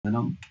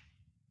അഭിനന്ദനം.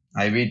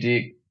 IBT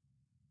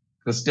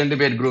Christian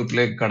debate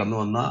ഗ്രൂപ്പിലേക്ക് കടന്നു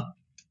വന്ന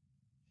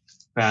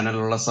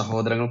പാനലിലുള്ള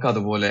സഹോദരങ്ങൾക്ക്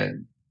അതുപോലെ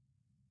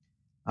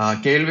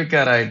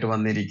കേൾവിക്കാരായിട്ട്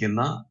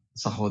വന്നിരിക്കുന്ന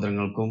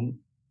സഹോദരങ്ങൾക്കും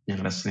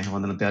ഞങ്ങളുടെ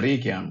സ്നേഹവന്ദനത്തെ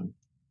അറിയിക്കുകയാണ്.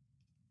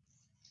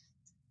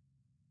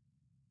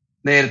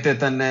 നേരത്തെ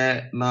തന്നെ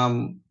നാം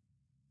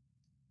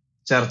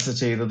ചർച്ച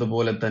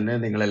ചെയ്തതുപോലെ തന്നെ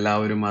നിങ്ങൾ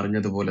എല്ലാവരും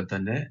അറിഞ്ഞതുപോലെ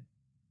തന്നെ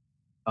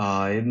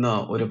ഇന്ന്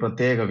ഒരു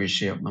പ്രത്യേക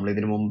വിഷയം നമ്മൾ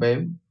ഇതിനു മുമ്പേ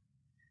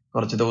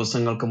കുറച്ച്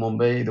ദിവസങ്ങൾക്ക്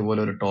മുമ്പേ ഇതുപോലെ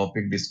ഒരു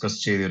ടോപ്പിക്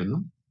ഡിസ്കസ് ചെയ്തിരുന്നു.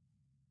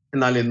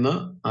 എന്നാൽ ഇന്ന്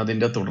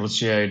അതിന്റെ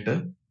തുടർച്ചയായിട്ട്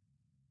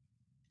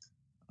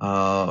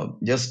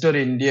ജസ്റ്റ് ഒരു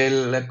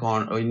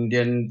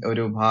ഇന്ത്യൻ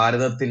ഒരു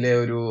ഭാരതത്തിലെ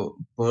ഒരു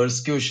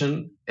പേഴ്സ്ക്യൂഷൻ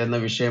എന്ന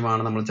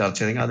വിഷയമാണ് നമ്മൾ ചർച്ച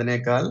ചെയ്തത്.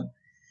 അതിനേക്കാൾ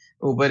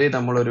ഉപരി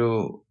നമ്മളൊരു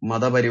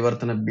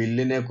മതപരിവർത്തന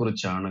ബില്ലിനെ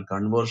കുറിച്ചാണ്,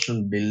 കൺവേർഷൻ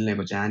ബില്ലിനെ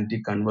കുറിച്ച്, ആന്റി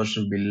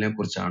കൺവേർഷൻ ബില്ലിനെ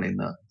കുറിച്ചാണ്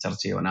ഇന്ന്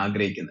ചർച്ച ചെയ്യാൻ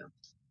ആഗ്രഹിക്കുന്നത്.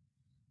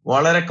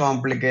 വളരെ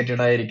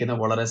കോംപ്ലിക്കേറ്റഡ് ആയിരിക്കുന്ന,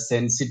 വളരെ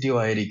സെൻസിറ്റീവ്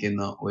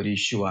ആയിരിക്കുന്ന ഒരു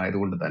ഇഷ്യൂ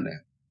ആയതുകൊണ്ട് തന്നെ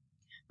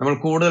നമ്മൾ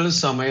കൂടുതൽ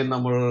സമയം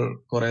നമ്മൾ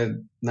കുറെ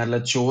നല്ല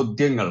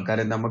ചോദ്യങ്ങൾ,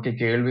 കാര്യം നമുക്ക്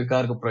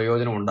കേൾവിക്കാർക്ക്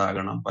പ്രയോജനം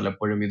ഉണ്ടാകണം.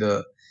 പലപ്പോഴും ഇത്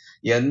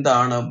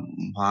എന്താണ്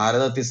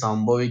ഭാരതത്തിൽ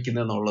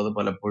സംഭവിക്കുന്നത് എന്നുള്ളത്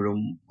പലപ്പോഴും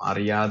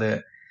അറിയാതെ,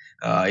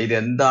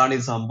 ഇതെന്താണ്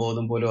ഈ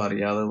സംഭവം പോലും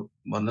അറിയാതെ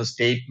വന്ന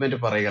സ്റ്റേറ്റ്മെന്റ്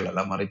പറയുകയല്ല,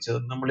 മറിച്ച്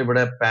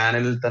നമ്മളിവിടെ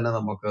പാനലിൽ തന്നെ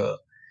നമുക്ക്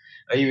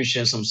ഈ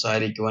വിഷയം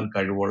സംസാരിക്കുവാൻ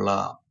കഴിവുള്ള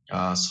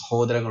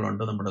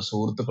സഹോദരങ്ങളുണ്ട്, നമ്മുടെ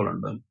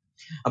സുഹൃത്തുക്കളുണ്ട്.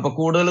 അപ്പൊ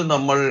കൂടുതലും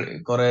നമ്മൾ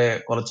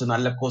കുറച്ച്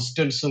നല്ല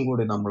ക്വസ്റ്റ്യൻസും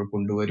കൂടി നമ്മൾ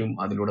കൊണ്ടുവരും.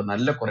 അതിലൂടെ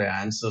നല്ല കുറെ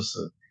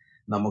ആൻസേഴ്സ്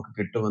നമുക്ക്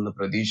കിട്ടുമെന്ന്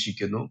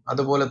പ്രതീക്ഷിക്കുന്നു.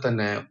 അതുപോലെ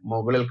തന്നെ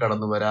മുകളിൽ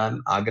കടന്നു വരാൻ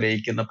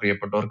ആഗ്രഹിക്കുന്ന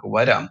പ്രിയപ്പെട്ടവർക്ക്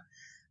വരാം.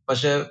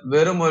 പക്ഷെ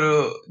വെറും ഒരു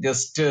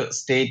ജസ്റ്റ്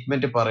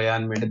സ്റ്റേറ്റ്മെന്റ്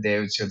പറയാൻ വേണ്ടി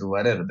ദയവ് ചെയ്ത്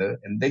വരരുത്.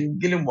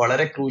 എന്തെങ്കിലും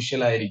വളരെ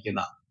ക്രൂഷ്യൽ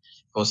ആയിരിക്കുന്ന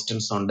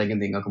ക്വസ്റ്റ്യൻസ് ഉണ്ടെങ്കിൽ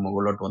നിങ്ങൾക്ക്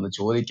മുകളിലോട്ട് വന്ന്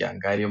ചോദിക്കാം.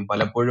 കാര്യം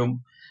പലപ്പോഴും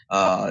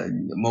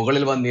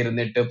മുകളിൽ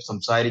വന്നിരുന്നിട്ട്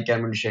സംസാരിക്കാൻ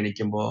വേണ്ടി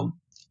ക്ഷണിക്കുമ്പോൾ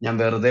ഞാൻ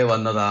വെറുതെ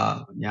വന്നതാ,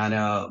 ഞാൻ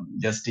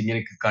ജസ്റ്റ് ഇങ്ങനെ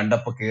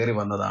കണ്ടപ്പോ കയറി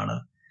വന്നതാണ്,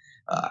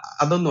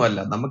 അതൊന്നുമല്ല.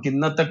 നമുക്ക്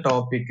ഇന്നത്തെ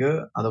ടോപ്പിക്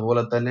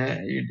അതുപോലെ തന്നെ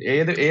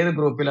ഏത്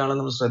ഗ്രൂപ്പിലാണ്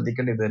നമ്മൾ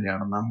ശ്രദ്ധിക്കേണ്ടത് ഇത്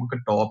തന്നെയാണ്. നമുക്ക്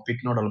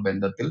ടോപ്പിക്കിനോടുള്ള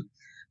ബന്ധത്തിൽ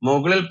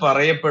മുകളിൽ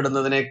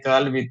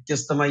പറയപ്പെടുന്നതിനേക്കാൾ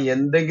വ്യത്യസ്തമായി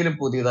എന്തെങ്കിലും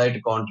പുതിയതായിട്ട്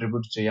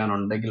കോൺട്രിബ്യൂട്ട്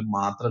ചെയ്യാനുണ്ടെങ്കിൽ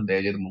മാത്രം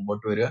ദയചെയ്ത്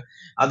മുമ്പോട്ട് വരിക.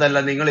 അതല്ല,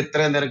 നിങ്ങൾ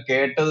ഇത്രയും നേരം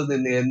കേട്ടത്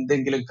നിന്ന്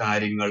എന്തെങ്കിലും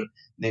കാര്യങ്ങൾ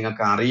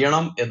നിങ്ങൾക്ക്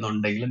അറിയണം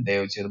എന്നുണ്ടെങ്കിലും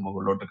ദയവ് ചെയ്ത്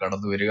മുകളിലോട്ട്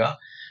കടന്നു വരിക.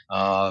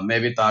 മേ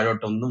ബി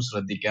താഴോട്ടൊന്നും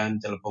ശ്രദ്ധിക്കാൻ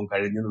ചിലപ്പം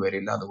കഴിഞ്ഞെന്ന്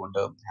വരില്ല. അതുകൊണ്ട്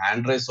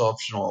ഹാൻഡ് റൈസ്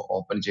ഓപ്ഷൻ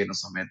ഓപ്പൺ ചെയ്യുന്ന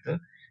സമയത്ത്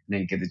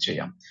നിങ്ങൾക്ക് ഇത്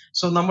ചെയ്യാം.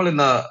 സോ നമ്മൾ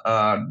ഇന്ന്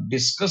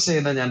ഡിസ്കസ്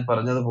ചെയ്ത, ഞാൻ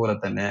പറഞ്ഞതുപോലെ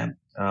തന്നെ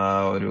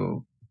ഒരു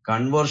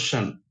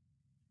കൺവേർഷൻ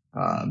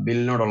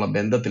ബില്ലിനോടുള്ള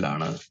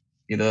ബന്ധത്തിലാണ്.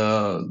 ഇത്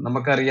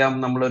നമുക്കറിയാം,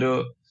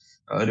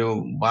 ഒരു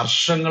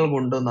വർഷങ്ങൾ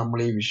കൊണ്ട് നമ്മൾ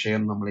ഈ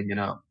വിഷയം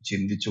നമ്മളിങ്ങനെ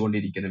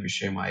ചിന്തിച്ചുകൊണ്ടിരിക്കുന്ന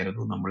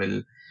വിഷയമായിരുന്നു. നമ്മളിൽ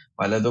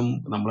പലതും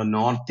നമ്മൾ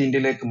നോർത്ത്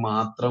ഇന്ത്യയിലേക്ക്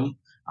മാത്രം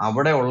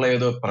അവിടെ ഉള്ള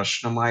ഏതോ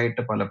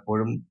പ്രശ്നമായിട്ട്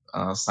പലപ്പോഴും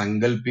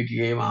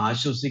സങ്കല്പിക്കുകയും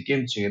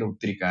ആശ്വസിക്കുകയും ചെയ്ത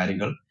ഒത്തിരി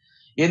കാര്യങ്ങൾ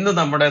ഇന്ന്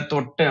നമ്മുടെ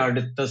തൊട്ട്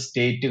അടുത്ത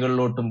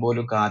സ്റ്റേറ്റുകളിലോട്ടും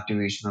പോലും കാറ്റ്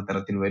വീശുന്ന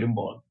തരത്തിൽ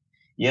വരുമ്പോൾ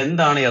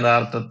എന്താണ്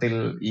യഥാർത്ഥത്തിൽ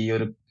ഈ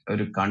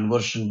ഒരു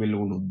കൺവേർഷൻ ബിൽ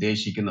കൊണ്ട്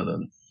ഉദ്ദേശിക്കുന്നത്?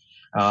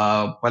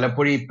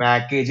 പലപ്പോഴും ഈ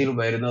പാക്കേജിൽ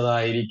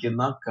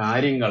വരുന്നതായിരിക്കുന്ന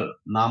കാര്യങ്ങൾ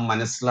നാം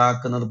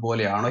മനസ്സിലാക്കുന്നത്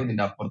പോലെയാണോ,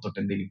 ഇതിന്റെ അപ്പുറത്തൊട്ട്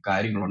എന്തെങ്കിലും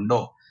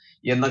കാര്യങ്ങളുണ്ടോ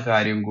എന്ന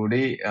കാര്യം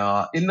കൂടി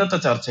ഇന്നത്തെ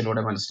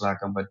ചർച്ചയിലൂടെ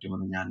മനസ്സിലാക്കാൻ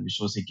പറ്റുമെന്ന് ഞാൻ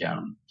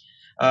വിശ്വസിക്കുകയാണ്.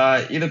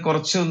 ഇത്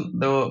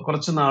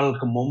കുറച്ച്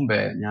നാൾക്ക് മുമ്പേ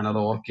ഞാനത്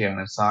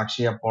ഓർക്കുകയാണ്.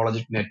 സാക്ഷി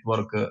അപ്പോളജിക്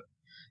നെറ്റ്വർക്ക്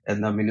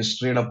എന്ന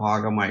മിനിസ്ട്രിയുടെ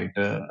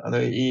ഭാഗമായിട്ട്, അത്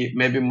ഈ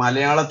മേ ബി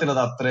മലയാളത്തിൽ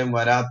അത് അത്രയും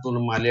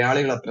വരാത്തതുകൊണ്ട്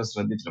മലയാളികൾ അത്രയും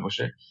ശ്രദ്ധിച്ചില്ല.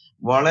 പക്ഷെ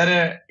വളരെ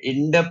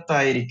ഇൻഡെപ്ത്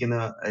ആയിരിക്കുന്ന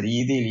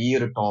രീതിയിൽ ഈ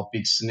ഒരു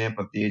ടോപ്പിക്സിനെ,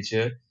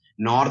 പ്രത്യേകിച്ച്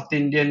നോർത്ത്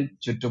ഇന്ത്യൻ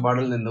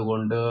ചുറ്റുപാടിൽ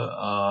നിന്നുകൊണ്ട്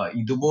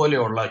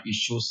ഇതുപോലെയുള്ള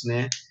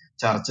ഇഷ്യൂസിനെ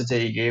ചർച്ച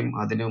ചെയ്യുകയും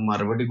അതിന്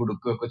മറുപടി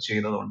കൊടുക്കുകയൊക്കെ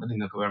ചെയ്തതുകൊണ്ട്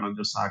നിങ്ങൾക്ക്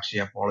വേണമെങ്കിൽ സാക്ഷി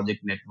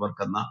അപ്പോളജിക്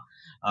നെറ്റ്വർക്ക് എന്ന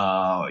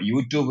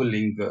യൂട്യൂബ്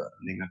ലിങ്ക്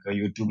നിങ്ങൾക്ക്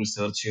യൂട്യൂബിൽ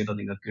സെർച്ച് ചെയ്താൽ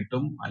നിങ്ങൾക്ക്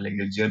കിട്ടും.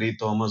 അല്ലെങ്കിൽ ജെറി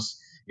തോമസ്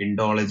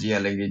ഇൻഡോളജി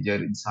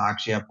അല്ലെങ്കിൽ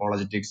സാക്ഷി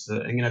അപ്പോളജറ്റിക്സ്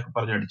ഇങ്ങനെയൊക്കെ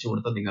പറഞ്ഞ് അടിച്ചു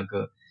കൊടുത്താൽ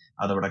നിങ്ങൾക്ക്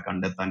അതവിടെ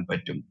കണ്ടെത്താൻ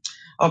പറ്റും.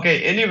 ഓക്കെ,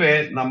 എനിവേ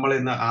നമ്മൾ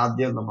ഇന്ന്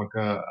ആദ്യം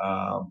നമുക്ക്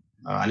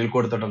അനിൽ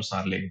കോടിത്തോട്ടം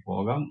സാറിലേക്ക്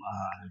പോകാം.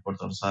 അനിൽ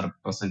കോടിത്തോട്ടം സാർ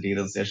പ്രസന്റ്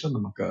ചെയ്തതിനു ശേഷം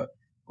നമുക്ക്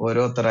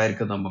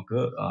ഓരോരുത്തരായിരിക്കും നമുക്ക്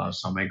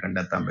സമയം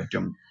കണ്ടെത്താൻ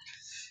പറ്റും.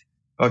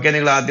 ഓക്കെ,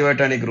 നിങ്ങൾ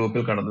ആദ്യമായിട്ടാണ് ഈ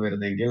ഗ്രൂപ്പിൽ കടന്നു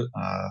വരുന്നതെങ്കിൽ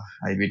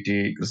IBT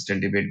Christian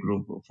debate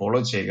group follow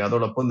ചെയ്യുക.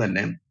 അതോടൊപ്പം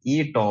തന്നെ ഈ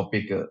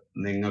ടോപ്പിക്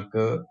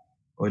നിങ്ങൾക്ക്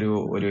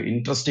ഒരു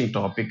ഇൻട്രസ്റ്റിംഗ്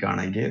ടോപ്പിക്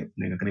ആണെങ്കിൽ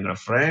നിങ്ങൾക്ക് നിങ്ങളുടെ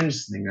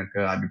ഫ്രണ്ട്സ്, നിങ്ങൾക്ക്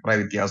അഭിപ്രായ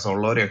വ്യത്യാസം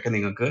ഉള്ളവരെയൊക്കെ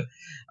നിങ്ങൾക്ക്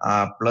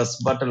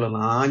പ്ലസ് ബട്ടൺ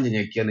ആഞ്ഞ്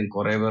ഞെക്കിയാൽ നിങ്ങൾക്ക്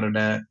കുറെ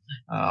പേരുടെ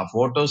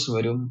ഫോട്ടോസ്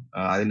വരും.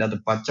 അതിൻ്റെ അകത്ത്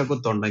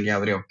പച്ചക്കുത്തുണ്ടെങ്കിൽ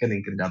അവരെയൊക്കെ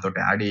നിങ്ങൾക്ക് ഇതിൻ്റെ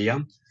അകത്തോട്ട് ആഡ്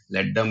ചെയ്യാം.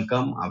 ലെറ്റ് ദം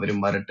കം, അവരും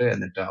വരട്ടെ,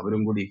 എന്നിട്ട്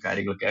അവരും കൂടി ഈ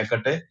കാര്യങ്ങൾ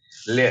കേൾക്കട്ടെ.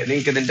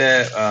 നിങ്ങൾക്ക് ഇതിന്റെ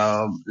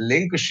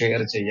ലിങ്ക്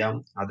ഷെയർ ചെയ്യാം.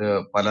 അത്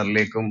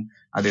പലരിലേക്കും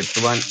അത്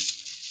എത്തുവാൻ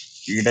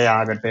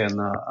ഇടയാകട്ടെ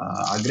എന്ന്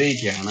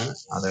ആഗ്രഹിക്കുകയാണ്.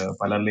 അത്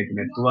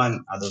പലരിലേക്കും എത്തുവാൻ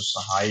അത്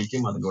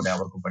സഹായിക്കും. അതിലൂടെ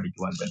അവർക്ക്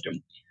പഠിക്കുവാൻ പറ്റും.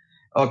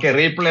 ഓക്കെ,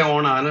 റീപ്ലേ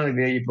ഓൺ ആണ്.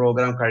 ഇത് ഈ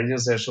പ്രോഗ്രാം കഴിഞ്ഞ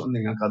ശേഷം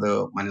നിങ്ങൾക്ക് അത്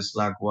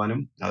മനസ്സിലാക്കുവാനും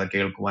അത്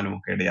കേൾക്കുവാനും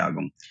ഒക്കെ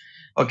ഇടയാകും.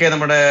 ഓക്കെ,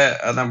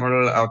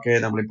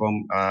 നമ്മളിപ്പം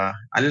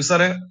അനിൽ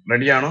സാറ്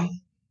റെഡിയാണോ?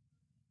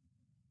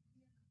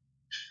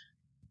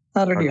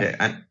 റെഡിയാ?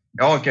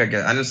 Okay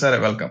Anil sir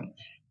welcome.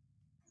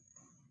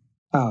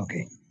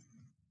 Okay.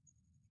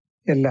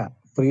 എല്ലാ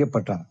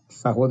പ്രിയപ്പെട്ട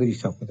സഹോദരി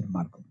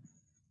സഹോദരന്മാർക്കും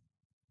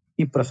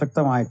ഈ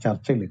പ്രസക്തമായ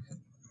ചർച്ചയിലേക്ക്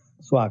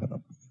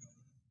സ്വാഗതം.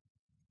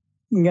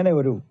 ഇങ്ങനെ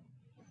ഒരു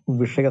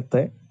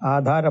വിഷയത്തെ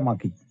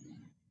ആധാരമാക്കി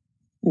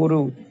ഒരു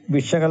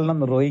വിശകലനം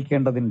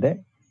നിർവഹിക്കേണ്ടതിൻ്റെ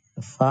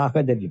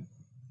സാഹചര്യം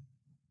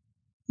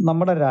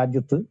നമ്മുടെ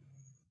രാജ്യത്ത്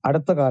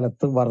അടുത്ത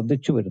കാലത്ത്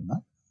വർദ്ധിച്ചു വരുന്ന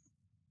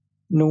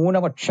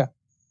ന്യൂനപക്ഷ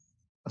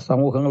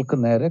സമൂഹങ്ങൾക്ക്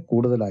നേരെ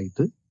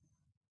കൂടുതലായിട്ട്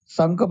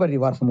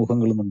സംഘപരിവാർ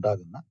സമൂഹങ്ങളിൽ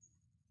നിന്നുണ്ടാകുന്ന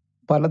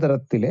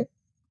പലതരത്തിലെ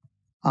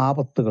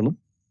ആപത്തുകളും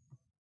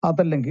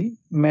അതല്ലെങ്കിൽ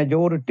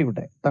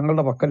മെജോറിറ്റിയുടെ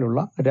തങ്ങളുടെ പക്കലുള്ള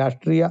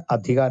രാഷ്ട്രീയ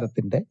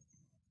അധികാരത്തിൻ്റെ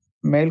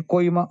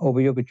മേൽക്കോയ്മ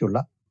ഉപയോഗിച്ചുള്ള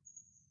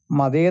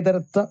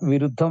മതേതരത്വ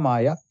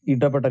വിരുദ്ധമായ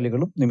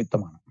ഇടപെടലുകളും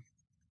നിമിത്തമാണ്.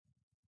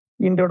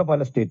 ഇന്ത്യയുടെ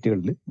പല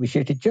സ്റ്റേറ്റുകളിൽ,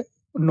 വിശേഷിച്ച്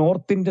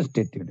നോർത്ത് ഇന്ത്യൻ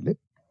സ്റ്റേറ്റുകളിൽ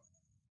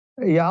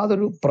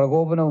യാതൊരു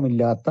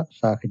പ്രകോപനവുമില്ലാത്ത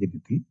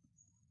സാഹചര്യത്തിൽ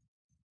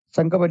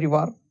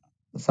സംഘപരിവാർ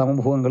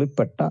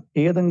സമൂഹങ്ങളിൽപ്പെട്ട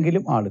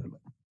ഏതെങ്കിലും ആളുകൾ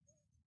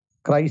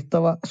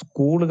ക്രൈസ്തവ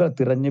സ്കൂളുകൾ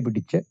തിരഞ്ഞു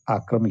പിടിച്ച്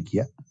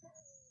ആക്രമിക്കുക,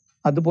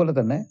 അതുപോലെ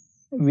തന്നെ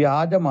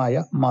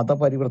വ്യാജമായ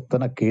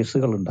മതപരിവർത്തന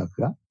കേസുകൾ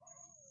ഉണ്ടാക്കുക,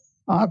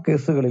 ആ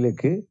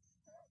കേസുകളിലേക്ക്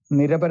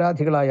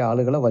നിരപരാധികളായ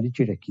ആളുകളെ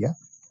വലിച്ചിഴക്കുക,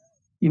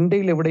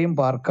 ഇന്ത്യയിൽ എവിടെയും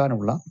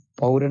പാർക്കാനുള്ള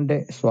പൗരന്റെ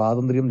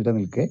സ്വാതന്ത്ര്യം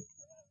നിലനിൽക്കെ,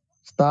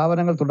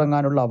 സ്ഥാപനങ്ങൾ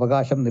തുടങ്ങാനുള്ള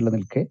അവകാശം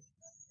നിലനിൽക്കെ,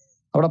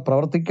 അവിടെ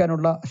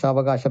പ്രവർത്തിക്കാനുള്ള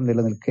അവകാശം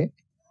നിലനിൽക്കെ,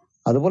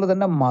 അതുപോലെ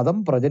തന്നെ മതം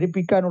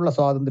പ്രചരിപ്പിക്കാനുള്ള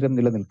സ്വാതന്ത്ര്യം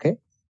നിലനിൽക്കെ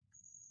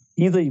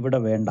ഇത് ഇവിടെ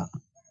വേണ്ട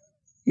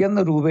എന്ന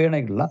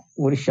രൂപേണയുള്ള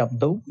ഒരു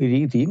ശബ്ദവും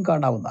രീതിയും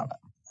കാണാവുന്നതാണ്.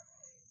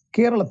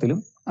 കേരളത്തിലും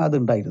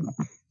അതുണ്ടായിരുന്നു.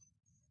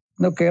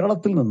 എന്നാൽ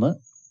കേരളത്തിൽ നിന്ന്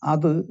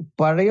അത്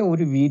പഴയ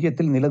ഒരു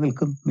വീര്യത്തിൽ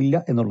നിലനിൽക്കുന്നില്ല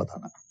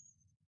എന്നുള്ളതാണ്.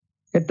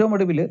 ഏറ്റവും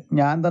ഒടുവിൽ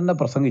ഞാൻ തന്നെ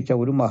പ്രസംഗിച്ച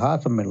ഒരു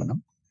മഹാസമ്മേളനം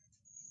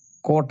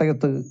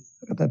കോട്ടയത്ത്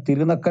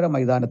തിരുനക്കര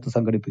മൈതാനത്ത്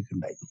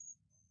സംഘടിപ്പിക്കുകയുണ്ടായി.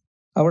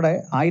 അവിടെ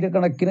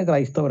ആയിരക്കണക്കിന്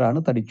ക്രൈസ്തവരാണ്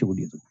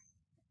തടിച്ചുകൂടിയത്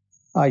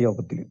ആ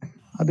യോഗത്തിൽ.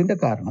 അതിൻ്റെ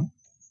കാരണം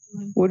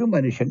ഒരു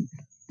മനുഷ്യൻ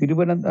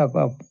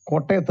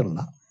കോട്ടയത്തുള്ള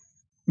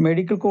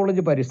മെഡിക്കൽ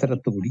കോളേജ്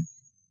പരിസരത്ത് കൂടി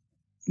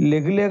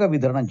ലഘുലേഖ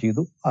വിതരണം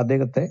ചെയ്തു.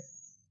 അദ്ദേഹത്തെ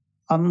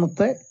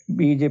അന്നത്തെ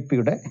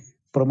BJPയുടെ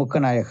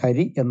പ്രമുഖനായ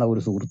ഹരി എന്ന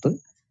ഒരു സുഹൃത്ത്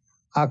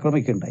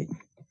ആക്രമിക്കുകയുണ്ടായി.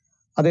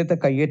 അദ്ദേഹത്തെ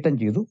കയ്യേറ്റം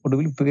ചെയ്തു.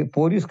 ഒടുവിൽ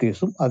പോലീസ്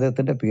കേസും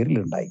അദ്ദേഹത്തിൻ്റെ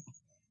പേരിലുണ്ടായി.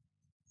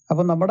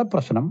 അപ്പം നമ്മുടെ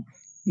പ്രശ്നം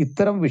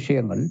ഇത്തരം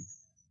വിഷയങ്ങൾ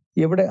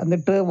എവിടെ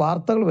എന്നിട്ട്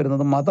വാർത്തകൾ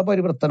വരുന്നത്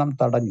മതപരിവർത്തനം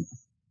തടഞ്ഞു.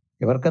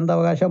 ഇവർക്കെന്ത്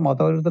അവകാശം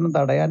മതപരിവർത്തനം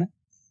തടയാൻ?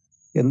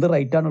 എന്ത്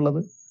റൈറ്റാണുള്ളത്?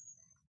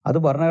 അത്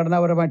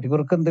ഭരണഘടനാപരമായിട്ട്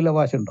ഇവർക്ക് എന്തെങ്കിലും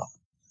അവകാശമുണ്ടോ?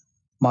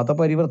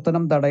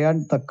 മതപരിവർത്തനം തടയാൻ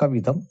തക്ക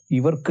വിധം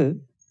ഇവർക്ക്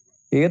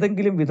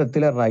ഏതെങ്കിലും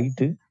വിധത്തിലെ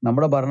റൈറ്റ്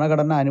നമ്മുടെ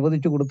ഭരണഘടന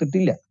അനുവദിച്ചു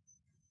കൊടുത്തിട്ടില്ല.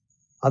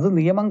 അത്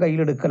നിയമം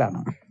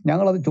കയ്യിലെടുക്കലാണ്.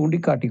 ഞങ്ങളത്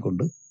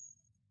ചൂണ്ടിക്കാട്ടിക്കൊണ്ട്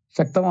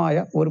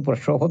ശക്തമായ ഒരു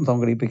പ്രക്ഷോഭം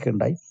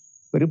സംഘടിപ്പിക്കുകയുണ്ടായി,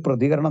 ഒരു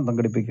പ്രതികരണം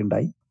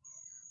സംഘടിപ്പിക്കുകയുണ്ടായി.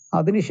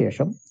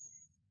 അതിനുശേഷം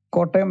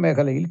കോട്ടയം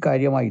മേഖലയിൽ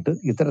കാര്യമായിട്ട്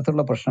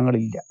ഇത്തരത്തിലുള്ള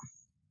പ്രശ്നങ്ങളില്ല.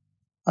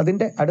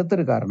 അതിൻ്റെ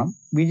അടുത്തൊരു കാരണം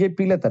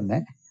BJPയിലെ തന്നെ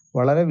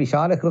വളരെ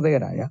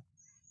വിശാലഹൃദയരായ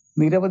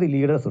നിരവധി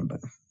ലീഡേഴ്സ് ഉണ്ട്.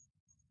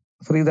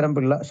 ശ്രീധരൻ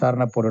പിള്ള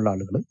സാറിനെ പോലുള്ള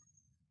ആളുകൾ,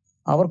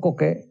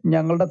 അവർക്കൊക്കെ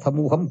ഞങ്ങളുടെ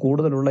സമൂഹം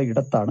കൂടുതലുള്ള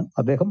ഇടത്താണ്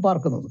അദ്ദേഹം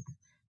പാർക്കുന്നത്.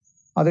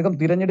 അദ്ദേഹം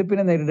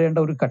തിരഞ്ഞെടുപ്പിനെ നേരിടേണ്ട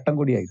ഒരു ഘട്ടം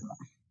കൂടിയായിരുന്നു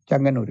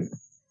ചങ്ങന്നൂര്.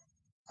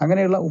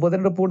 അങ്ങനെയുള്ള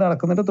ഉപതെരഞ്ഞെടുപ്പ്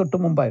നടക്കുന്നതിന് തൊട്ട്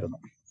മുമ്പായിരുന്നു.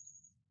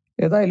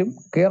 ഏതായാലും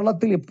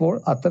കേരളത്തിൽ ഇപ്പോൾ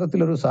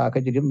അത്തരത്തിലൊരു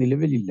സാഹചര്യം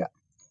നിലവിലില്ല.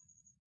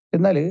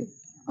 എന്നാൽ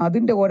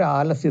അതിൻ്റെ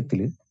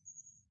ഒരാലസ്യത്തിൽ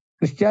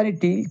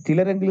ക്രിസ്ത്യാനിറ്റിയിൽ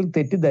ചിലരെങ്കിലും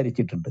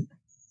തെറ്റിദ്ധരിച്ചിട്ടുണ്ട്.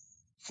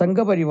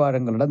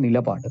 സംഘപരിവാരങ്ങളുടെ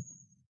നിലപാട്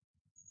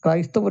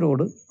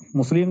ക്രൈസ്തവരോട്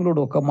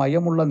മുസ്ലിങ്ങളോടൊക്കെ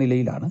മയമുള്ള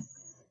നിലയിലാണ്.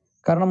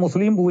 കാരണം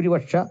മുസ്ലിം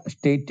ഭൂരിപക്ഷ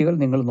സ്റ്റേറ്റുകൾ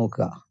നിങ്ങൾ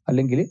നോക്കുക,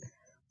 അല്ലെങ്കിൽ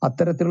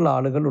അത്തരത്തിലുള്ള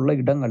ആളുകളുള്ള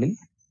ഇടങ്ങളിൽ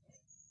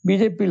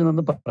BJPയിൽ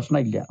നിന്ന്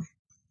പ്രശ്നമില്ല.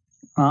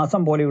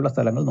 ആസം പോലെയുള്ള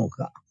സ്ഥലങ്ങൾ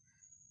നോക്കുക,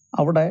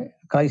 അവിടെ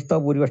ക്രൈസ്തവ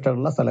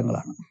ഭൂരിപക്ഷമുള്ള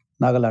സ്ഥലങ്ങളാണ്.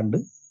 നാഗാലാൻഡ്,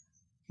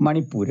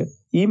 മണിപ്പൂര്,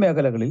 ഈ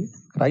മേഖലകളിൽ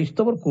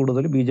ക്രൈസ്തവർ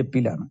കൂടുതൽ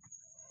BJPയിലാണ്.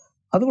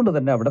 അതുകൊണ്ട്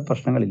തന്നെ അവിടെ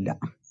പ്രശ്നങ്ങളില്ല.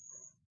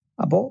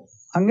 അപ്പോൾ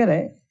അങ്ങനെ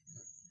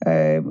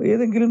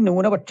ഏതെങ്കിലും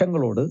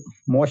ന്യൂനപക്ഷങ്ങളോട്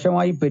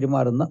മോശമായി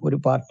പെരുമാറുന്ന ഒരു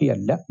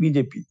പാർട്ടിയല്ല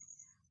BJP.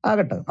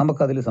 ആകട്ടെ,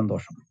 നമുക്കതിൽ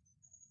സന്തോഷം,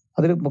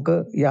 അതിൽ നമുക്ക്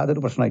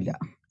യാതൊരു പ്രശ്നമില്ല.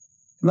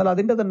 എന്നാൽ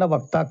അതിൻ്റെ തന്നെ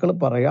വക്താക്കൾ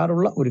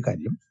പറയാറുള്ള ഒരു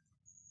കാര്യം,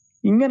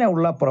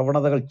 ഇങ്ങനെയുള്ള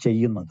പ്രവണതകൾ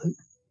ചെയ്യുന്നത്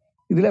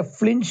ഇതിലെ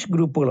ഫ്ലിഞ്ച്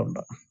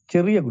ഗ്രൂപ്പുകളുണ്ട്,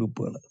 ചെറിയ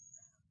ഗ്രൂപ്പുകൾ.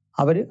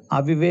 അവർ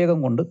അവിവേകം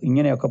കൊണ്ട്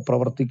ഇങ്ങനെയൊക്കെ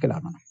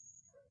പ്രവർത്തിക്കലാണ്.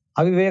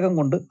 അവിവേകം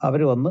കൊണ്ട്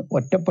അവർ വന്ന്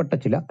ഒറ്റപ്പെട്ട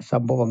ചില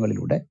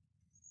സംഭവങ്ങളിലൂടെ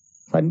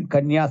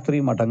കന്യാസ്ത്രീ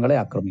മഠങ്ങളെ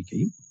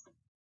ആക്രമിക്കുകയും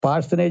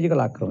പാഴ്സനേജുകൾ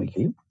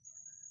ആക്രമിക്കുകയും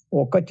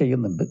ഒക്കെ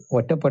ചെയ്യുന്നുണ്ട്.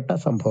 ഒറ്റപ്പെട്ട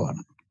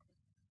സംഭവമാണ്.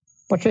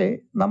 പക്ഷേ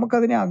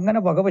നമുക്കതിനെ അങ്ങനെ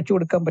വകവെച്ചു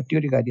കൊടുക്കാൻ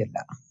പറ്റിയൊരു കാര്യമല്ല.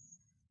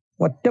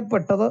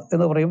 ഒറ്റപ്പെട്ടത്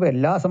എന്ന് പറയുമ്പോൾ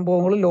എല്ലാ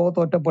സംഭവങ്ങളും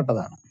ലോകത്ത്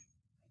ഒറ്റപ്പെട്ടതാണ്.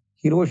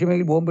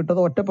 ഹിരോഷിമയിൽ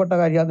ബോംബിട്ടത് ഒറ്റപ്പെട്ട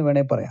കാര്യമാണെന്ന്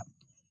വേണേൽ പറയാം.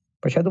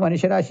 പക്ഷെ അത്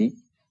മനുഷ്യരാശി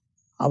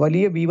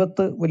വലിയ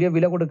വലിയ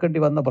വില കൊടുക്കേണ്ടി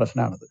വന്ന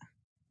പ്രശ്നമാണത്.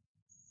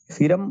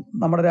 സ്ഥിരം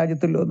നമ്മുടെ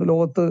രാജ്യത്തിൽ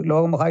ലോകത്ത്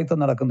ലോകമഹായുദ്ധം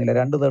നടക്കുന്നില്ല,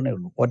 2 തവണയേ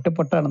ഉള്ളൂ.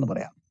 ഒറ്റപ്പെട്ടാണെന്ന്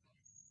പറയാം.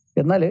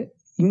 എന്നാൽ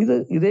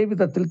ഇതേ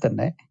വിധത്തിൽ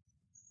തന്നെ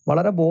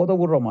വളരെ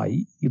ബോധപൂർവമായി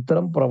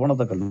ഇത്തരം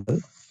പ്രവണതകളിൽ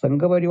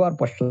സംഘപരിവാർ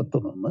പക്ഷത്ത്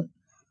നിന്ന്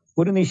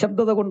ഒരു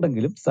നിശബ്ദത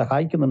കൊണ്ടെങ്കിലും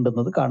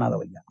സഹായിക്കുന്നുണ്ടെന്നത് കാണാതെ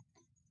വയ്യ.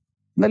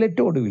 എന്നാൽ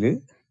ഏറ്റവും ഒടുവിൽ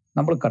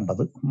നമ്മൾ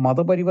കണ്ടത്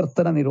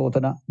മതപരിവർത്തന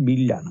നിരോധന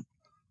ബില്ലാണ്.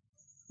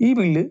 ഈ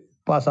ബില്ല്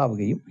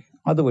പാസ്സാവുകയും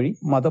അതുവഴി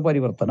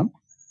മതപരിവർത്തനം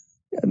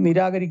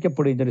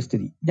നിരാകരിക്കപ്പെടുന്ന ഒരു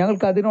സ്ഥിതി.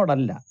 ഞങ്ങൾക്ക്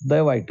അതിനോടല്ല,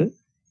 ദയവായിട്ട്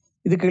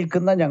ഇത്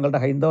കേൾക്കുന്ന ഞങ്ങളുടെ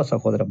ഹൈന്ദവ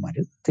സഹോദരന്മാർ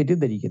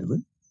തെറ്റിദ്ധരിക്കരുത്.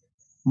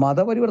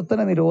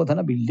 മതപരിവർത്തന നിരോധന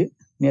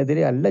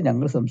ബില്ലിനെതിരെ അല്ല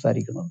ഞങ്ങൾ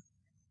സംസാരിക്കുന്നത്.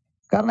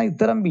 കാരണം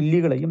ഇത്തരം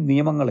ബില്ലുകളെയും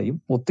നിയമങ്ങളെയും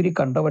ഒത്തിരി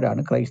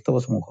കണ്ടവരാണ് ക്രൈസ്തവ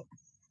സമൂഹം.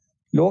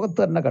 ലോകത്ത്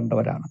തന്നെ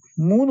കണ്ടവരാണ്.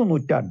 3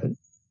 നൂറ്റാണ്ട്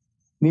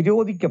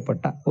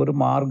നിരോധിക്കപ്പെട്ട ഒരു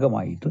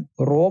മാർഗമായിട്ട്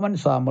റോമൻ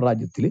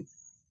സാമ്രാജ്യത്തിൽ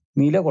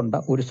നിലകൊണ്ട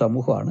ഒരു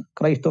സമൂഹമാണ്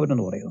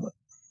ക്രൈസ്തവരെന്ന് പറയുന്നത്.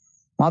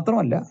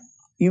 മാത്രമല്ല,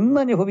 ഇന്ന്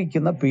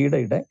അനുഭവിക്കുന്ന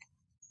പീഡയുടെ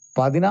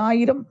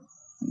 10,000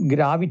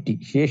 ഗ്രാവിറ്റി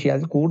ശേഷി,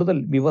 അതിൽ കൂടുതൽ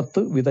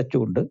വിപത്ത്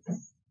വിതച്ചുകൊണ്ട്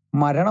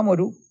മരണം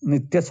ഒരു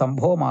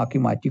നിത്യസംഭവമാക്കി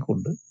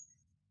മാറ്റിക്കൊണ്ട്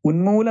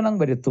ഉന്മൂലനം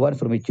വരുത്തുവാൻ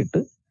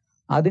ശ്രമിച്ചിട്ട്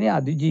അതിനെ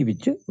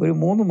അതിജീവിച്ച് ഒരു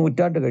 3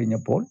 നൂറ്റാണ്ട്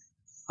കഴിഞ്ഞപ്പോൾ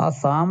ആ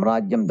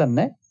സാമ്രാജ്യം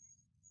തന്നെ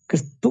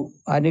ക്രിസ്തു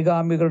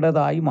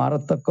അനുഗാമികളുടേതായി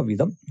മാറത്തക്ക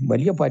വിധം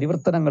വലിയ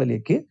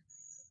പരിവർത്തനങ്ങളിലേക്ക്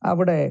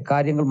അവിടെ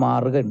കാര്യങ്ങൾ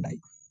മാറുകയുണ്ടായി.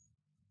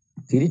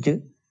 തിരിച്ച്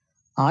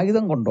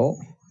ആയുധം കൊണ്ടോ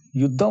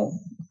യുദ്ധം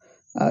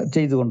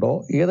ചെയ്തുകൊണ്ടോ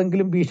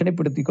ഏതെങ്കിലും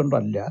ഭീഷണിപ്പെടുത്തിക്കൊണ്ടോ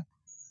അല്ല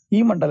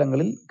ഈ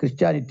മണ്ഡലങ്ങളിൽ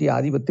ക്രിസ്ത്യാനിറ്റി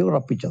ആധിപത്യം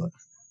ഉറപ്പിച്ചത്.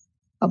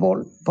 അപ്പോൾ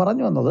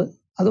പറഞ്ഞു വന്നത്,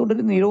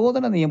 അതുകൊണ്ടൊരു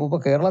നിരോധന നിയമം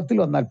ഇപ്പോൾ കേരളത്തിൽ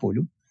വന്നാൽ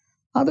പോലും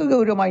അത്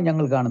ഗൗരവമായി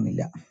ഞങ്ങൾ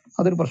കാണുന്നില്ല,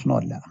 അതൊരു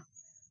പ്രശ്നമല്ല.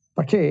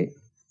 പക്ഷേ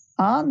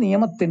ആ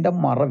നിയമത്തിൻ്റെ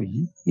മറവിൽ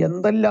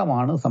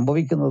എന്തെല്ലാമാണ്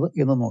സംഭവിക്കുന്നത്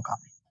എന്ന് നോക്കാം.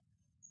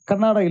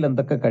 കർണാടകയിൽ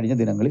എന്തൊക്കെ കഴിഞ്ഞ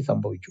ദിനങ്ങളിൽ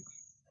സംഭവിച്ചു.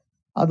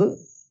 അത്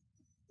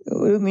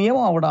ഒരു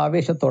നിയമം അവിടെ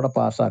ആവേശത്തോടെ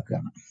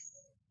പാസ്സാക്കുകയാണ്.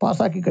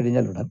 പാസ്സാക്കി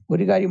കഴിഞ്ഞാൽ ഉടൻ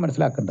ഒരു കാര്യം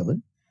മനസ്സിലാക്കേണ്ടത്,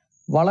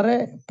 വളരെ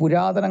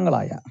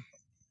പുരാതനങ്ങളായ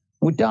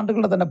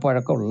നൂറ്റാണ്ടുകളുടെ തന്നെ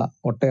പഴക്കമുള്ള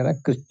ഒട്ടേറെ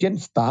ക്രിസ്ത്യൻ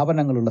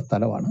സ്ഥാപനങ്ങളുള്ള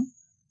സ്ഥലമാണ്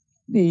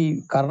ഈ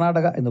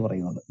കർണാടക എന്ന്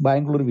പറയുന്നത്.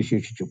 ബാംഗ്ലൂർ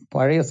വിശേഷിച്ചും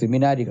പഴയ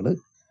സെമിനാരികൾ,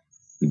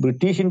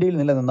 ബ്രിട്ടീഷ് ഇന്ത്യയിൽ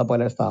നിലനിന്ന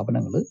പല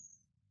സ്ഥാപനങ്ങൾ,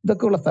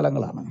 ഇതൊക്കെയുള്ള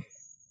സ്ഥലങ്ങളാണ്.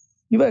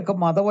 ഇവയൊക്കെ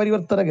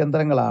മതപരിവർത്തന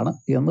കേന്ദ്രങ്ങളാണ്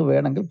എന്ന്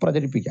വേണമെങ്കിൽ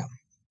പ്രചരിപ്പിക്കാം.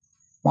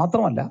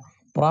 മാത്രമല്ല,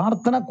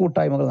 പ്രാർത്ഥന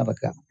കൂട്ടായ്മകൾ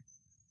നടക്കുകയാണ്.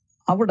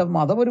 അവിടെ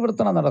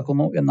മതപരിവർത്തനം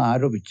നടക്കുന്നു എന്ന്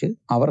ആരോപിച്ച്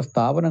അവർ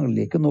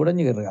സ്ഥാപനങ്ങളിലേക്ക്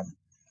നുഴഞ്ഞു കയറുകയാണ്,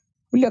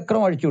 വലിയ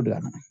അക്രമം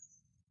അഴിച്ചുവിടുകയാണ്.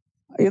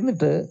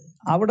 എന്നിട്ട്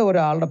അവിടെ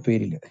ഒരാളുടെ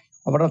പേരിൽ,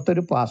 അവിടുത്തെ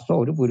ഒരു പാസ്റ്ററോ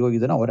ഒരു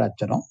പുരോഹിതനോ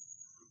ഒരച്ഛനോ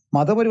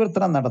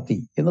മതപരിവർത്തനം നടത്തി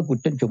എന്ന്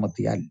കുറ്റം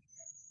ചുമത്തിയാൽ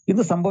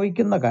ഇത്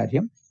സംഭവിക്കുന്ന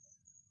കാര്യം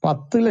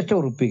 10 ലക്ഷം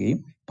ഉറുപ്പികയും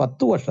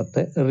 10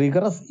 വർഷത്തെ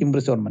റിഗറസ്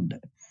ഇംപ്രിസോൺമെന്റ്,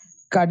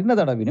 കഠിന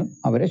തടവിനും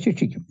അവരെ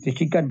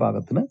ശിക്ഷിക്കാൻ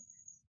പാകത്തിന്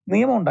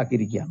നിയമം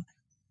ഉണ്ടാക്കിയിരിക്കുകയാണ്.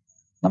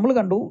 നമ്മൾ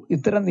കണ്ടു,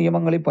 ഇത്തരം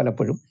നിയമങ്ങളിൽ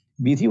പലപ്പോഴും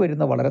വിധി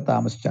വരുന്ന വളരെ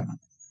താമസിച്ചാണ്.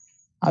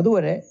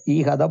 അതുവരെ ഈ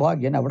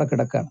ഹതഭാഗ്യൻ അവിടെ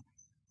കിടക്കുകയാണ്.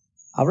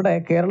 അവിടെ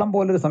കേരളം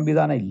പോലൊരു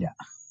സംവിധാനം ഇല്ല.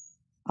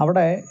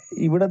 അവിടെ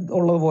ഇവിടെ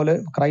ഉള്ളതുപോലെ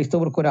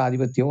ക്രൈസ്തവർക്കൊരു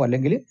ആധിപത്യമോ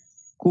അല്ലെങ്കിൽ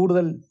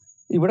കൂടുതൽ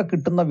ഇവിടെ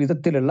കിട്ടുന്ന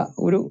വിധത്തിലുള്ള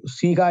ഒരു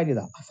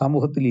സ്വീകാര്യത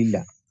സമൂഹത്തിൽ ഇല്ല.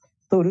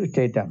 ഒരു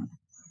സ്റ്റേറ്റാണ്.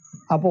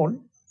 അപ്പോൾ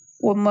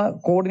ഒന്ന്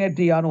കോർഡിനേറ്റ്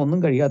ചെയ്യാനോ ഒന്നും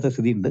കഴിയാത്ത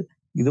സ്ഥിതിയുണ്ട്.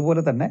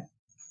 ഇതുപോലെ തന്നെ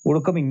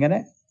ഒടുക്കം ഇങ്ങനെ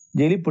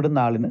ജയിലിൽപ്പെടുന്ന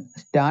ആളിന്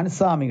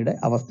സ്റ്റാൻസ്വാമിയുടെ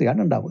അവസ്ഥയാണ്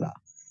ഉണ്ടാവുക.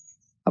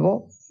 അപ്പോൾ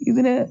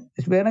ഇതിന്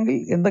വേണമെങ്കിൽ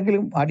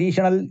എന്തെങ്കിലും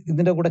അഡീഷണൽ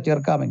ഇതിൻ്റെ കൂടെ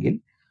ചേർക്കാമെങ്കിൽ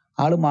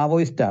ആള്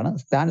മാവോയിസ്റ്റാണ്.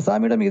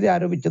 സ്റ്റാൻസ്വാമിയുടെ മീതെ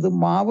ആരോപിച്ചത്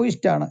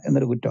മാവോയിസ്റ്റാണ്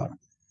എന്നൊരു കുറ്റമാണ്.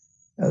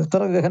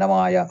 ഇത്ര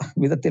ഗഹനമായ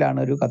വിധത്തിലാണ്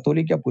ഒരു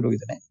കത്തോലിക്ക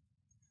പുരോഹിതനെ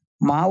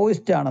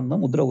മാവോയിസ്റ്റ് ആണെന്ന്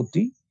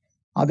മുദ്രകുത്തി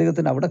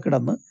അദ്ദേഹത്തിന് അവിടെ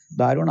കിടന്ന്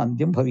ദാരുണ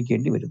അന്ത്യം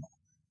ഭവിക്കേണ്ടി വരുന്നു.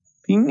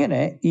 ഇങ്ങനെ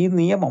ഈ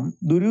നിയമം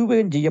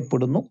ദുരുപയോഗം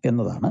ചെയ്യപ്പെടുന്നു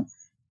എന്നതാണ്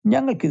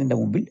ഞങ്ങൾക്ക് ഇതിൻ്റെ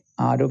മുമ്പിൽ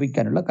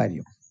ആരോപിക്കാനുള്ള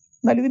കാര്യം.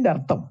 എന്നാൽ ഇതിൻ്റെ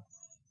അർത്ഥം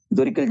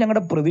ഇതൊരിക്കൽ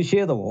ഞങ്ങളുടെ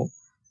പ്രതിഷേധമോ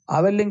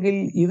അതല്ലെങ്കിൽ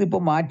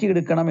ഇതിപ്പോൾ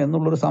മാറ്റിയെടുക്കണം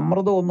എന്നുള്ളൊരു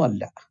സമ്മർദ്ദമൊന്നും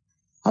അല്ല.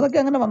 അതൊക്കെ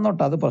അങ്ങനെ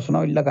വന്നോട്ടെ, അത്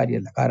പ്രശ്നമില്ല,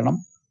 കാര്യമല്ല. കാരണം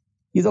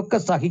ഇതൊക്കെ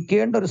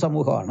സഹിക്കേണ്ട ഒരു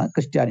സമൂഹമാണ്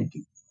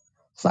ക്രിസ്ത്യാനിറ്റി.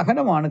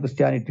 സഹനമാണ്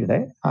ക്രിസ്ത്യാനിറ്റിയുടെ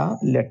ആ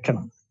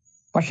ലക്ഷണം.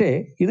 പക്ഷേ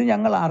ഇത്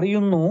ഞങ്ങൾ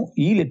അറിയുന്നു,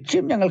 ഈ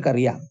ലക്ഷ്യം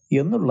ഞങ്ങൾക്കറിയാം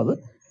എന്നുള്ളത്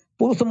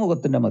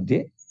പൊതുസമൂഹത്തിൻ്റെ മധ്യേ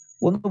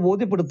ഒന്ന്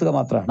ബോധ്യപ്പെടുത്തുക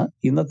മാത്രമാണ്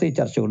ഇന്നത്തെ ഈ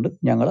ചർച്ച കൊണ്ട്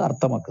ഞങ്ങൾ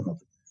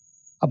അർത്ഥമാക്കുന്നത്.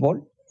 അപ്പോൾ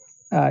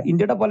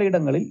ഇന്ത്യയുടെ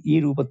പലയിടങ്ങളിൽ ഈ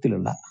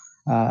രൂപത്തിലുള്ള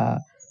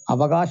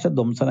അവകാശ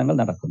ധ്വംസനങ്ങൾ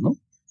നടക്കുന്നു.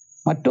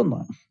 മറ്റൊന്ന്,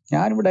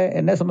 ഞാനിവിടെ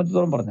എന്നെ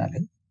സംബന്ധിച്ചിടത്തോളം പറഞ്ഞാൽ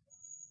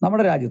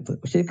നമ്മുടെ രാജ്യത്ത്,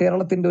 പക്ഷേ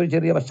കേരളത്തിൻ്റെ ഒരു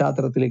ചെറിയ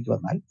പശ്ചാത്തലത്തിലേക്ക്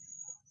വന്നാൽ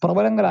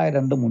പ്രബലങ്ങളായ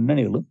 2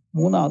 മുന്നണികളും,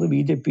 മൂന്നാമത്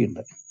BJP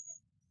ഉണ്ട്.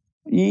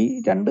 ഈ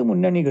 2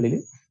 മുന്നണികളിൽ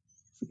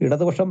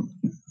ഇടതുപക്ഷം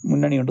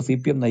മുന്നണിയുണ്ട്,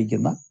 CPM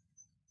നയിക്കുന്ന,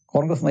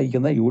 കോൺഗ്രസ്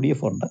നയിക്കുന്ന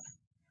UDF ഉണ്ട്.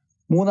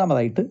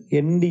 മൂന്നാമതായിട്ട്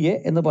NDA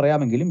എന്ന്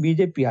പറയാമെങ്കിലും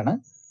BJP ആണ്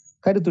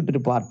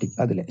കരുത്തുറ്റൊരു പാർട്ടി,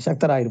 അതിലെ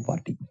ശക്തരായൊരു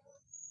പാർട്ടി.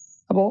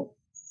 അപ്പോൾ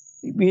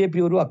BJP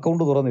ഒരു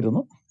അക്കൗണ്ട്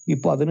തുറന്നിരുന്നു.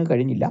 ഇപ്പോൾ അതിന്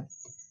കഴിഞ്ഞില്ല.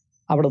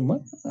 അവിടെ നിന്ന്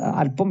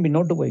അല്പം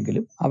പിന്നോട്ട്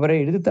പോയെങ്കിലും അവരെ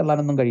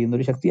എഴുതിത്തള്ളാനൊന്നും കഴിയുന്ന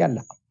ഒരു ശക്തിയല്ല.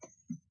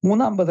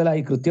 3-ാം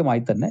ബദലായി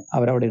കൃത്യമായി തന്നെ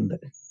അവരവിടെ ഉണ്ട്.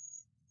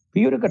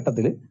 ഈ ഒരു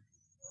ഘട്ടത്തിൽ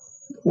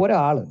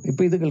ഒരാൾ,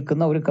 ഇപ്പൊ ഇത്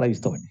കേൾക്കുന്ന ഒരു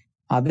ക്രൈസ്തവൻ,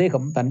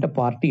 അദ്ദേഹം തൻ്റെ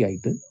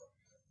പാർട്ടിയായിട്ട്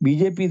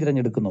BJP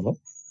തിരഞ്ഞെടുക്കുന്നതോ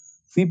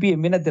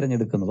CPM-നെ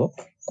തിരഞ്ഞെടുക്കുന്നതോ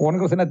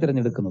കോൺഗ്രസിനെ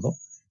തിരഞ്ഞെടുക്കുന്നതോ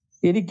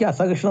എനിക്ക്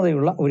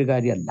അസഹിഷ്ണുതയുള്ള ഒരു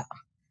കാര്യമല്ല.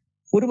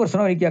 ഒരു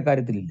പ്രശ്നവും എനിക്ക് ആ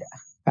കാര്യത്തിലില്ല.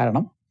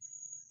 കാരണം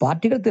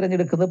പാർട്ടികൾ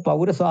തിരഞ്ഞെടുക്കുന്നത്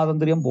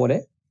പൗരസ്വാതന്ത്ര്യം പോലെ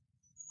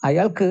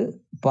അയാൾക്ക്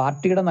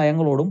പാർട്ടിയുടെ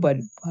നയങ്ങളോടും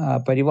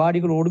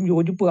പരിപാടികളോടും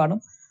യോജിപ്പ് കാണും.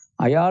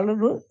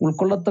 അയാളോട്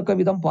ഉൾക്കൊള്ളത്തക്ക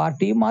വിധം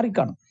പാർട്ടിയും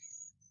മാറിക്കാണും.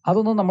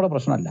 അതൊന്നും നമ്മുടെ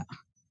പ്രശ്നമല്ല.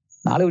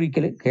 നാളെ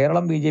ഒരിക്കൽ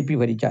കേരളം BJP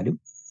ഭരിച്ചാലും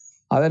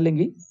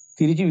അതല്ലെങ്കിൽ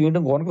തിരിച്ച്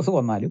വീണ്ടും കോൺഗ്രസ്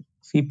വന്നാലും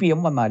CPM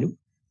വന്നാലും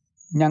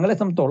ഞങ്ങളെ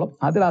സംബന്ധിച്ചോളം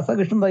അതിൽ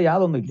അസഹിഷ്ണുത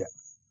യാതൊന്നുമില്ല.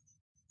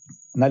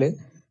 എന്നാൽ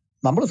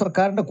നമ്മൾ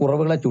സർക്കാരിൻ്റെ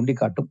കുറവുകളെ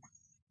ചൂണ്ടിക്കാട്ടും,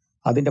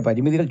 അതിൻ്റെ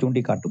പരിമിതികൾ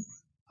ചൂണ്ടിക്കാട്ടും,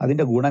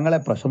 അതിൻ്റെ ഗുണങ്ങളെ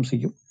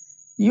പ്രശംസിക്കും.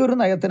 ഈ ഒരു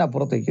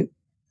നയത്തിനപ്പുറത്തേക്ക്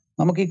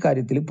നമുക്ക് ഈ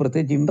കാര്യത്തിൽ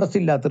പ്രത്യേകിച്ച് ഇൻട്രസ്റ്റ്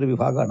ഇല്ലാത്തൊരു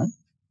വിഭാഗമാണ്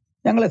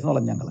ഞങ്ങളെ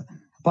സംബന്ധിച്ചോളം ഞങ്ങൾ.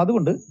 അപ്പം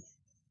അതുകൊണ്ട്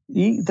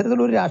ഈ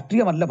ഇത്തരത്തിലൊരു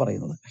രാഷ്ട്രീയമല്ല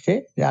പറയുന്നത്, പക്ഷേ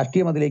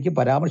രാഷ്ട്രീയം അതിലേക്ക്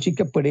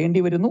പരാമർശിക്കപ്പെടേണ്ടി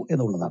വരുന്നു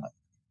എന്നുള്ളതാണ്.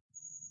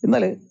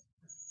 എന്നാൽ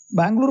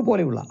ബാംഗ്ലൂർ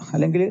പോലെയുള്ള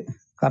അല്ലെങ്കിൽ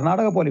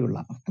കർണാടക പോലെയുള്ള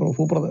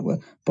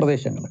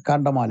പ്രദേശങ്ങൾ,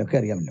 കണ്ടമാലൊക്കെ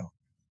അറിയാമല്ലോ,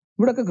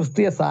 ഇവിടെയൊക്കെ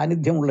ക്രിസ്തീയ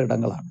സാന്നിധ്യമുള്ള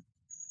ഇടങ്ങളാണ്.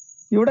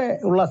 ഇവിടെ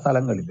ഉള്ള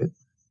സ്ഥലങ്ങളിൽ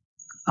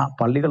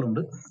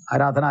പള്ളികളുണ്ട്,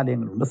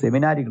 ആരാധനാലയങ്ങളുണ്ട്,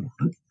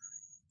 സെമിനാരികളുണ്ട്,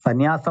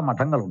 സന്യാസ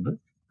മഠങ്ങളുണ്ട്.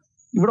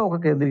 ഇവിടെ ഒക്കെ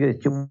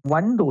കേന്ദ്രീകരിച്ച്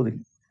വൻതോതിൽ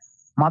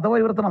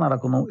മതപരിവർത്തനം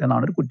നടക്കുന്നു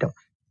എന്നാണ് ഒരു കുറ്റം.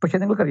 പക്ഷെ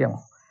നിങ്ങൾക്കറിയാമോ,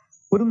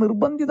 ഒരു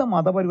നിർബന്ധിത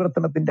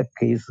മതപരിവർത്തനത്തിന്റെ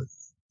കേസ്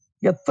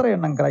എത്ര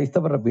എണ്ണം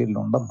ക്രൈസ്തവരുടെ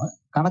പേരിലുണ്ടെന്ന്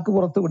കണക്ക്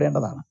പുറത്തു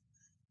വിടേണ്ടതാണ്.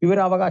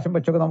 വിവരാവകാശം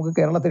വെച്ചൊക്കെ നമുക്ക്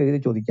കേരളത്തിൽ എഴുതി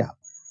ചോദിക്കാം.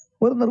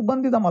 ഒരു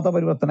നിർബന്ധിത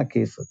മതപരിവർത്തന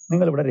കേസ്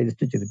നിങ്ങൾ ഇവിടെ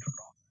രജിസ്റ്റർ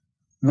ചെയ്തിട്ടുണ്ടോ?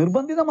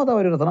 നിർബന്ധിത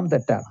മതപരിവർത്തനം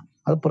തെറ്റാണ്,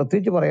 അത്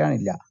പ്രത്യേകിച്ച്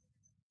പറയാനില്ല.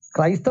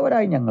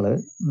 ക്രൈസ്തവരായി ഞങ്ങൾ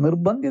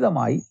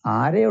നിർബന്ധിതമായി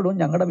ആരെയോടും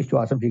ഞങ്ങളുടെ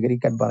വിശ്വാസം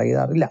സ്വീകരിക്കാൻ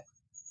പറയാറില്ല.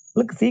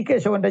 നിങ്ങൾക്ക് C.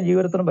 കേശവന്റെ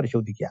ജീവിതത്തിനും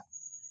പരിശോധിക്കുക.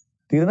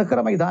 തിരുനക്കര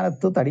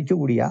മൈതാനത്ത്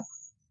തടിച്ചുകൂടിയ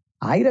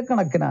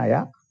ആയിരക്കണക്കിനായ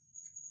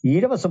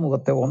ഈഴവ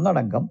സമൂഹത്തെ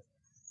ഒന്നടങ്കം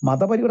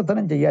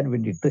മതപരിവർത്തനം ചെയ്യാൻ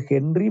വേണ്ടിയിട്ട്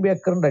ഹെൻറി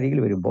ബേക്കറിന്റെ അരികിൽ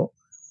വരുമ്പോൾ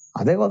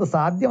അദ്ദേഹം അത്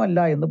സാധ്യമല്ല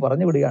എന്ന്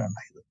പറഞ്ഞു വിടുകയാണ്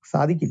ഉണ്ടായത്.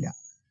 സാധിക്കില്ല.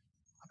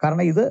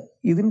 കാരണം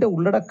ഇതിന്റെ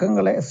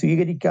ഉള്ളടക്കങ്ങളെ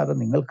സ്വീകരിക്കാതെ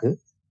നിങ്ങൾക്ക്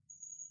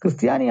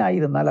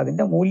ക്രിസ്ത്യാനിയായിരുന്നാൽ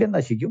അതിന്റെ മൂല്യം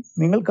നശിക്കും,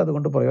 നിങ്ങൾക്ക്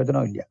അതുകൊണ്ട്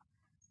പ്രയോജനമില്ല.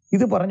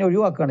 ഇത് പറഞ്ഞ്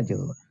ഒഴിവാക്കുകയാണ്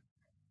ചെയ്തത്.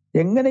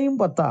 എങ്ങനെയും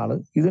 10 ആള്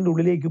ഇതിൻ്റെ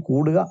ഉള്ളിലേക്ക്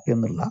കൂടുക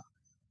എന്നുള്ള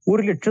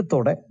ഒരു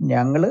ലക്ഷ്യത്തോടെ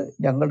ഞങ്ങൾ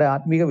ഞങ്ങളുടെ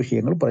ആത്മീക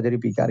വിഷയങ്ങൾ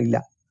പ്രചരിപ്പിക്കാറില്ല.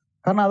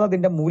 കാരണം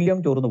അതിൻ്റെ മൂല്യം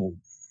ചോർന്നു പോകും.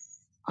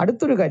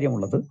 അടുത്തൊരു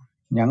കാര്യമുള്ളത്,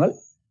 ഞങ്ങൾ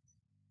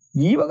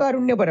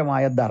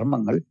ജീവകാരുണ്യപരമായ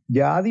ധർമ്മങ്ങൾ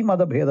ജാതി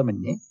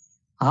മതഭേദമന്യേ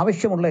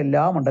ആവശ്യമുള്ള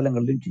എല്ലാ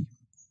മണ്ഡലങ്ങളിലും ചെയ്യും.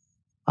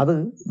 അത്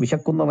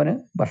വിശക്കുന്നവന്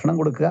ഭക്ഷണം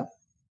കൊടുക്കുക,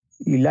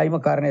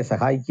 ഇല്ലായ്മക്കാരനെ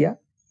സഹായിക്കുക,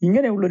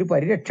 ഇങ്ങനെയുള്ളൊരു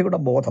പരിരക്ഷയുടെ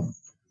ബോധം,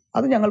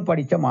 അത് ഞങ്ങൾ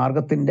പഠിച്ച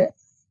മാർഗത്തിൻ്റെ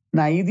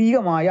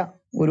നൈതികമായ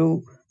ഒരു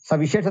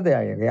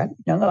സവിശേഷതയായാൽ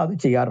ഞങ്ങൾ അത്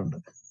ചെയ്യാറുണ്ട്.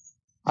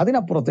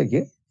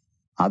 അതിനപ്പുറത്തേക്ക്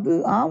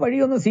ആ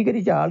വഴിയൊന്ന്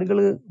സ്വീകരിച്ച ആളുകൾ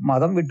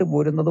മതം വിട്ടു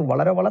പോരുന്നത്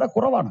വളരെ വളരെ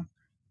കുറവാണ്,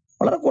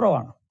 വളരെ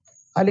കുറവാണ്.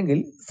 അല്ലെങ്കിൽ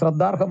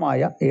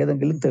ശ്രദ്ധാർഹമായ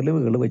ഏതെങ്കിലും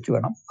തെളിവുകൾ വെച്ച്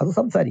വേണം അത്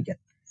സംസാരിക്കാൻ.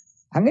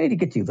 അങ്ങനെ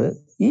ഇരിക്കെ ചെയ്ത്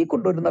ഈ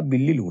കൊണ്ടുവരുന്ന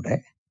ബില്ലിലൂടെ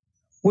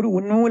ഒരു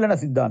ഉന്മൂലന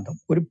സിദ്ധാന്തം,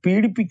 ഒരു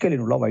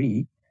പീഡിപ്പിക്കലിനുള്ള വഴി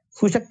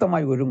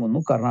സുശക്തമായി ഒരുങ്ങുന്നു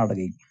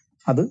കർണാടകയിൽ.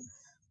 അത്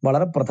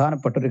വളരെ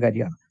പ്രധാനപ്പെട്ട ഒരു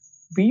കാര്യമാണ്.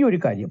 അപ്പം ഈ ഒരു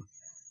കാര്യം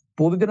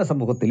പൊതുജന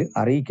സമൂഹത്തിൽ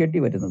അറിയിക്കേണ്ടി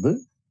വരുന്നത്,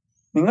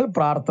 നിങ്ങൾ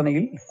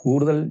പ്രാർത്ഥനയിൽ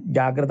കൂടുതൽ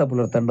ജാഗ്രത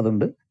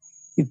പുലർത്തേണ്ടതുണ്ട്,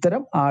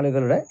 ഇത്തരം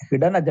ആളുകളുടെ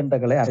ഹിഡൻ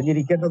അജണ്ടകളെ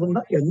അറിഞ്ഞിരിക്കേണ്ടതുണ്ട്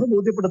എന്ന്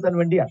ബോധ്യപ്പെടുത്താൻ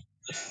വേണ്ടിയാണ്.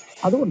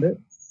 അതുകൊണ്ട്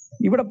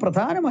ഇവിടെ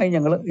പ്രധാനമായി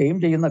ഞങ്ങൾ എയിം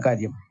ചെയ്യുന്ന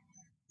കാര്യം,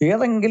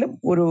 ഏതെങ്കിലും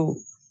ഒരു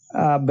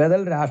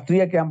ബദൽ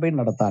രാഷ്ട്രീയ ക്യാമ്പയിൻ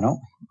നടത്താനോ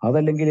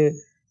അതല്ലെങ്കിൽ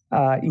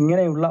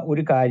ഇങ്ങനെയുള്ള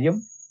ഒരു കാര്യം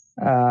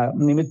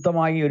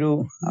നിമിത്തമായി ഒരു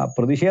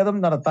പ്രതിഷേധം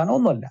നടത്താനോ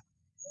ഒന്നുമല്ല.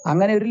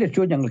 അങ്ങനെ ഒരു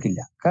ലക്ഷ്യവും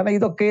ഞങ്ങൾക്കില്ല. കാരണം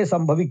ഇതൊക്കെ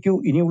സംഭവിക്കൂ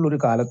ഇനിയുള്ളൊരു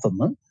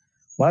കാലത്തൊന്ന്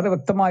വളരെ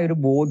വ്യക്തമായൊരു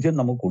ബോധ്യം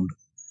നമുക്കുണ്ട്.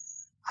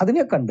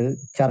 അതിനെ കണ്ട്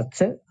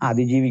ചർച്ച്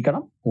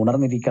അതിജീവിക്കണം,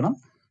 ഉണർന്നിരിക്കണം,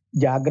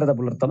 ജാഗ്രത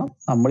പുലർത്തണം.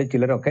 നമ്മൾ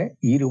ചിലരൊക്കെ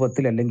ഈ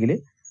രൂപത്തിൽ അല്ലെങ്കിൽ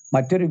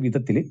മറ്റൊരു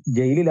വിധത്തിൽ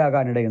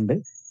ജയിലിലാകാനിടയുണ്ട്,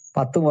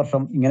 10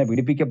 വർഷം ഇങ്ങനെ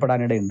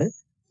പീഡിപ്പിക്കപ്പെടാനിടയുണ്ട്.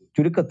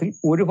 ചുരുക്കത്തിൽ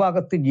ഒരു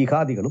ഭാഗത്ത്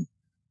ജിഹാദികളും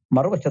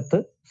മറുവശത്ത്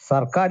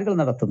സർക്കാരുകൾ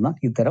നടത്തുന്ന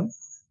ഇത്തരം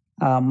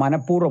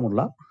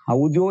മനഃപൂർവ്വമുള്ള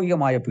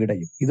ഔദ്യോഗികമായ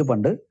പീഡയും. ഇത്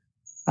പണ്ട്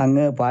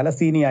അങ്ങ്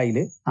പാലസ്തീനിയയിൽ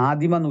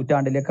ആദിമ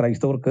നൂറ്റാണ്ടിലെ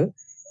ക്രൈസ്തവർക്ക്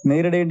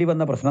നേരിടേണ്ടി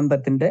വന്ന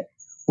പ്രശ്നത്തിന്റെ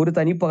ഒരു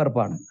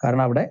തനിപ്പകർപ്പാണ്.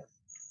 കാരണം അവിടെ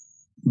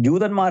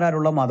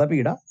ജൂതന്മാരാലുള്ള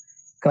മതപീഡ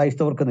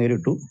ക്രൈസ്തവർക്ക്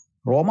നേരിട്ടു,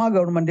 റോമാ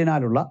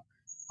ഗവൺമെന്റിനാലുള്ള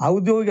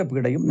ഔദ്യോഗിക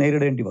പീഡയും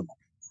നേരിടേണ്ടി വന്നു.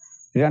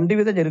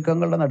 രണ്ടുവിധ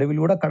ഞെരുക്കങ്ങളുടെ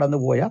നടുവിലൂടെ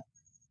കടന്നുപോയ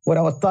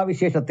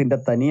ഒരവസ്ഥാവിശേഷത്തിന്റെ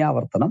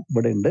തനിയാവർത്തനം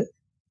ഇവിടെ ഉണ്ട്.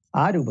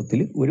 ആ രൂപത്തിൽ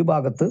ഒരു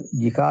ഭാഗത്ത്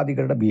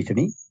ജിഹാദികളുടെ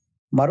ഭീഷണി,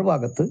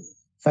 മറുഭാഗത്ത്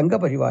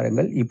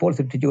സംഘപരിവാരങ്ങൾ ഇപ്പോൾ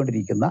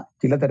സൃഷ്ടിച്ചുകൊണ്ടിരിക്കുന്ന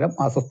ചിലതരം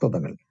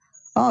അസ്വസ്ഥതകൾ.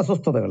 ആ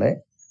അസ്വസ്ഥതകളെ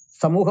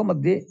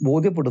സമൂഹമധ്യേ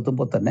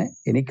ബോധ്യപ്പെടുത്തുമ്പോൾ തന്നെ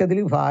എനിക്കതിൽ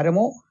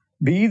ഭാരമോ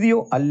ഭീതിയോ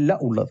അല്ല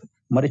ഉള്ളത്,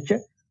 മറിച്ച്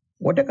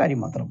ഒറ്റ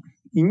കാര്യം മാത്രം,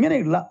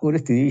 ഇങ്ങനെയുള്ള ഒരു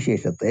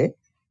സ്ഥിതിവിശേഷത്തെ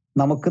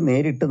നമുക്ക്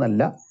നേരിട്ട്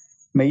നല്ല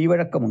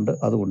മെയ്വഴക്കമുണ്ട്.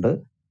 അതുകൊണ്ട്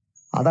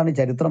അതാണ്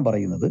ചരിത്രം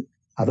പറയുന്നത്.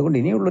 അതുകൊണ്ട്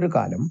ഇനിയുള്ളൊരു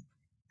കാലം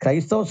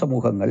ക്രൈസ്തവ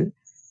സമൂഹങ്ങൾ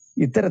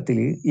ഇത്തരത്തിൽ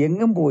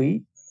എങ്ങും പോയി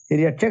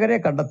രക്ഷകരെ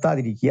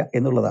കണ്ടെത്താതിരിക്കുക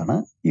എന്നുള്ളതാണ്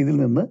ഇതിൽ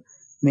നിന്ന്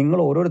നിങ്ങൾ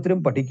ഓരോരുത്തരും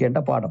പഠിക്കേണ്ട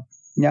പാഠം.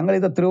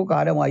 ഞങ്ങളിത് എത്രയോ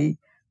കാലമായി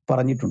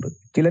പറഞ്ഞിട്ടുണ്ട്.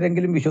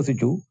 ചിലരെങ്കിലും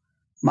വിശ്വസിച്ചു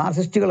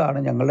മാർക്സിസ്റ്റുകളാണ്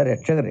ഞങ്ങളുടെ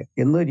രക്ഷകര്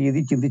എന്ന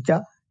രീതി ചിന്തിച്ച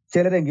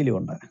ചിലരെങ്കിലും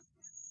ഉണ്ട്.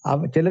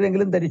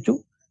 ചിലരെങ്കിലും ധരിച്ചു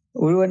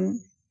ഒരുവൻ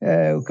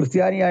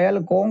ക്രിസ്ത്യാനിയായാൽ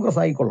കോൺഗ്രസ്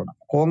ആയിക്കൊള്ളണം,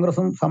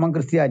 കോൺഗ്രസും സമം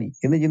ക്രിസ്ത്യാനി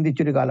എന്ന്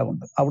ചിന്തിച്ചൊരു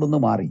കാലമുണ്ട്, അവിടുന്ന്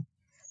മാറി.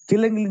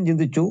 ചിലരെങ്കിലും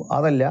ചിന്തിച്ചു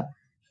അതല്ല,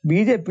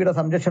 BJPയുടെ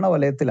സംരക്ഷണ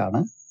വലയത്തിലാണ്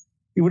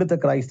ഇവിടുത്തെ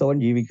ക്രൈസ്തവൻ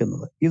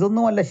ജീവിക്കുന്നത്.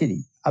 ഇതൊന്നുമല്ല ശരി.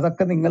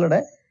 അതൊക്കെ നിങ്ങളുടെ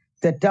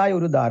തെറ്റായ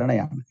ഒരു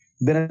ധാരണയാണ്.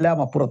 ഇതിനെല്ലാം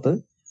അപ്പുറത്ത്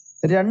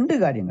 2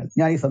 കാര്യങ്ങൾ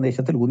ഞാൻ ഈ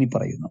സന്ദേശത്തിൽ ഊന്നി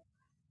പറയുന്നു.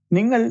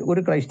 നിങ്ങൾ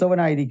ഒരു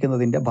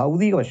ക്രൈസ്തവനായിരിക്കുന്നതിന്റെ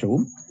ഭൗതിക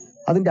വശവും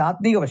അതിന്റെ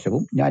ആത്മീക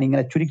വശവും ഞാൻ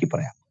ഇങ്ങനെ ചുരുക്കി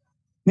പറയാം.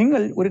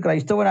 നിങ്ങൾ ഒരു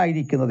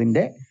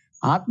ക്രൈസ്തവനായിരിക്കുന്നതിന്റെ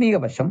ആത്മീക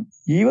വശം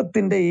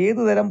ജീവിതത്തിന്റെ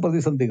ഏതുതരം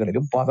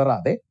പ്രതിസന്ധികളിലും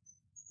പതറാതെ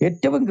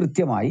ഏറ്റവും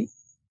കൃത്യമായി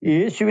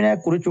യേശുവിനെ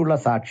കുറിച്ചുള്ള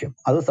സാക്ഷ്യം,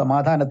 അത്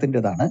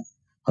സമാധാനത്തിൻ്റെതാണ്,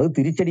 അത്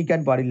തിരിച്ചടിക്കാൻ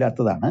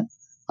പാടില്ലാത്തതാണ്,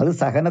 അത്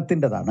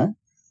സഹനത്തിൻ്റെതാണ്,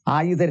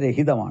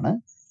 ആയുധരഹിതമാണ്,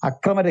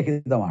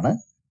 അക്രമരഹിതമാണ്.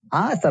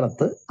 ആ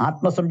സ്ഥലത്ത്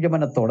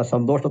ആത്മസംയമനത്തോടെ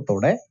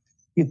സന്തോഷത്തോടെ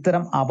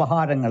ഇത്തരം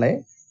അപഹാരങ്ങളെ,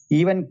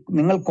 ഈവൻ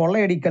നിങ്ങൾ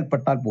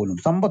കൊള്ളയടിക്കൽപ്പെട്ടാൽ പോലും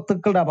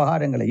സമ്പത്തുക്കളുടെ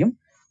അപഹാരങ്ങളെയും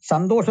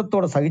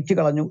സന്തോഷത്തോടെ സഹിച്ചു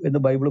കളഞ്ഞു എന്ന്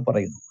ബൈബിൾ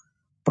പറയുന്നു.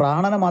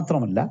 പ്രാണന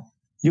മാത്രമല്ല,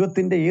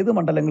 ജീവിതത്തിന്റെ ഏത്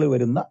മണ്ഡലങ്ങളിൽ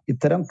വരുന്ന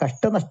ഇത്തരം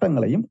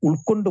കഷ്ടനഷ്ടങ്ങളെയും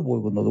ഉൾക്കൊണ്ടു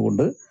പോകുന്നത്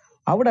കൊണ്ട്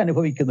അവിടെ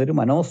അനുഭവിക്കുന്ന ഒരു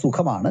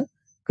മനോസുഖമാണ്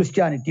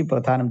ക്രിസ്ത്യാനിറ്റി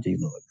പ്രദാനം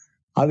ചെയ്യുന്നത്.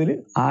 അതിൽ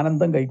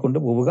ആനന്ദം കൈക്കൊണ്ട്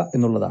പോവുക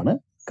എന്നുള്ളതാണ്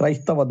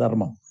ക്രൈസ്തവ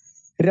ധർമ്മം.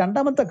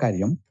 2ാമത്തെ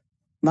കാര്യം,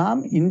 നാം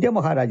ഇന്ത്യ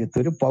മഹാരാജ്യത്ത്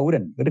ഒരു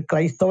പൗരൻ, ഒരു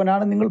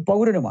ക്രൈസ്തവനാണ്, നിങ്ങൾ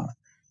പൗരനുമാണ്.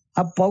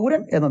 ആ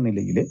പൗരൻ എന്ന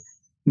നിലയിൽ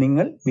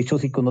നിങ്ങൾ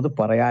വിശ്വസിക്കുന്നത്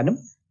പറയാനും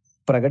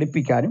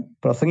പ്രകടിപ്പിക്കാനും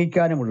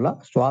പ്രസംഗിക്കാനുമുള്ള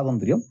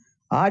സ്വാതന്ത്ര്യം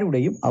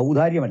ആരുടെയും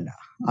ഔദാര്യമല്ല,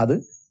 അത്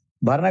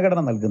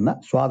ഭരണഘടന നൽകുന്ന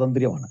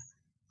സ്വാതന്ത്ര്യമാണ്.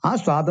 ആ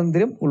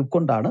സ്വാതന്ത്ര്യം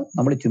ഉൾക്കൊണ്ടാണ്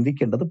നമ്മൾ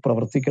ചിന്തിക്കേണ്ടത്,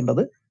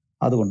 പ്രവർത്തിക്കേണ്ടത്.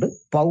 അതുകൊണ്ട്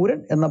പൗരൻ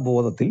എന്ന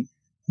ബോധത്തിൽ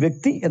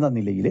വ്യക്തി എന്ന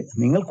നിലയിൽ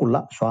നിങ്ങൾക്കുള്ള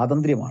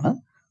സ്വാതന്ത്ര്യമാണ്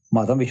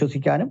മതം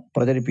വിശ്വസിക്കാനും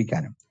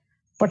പ്രചരിപ്പിക്കാനും.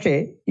 പക്ഷേ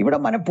ഇവിടെ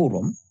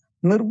മനഃപൂർവ്വം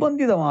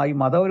നിർബന്ധിതമായി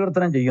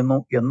മതപരിവർത്തനം ചെയ്യുന്നു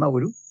എന്ന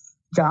ഒരു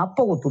ചാപ്പ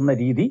കൊത്തുന്ന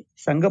രീതി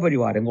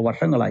സംഘപരിവാരങ്ങൾ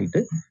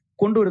വർഷങ്ങളായിട്ട്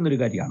കൊണ്ടുവരുന്നൊരു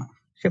കാര്യമാണ്.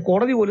 പക്ഷെ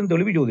കോടതി പോലും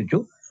തെളിവ് ചോദിച്ചു,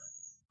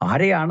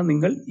 ആരെയാണ്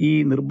നിങ്ങൾ ഈ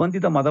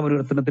നിർബന്ധിത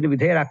മതപരിവർത്തനത്തിന്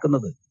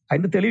വിധേയരാക്കുന്നത്?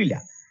 അതിന് തെളിവില്ല.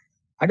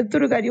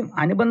 അടുത്തൊരു കാര്യം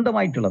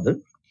അനുബന്ധമായിട്ടുള്ളത്,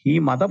 ഈ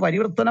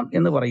മതപരിവർത്തനം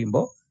എന്ന്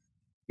പറയുമ്പോൾ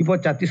ഇപ്പോൾ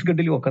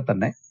ഛത്തീസ്ഗഡിലും ഒക്കെ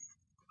തന്നെ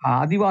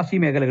ആദിവാസി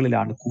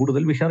മേഖലകളിലാണ്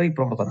കൂടുതൽ മിഷണറി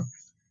പ്രവർത്തനം.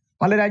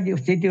 പല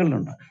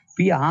സ്റ്റേറ്റുകളിലുണ്ട്.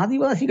 ഈ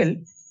ആദിവാസികൾ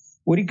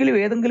ഒരിക്കലും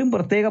ഏതെങ്കിലും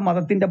പ്രത്യേക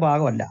മതത്തിന്റെ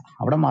ഭാഗമല്ല.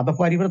 അവിടെ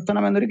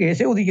മതപരിവർത്തനം എന്നൊരു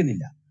കേസേ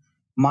ഉദിക്കുന്നില്ല.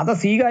 മത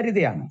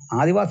സ്വീകാര്യതയാണ്.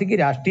 ആദിവാസിക്ക്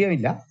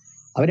രാഷ്ട്രീയമില്ല,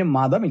 അവന്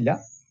മതമില്ല,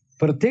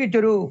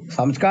 പ്രത്യേകിച്ചൊരു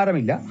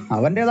സംസ്കാരമില്ല.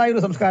 അവൻ്റെതായ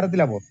ഒരു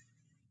സംസ്കാരത്തിലാണ് പോകുന്നത്.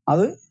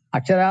 അത്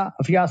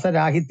അക്ഷരാഭ്യാസ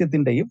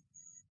രാഹിത്യത്തിന്റെയും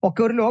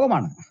ഒക്കെ ഒരു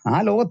ലോകമാണ്. ആ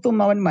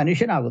ലോകത്തും അവൻ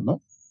മനുഷ്യനാകുന്നു.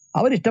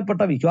 അവൻ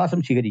ഇഷ്ടപ്പെട്ട വിശ്വാസം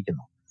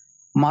സ്വീകരിക്കുന്നു.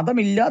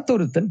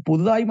 മതമില്ലാത്തൊരുത്തൻ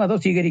പുതുതായി മതം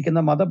സ്വീകരിക്കുന്ന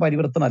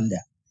മതപരിവർത്തനമല്ല.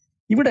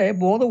 ഇവിടെ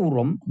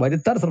ബോധപൂർവം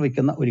വരുത്താൻ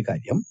ശ്രമിക്കുന്ന ഒരു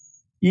കാര്യം,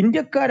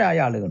 ഇന്ത്യക്കാരായ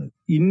ആളുകൾ,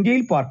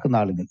 ഇന്ത്യയിൽ പാർക്കുന്ന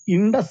ആളുകൾ,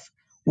 ഇൻഡസ്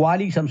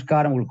വാലി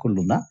സംസ്കാരം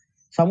ഉൾക്കൊള്ളുന്ന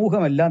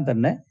സമൂഹമെല്ലാം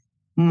തന്നെ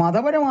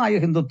മതപരമായ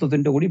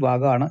ഹിന്ദുത്വത്തിന്റെ കൂടി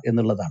ഭാഗമാണ്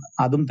എന്നുള്ളതാണ്.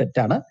 അതും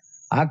തെറ്റാണ്.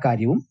 ആ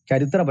കാര്യവും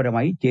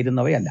ചരിത്രപരമായി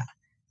ചേരുന്നവയല്ല.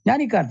 ഞാൻ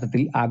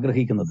ഇക്കാര്യത്തിൽ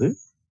ആഗ്രഹിക്കുന്നത്,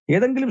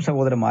 ഏതെങ്കിലും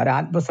സഹോദരന്മാർ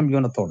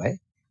ആത്മസംയമനത്തോടെ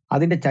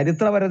അതിന്റെ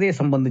ചരിത്രപരതയെ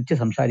സംബന്ധിച്ച്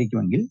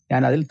സംസാരിക്കുമെങ്കിൽ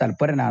ഞാൻ അതിൽ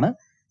തൽപരനാണ്.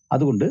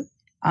 അതുകൊണ്ട്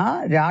ആ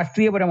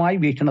രാഷ്ട്രീയപരമായ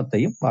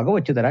വീക്ഷണത്തെയും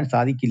വകവെച്ചു തരാൻ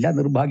സാധിക്കില്ല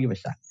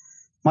നിർഭാഗ്യവശാൽ.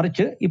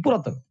 മറിച്ച്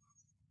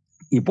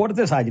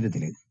ഇപ്പോഴത്തെ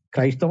സാഹചര്യത്തിൽ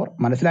ക്രൈസ്തവർ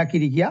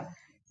മനസ്സിലാക്കിയിരിക്കുക,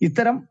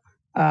 ഇത്തരം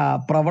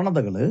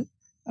പ്രവണതകൾ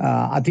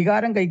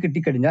അധികാരം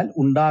കൈക്കിട്ടിക്കഴിഞ്ഞാൽ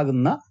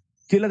ഉണ്ടാകുന്ന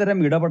ചിലതരം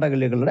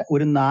ഇടപെടലുകളുടെ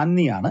ഒരു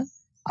നാന്ദിയാണ്.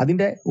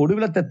 അതിന്റെ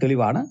ഒടുവിലത്തെ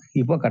തെളിവാണ്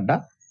ഇപ്പോൾ കണ്ട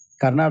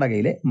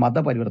കർണാടകയിലെ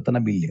മതപരിവർത്തന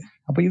ബില്ല്.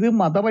 അപ്പൊ ഇത്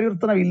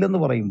മതപരിവർത്തന ബില്ലെന്ന്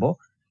പറയുമ്പോൾ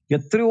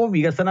എത്രയോ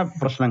വികസന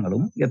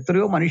പ്രശ്നങ്ങളും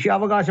എത്രയോ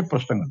മനുഷ്യാവകാശ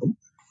പ്രശ്നങ്ങളും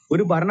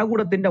ഒരു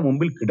ഭരണകൂടത്തിന്റെ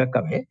മുമ്പിൽ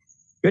കിടക്കവേ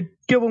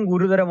ഏറ്റവും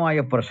ഗുരുതരമായ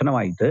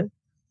പ്രശ്നമായിട്ട്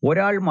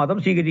ഒരാൾ മതം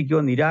സ്വീകരിക്കുകയോ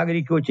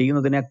നിരാകരിക്കുകയോ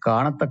ചെയ്യുന്നതിനെ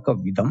കാണത്തക്ക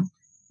വിധം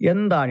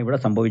എന്താണ് ഇവിടെ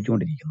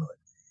സംഭവിച്ചുകൊണ്ടിരിക്കുന്നത്?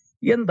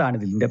 എന്താണ്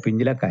ഇതിന്റെ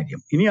പിന്നിലെ കാര്യം?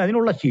 ഇനി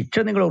അതിനുള്ള ശിക്ഷ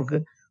നിങ്ങളവർക്ക്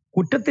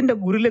കുറ്റത്തിന്റെ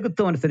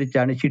ഗുരുലഘുത്വം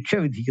അനുസരിച്ചാണ് ശിക്ഷ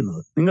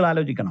വിധിക്കുന്നത്. നിങ്ങൾ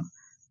ആലോചിക്കണം.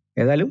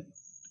 ഏതായാലും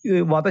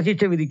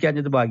വധശിക്ഷ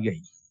വിധിക്കാഞ്ഞത്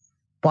ഭാഗ്യമായി.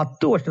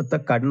 10 വർഷത്തെ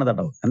കഠിന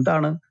തടവ്.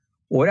 എന്താണ്?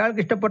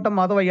 ഒരാൾക്ക് ഇഷ്ടപ്പെട്ട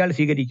മതം അയാൾ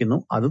സ്വീകരിക്കുന്നു,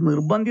 അത്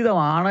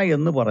നിർബന്ധിതമാണ്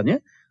എന്ന് പറഞ്ഞ്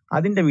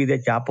അതിന്റെ മീതെ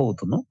ചാപ്പ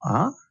കുത്തുന്നു. ആ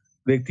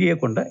വ്യക്തിയെ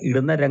കൊണ്ട്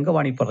ഇടുന്ന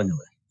രംഗമാണ് ഈ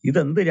പറഞ്ഞത്.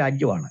 ഇതെന്ത്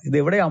രാജ്യമാണ്? ഇത്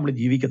എവിടെയാണ് നമ്മൾ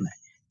ജീവിക്കുന്നത്?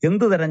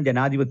 എന്ത് തരം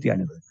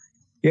ജനാധിപത്യമാണിത്?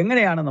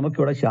 എങ്ങനെയാണ്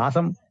നമുക്കിവിടെ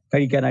ശ്വാസം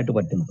കഴിക്കാനായിട്ട്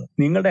പറ്റുന്നത്?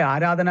 നിങ്ങളുടെ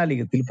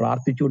ആരാധനാലയത്തിൽ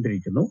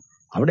പ്രാർത്ഥിച്ചുകൊണ്ടിരിക്കുന്നു,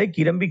 അവിടെ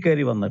കിരമ്പി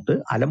കയറി വന്നിട്ട്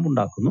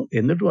അലമ്പുണ്ടാക്കുന്നു,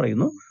 എന്നിട്ട്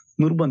പറയുന്നു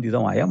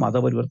നിർബന്ധിതമായ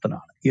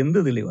മതപരിവർത്തനമാണ്. എന്ത്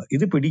തെളിവ്?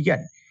 ഇത്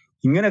പിടിക്കാൻ,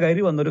 ഇങ്ങനെ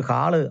കയറി വന്നൊരു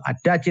ഹാള്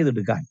അറ്റാച്ച്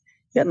ചെയ്തെടുക്കാൻ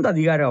എന്ത്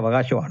അധികാര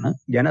അവകാശമാണ്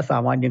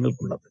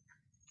ജനസാമാന്യങ്ങൾക്കുള്ളത്?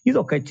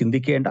 ഇതൊക്കെ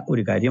ചിന്തിക്കേണ്ട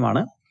ഒരു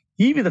കാര്യമാണ്.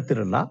 ഈ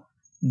വിധത്തിലുള്ള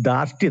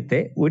ധാർഷ്ട്യത്തെ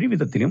ഒരു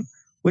വിധത്തിലും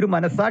ഒരു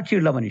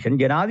മനസാക്ഷിയുള്ള മനുഷ്യൻ,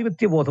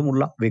 ജനാധിപത്യ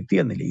ബോധമുള്ള വ്യക്തി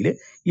എന്ന നിലയിൽ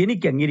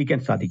എനിക്ക് അംഗീകരിക്കാൻ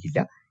സാധിക്കില്ല.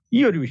 ഈ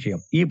ഒരു വിഷയം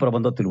ഈ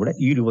പ്രബന്ധത്തിലൂടെ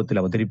ഈ രൂപത്തിൽ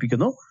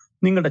അവതരിപ്പിക്കുന്നു.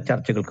 നിങ്ങളുടെ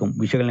ചർച്ചകൾക്കും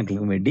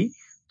വിശകലനങ്ങൾക്കും വേണ്ടി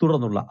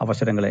തുടർന്നുള്ള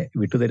അവസരങ്ങളെ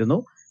വിട്ടുതരുന്നു.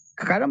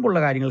 കഴമ്പുള്ള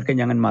കാര്യങ്ങൾക്ക്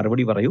ഞങ്ങൾ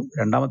മറുപടി പറയൂ.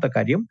 2ാമത്തെ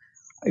കാര്യം,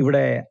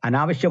 ഇവിടെ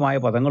അനാവശ്യമായ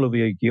പദങ്ങൾ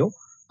ഉപയോഗിക്കുകയോ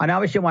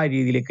അനാവശ്യമായ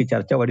രീതിയിലേക്ക്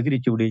ചർച്ച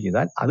വഴിതിരിച്ചു വിടുകയോ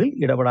ചെയ്താൽ അതിൽ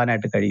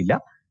ഇടപെടാനായിട്ട് കഴിയില്ല.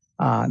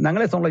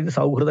 ഞങ്ങളെ സംബന്ധിച്ച് ഇത്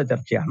സൗഹൃദ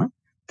ചർച്ചയാണ്.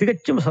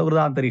 തികച്ചും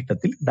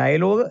സൗഹൃദാന്തരീക്ഷത്തിൽ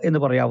ഡയലോഗ് എന്ന്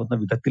പറയാവുന്ന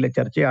വിധത്തിലെ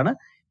ചർച്ചയാണ്.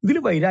 ഇതിൽ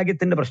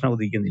വൈരാഗ്യത്തിന്റെ പ്രശ്നം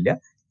ഉദിക്കുന്നില്ല.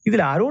 ഇതിൽ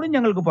ആരോടും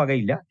ഞങ്ങൾക്ക്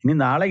പകയില്ല. ഇനി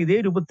നാളെ ഇതേ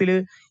രൂപത്തിൽ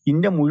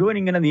ഇന്ത്യ മുഴുവൻ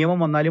ഇങ്ങനെ നിയമം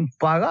വന്നാലും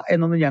പക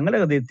എന്നൊന്നും ഞങ്ങളുടെ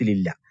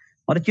ഹൃദയത്തിലില്ല.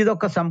 മറിച്ച്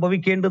ഇതൊക്കെ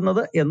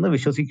സംഭവിക്കേണ്ടുന്നത് എന്ന്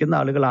വിശ്വസിക്കുന്ന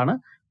ആളുകളാണ്.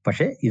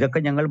 പക്ഷെ ഇതൊക്കെ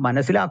ഞങ്ങൾ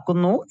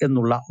മനസ്സിലാക്കുന്നു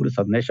എന്നുള്ള ഒരു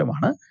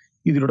സന്ദേശമാണ്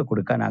ഇതിലൂടെ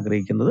കൊടുക്കാൻ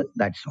ആഗ്രഹിക്കുന്നത്.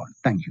 That's all.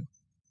 Thank you.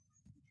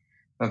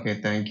 Okay,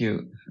 thank you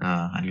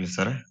Anil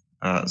സാറേ.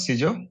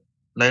 സിജോ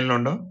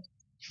ലൈനിലുണ്ടോ?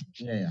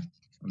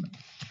 ഉണ്ട്.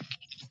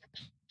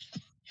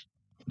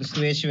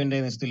 ക്രിസ്തുയേശുവിന്റെ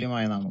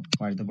നിസ്തുല്യമായ നാമം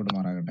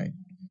വാഴ്ത്തപ്പെടുമാറാകട്ടെ.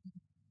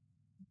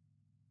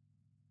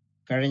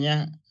 കഴിഞ്ഞ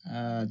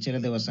ചില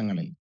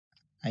ദിവസങ്ങളിൽ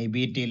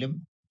IBTയിലും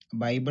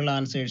ബൈബിൾ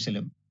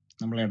ആൻസേഴ്സിലും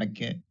നമ്മൾ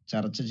ഇടയ്ക്ക്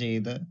ചർച്ച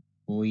ചെയ്ത്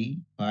പോയി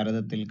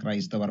ഭാരതത്തിൽ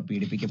ക്രൈസ്തവർ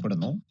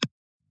പീഡിപ്പിക്കപ്പെടുന്നു,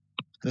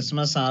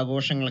 ക്രിസ്മസ്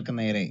ആഘോഷങ്ങൾക്ക്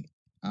നേരെ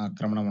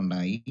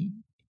ആക്രമണമുണ്ടായി,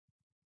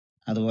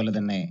 അതുപോലെ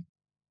തന്നെ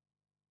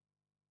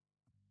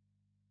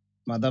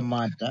മതം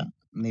മാറ്റ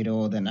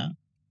നിരോധന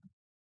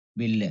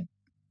ബില്ല്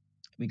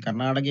ഈ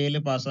കർണാടകയിൽ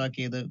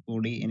പാസ്സാക്കിയത്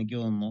കൂടി എനിക്ക്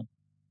തോന്നുന്നു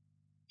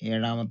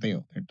 7-മത്തെയോ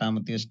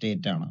 8-മത്തെയോ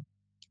സ്റ്റേറ്റ് ആണ്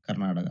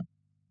കർണാടക.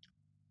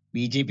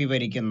 BJP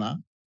ഭരിക്കുന്ന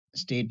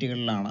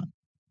സ്റ്റേറ്റുകളിലാണ്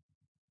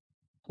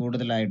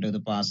കൂടുതലായിട്ട് ഇത്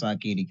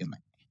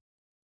പാസ്സാക്കിയിരിക്കുന്നത്.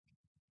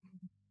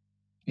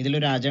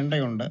 ഇതിലൊരു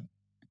അജണ്ടയുണ്ട്.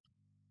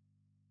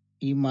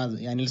 ഈ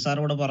അനിൽ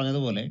സാറോട്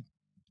പറഞ്ഞതുപോലെ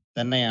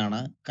തന്നെയാണ്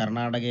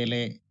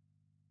കർണാടകയിലെ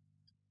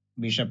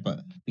ബിഷപ്പ്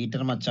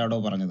പീറ്റർ മച്ചാഡോ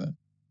പറഞ്ഞത്.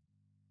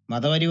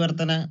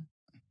 മതപരിവർത്തന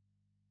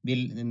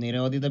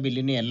നിരോധിത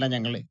ബില്ലിനെയല്ല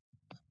ഞങ്ങൾ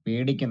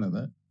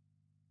പേടിക്കുന്നത്,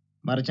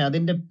 മറിച്ച്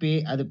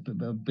അത്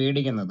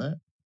പേടിക്കുന്നത്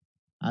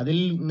അതിൽ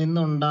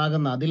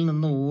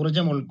നിന്ന്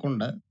ഊർജം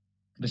ഉൾക്കൊണ്ട്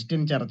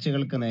ക്രിസ്ത്യൻ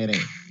ചർച്ചുകൾക്ക് നേരെ,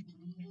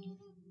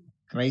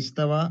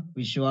 ക്രൈസ്തവ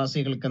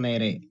വിശ്വാസികൾക്ക്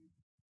നേരെ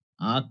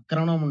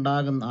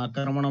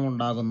ആക്രമണം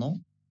ഉണ്ടാകുന്നു,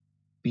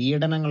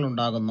 പീഡനങ്ങൾ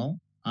ഉണ്ടാകുന്നു.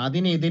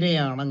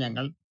 അതിനെതിരെയാണ്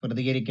ഞങ്ങൾ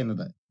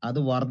പ്രതികരിക്കുന്നത്. അത്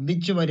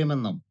വർദ്ധിച്ചു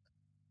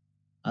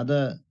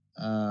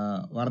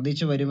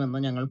വരുമെന്ന്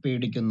ഞങ്ങൾ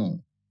പേടിക്കുന്നു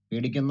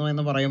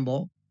എന്ന്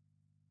പറയുമ്പോൾ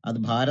അത്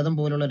ഭാരതം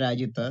പോലുള്ള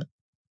രാജ്യത്ത്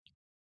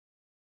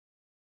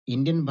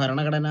ഇന്ത്യൻ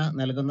ഭരണഘടന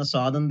നൽകുന്ന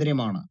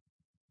സ്വാതന്ത്ര്യമാണ്.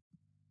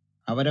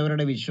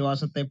 അവരവരുടെ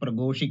വിശ്വാസത്തെ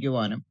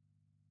പ്രഘോഷിക്കുവാനും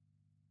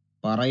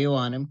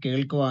പറയുവാനും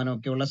കേൾക്കുവാനും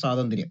ഒക്കെയുള്ള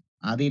സ്വാതന്ത്ര്യം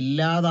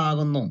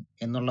അതില്ലാതാകുന്നു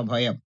എന്നുള്ള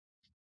ഭയം,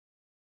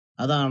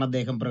 അതാണ്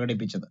അദ്ദേഹം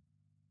പ്രകടിപ്പിച്ചത്.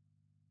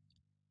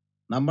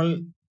 നമ്മൾ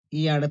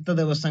ഈ അടുത്ത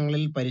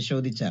ദിവസങ്ങളിൽ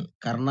പരിശോധിച്ചാൽ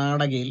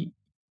കർണാടകയിൽ,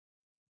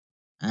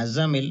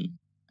 അസമിൽ,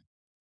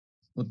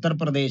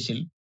 ഉത്തർപ്രദേശിൽ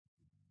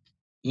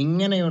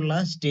ഇങ്ങനെയുള്ള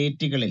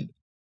സ്റ്റേറ്റുകളിൽ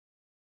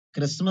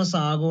ക്രിസ്മസ്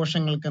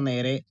ആഘോഷങ്ങൾക്ക്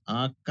നേരെ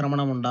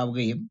ആക്രമണം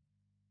ഉണ്ടാവുകയും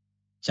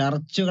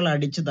ചർച്ചുകൾ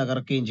അടിച്ചു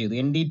തകർക്കുകയും ചെയ്തു.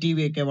 NDTV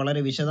ഒക്കെ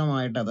വളരെ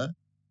വിശദമായിട്ട് അത്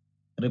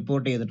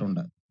റിപ്പോർട്ട്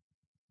ചെയ്തിട്ടുണ്ട്.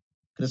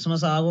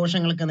 ക്രിസ്മസ്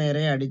ആഘോഷങ്ങൾക്ക്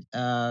നേരെ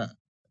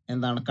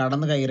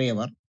കടന്നു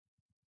കയറിയവർ,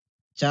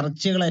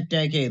 ചർച്ചുകൾ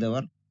അറ്റാക്ക്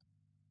ചെയ്തവർ,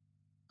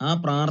 ആ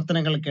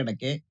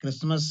പ്രാർത്ഥനകൾക്കിടയ്ക്ക്,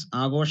 ക്രിസ്മസ്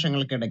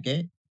ആഘോഷങ്ങൾക്കിടയ്ക്ക്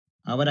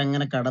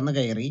അവരങ്ങനെ കടന്നു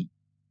കയറി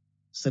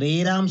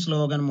ശ്രീരാം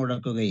സ്ലോഗൻ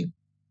മുഴക്കുകയും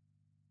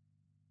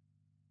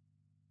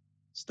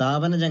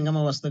സ്ഥാപന ജംഗമ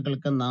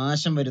വസ്തുക്കൾക്ക്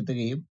നാശം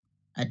വരുത്തുകയും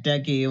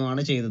അറ്റാക്ക്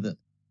ചെയ്യുകയുമാണ് ചെയ്തത്,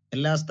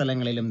 എല്ലാ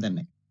സ്ഥലങ്ങളിലും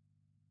തന്നെ.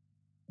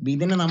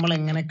 ഇതിനെ നമ്മൾ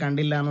എങ്ങനെ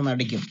കണ്ടില്ല എന്ന്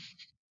നടിക്കും?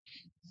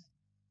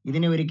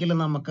 ഇതിനെ ഒരിക്കലും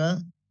നമുക്ക്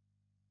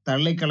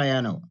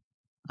തള്ളിക്കളയാനോ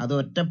അത്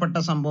ഒറ്റപ്പെട്ട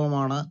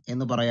സംഭവമാണ്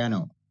എന്ന്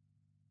പറയാനോ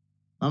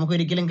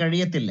നമുക്കൊരിക്കലും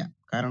കഴിയത്തില്ല.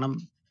 കാരണം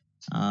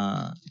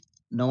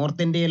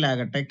നോർത്ത്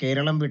ഇന്ത്യയിലാകട്ടെ,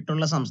 കേരളം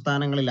വിട്ടുള്ള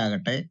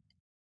സംസ്ഥാനങ്ങളിലാകട്ടെ,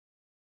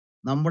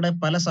 നമ്മുടെ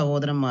പല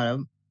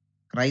സഹോദരന്മാരും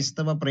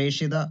ക്രൈസ്തവ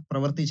പ്രേക്ഷിത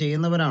പ്രവൃത്തി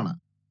ചെയ്യുന്നവരാണ്.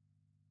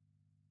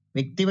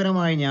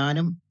 വ്യക്തിപരമായി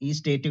ഞാനും ഈ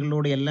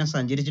സ്റ്റേറ്റുകളിലൂടെ എല്ലാം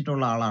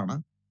സഞ്ചരിച്ചിട്ടുള്ള ആളാണ്.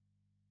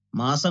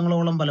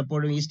 മാസങ്ങളോളം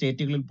പലപ്പോഴും ഈ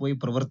സ്റ്റേറ്റുകളിൽ പോയി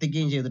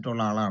പ്രവർത്തിക്കുകയും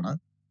ചെയ്തിട്ടുള്ള ആളാണ്.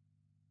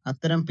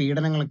 അത്തരം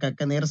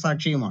പീഡനങ്ങൾക്കൊക്കെ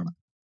നേർസാക്ഷിയുമാണ്.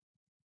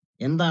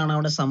 എന്താണ്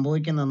അവിടെ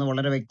സംഭവിക്കുന്നതെന്ന്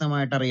വളരെ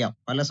വ്യക്തമായിട്ട് അറിയാം.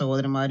 പല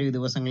സഹോദരന്മാരും ഈ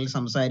ദിവസങ്ങളിൽ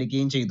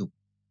സംസാരിക്കുകയും ചെയ്തു.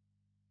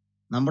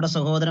 നമ്മുടെ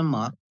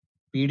സഹോദരന്മാർ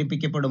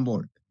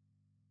പീഡിപ്പിക്കപ്പെടുമ്പോൾ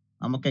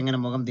നമുക്കെങ്ങനെ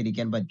മുഖം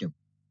തിരിക്കാൻ പറ്റും?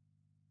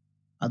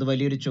 അത്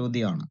വലിയൊരു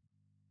ചോദ്യമാണ്.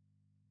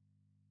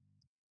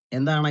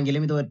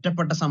 എന്താണെങ്കിലും ഇത്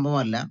ഒറ്റപ്പെട്ട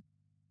സംഭവമല്ല.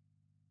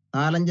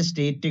 4-5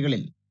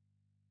 സ്റ്റേറ്റുകളിൽ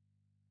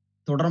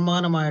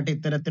തുടർമാനമായിട്ട്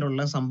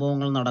ഇത്തരത്തിലുള്ള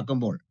സംഭവങ്ങൾ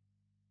നടക്കുമ്പോൾ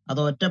അത്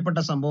ഒറ്റപ്പെട്ട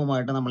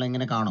സംഭവമായിട്ട് നമ്മൾ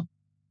എങ്ങനെ കാണും?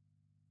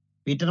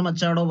 പീറ്റർ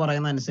മച്ചാഡോ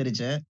പറയുന്ന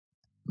അനുസരിച്ച്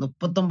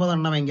 39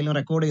 എണ്ണമെങ്കിലും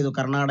റെക്കോർഡ് ചെയ്തു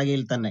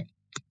കർണാടകയിൽ തന്നെ.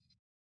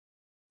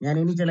 ഞാൻ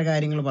ഇനി ചില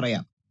കാര്യങ്ങൾ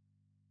പറയാം.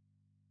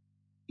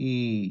 ഈ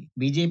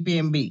BJP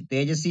MP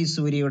തേജസ്വി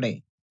സൂര്യയുടെ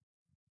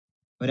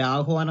ഒരു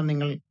ആഹ്വാനം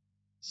നിങ്ങൾ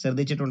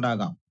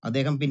ശ്രദ്ധിച്ചിട്ടുണ്ടാകാം.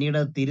 അദ്ദേഹം പിന്നീട്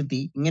തിരുത്തി.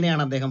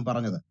 ഇങ്ങനെയാണ് അദ്ദേഹം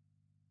പറഞ്ഞത്: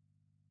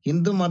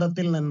 ഹിന്ദു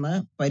മതത്തിൽ നിന്ന്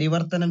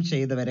പരിവർത്തനം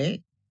ചെയ്തവരെ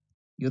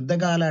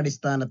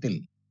യുദ്ധകാലാടിസ്ഥാനത്തിൽ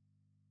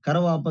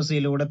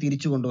കർവാപ്പസിയിലൂടെ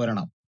തിരിച്ചു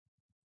കൊണ്ടുവരണം.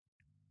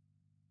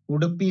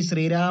 ഉടുപ്പി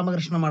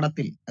ശ്രീരാമകൃഷ്ണ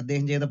മഠത്തിൽ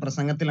അദ്ദേഹം ചെയ്ത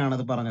പ്രസംഗത്തിലാണ്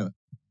അത് പറഞ്ഞത്.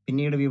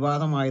 പിന്നീട്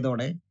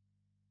വിവാദമായതോടെ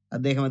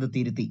അദ്ദേഹം അത്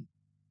തിരുത്തി.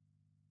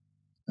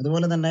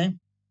 അതുപോലെ തന്നെ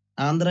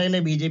ആന്ധ്രയിലെ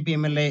BJP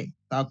MLA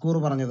താക്കൂർ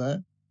പറഞ്ഞത്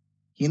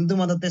ഹിന്ദു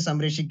മതത്തെ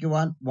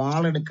സംരക്ഷിക്കുവാൻ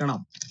വാളെടുക്കണം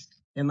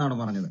എന്നാണ്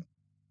പറഞ്ഞത്.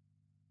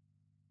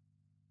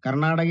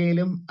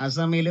 കർണാടകയിലും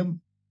അസമിലും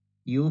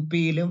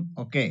UPയിലും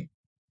ഒക്കെ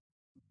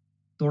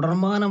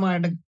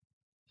തുടർമാനമായിട്ട്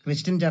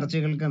ക്രിസ്ത്യൻ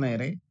ചർച്ചുകൾക്ക്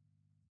നേരെ,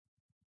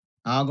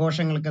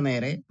 ആഘോഷങ്ങൾക്ക്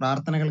നേരെ,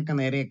 പ്രാർത്ഥനകൾക്ക്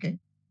നേരെയൊക്കെ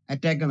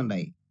അറ്റാക്ക്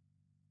ഉണ്ടായി.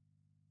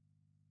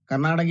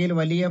 കർണാടകയിൽ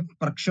വലിയ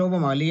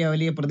പ്രക്ഷോഭം, വലിയ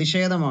വലിയ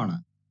പ്രതിഷേധമാണ്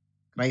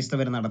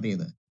ക്രൈസ്തവർ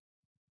നടത്തിയത്.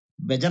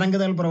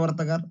 ബജറംഗ്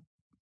പ്രവർത്തകർ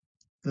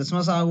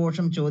ക്രിസ്മസ്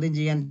ആഘോഷം ചോദ്യം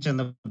ചെയ്യാൻ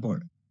ചെന്നപ്പോൾ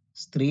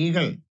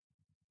സ്ത്രീകൾ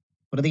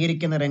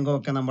പ്രതികരിക്കുന്ന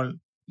രംഗമൊക്കെ നമ്മൾ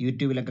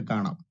യൂട്യൂബിലൊക്കെ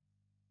കാണാം.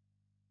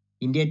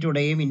 ഇന്ത്യ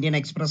ടുഡേയും ഇന്ത്യൻ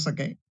എക്സ്പ്രസ്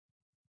ഒക്കെ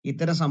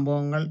ഇത്തരം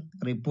സംഭവങ്ങൾ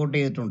റിപ്പോർട്ട്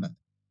ചെയ്തിട്ടുണ്ട്.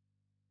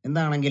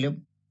 എന്താണെങ്കിലും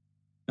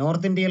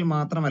നോർത്ത് ഇന്ത്യയിൽ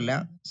മാത്രമല്ല,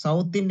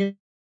 സൗത്ത് ഇന്ത്യ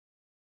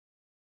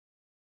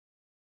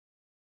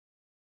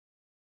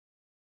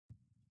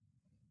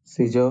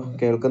സിജോ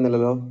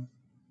കേൾക്കുന്നില്ലല്ലോ.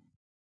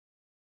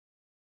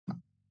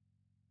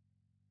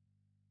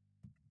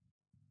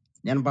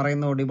 ഞാൻ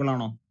പറയുന്ന ഓഡിബിൾ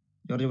ആണോ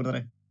ജോർജ്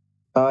ബ്രദറെ?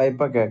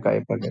 ഇപ്പൊ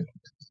കേക്കാം.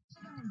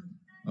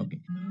 ഓക്കെ.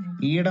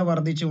 ഈയിടെ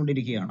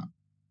വർദ്ധിച്ചുകൊണ്ടിരിക്കുകയാണ്.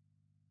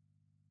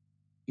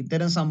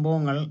 ഇത്തരം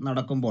സംഭവങ്ങൾ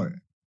നടക്കുമ്പോൾ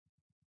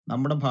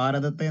നമ്മുടെ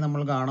ഭാരതത്തെ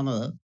നമ്മൾ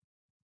കാണുന്നത്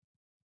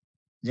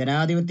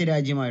ജനാധിപത്യ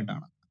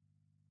രാജ്യമായിട്ടാണ്.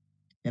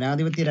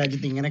 ജനാധിപത്യ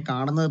രാജ്യത്ത് ഇങ്ങനെ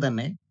കാണുന്നത്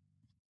തന്നെ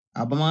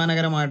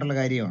അപമാനകരമായിട്ടുള്ള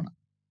കാര്യമാണ്.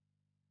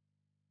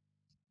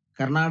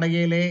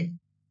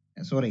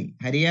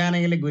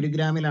 ഹരിയാനയിലെ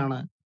ഗുരുഗ്രാമിലാണ്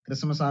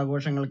ക്രിസ്മസ്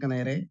ആഘോഷങ്ങൾക്ക്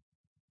നേരെ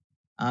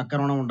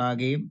ആക്രമണം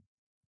ഉണ്ടാകുകയും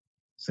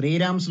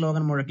ശ്രീരാം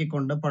സ്ലോഗൻ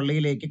മുഴക്കിക്കൊണ്ട്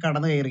പള്ളിയിലേക്ക്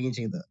കടന്നു കയറുകയും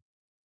ചെയ്തത്.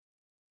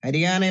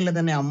 ഹരിയാനയിലെ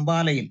തന്നെ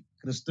അംബാലയിൽ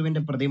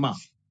ക്രിസ്തുവിന്റെ പ്രതിമ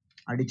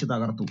അടിച്ചു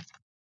തകർത്തു.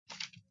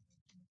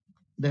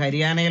 ഇത്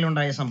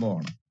ഹരിയാനയിലുണ്ടായ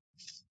സംഭവമാണ്.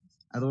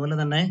 അതുപോലെ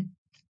തന്നെ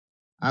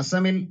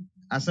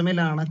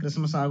അസമിലാണ്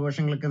ക്രിസ്മസ്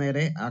ആഘോഷങ്ങൾക്ക്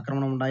നേരെ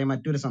ആക്രമണം ഉണ്ടായ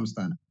മറ്റൊരു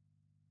സംസ്ഥാനം.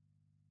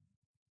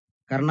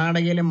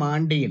 കർണാടകയിലെ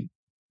മാണ്ടിയിൽ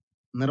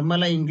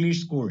നിർമ്മല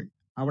ഇംഗ്ലീഷ് സ്കൂൾ,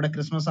 അവിടെ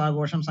ക്രിസ്മസ്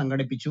ആഘോഷം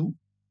സംഘടിപ്പിച്ചു.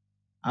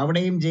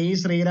 അവിടെയും ജയ്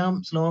ശ്രീറാം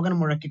സ്ലോഗൻ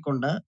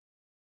മുഴക്കിക്കൊണ്ട്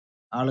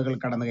ആളുകൾ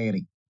കടന്നു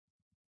കയറി.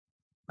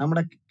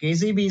 നമ്മുടെ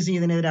KCBC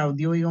ഇതിനെതിരെ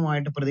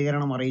ഔദ്യോഗികമായിട്ട്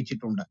പ്രതികരണം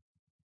അറിയിച്ചിട്ടുണ്ട്.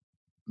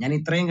 ഞാൻ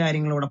ഇത്രയും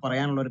കാര്യങ്ങൾ ഇവിടെ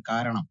പറയാനുള്ള ഒരു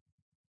കാരണം,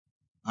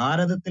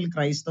 ഭാരതത്തിൽ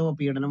ക്രൈസ്തവ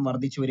പീഡനം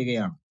വർദ്ധിച്ചു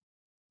വരികയാണ്.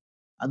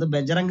 അത്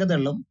ബജറംഗ്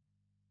ദളും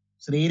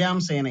ശ്രീരാം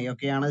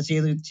സേനയൊക്കെയാണ്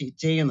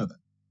ചെയ്യുന്നത്.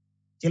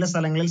 ചില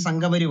സ്ഥലങ്ങളിൽ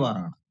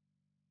സംഘപരിവാറാണ്.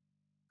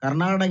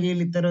 കർണാടകയിൽ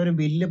ഇത്തരം ഒരു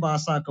ബില്ല്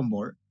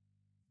പാസ്സാക്കുമ്പോൾ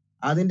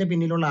അതിന്റെ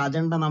പിന്നിലുള്ള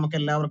അജണ്ട നമുക്ക്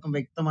എല്ലാവർക്കും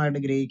വ്യക്തമായിട്ട്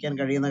ഗ്രഹിക്കാൻ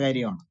കഴിയുന്ന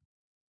കാര്യമാണ്.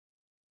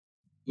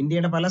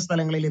 ഇന്ത്യയുടെ പല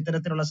സ്ഥലങ്ങളിൽ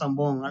ഇത്തരത്തിലുള്ള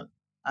സംഭവങ്ങൾ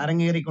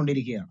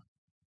അരങ്ങേറിക്കൊണ്ടിരിക്കുകയാണ്.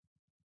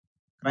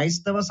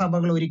 ക്രൈസ്തവ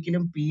സഭകൾ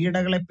ഒരിക്കലും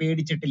പീഡകളെ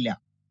പേടിച്ചിട്ടില്ല.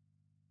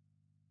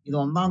 ഇത്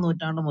 1-ാം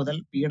നൂറ്റാണ്ട് മുതൽ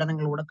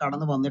പീഡനങ്ങളിലൂടെ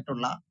കടന്നു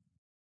വന്നിട്ടുള്ള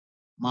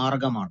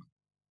മാർഗമാണ്.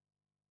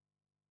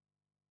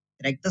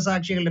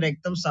 രക്തസാക്ഷികളുടെ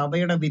രക്തം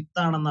സഭയുടെ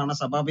വിത്താണെന്നാണ്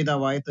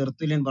സഭാപിതാവായ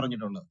തെർത്തുല്യൻ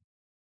പറഞ്ഞിട്ടുള്ളത്.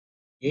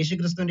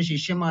 യേശുക്രിസ്തുവിന്റെ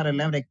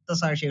ശിഷ്യന്മാരെല്ലാം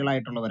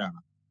രക്തസാക്ഷികളായിട്ടുള്ളവരാണ്.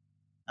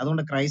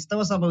 അതുകൊണ്ട് ക്രൈസ്തവ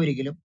സഭ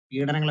ഒരിക്കലും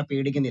പീഡനങ്ങളെ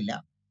പേടിക്കുന്നില്ല.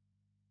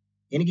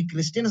 എനിക്ക്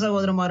ക്രിസ്ത്യൻ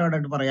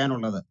സഹോദരന്മാരോടായിട്ട്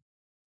പറയാനുള്ളത്,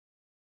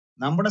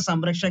 നമ്മുടെ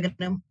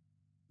സംരക്ഷകനും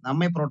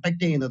നമ്മെ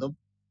പ്രൊട്ടക്ട് ചെയ്യുന്നതും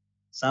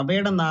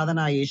സഭയുടെ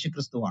നാഥനായ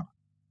യേശുക്രിസ്തുവാണ്.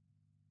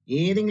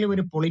 ഏതെങ്കിലും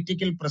ഒരു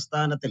പൊളിറ്റിക്കൽ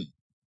പ്രസ്ഥാനത്തിൽ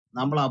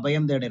നമ്മൾ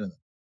അഭയം തേടരുത്.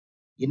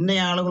 ഇന്ന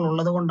ആളുകൾ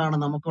ഉള്ളത് കൊണ്ടാണ്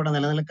നമുക്കിവിടെ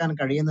നിലനിൽക്കാൻ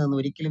കഴിയുന്നതെന്ന്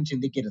ഒരിക്കലും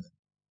ചിന്തിക്കരുത്.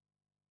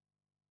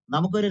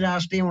 നമുക്കൊരു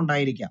രാഷ്ട്രീയം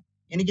ഉണ്ടായിരിക്കാം.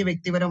 എനിക്ക്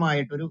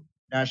വ്യക്തിപരമായിട്ടൊരു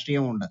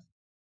രാഷ്ട്രീയമുണ്ട്,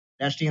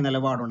 രാഷ്ട്രീയ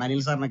നിലപാടുണ്ട്. അനിൽ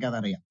സാറിനൊക്കെ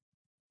അതറിയാം.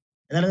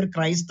 എന്നാൽ ഒരു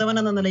ക്രൈസ്തവൻ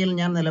എന്ന നിലയിൽ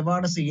ഞാൻ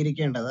നിലപാട്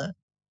സ്വീകരിക്കേണ്ടത്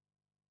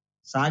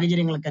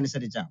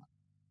സാഹചര്യങ്ങൾക്കനുസരിച്ചാണ്.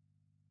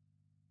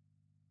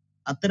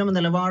 അത്തരം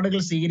നിലപാടുകൾ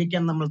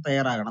സ്വീകരിക്കാൻ നമ്മൾ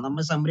തയ്യാറാകണം.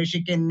 നമ്മൾ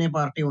സംരക്ഷിക്കാൻ ഇന്ന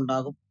പാർട്ടി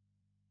ഉണ്ടാകും,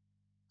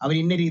 അവർ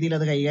ഇന്ന രീതിയിൽ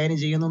അത് കൈകാര്യം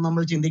ചെയ്യുന്നു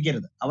നമ്മൾ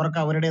ചിന്തിക്കരുത്. അവർക്ക്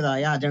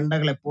അവരുടേതായ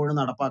അജണ്ടകൾ എപ്പോഴും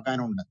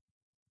നടപ്പാക്കാനുണ്ട്.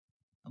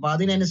 അപ്പൊ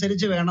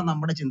അതിനനുസരിച്ച് വേണം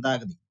നമ്മുടെ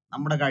ചിന്താഗതി,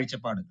 നമ്മുടെ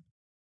കാഴ്ചപ്പാടുകൾ.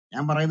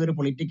 ഞാൻ പറയുന്നത് ഒരു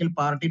പൊളിറ്റിക്കൽ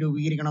പാർട്ടി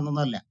രൂപീകരിക്കണം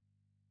എന്നൊന്നുമല്ല.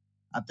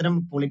 അത്തരം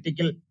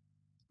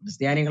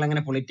ക്രിസ്ത്യാനികൾ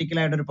അങ്ങനെ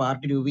പൊളിറ്റിക്കലായിട്ട് ഒരു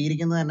പാർട്ടി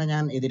രൂപീകരിക്കുന്നത് തന്നെ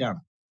ഞാൻ എതിരാണ്.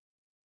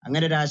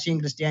 അങ്ങനെ ഒരു ആശയം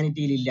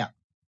ക്രിസ്ത്യാനിറ്റിയിൽ ഇല്ല.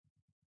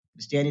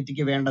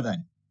 ക്രിസ്ത്യാനിറ്റിക്ക്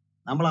വേണ്ടതാണ്.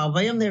 നമ്മൾ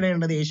അഭയം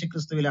നേടേണ്ടത്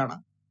യേശുക്രിസ്തുവിലാണ്.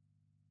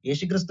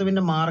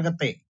 യേശുക്രിസ്തുവിന്റെ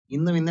മാർഗത്തെ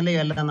ഇന്നും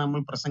ഇന്നലെയല്ല നമ്മൾ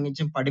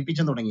പ്രസംഗിച്ചും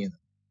പഠിപ്പിച്ചും തുടങ്ങിയത്.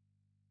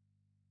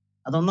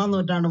 അത് 1-ാം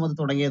നൂറ്റാണ്ട് മുതൽ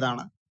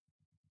തുടങ്ങിയതാണ്.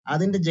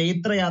 അതിന്റെ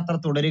ജൈത്രയാത്ര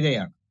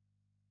തുടരുകയാണ്.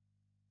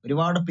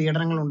 ഒരുപാട്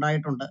പീഡനങ്ങൾ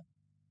ഉണ്ടായിട്ടുണ്ട്.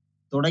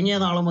 തുടങ്ങിയ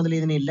നാൾ മുതൽ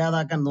ഇതിനെ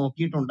ഇല്ലാതാക്കാൻ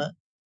നോക്കിയിട്ടുണ്ട്.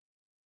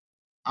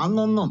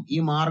 അന്നൊന്നും ഈ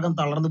മാർഗം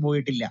തളർന്നു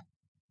പോയിട്ടില്ല.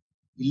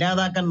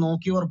 ഇല്ലാതാക്കാൻ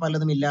നോക്കിയവർ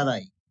പലതും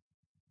ഇല്ലാതായി.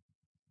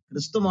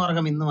 ക്രിസ്തു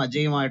മാർഗം ഇന്നും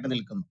അജയ്യമായിട്ട്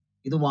നിൽക്കുന്നു.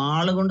 ഇത്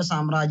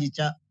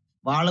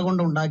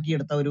വാളുകൊണ്ട്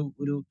ഉണ്ടാക്കിയെടുത്ത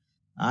ഒരു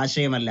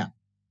ആശയമല്ല.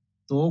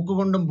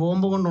 തോക്കുകൊണ്ടും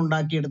ബോംബ് കൊണ്ടും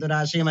ഉണ്ടാക്കിയെടുത്ത ഒരു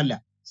ആശയമല്ല.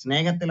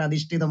 സ്നേഹത്തിൽ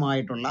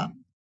അധിഷ്ഠിതമായിട്ടുള്ള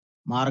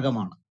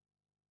മാർഗമാണ്.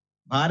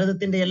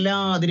 ഭാരതത്തിന്റെ എല്ലാ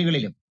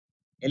അതിരുകളിലും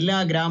എല്ലാ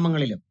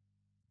ഗ്രാമങ്ങളിലും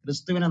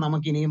ക്രിസ്തുവിനെ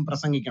നമുക്ക് ഇനിയും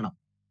പ്രസംഗിക്കണം.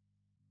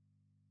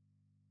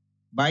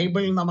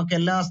 ബൈബിൾ നമുക്ക്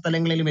എല്ലാ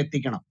സ്ഥലങ്ങളിലും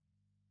എത്തിക്കണം.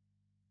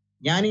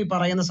 ഞാൻ ഈ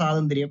പറയുന്ന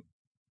സ്വാതന്ത്ര്യം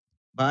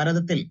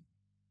ഭാരതത്തിൽ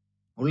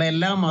ഉള്ള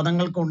എല്ലാ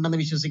മതങ്ങൾക്കും ഉണ്ടെന്ന്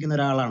വിശ്വസിക്കുന്ന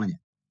ഒരാളാണ് ഞാൻ.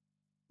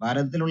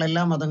 ഭാരതത്തിലുള്ള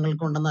എല്ലാ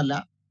മതങ്ങൾക്കും ഉണ്ടെന്നല്ല,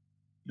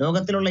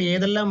 ലോകത്തിലുള്ള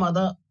ഏതെല്ലാം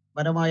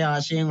മതപരമായ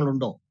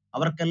ആശയങ്ങളുണ്ടോ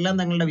അവർക്കെല്ലാം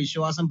തങ്ങളുടെ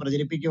വിശ്വാസം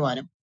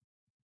പ്രചരിപ്പിക്കുവാനും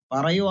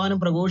പറയുവാനും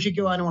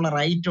പ്രഘോഷിക്കുവാനുമുള്ള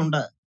റൈറ്റ്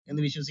ഉണ്ട്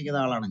എന്ന് വിശ്വസിക്കുന്ന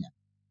ആളാണ് ഞാൻ.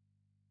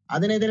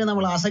 അതിനെതിരെ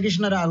നമ്മൾ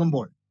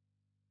അസഹിഷ്ണുരാകുമ്പോൾ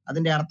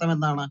അതിന്റെ അർത്ഥം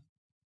എന്താണ്?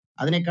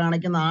 അതിനെ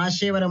കാണിക്കുന്ന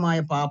ആശയപരമായ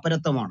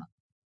പാപ്പരത്വമാണ്.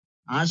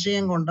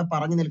 ആശയം കൊണ്ട്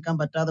പറഞ്ഞു നിൽക്കാൻ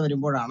പറ്റാതെ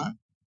വരുമ്പോഴാണ്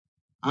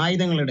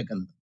ആയുധങ്ങൾ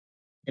എടുക്കുന്നത്.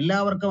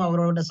 എല്ലാവർക്കും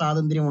അവരവരുടെ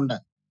സ്വാതന്ത്ര്യമുണ്ട്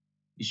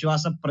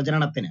വിശ്വാസ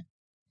പ്രചരണത്തിന്.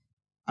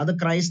 അത്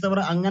ക്രൈസ്തവർ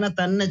അങ്ങനെ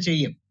തന്നെ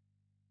ചെയ്യും.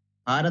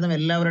 ഭാരതം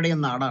എല്ലാവരുടെയും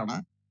നാടാണ്.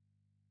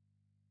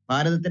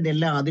 ഭാരതത്തിന്റെ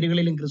എല്ലാ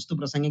അതിരുകളിലും ക്രിസ്തു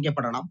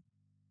പ്രസംഗിക്കപ്പെടണം.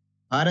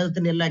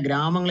 ഭാരതത്തിന്റെ എല്ലാ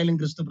ഗ്രാമങ്ങളിലും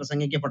ക്രിസ്തു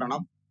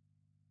പ്രസംഗിക്കപ്പെടണം.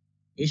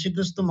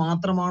 യേശുക്രിസ്തു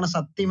മാത്രമാണ്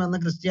സത്യമെന്ന്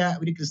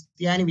ഒരു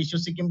ക്രിസ്ത്യാനി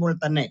വിശ്വസിക്കുമ്പോൾ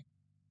തന്നെ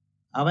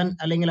അവൻ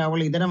അല്ലെങ്കിൽ അവൾ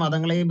ഇതര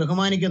മതങ്ങളെ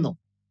ബഹുമാനിക്കുന്നു.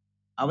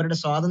 അവരുടെ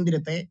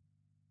സ്വാതന്ത്ര്യത്തെ,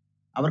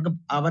 അവർക്ക്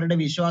അവരുടെ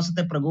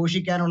വിശ്വാസത്തെ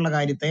പ്രഘോഷിക്കാനുള്ള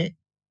കാര്യത്തെ,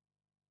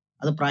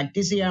 അത്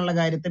പ്രാക്ടീസ് ചെയ്യാനുള്ള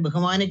കാര്യത്തെ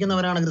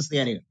ബഹുമാനിക്കുന്നവരാണ്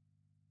ക്രിസ്ത്യാനികൾ.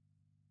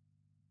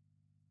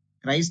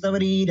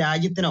 ക്രൈസ്തവർ ഈ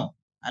രാജ്യത്തിനോ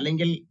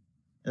അല്ലെങ്കിൽ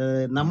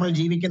നമ്മൾ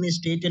ജീവിക്കുന്ന ഈ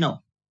സ്റ്റേറ്റിനോ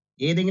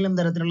ഏതെങ്കിലും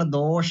തരത്തിലുള്ള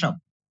ദോഷം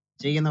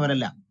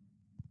ചെയ്യുന്നവരല്ല.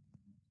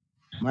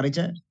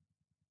 മറിച്ച്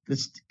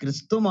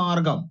ക്രിസ്തു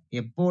മാർഗം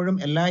എപ്പോഴും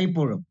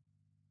എല്ലായ്പ്പോഴും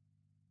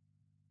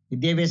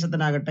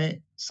വിദ്യാഭ്യാസത്തിനാകട്ടെ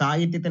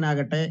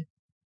സാഹിത്യത്തിനാകട്ടെ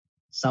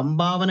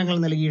സംഭാവനകൾ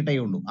നൽകിയിട്ടേ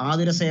ഉള്ളൂ.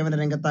 ആതുര സേവന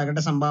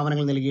രംഗത്താകട്ടെ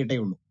സംഭാവനകൾ നൽകിയിട്ടേ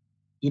ഉള്ളൂ.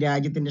 ഈ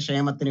രാജ്യത്തിന്റെ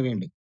ക്ഷേമത്തിന്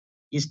വേണ്ടി,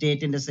 ഈ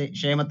സ്റ്റേറ്റിന്റെ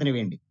ക്ഷേമത്തിന്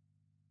വേണ്ടി.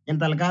 ഞാൻ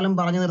തൽക്കാലം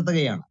പറഞ്ഞു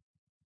നിർത്തുകയാണ്.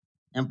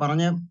 ഞാൻ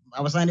പറഞ്ഞ്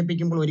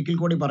അവസാനിപ്പിക്കുമ്പോൾ ഒരിക്കൽ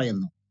കൂടി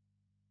പറയുന്നു,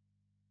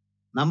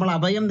 നമ്മൾ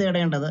അഭയം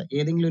തേടേണ്ടത്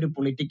ഏതെങ്കിലും ഒരു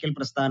പൊളിറ്റിക്കൽ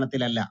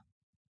പ്രസ്ഥാനത്തിലല്ല.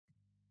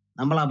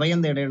 നമ്മൾ അഭയം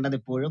തേടേണ്ടത്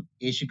എപ്പോഴും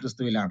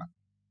യേശുക്രിസ്തുവിലാണ്.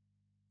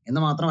 എന്ന്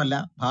മാത്രമല്ല,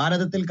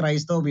 ഭാരതത്തിൽ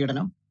ക്രൈസ്തവ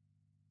പീഡനം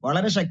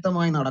വളരെ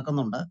ശക്തമായി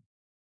നടക്കുന്നുണ്ട്.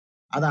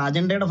 അത്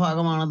അജണ്ടയുടെ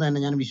ഭാഗമാണെന്ന് തന്നെ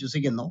ഞാൻ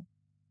വിശ്വസിക്കുന്നു.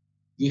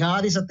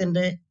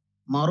 ജിഹാദിസത്തിന്റെ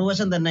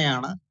മറുവശം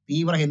തന്നെയാണ്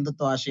തീവ്ര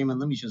ഹിന്ദുത്വ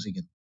ആശയമെന്നും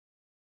വിശ്വസിക്കുന്നു.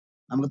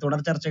 നമുക്ക് തുടർ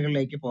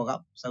ചർച്ചകളിലേക്ക് പോകാം.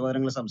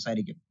 സഹോദരങ്ങൾ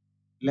സംസാരിക്കും.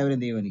 എല്ലാവരും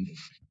ദൈവം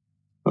അനുഗ്രഹിക്കട്ടെ.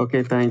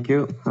 Okay, thank you.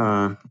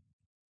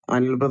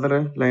 Anil brother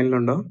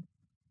ലൈനിലുണ്ടോ?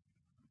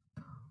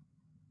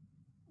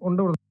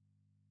 ഉണ്ട്.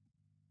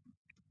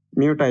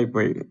 മ്യൂട്ട്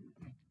ആയിപ്പോയി.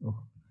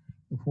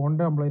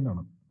 ഫോണിന്റെ കംപ്ലൈന്റ്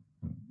ആണ്.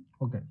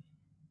 ഓക്കെ,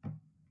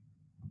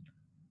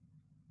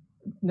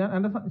 ഞാൻ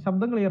എന്റെ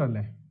ശബ്ദം ക്ലിയർ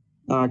അല്ലേ?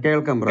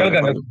 കേൾക്കാം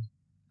ബ്രദർ.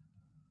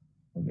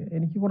 ഓക്കെ,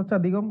 എനിക്ക്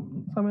കുറച്ചധികം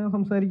സമയം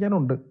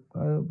സംസാരിക്കാനുണ്ട്.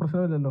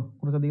 പ്രശ്നമില്ലല്ലോ,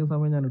 കുറച്ചധികം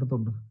സമയം ഞാൻ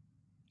എടുത്തുണ്ട്.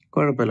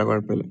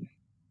 കുഴപ്പമില്ല.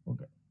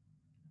 ഓക്കെ.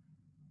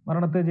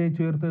 മരണത്തെ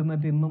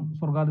ജയിച്ചുയർത്തെഴുന്നേറ്റ് ഇന്നും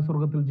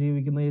സ്വർഗത്തിൽ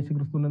ജീവിക്കുന്ന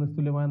യേശുക്രിസ്തുവിന്റെ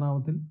നിസ്തുല്യമായ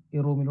നാമത്തിൽ ഈ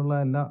റൂമിലുള്ള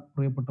എല്ലാ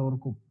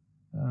പ്രിയപ്പെട്ടവർക്കും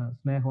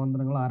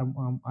സ്നേഹവന്ദനങ്ങൾ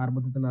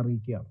ആരംഭത്തിൽ തന്നെ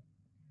അറിയിക്കുകയാണ്.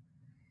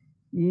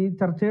 ഈ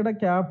ചർച്ചയുടെ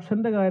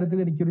ക്യാപ്ഷന്റെ കാര്യത്തിൽ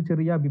എനിക്കൊരു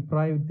ചെറിയ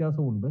അഭിപ്രായ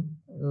വ്യത്യാസമുണ്ട്.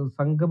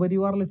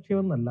 സംഘപരിവാർ ലക്ഷ്യം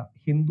എന്നല്ല,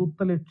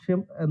 ഹിന്ദുത്വ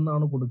ലക്ഷ്യം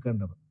എന്നാണ്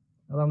കൊടുക്കേണ്ടത്.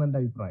 അതാണ് എൻ്റെ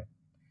അഭിപ്രായം.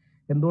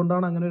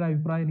 എന്തുകൊണ്ടാണ് അങ്ങനെ ഒരു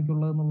അഭിപ്രായം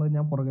എനിക്കുള്ളത് എന്നുള്ളത്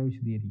ഞാൻ പുറകെ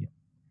വിശദീകരിക്കാം.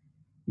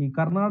 ഈ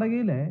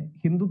കർണാടകയിലെ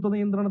ഹിന്ദുത്വ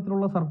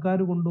നിയന്ത്രണത്തിലുള്ള സർക്കാർ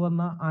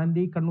കൊണ്ടുവന്ന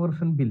ആന്റി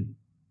കൺവേർഷൻ ബിൽ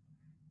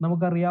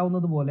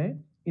നമുക്കറിയാവുന്നതുപോലെ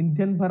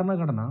ഇന്ത്യൻ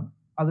ഭരണഘടന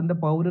അതിൻ്റെ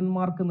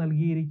പൗരന്മാർക്ക്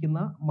നൽകിയിരിക്കുന്ന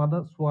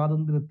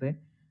മതസ്വാതന്ത്ര്യത്തെ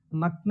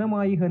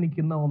നഗ്നമായി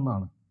ഹനിക്കുന്ന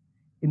ഒന്നാണ്.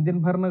 ഇന്ത്യൻ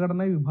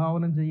ഭരണഘടന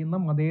വിഭാവനം ചെയ്യുന്ന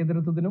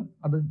മതേതരത്വത്തിനും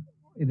അത്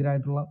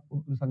എതിരായിട്ടുള്ള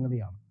ഒരു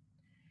സംഗതിയാണ്.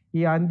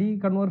 ഈ ആന്റി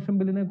കൺവേർഷൻ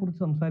ബില്ലിനെ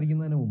കുറിച്ച്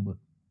സംസാരിക്കുന്നതിന് മുമ്പ്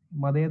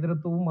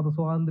മതേതരത്വവും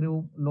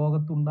മതസ്വാതന്ത്ര്യവും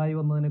ലോകത്തുണ്ടായി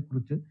വന്നതിനെ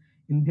കുറിച്ച്,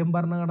 ഇന്ത്യൻ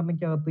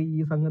ഭരണഘടനയ്ക്കകത്ത്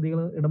ഈ സംഗതികൾ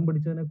ഇടം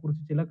പിടിച്ചതിനെ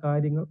കുറിച്ച് ചില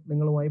കാര്യങ്ങൾ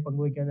നിങ്ങളുമായി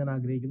പങ്കുവയ്ക്കാൻ ഞാൻ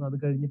ആഗ്രഹിക്കുന്നു. അത്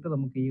കഴിഞ്ഞിട്ട്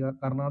നമുക്ക് ഈ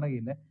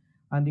കർണാടകയിലെ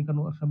ആന്റി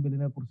കൺവേർഷൻ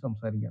ബില്ലിനെ കുറിച്ച്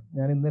സംസാരിക്കാം.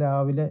 ഞാൻ ഇന്ന്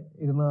രാവിലെ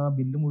ഇരുന്ന് ആ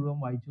ബില്ല് മുഴുവൻ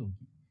വായിച്ചു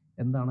നോക്കി,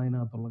 എന്താണ്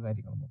അതിനകത്തുള്ള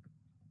കാര്യങ്ങൾ നോക്കി.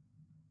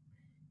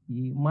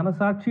 ഈ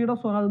മനസാക്ഷിയുടെ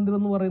സ്വാതന്ത്ര്യം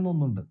എന്ന് പറയുന്ന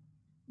ഒന്നുണ്ട്.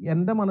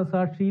 എൻ്റെ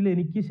മനസാക്ഷിയിൽ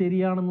എനിക്ക്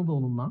ശരിയാണെന്ന്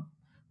തോന്നുന്ന,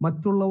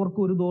 മറ്റുള്ളവർക്ക്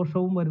ഒരു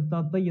ദോഷവും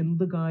വരുത്താത്ത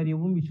എന്ത്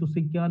കാര്യവും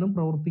വിശ്വസിക്കാനും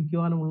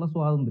പ്രവർത്തിക്കുവാനുമുള്ള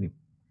സ്വാതന്ത്ര്യം,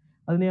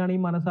 അതിനെയാണ് ഈ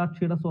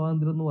മനസാക്ഷിയുടെ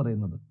സ്വാതന്ത്ര്യം എന്ന്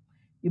പറയുന്നത്.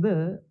 ഇത്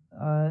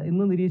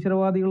ഇന്ന്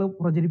നിരീശ്വരവാദികൾ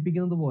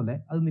പ്രചരിപ്പിക്കുന്നത് പോലെ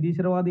അത്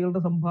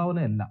നിരീശ്വരവാദികളുടെ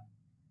സംഭാവനയല്ല.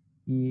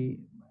 ഈ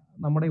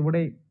നമ്മുടെ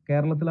ഇവിടെ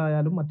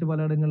കേരളത്തിലായാലും മറ്റു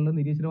പലയിടങ്ങളിലും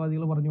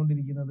നിരീശ്വരവാദികൾ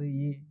പറഞ്ഞുകൊണ്ടിരിക്കുന്നത്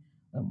ഈ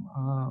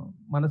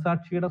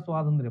മനസാക്ഷിയുടെ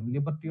സ്വാതന്ത്ര്യം,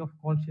 ലിബർട്ടി ഓഫ്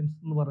കോൺഷ്യൻസ്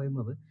എന്ന്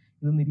പറയുന്നത്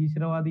ഇത്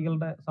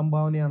നിരീശ്വരവാദികളുടെ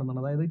സംഭാവനയാണെന്നാണ്.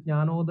 അതായത്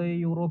ജ്ഞാനോദയ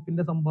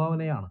യൂറോപ്പിന്റെ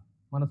സംഭാവനയാണ്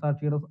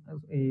മനസാക്ഷിയുടെ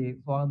ഈ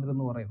സ്വാതന്ത്ര്യം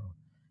എന്ന് പറയുന്നത്.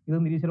 ഇത്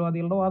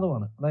നിരീശ്വരവാദികളുടെ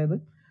വാദമാണ്. അതായത്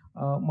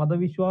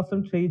മതവിശ്വാസം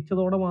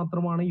ക്ഷയിച്ചതോടെ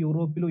മാത്രമാണ്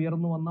യൂറോപ്പിൽ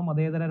ഉയർന്നു വന്ന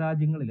മതേതര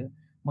രാജ്യങ്ങളിൽ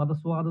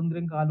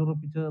മതസ്വാതന്ത്ര്യം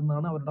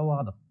കാലുറപ്പിച്ചതെന്നാണ് അവരുടെ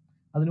വാദം.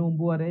 അതിനു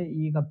മുമ്പ് വരെ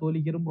ഈ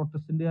കത്തോലിക്കരും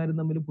പ്രൊട്ടസ്റ്റന്റുകാരും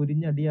തമ്മിൽ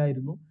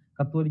പൊരിഞ്ഞടിയായിരുന്നു.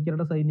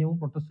 കത്തോലിക്കരുടെ സൈന്യവും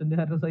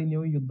പ്രൊട്ടസ്റ്റന്റുകാരുടെ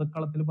സൈന്യവും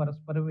യുദ്ധക്കളത്തിൽ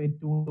പരസ്പരം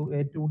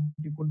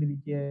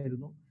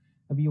ഏറ്റുമുട്ടിക്കൊണ്ടിരിക്കുകയായിരുന്നു.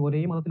 അപ്പൊ ഈ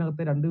ഒരേ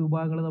മതത്തിനകത്തെ രണ്ട്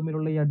വിഭാഗങ്ങൾ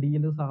തമ്മിലുള്ള ഈ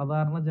അടിയിൽ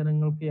സാധാരണ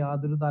ജനങ്ങൾക്ക്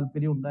യാതൊരു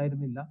താല്പര്യം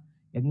ഉണ്ടായിരുന്നില്ല.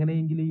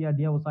 എങ്ങനെയെങ്കിലും ഈ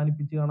അടി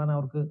അവസാനിപ്പിച്ച് കാണാൻ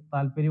അവർക്ക്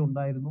താല്പര്യം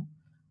ഉണ്ടായിരുന്നു.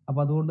 അപ്പൊ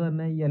അതുകൊണ്ട്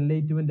തന്നെ ഈ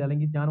എൻലൈറ്റ്മെന്റ്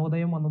അല്ലെങ്കിൽ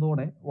ജ്ഞാനോദയം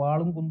വന്നതോടെ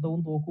വാളും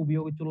കുന്തവും തോക്കും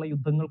ഉപയോഗിച്ചുള്ള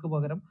യുദ്ധങ്ങൾക്ക്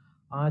പകരം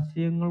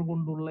ആശയങ്ങൾ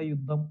കൊണ്ടുള്ള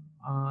യുദ്ധം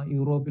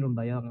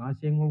യൂറോപ്പിലുണ്ടായി.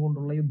 ആശയങ്ങൾ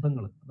കൊണ്ടുള്ള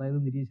യുദ്ധങ്ങൾ, അതായത്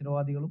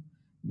നിരീശ്വരവാദികളും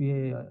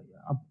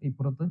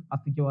ഇപ്പുറത്ത്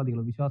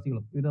അസ്തിക്യവാദികളും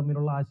വിശ്വാസികളും ഇവർ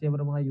തമ്മിലുള്ള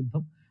ആശയപരമായ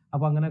യുദ്ധം.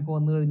 അപ്പൊ അങ്ങനെയൊക്കെ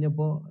വന്നു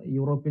കഴിഞ്ഞപ്പോൾ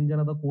യൂറോപ്യൻ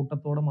ജനത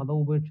കൂട്ടത്തോടെ മതം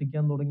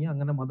ഉപേക്ഷിക്കാൻ തുടങ്ങി.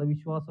 അങ്ങനെ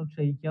മതവിശ്വാസം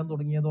ക്ഷയിക്കാൻ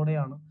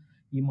തുടങ്ങിയതോടെയാണ്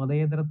ഈ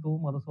മതേതരത്വവും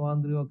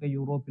മതസ്വാതന്ത്ര്യവും ഒക്കെ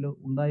യൂറോപ്പിൽ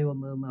ഉണ്ടായി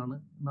വന്നതെന്നാണ്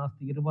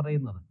നാസ്തികർ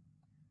പറയുന്നത്.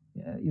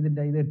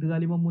 ഇത്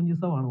എട്ടുകാലി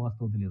മമ്മൂഞ്ഞിസമാണ്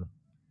വാസ്തവത്തിൽ. ഇത്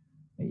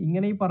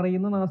ഇങ്ങനെ ഈ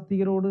പറയുന്ന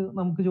നാസ്തികരോട്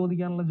നമുക്ക്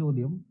ചോദിക്കാനുള്ള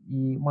ചോദ്യം,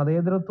 ഈ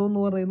മതേതരത്വം എന്ന്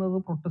പറയുന്നത്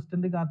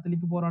പ്രൊട്ടസ്റ്റന്റ്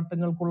കാത്തലിക്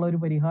പോരാട്ടങ്ങൾക്കുള്ള ഒരു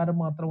പരിഹാരം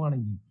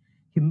മാത്രമാണെങ്കിൽ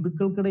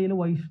ഹിന്ദുക്കൾക്കിടയിൽ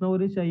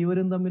വൈഷ്ണവരും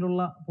ശൈവരും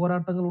തമ്മിലുള്ള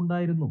പോരാട്ടങ്ങൾ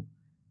ഉണ്ടായിരുന്നു.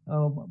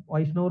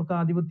 വൈഷ്ണവർക്ക്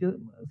ആധിപത്യം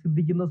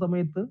സിദ്ധിക്കുന്ന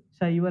സമയത്ത്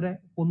ശൈവരെ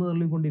കൊന്നു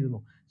തള്ളിക്കൊണ്ടിരുന്നു.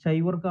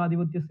 ശൈവർക്ക്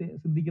ആധിപത്യം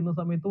സിദ്ധിക്കുന്ന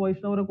സമയത്ത്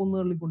വൈഷ്ണവരെ കൊന്നു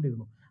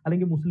തള്ളിക്കൊണ്ടിരുന്നു.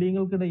 അല്ലെങ്കിൽ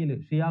മുസ്ലിങ്ങൾക്കിടയിൽ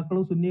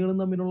ഷിയാക്കളും സുന്നികളും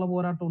തമ്മിലുള്ള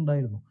പോരാട്ടം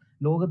ഉണ്ടായിരുന്നു.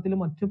 ലോകത്തിലെ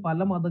മറ്റു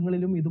പല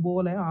മതങ്ങളിലും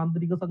ഇതുപോലെ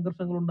ആന്തരിക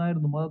സംഘർഷങ്ങൾ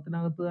ഉണ്ടായിരുന്നു.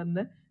 മതത്തിനകത്ത്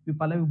തന്നെ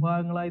പല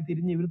വിഭാഗങ്ങളായി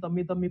തിരിഞ്ഞ് ഇവർ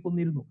തമ്മിൽ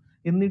കൊന്നിരുന്നു.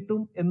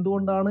 എന്നിട്ടും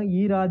എന്തുകൊണ്ടാണ്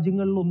ഈ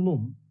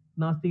രാജ്യങ്ങളിലൊന്നും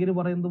നാസ്തികർ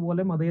പറയുന്നത്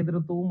പോലെ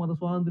മതേതരത്വവും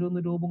മതസ്വാതന്ത്ര്യവും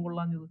രൂപം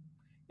കൊള്ളാഞ്ഞത്?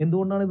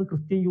 എന്തുകൊണ്ടാണ് ഇത്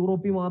ക്രിസ്ത്യൻ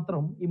യൂറോപ്പിൽ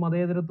മാത്രം ഈ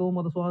മതേതരത്വവും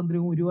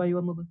മതസ്വാതന്ത്ര്യവും ഉരുവായി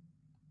വന്നത്?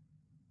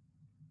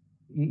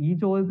 ഈ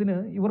ചോദ്യത്തിന്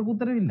ഇവർക്ക്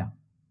ഉത്തരവില്ല.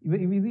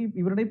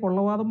 ഇവരുടെ ഈ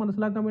പൊള്ളവാദം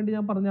മനസ്സിലാക്കാൻ വേണ്ടി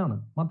ഞാൻ പറഞ്ഞാണ്.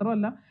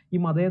 മാത്രമല്ല, ഈ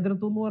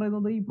മതേതരത്വം എന്ന്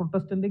പറയുന്നത് ഈ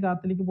പ്രൊട്ടസ്റ്റന്റ്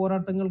കാത്തലിക്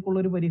പോരാട്ടങ്ങൾക്കുള്ള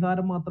ഒരു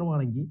പരിഹാരം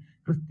മാത്രമാണെങ്കിൽ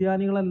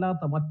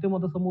ക്രിസ്ത്യാനികളല്ലാത്ത മറ്റു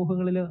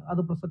മതസമൂഹങ്ങളിൽ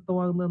അത്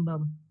പ്രസക്തമാകുന്നത്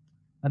എന്താണ്?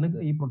 കാരണം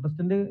ഈ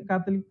പ്രൊട്ടസ്റ്റന്റ്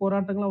കാത്തലിക്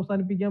പോരാട്ടങ്ങൾ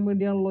അവസാനിപ്പിക്കാൻ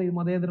വേണ്ടിയാണല്ലോ ഈ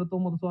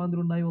മതേതരത്വവും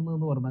മതസ്വാതന്ത്ര്യം ഉണ്ടായി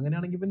വന്നതെന്ന് പറഞ്ഞത്.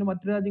 അങ്ങനെയാണെങ്കിൽ പിന്നെ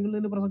മറ്റു രാജ്യങ്ങളിൽ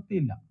ഇതിന്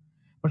പ്രസക്തിയില്ല.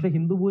 പക്ഷെ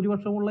ഹിന്ദു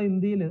ഭൂരിപക്ഷമുള്ള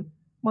ഇന്ത്യയിൽ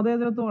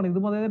മതേതരത്വമാണ്, ഇത്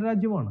മതേതര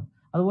രാജ്യമാണ്.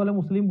 അതുപോലെ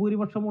മുസ്ലിം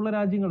ഭൂരിപക്ഷമുള്ള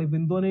രാജ്യങ്ങൾ, ഇപ്പൊ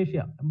Indonesia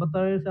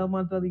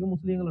 87%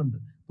 മുസ്ലിങ്ങളുണ്ട്.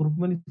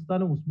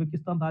 തുർക്ക്മെനിസ്ഥാനും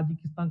Uzbekistan,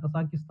 Tajikistan,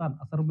 Kazakhstan,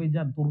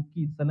 Azerbaijan,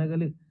 തുർക്കി,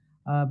 സെനഗൽ,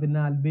 പിന്നെ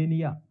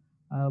അൽബേനിയ,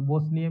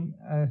 ബോസ്നിയ,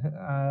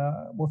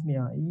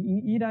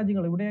 ഈ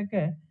രാജ്യങ്ങൾ,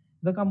 ഇവിടെയൊക്കെ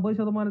ഇതൊക്കെ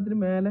 50%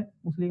 മേലെ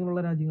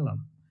മുസ്ലിങ്ങളുള്ള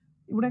രാജ്യങ്ങളാണ്.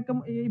 ഇവിടെയൊക്കെ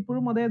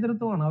ഇപ്പോഴും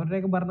മതേതരത്വമാണ്,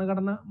 അവരുടെയൊക്കെ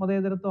ഭരണഘടന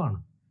മതേതരത്വമാണ്.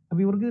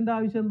 അപ്പൊ ഇവർക്ക് ഇതിന്റെ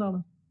ആവശ്യം എന്താണ്?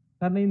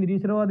 കാരണം ഈ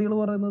നിരീശ്വരവാദികൾ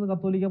പറയുന്നത്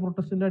കത്തോലിക്ക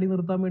പ്രൊട്ടസ്റ്റന്റ് അടി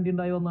നിർത്താൻ വേണ്ടി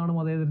ഉണ്ടായി വന്നാണ്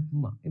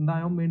മതേതരത്വം,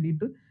 ഉണ്ടാകാൻ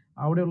വേണ്ടിയിട്ട്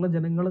അവിടെയുള്ള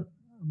ജനങ്ങൾ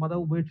മതം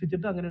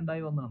ഉപേക്ഷിച്ചിട്ട് അങ്ങനെ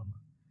ഉണ്ടായി വന്നാണെന്ന്.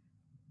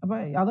 അപ്പൊ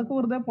അതൊക്കെ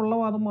വെറുതെ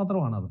പൊള്ളവാദം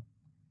മാത്രമാണ് അത്.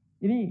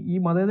 ഇനി ഈ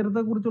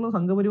മതേതരത്തെ കുറിച്ചുള്ള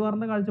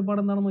സംഘപരിവാറിന്റെ കാഴ്ചപ്പാട്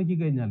എന്താണെന്ന്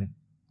നോക്കിക്കഴിഞ്ഞാൽ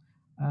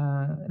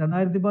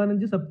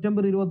 2015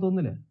 സെപ്റ്റംബർ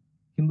 21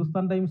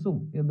 ഹിന്ദുസ്ഥാൻ ടൈംസും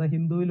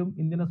ഹിന്ദുവിലും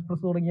ഇന്ത്യൻ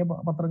എക്സ്പ്രസ് തുടങ്ങിയ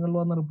പത്രങ്ങളിൽ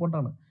വന്ന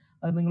റിപ്പോർട്ടാണ്.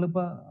 അത്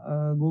നിങ്ങളിപ്പോൾ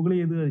ഗൂഗിൾ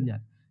ചെയ്ത് കഴിഞ്ഞാൽ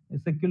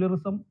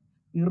secularism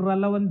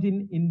irrelevant in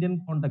Indian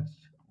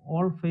context,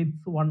 all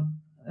faiths one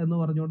എന്ന്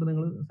പറഞ്ഞുകൊണ്ട്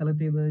നിങ്ങൾ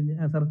സെർച്ച്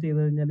ചെയ്ത്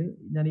കഴിഞ്ഞാൽ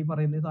ഞാൻ ഈ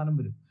പറയുന്ന സാധനം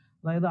വരും.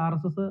 അതായത്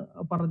RSS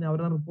പറഞ്ഞ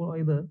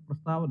അവരുടെ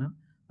പ്രസ്താവന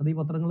അത് ഈ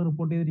പത്രങ്ങൾ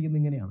റിപ്പോർട്ട് ചെയ്തിരിക്കുന്നത്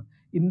ഇങ്ങനെയാണ്: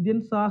 ഇന്ത്യൻ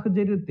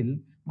സാഹചര്യത്തിൽ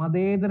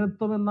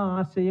മതേതരത്വം എന്ന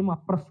ആശയം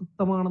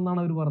അപ്രസക്തമാണെന്നാണ്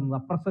അവർ പറയുന്നത്.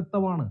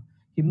 അപ്രസക്തമാണ്.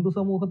 ഹിന്ദു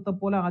സമൂഹത്തെ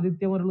പോലെ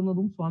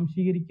ആതിഥ്യമരുളുന്നതും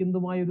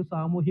സ്വാംശീകരിക്കുന്നതുമായ ഒരു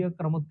സാമൂഹിക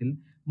ക്രമത്തിൽ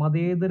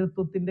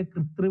മതേതരത്വത്തിന്റെ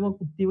കൃത്രിമ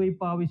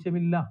കുത്തിവയ്പ്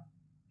ആവശ്യമില്ല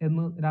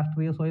എന്ന്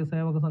രാഷ്ട്രീയ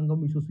സ്വയംസേവക സംഘം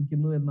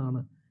വിശ്വസിക്കുന്നു എന്നാണ്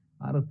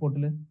ആ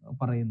റിപ്പോർട്ടിൽ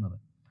പറയുന്നത്.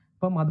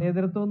 ഇപ്പൊ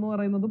മതേതരത്വം എന്ന്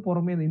പറയുന്നത്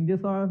പുറമേന്ന്, ഇന്ത്യ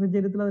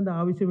സാഹചര്യത്തിൽ അതിന്റെ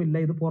ആവശ്യമില്ല,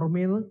 ഇത്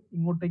പുറമേന്ന്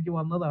ഇങ്ങോട്ടേക്ക്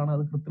വന്നതാണ്,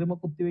 അത് കൃത്രിമ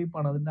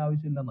കുത്തിവയ്പ്പാണ്, അതിന്റെ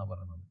ആവശ്യമില്ല എന്നാണ്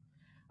പറയുന്നത്.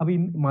 അപ്പൊ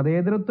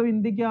മതേതരത്വം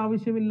ഇന്ത്യക്ക്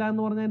ആവശ്യമില്ല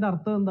എന്ന് പറഞ്ഞതിന്റെ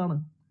അർത്ഥം എന്താണ്?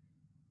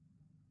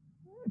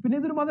 പിന്നെ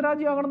ഇതൊരു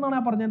മതരാജ്യമാകണം എന്നാണ്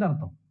ഞാൻ പറഞ്ഞതിന്റെ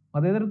അർത്ഥം.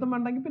 മതേതരത്വം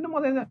വേണ്ടെങ്കിൽ പിന്നെ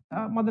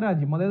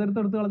മതരാജ്യം,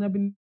 മതേതരത്വം എടുത്തു കളഞ്ഞാൽ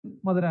പിന്നെ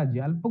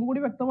മതരാജ്യം. അല്പം കൂടി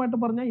വ്യക്തമായിട്ട്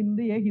പറഞ്ഞാൽ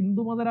ഇന്ത്യയെ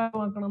ഹിന്ദു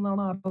മതരാജ്യമാക്കണം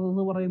എന്നാണ്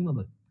RSS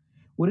പറയുന്നത്.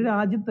 ഒരു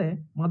രാജ്യത്തെ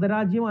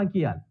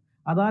മതരാജ്യമാക്കിയാൽ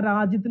അത് ആ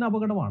രാജ്യത്തിന്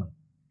അപകടമാണ്.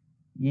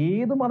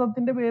 ഏത്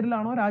മതത്തിന്റെ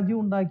പേരിലാണോ രാജ്യം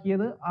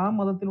ഉണ്ടാക്കിയത് ആ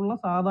മതത്തിലുള്ള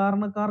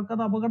സാധാരണക്കാർക്ക്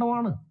അത്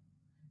അപകടമാണ്.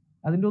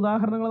 അതിന്റെ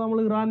ഉദാഹരണങ്ങൾ നമ്മൾ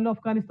ഇറാനിലും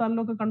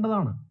അഫ്ഗാനിസ്ഥാനിലും ഒക്കെ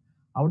കണ്ടതാണ്.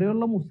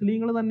 അവിടെയുള്ള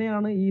മുസ്ലിങ്ങൾ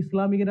തന്നെയാണ് ഈ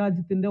ഇസ്ലാമിക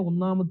രാജ്യത്തിന്റെ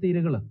ഒന്നാമത്തെ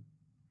ഇരകള്.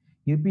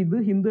 ഇപ്പൊ ഇത്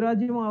ഹിന്ദു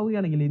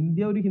രാജ്യമാവുകയാണെങ്കിൽ,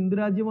 ഇന്ത്യ ഒരു ഹിന്ദു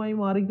രാജ്യമായി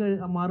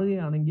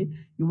മാറുകയാണെങ്കിൽ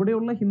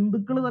ഇവിടെയുള്ള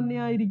ഹിന്ദുക്കൾ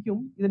തന്നെയായിരിക്കും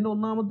ഇതിന്റെ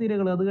ഒന്നാമത്തെ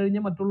ഇരകൾ. അത്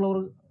കഴിഞ്ഞ് മറ്റുള്ളവർ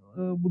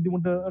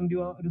ബുദ്ധിമുട്ടേണ്ട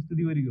ഒരു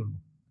സ്ഥിതി വരികയുള്ളൂ.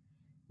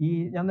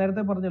 ഞാൻ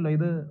നേരത്തെ പറഞ്ഞല്ലോ,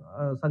 ഇത്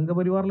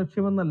സംഘപരിവാർ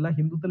ലക്ഷ്യമെന്നല്ല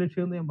ഹിന്ദുത്വ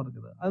ലക്ഷ്യം എന്ന് ഞാൻ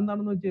പറഞ്ഞത്.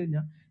 അതെന്താണെന്ന് വെച്ച്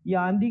കഴിഞ്ഞാൽ ഈ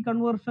ആന്റി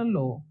കൺവേർഷൻ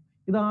ലോ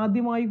ഇത്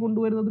ആദ്യമായി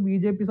കൊണ്ടുവരുന്നത്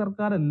BJP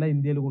സർക്കാരല്ല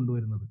ഇന്ത്യയിൽ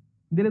കൊണ്ടുവരുന്നത്.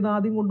 ഇന്ത്യയിൽ ഇത്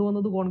ആദ്യം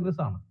കൊണ്ടുവന്നത്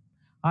കോൺഗ്രസ് ആണ്.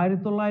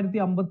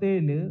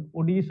 1957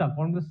 ഒഡീഷ,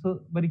 കോൺഗ്രസ്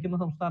ഭരിക്കുന്ന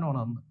സംസ്ഥാനമാണ്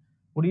അന്ന്,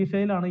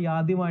 ഒഡീഷയിലാണ് ഈ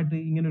ആദ്യമായിട്ട്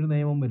ഇങ്ങനൊരു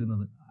നിയമം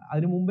വരുന്നത്.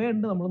 അതിനു മുമ്പേ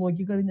ഉണ്ട്. നമ്മൾ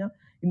നോക്കിക്കഴിഞ്ഞാൽ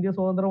ഇന്ത്യ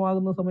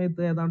സ്വതന്ത്രമാകുന്ന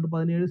സമയത്ത് ഏതാണ്ട്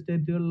 17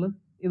 സ്റ്റേറ്റുകളിൽ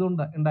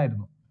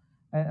ഉണ്ടായിരുന്നു.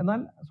 എന്നാൽ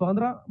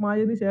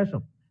സ്വതന്ത്രമായതിനു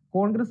ശേഷം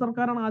കോൺഗ്രസ്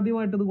സർക്കാരാണ്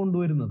ആദ്യമായിട്ട് ഇത്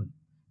കൊണ്ടുവരുന്നത്.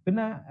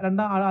 പിന്നെ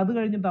അത്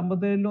കഴിഞ്ഞിട്ട്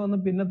 57 വന്ന്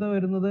പിന്നത്തെ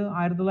വരുന്നത്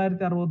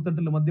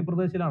 1968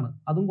 മധ്യപ്രദേശിലാണ്.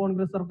 അതും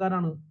കോൺഗ്രസ്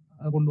സർക്കാരാണ്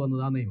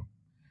കൊണ്ടുവന്നത് ആ നിയമം.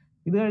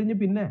 ഇത് കഴിഞ്ഞ്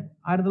പിന്നെ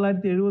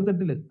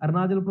 1978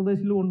 അരുണാചൽ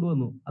പ്രദേശിൽ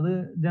കൊണ്ടുവന്നു. അത്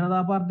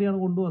ജനതാ പാർട്ടിയാണ്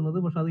കൊണ്ടുവന്നത്,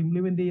 പക്ഷെ അത്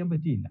ഇംപ്ലിമെന്റ് ചെയ്യാൻ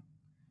പറ്റിയില്ല.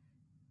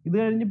 ഇത്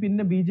കഴിഞ്ഞ്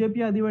പിന്നെ BJP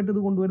ആദ്യമായിട്ട്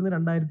ഇത് കൊണ്ടുവരുന്നത്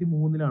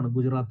 2003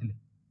 ഗുജറാത്തിൽ.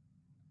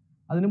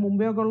 അതിന്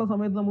മുമ്പേ ഒക്കെ ഉള്ള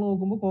സമയത്ത് നമ്മൾ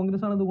നോക്കുമ്പോൾ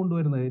കോൺഗ്രസ് ആണ് ഇത്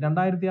കൊണ്ടുവരുന്നത്.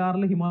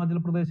 2006 ഹിമാചൽ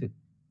പ്രദേശ്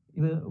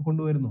ഇത്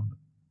കൊണ്ടുവരുന്നുണ്ട്.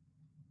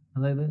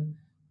 അതായത്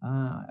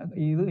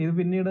ഇത്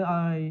പിന്നീട്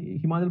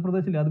ഹിമാചൽ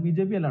പ്രദേശിൽ അത്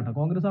BJP അല്ല കേട്ടോ,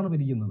 കോൺഗ്രസ് ആണ്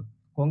ഭരിക്കുന്നത്.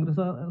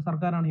 കോൺഗ്രസ്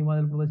സർക്കാരാണ്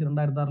ഹിമാചൽ പ്രദേശ്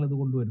 2006 ഇത്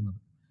കൊണ്ടുവരുന്നത്.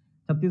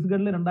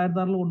 ഛത്തീസ്ഗഡിൽ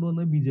 2006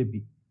 കൊണ്ടുവന്നത് BJP.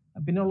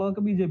 പിന്നെ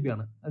ഉള്ളതൊക്കെ BJP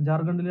ആണ്.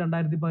 ജാർഖണ്ഡിൽ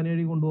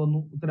 2017 കൊണ്ടുവന്നു,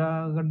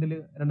 ഉത്തരാഖണ്ഡിൽ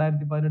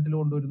 2018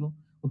 കൊണ്ടുവരുന്നു,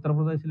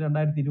 ഉത്തർപ്രദേശിൽ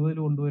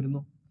 2020 കൊണ്ടുവരുന്നു,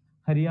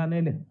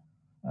 ഹരിയാനയിൽ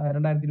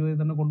 2020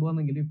 തന്നെ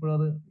കൊണ്ടുവന്നെങ്കിൽ ഇപ്പോഴും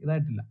അത്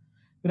ഇതായിട്ടില്ല.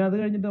 പിന്നെ അത്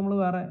കഴിഞ്ഞിട്ട് നമ്മൾ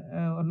വേറെ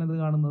ഒരെണ്ണത്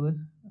കാണുന്നത്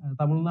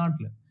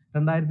തമിഴ്നാട്ടിൽ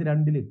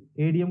 2002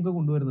 ADMK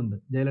കൊണ്ടുവരുന്നുണ്ട്,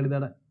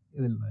 ജയലളിതയുടെ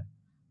ഇതിൽ.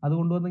 അത്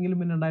കൊണ്ടുവന്നെങ്കിലും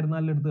പിന്നെ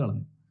 2004 എടുത്ത്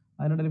കളഞ്ഞു.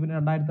 അതിനിടയിൽ പിന്നെ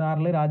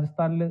 2006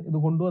 രാജസ്ഥാനിൽ ഇത്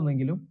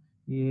കൊണ്ടുവന്നെങ്കിലും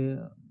ഈ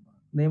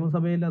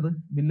നിയമസഭയിൽ അത്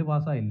ബില്ല്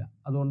പാസ്സായില്ല.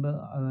 അതുകൊണ്ട്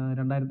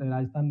 2000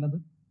 രാജസ്ഥാനിൽ അത്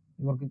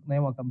ഇവർക്ക്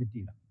നിയമമാക്കാൻ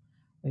പറ്റിയില്ല.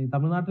 ഈ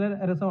തമിഴ്നാട്ടിലെ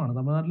രസമാണ്,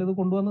 തമിഴ്നാട്ടിൽ ഇത്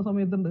കൊണ്ടുവന്ന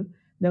സമയത്തുണ്ട്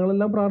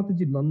ഞങ്ങളെല്ലാം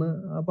പ്രാർത്ഥിച്ചിരുന്നു. അന്ന്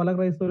പല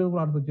ക്രൈസ്തവരും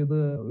പ്രാർത്ഥിച്ചു, ഇത്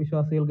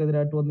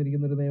വിശ്വാസികൾക്കെതിരായിട്ട്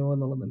വന്നിരിക്കുന്ന ഒരു നിയമം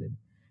എന്നുള്ള നിലയിൽ.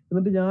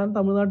 എന്നിട്ട് ഞാൻ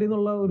തമിഴ്നാട്ടിൽ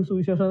നിന്നുള്ള ഒരു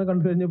സുവിശേഷനെ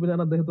കണ്ടു കഴിഞ്ഞപ്പോൾ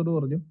ഞാൻ അദ്ദേഹത്തോട്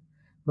പറഞ്ഞു,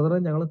 ബ്രദറെ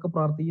ഞങ്ങളൊക്കെ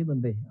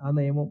പ്രാർത്ഥിക്കുന്നുണ്ടേ ആ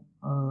നിയമം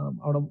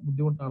അവിടെ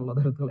ബുദ്ധിമുട്ടാണല്ലോ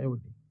അതെടുത്ത് കളയാൻ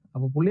വേണ്ടി.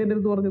 അപ്പൊ പുള്ളി എൻ്റെ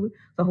അടുത്ത് പറഞ്ഞത്,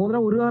 സഹോദരൻ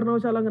ഒരു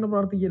കാരണവശാലും അങ്ങനെ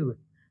പ്രാർത്ഥിക്കരുത്,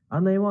 ആ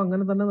നിയമം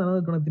അങ്ങനെ തന്നെ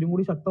നിലനിൽക്കണം, ഇത്തിരി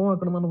കൂടി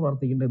ശക്തമാക്കണം എന്നാണ്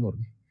പ്രാർത്ഥിക്കേണ്ടതെന്ന്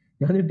പറഞ്ഞു.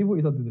 ഞാൻ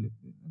ഞെട്ടിപ്പോയി സത്യത്തിൽ.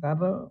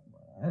 കാരണം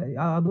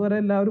അതുവരെ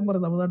എല്ലാവരും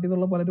പറഞ്ഞു, തമിഴ്നാട്ടിൽ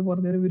നിന്നുള്ള പലരും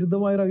പറഞ്ഞൊരു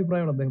വിരുദ്ധമായ ഒരു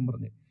അഭിപ്രായമാണ് അദ്ദേഹം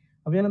പറഞ്ഞത്.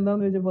 അപ്പൊ ഞാൻ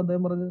എന്താണെന്ന് ചോദിച്ചപ്പോൾ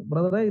അദ്ദേഹം പറഞ്ഞു,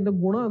 ബ്രദറെ ഇതിന്റെ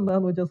ഗുണം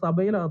എന്താണെന്ന് വെച്ചാൽ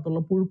സഭയിലകത്തുള്ള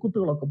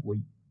പുഴുക്കുത്തുകളൊക്കെ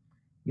പോയി.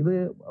 ഇത്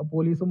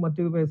പോലീസും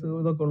മറ്റു കേസുകളും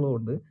ഇതൊക്കെ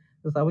ഉള്ളതുകൊണ്ട്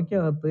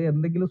സഭയ്ക്കകത്ത്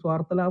എന്തെങ്കിലും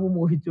സ്വാർത്ഥലാഭം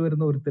മോഹിച്ചു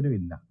വരുന്ന ഒരുത്തനും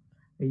ഇല്ല.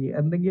 ഈ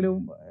എന്തെങ്കിലും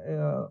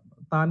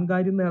താൻ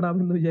കാര്യം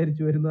നേടാമെന്ന്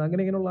വിചാരിച്ചു വരുന്നത്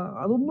ഇങ്ങനെയുള്ള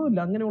അതൊന്നുമില്ല,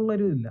 അങ്ങനെയുള്ള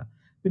ഒരു ഇല്ല.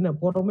 പിന്നെ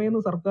പുറമേ നിന്ന്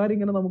സർക്കാർ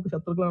ഇങ്ങനെ നമുക്ക്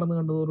ശത്രുക്കളാണെന്ന്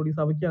കണ്ടതോടുകൂടി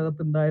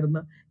സഭയ്ക്കകത്ത് ഉണ്ടായിരുന്ന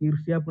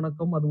ഈർഷ്യ,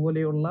 പിണക്കം,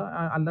 അതുപോലെയുള്ള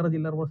അല്ലറ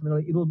ചില്ലറ പ്രശ്നങ്ങൾ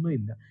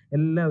ഇതൊന്നുമില്ല.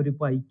 എല്ലാവരും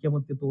ഇപ്പൊ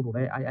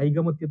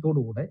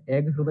ഐകമത്യത്തോടുകൂടെ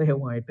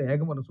ഏകഹൃദയമായിട്ട്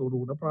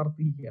ഏകമനസ്സോടുകൂടെ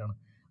പ്രാർത്ഥിക്കുകയാണ്.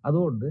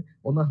 അതുകൊണ്ട്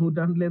 1-ാം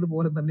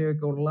നൂറ്റാണ്ടിലേതുപോലെ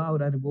തന്നെയൊക്കെ ഉള്ള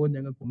ഒരു അനുഭവം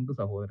ഞങ്ങൾക്കുണ്ട്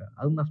സഹോദര,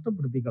 അത്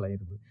നഷ്ടപ്പെടുത്തി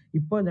കളയരുത്.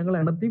 ഇപ്പൊ ഞങ്ങൾ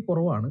എണ്ണത്തിൽ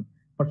കുറവാണ്,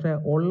 പക്ഷെ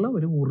ഉള്ള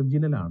ഒരു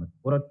ഒറിജിനലാണ്,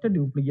 ഒരൊറ്റ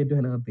ഡ്യൂപ്ലിക്കേറ്റും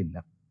അതിനകത്തില്ല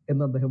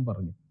എന്ന് അദ്ദേഹം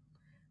പറഞ്ഞു.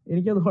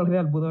 എനിക്കത് വളരെ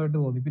അത്ഭുതമായിട്ട്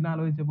തോന്നി. പിന്നെ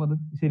ആലോചിച്ചപ്പോൾ അത്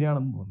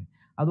ശരിയാണെന്ന് തോന്നി.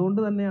 അതുകൊണ്ട്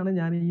തന്നെയാണ്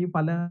ഞാൻ ഈ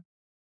പല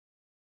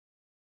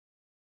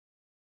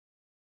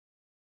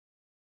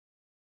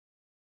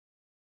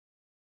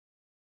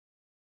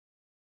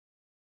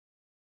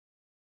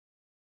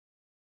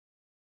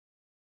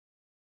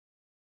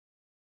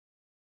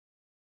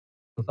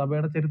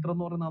സഭയുടെ ചരിത്രം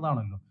എന്ന് പറയുന്നത്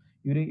അതാണല്ലോ.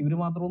 ഇവര്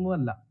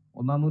മാത്രമൊന്നുമല്ല,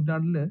 1-ാം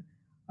നൂറ്റാണ്ടില്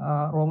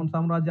റോമൻ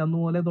സാമ്രാജ്യം അന്ന്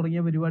പോലെ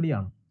തുടങ്ങിയ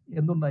പരിപാടിയാണ്.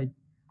 എന്തുണ്ടായി?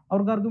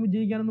 അവർക്കാർക്കും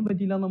വിജയിക്കാനൊന്നും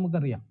പറ്റിയില്ല എന്ന്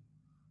നമുക്കറിയാം.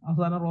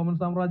 അവസാനം റോമൻ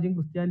സാമ്രാജ്യം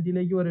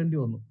ക്രിസ്ത്യാനിറ്റിയിലേക്ക് വരേണ്ടി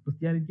വന്നു.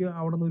 ക്രിസ്ത്യാനിറ്റി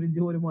അവിടെ നിന്ന് ഒരു ഇഞ്ച്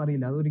പോലും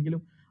മാറിയില്ല.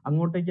 അതൊരിക്കലും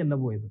അങ്ങോട്ടേക്കല്ല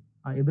പോയത്,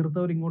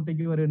 എതിർത്തവർ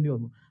ഇങ്ങോട്ടേക്ക് വരേണ്ടി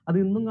വന്നു. അത്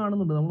ഇന്നും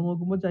കാണുന്നുണ്ട്. നമ്മൾ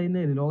നോക്കുമ്പോൾ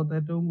ചൈനയിൽ ലോകത്തെ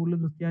ഏറ്റവും കൂടുതൽ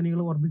ക്രിസ്ത്യാനികൾ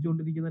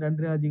വർദ്ധിച്ചുകൊണ്ടിരിക്കുന്ന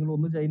 2 രാജ്യങ്ങൾ,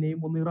 ഒന്ന് ചൈനയും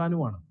ഒന്ന്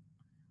ഇറാനുമാണ്.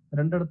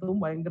 രണ്ടിടത്തും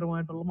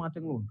ഭയങ്കരമായിട്ടുള്ള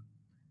മാറ്റങ്ങളുണ്ട്.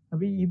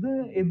 അപ്പൊ ഇത്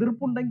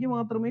എതിർപ്പുണ്ടെങ്കിൽ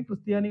മാത്രമേ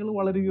ക്രിസ്ത്യാനികൾ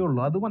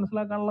വളരുകയുള്ളൂ. അത്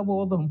മനസ്സിലാക്കാനുള്ള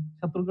ബോധം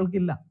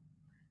ശത്രുക്കൾക്കില്ല.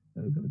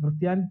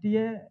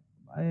 ക്രിസ്ത്യാനിറ്റിയെ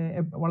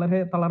വളരെ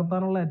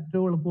തളർത്താനുള്ള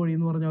ഏറ്റവും എളുപ്പ വഴി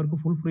എന്ന് പറഞ്ഞാൽ അവർക്ക്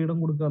ഫുൾ ഫ്രീഡം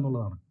കൊടുക്കുക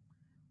എന്നുള്ളതാണ്.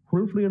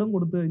 ഫുൾ ഫ്രീഡം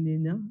കൊടുത്തു കഴിഞ്ഞ്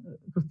കഴിഞ്ഞാൽ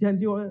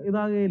ക്രിസ്ത്യാനിറ്റി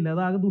ഇതാകുകയില്ല,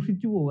 അതാകെ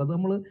ദുഷിച്ചു പോകും. അത്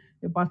നമ്മൾ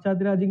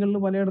പാശ്ചാത്യ രാജ്യങ്ങളിൽ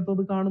പലയിടത്തും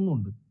അത്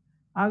കാണുന്നുണ്ട്,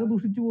 ആകെ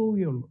ദുഷിച്ചു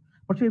പോവുകയുള്ളൂ.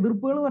 പക്ഷെ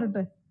എതിർപ്പുകൾ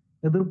വരട്ടെ,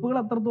 എതിർപ്പുകൾ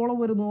എത്രത്തോളം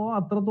വരുന്നുവോ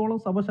അത്രത്തോളം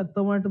സഭ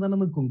ശക്തമായിട്ട് തന്നെ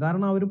നിൽക്കും.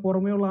 കാരണം അവർ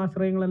പുറമേയുള്ള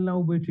ആശ്രയങ്ങളെല്ലാം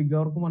ഉപേക്ഷിക്കുക.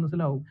 അവർക്ക്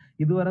മനസ്സിലാവും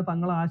ഇതുവരെ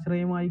തങ്ങളെ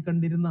ആശ്രയമായി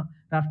കണ്ടിരുന്ന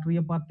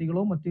രാഷ്ട്രീയ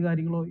പാർട്ടികളോ മറ്റു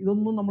കാര്യങ്ങളോ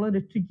ഇതൊന്നും നമ്മളെ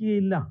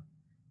രക്ഷിക്കുകയില്ല,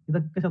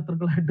 ഇതൊക്കെ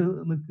ശത്രുക്കളായിട്ട്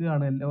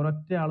നിൽക്കുകയാണ്,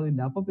 ഒരൊറ്റ ആളും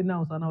ഇല്ല. അപ്പൊ പിന്നെ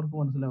അവസാനം അവർക്ക്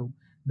മനസ്സിലാവും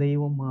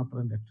ദൈവം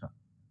മാത്രം രക്ഷ.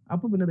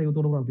 അപ്പൊ പിന്നെ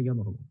ദൈവത്തോട് പ്രാർത്ഥിക്കാൻ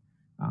തുടങ്ങും.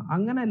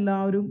 അങ്ങനെ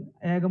എല്ലാവരും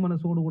ഏക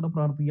മനസ്സോടുകൂടെ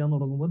പ്രാർത്ഥിക്കാൻ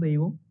തുടങ്ങുമ്പോൾ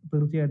ദൈവം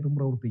തീർച്ചയായിട്ടും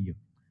പ്രവർത്തിക്കും.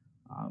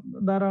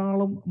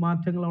 ധാരാളം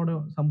മാറ്റങ്ങൾ അവിടെ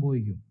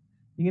സംഭവിക്കും.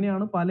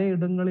 ഇങ്ങനെയാണ്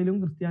പലയിടങ്ങളിലും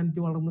ക്രിസ്ത്യാനിറ്റി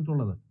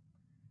വളർന്നിട്ടുള്ളത്.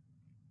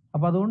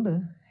 അപ്പൊ അതുകൊണ്ട്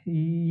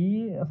ഈ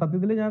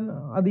സത്യത്തിൽ ഞാൻ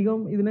അധികം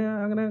ഇതിനെ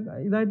അങ്ങനെ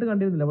ഇതായിട്ട്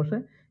കണ്ടിരുന്നില്ല. പക്ഷെ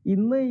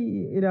ഇന്ന്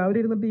രാവിലെ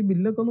ഇരുന്നിട്ട് ഈ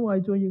ബില്ലൊക്കെ ഒന്ന്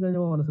വായിച്ചു നോക്കി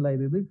കഴിഞ്ഞപ്പോൾ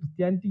മനസ്സിലായത് ഇത്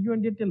ക്രിസ്ത്യാനിറ്റിക്ക്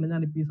വേണ്ടിയിട്ടല്ല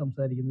ഞാനിപ്പോൾ ഈ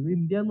സംസാരിക്കുന്നത്, ഇത്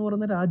ഇന്ത്യ എന്ന്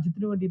പറയുന്ന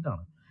രാജ്യത്തിന്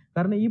വേണ്ടിയിട്ടാണ്.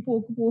 കാരണം ഈ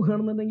പോക്ക്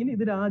പോകുകയാണെന്നുണ്ടെങ്കിൽ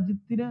ഇത്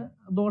രാജ്യത്തിന്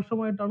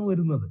ദോഷമായിട്ടാണ്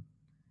വരുന്നത്.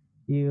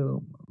 ഈ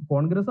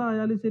കോൺഗ്രസ്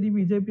ആയാലും ശരി,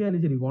 BJP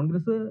ആയാലും ശരി,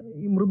 കോൺഗ്രസ്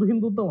ഈ മൃദു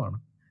ഹിന്ദുത്വമാണ്,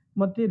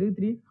 മറ്റൊരു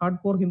ഇത്തിരി ഹാർഡ്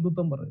കോർ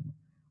ഹിന്ദുത്വം പറയുന്നു.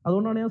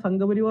 അതുകൊണ്ടാണ് ഞാൻ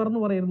സംഘപരിവാർ എന്ന്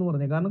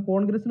പറഞ്ഞത്. കാരണം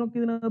കോൺഗ്രസിനൊക്കെ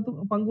ഇതിനകത്ത്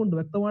പങ്കുണ്ട്,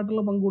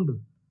 വ്യക്തമായിട്ടുള്ള പങ്കുണ്ട്.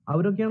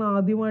 അവരൊക്കെയാണ്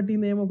ആദ്യമായിട്ട് ഈ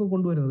നിയമമൊക്കെ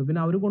കൊണ്ടുവരുന്നത്.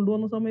 പിന്നെ അവർ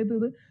കൊണ്ടുവന്ന സമയത്ത്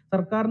ഇത്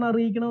സർക്കാരിനെ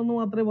അറിയിക്കണമെന്ന്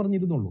മാത്രമേ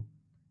പറഞ്ഞിരുന്നുള്ളൂ.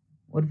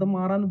 ഒരുത്തം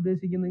മാറാൻ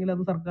ഉദ്ദേശിക്കുന്നെങ്കിൽ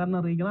അത് സർക്കാരിനെ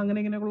അറിയിക്കണം,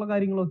 ഇങ്ങനെയുള്ള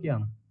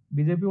കാര്യങ്ങളൊക്കെയാണ്.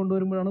 BJP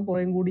കൊണ്ടുവരുമ്പോഴാണ്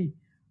കുറേയും കൂടി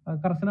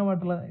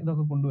കർശനമായിട്ടുള്ള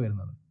ഇതൊക്കെ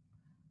കൊണ്ടുവരുന്നത്.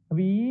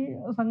 അപ്പൊ ഈ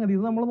സംഗതി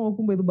ഇത് നമ്മൾ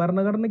നോക്കുമ്പോൾ ഇത്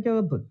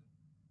ഭരണഘടനയ്ക്കകത്ത്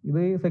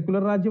ഇത്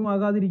സെക്യുലർ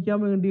രാജ്യമാകാതിരിക്കാൻ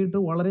വേണ്ടിയിട്ട്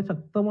വളരെ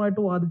ശക്തമായിട്ട്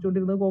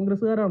വാദിച്ചുകൊണ്ടിരുന്നത്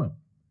കോൺഗ്രസ്സുകാരാണ്.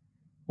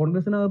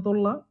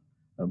 കോൺഗ്രസിനകത്തുള്ള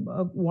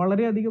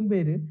വളരെയധികം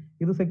പേര്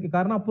ഇത്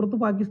കാരണം അപ്പുറത്ത്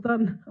പാകിസ്ഥാൻ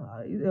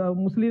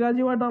മുസ്ലിം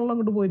രാജ്യമായിട്ടാണല്ലോ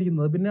അങ്ങോട്ട്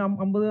പോയിരിക്കുന്നത്. പിന്നെ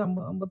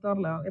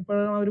 56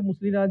 എപ്പോഴാണ് അവർ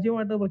മുസ്ലിം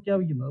രാജ്യമായിട്ട്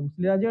പ്രഖ്യാപിക്കുന്നത്,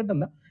 മുസ്ലിം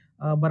രാജ്യമായിട്ടല്ല,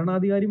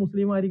 ഭരണാധികാരി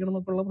മുസ്ലിം ആയിരിക്കണം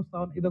എന്നൊക്കെയുള്ള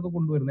പ്രസ്താവന ഇതൊക്കെ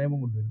നിയമം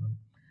കൊണ്ടുവരുന്നത്.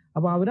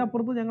 അപ്പൊ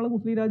അവരപ്പുറത്ത് ഞങ്ങൾ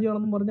മുസ്ലിം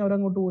രാജ്യമാണെന്നും പറഞ്ഞ്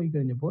അവരങ്ങോട്ട് പോയി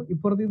കഴിഞ്ഞപ്പോൾ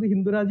ഇപ്പുറത്ത് ഇത്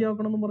ഹിന്ദു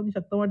രാജ്യമാക്കണം എന്നും പറഞ്ഞ്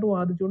ശക്തമായിട്ട്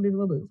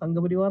വാദിച്ചുകൊണ്ടിരുന്നത്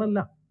സംഘപരിവാറല്ല,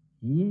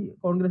 ഈ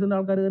കോൺഗ്രസിന്റെ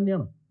ആൾക്കാർ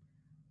തന്നെയാണ്.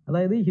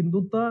 അതായത്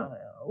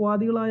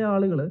ഹിന്ദുത്വവാദികളായ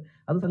ആളുകൾ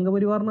അത്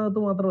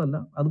സംഘപരിവാറിനകത്ത് മാത്രമല്ല,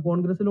 അത്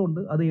കോൺഗ്രസിലും ഉണ്ട്,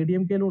 അത്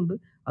ADMK-യിലും ഉണ്ട്,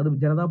 അത്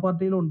ജനതാ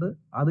പാർട്ടിയിലും ഉണ്ട്,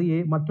 അത്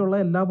മറ്റുള്ള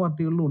എല്ലാ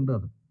പാർട്ടികളിലും ഉണ്ട്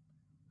അത്.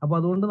 അപ്പൊ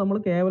അതുകൊണ്ട് നമ്മൾ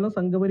കേവലം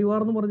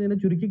സംഘപരിവാർ എന്ന് പറഞ്ഞതിനെ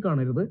ചുരുക്കി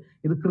കാണരുത്.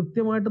 ഇത്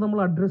കൃത്യമായിട്ട്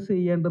നമ്മൾ അഡ്രസ്സ്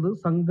ചെയ്യേണ്ടത്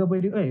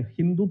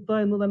ഹിന്ദുത്വ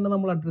എന്ന് തന്നെ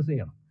നമ്മൾ അഡ്രസ്സ്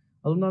ചെയ്യണം.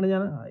 അതുകൊണ്ടാണ്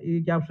ഞാൻ ഈ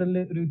ക്യാപ്ഷനിൽ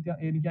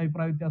എനിക്ക്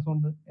അഭിപ്രായ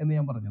വ്യത്യാസമുണ്ട് എന്ന്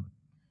ഞാൻ പറഞ്ഞത്.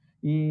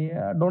 ഈ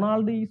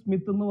ഡൊണാൾഡ്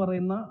സ്മിത്ത് എന്ന്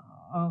പറയുന്ന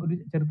ഒരു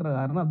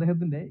ചരിത്രകാരൻ,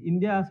 അദ്ദേഹത്തിന്റെ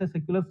India as A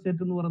secular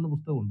state എന്ന് പറയുന്ന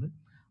പുസ്തകമുണ്ട്.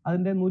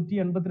 അതിന്റെ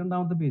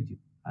 182-ാമത്തെ പേജ്,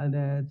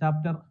 അതിന്റെ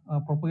chapter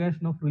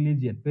propagation of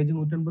religion, page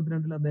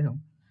 182 അദ്ദേഹം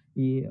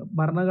ഈ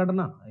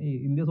ഭരണഘടന, ഈ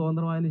ഇന്ത്യ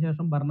സ്വതന്ത്രമായതിനു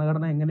ശേഷം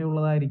ഭരണഘടന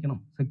എങ്ങനെയുള്ളതായിരിക്കണം,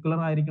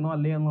 സെക്യുലർ ആയിരിക്കണോ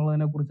അല്ലേ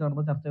എന്നുള്ളതിനെ കുറിച്ച്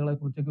നടന്ന ചർച്ചകളെ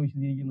കുറിച്ചൊക്കെ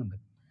വിശദീകരിക്കുന്നുണ്ട്.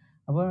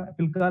 അപ്പോൾ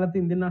പിൽക്കാലത്ത്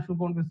ഇന്ത്യൻ നാഷണൽ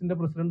കോൺഗ്രസിന്റെ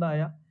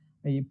പ്രസിഡന്റായ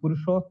ഈ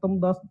പുരുഷോത്തം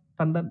ദാസ്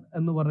ടണ്ടൻ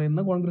എന്ന്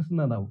പറയുന്ന കോൺഗ്രസ്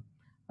നേതാവ്,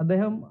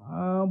 അദ്ദേഹം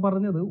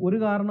പറഞ്ഞത് ഒരു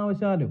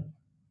കാരണവശാലും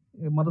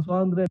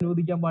മതസ്വാതന്ത്ര്യം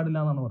അനുവദിക്കാൻ പാടില്ല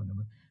എന്നാണ്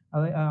പറഞ്ഞത്.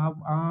 അത്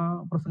ആ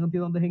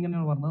പ്രസംഗത്തിൽ അദ്ദേഹം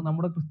ഇങ്ങനെയാണ് പറഞ്ഞത്: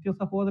 നമ്മുടെ ക്രിസ്ത്യ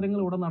സഹോദരങ്ങൾ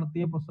ഇവിടെ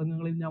നടത്തിയ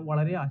പ്രസംഗങ്ങളിൽ ഞാൻ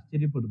വളരെ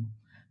ആശ്ചര്യപ്പെടുന്നു.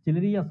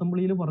 ചിലർ ഈ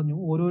അസംബ്ലിയിൽ പറഞ്ഞു,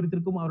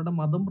 ഓരോരുത്തർക്കും അവരുടെ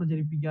മതം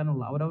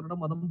പ്രചരിപ്പിക്കാനുള്ള, അവരവരുടെ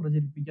മതം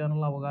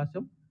പ്രചരിപ്പിക്കാനുള്ള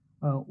അവകാശം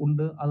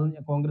ഉണ്ട്, അത്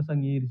കോൺഗ്രസ്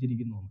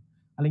അംഗീകരിച്ചിരിക്കുന്നു.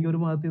 അല്ലെങ്കിൽ ഒരു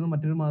മതത്തിൽ നിന്ന്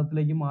മറ്റൊരു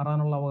മതത്തിലേക്ക്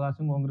മാറാനുള്ള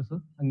അവകാശം കോൺഗ്രസ്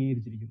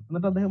അംഗീകരിച്ചിരിക്കുന്നു.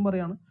 എന്നിട്ട് അദ്ദേഹം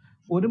പറയാണ്,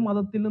 ഒരു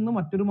മതത്തിൽ നിന്ന്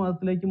മറ്റൊരു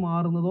മതത്തിലേക്ക്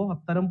മാറുന്നതോ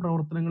അത്തരം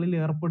പ്രവർത്തനങ്ങളിൽ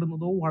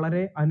ഏർപ്പെടുന്നതോ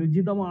വളരെ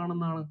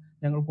അനുചിതമാണെന്നാണ്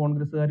ഞങ്ങൾ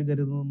കോൺഗ്രസ്സുകാർ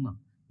കരുതുന്നതെന്നാണ്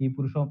ഈ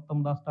പുരുഷോത്തം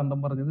ദാസ് ടണ്ടൻ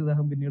പറഞ്ഞത്.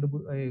 ഇദ്ദേഹം പിന്നീട്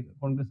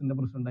കോൺഗ്രസിന്റെ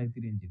പ്രസിഡന്റായി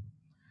തീരുകയും ചെയ്തു.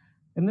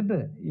 എന്നിട്ട്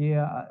ഈ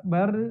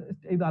വേറൊരു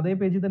ഇത് അതേ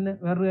പേജിൽ തന്നെ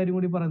വേറൊരു കാര്യം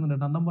കൂടി പറയുന്നുണ്ട്.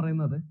 ടണ്ടൻ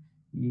പറയുന്നത്,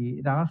 ഈ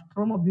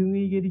രാഷ്ട്രം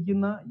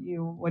അഭിമുഖീകരിക്കുന്ന ഈ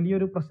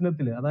വലിയൊരു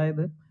പ്രശ്നത്തില്,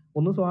 അതായത്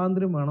ഒന്ന്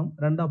സ്വാതന്ത്ര്യം വേണം,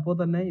 രണ്ട് അപ്പോൾ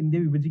തന്നെ ഇന്ത്യ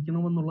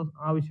വിഭജിക്കണമെന്നുള്ള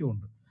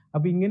ആവശ്യമുണ്ട്.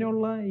 അപ്പൊ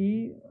ഇങ്ങനെയുള്ള ഈ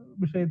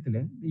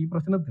വിഷയത്തില്, ഈ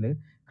പ്രശ്നത്തില്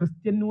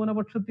ക്രിസ്ത്യൻ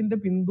ന്യൂനപക്ഷത്തിന്റെ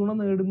പിന്തുണ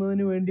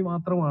നേടുന്നതിന് വേണ്ടി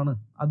മാത്രമാണ്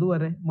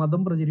അതുവരെ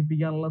മതം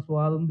പ്രചരിപ്പിക്കാനുള്ള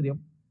സ്വാതന്ത്ര്യം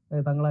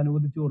തങ്ങൾ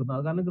അനുവദിച്ചു കൊടുത്തത്.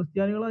 അത് കാരണം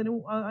ക്രിസ്ത്യാനികൾ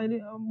അതിന്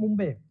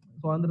മുമ്പേ,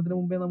 സ്വാതന്ത്ര്യത്തിന്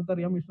മുമ്പേ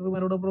നമുക്കറിയാം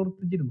മിഷണറിമാരോട്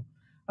പ്രവർത്തിച്ചിരുന്നു.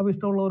 അപ്പൊ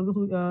ഇഷ്ടമുള്ളവർക്ക്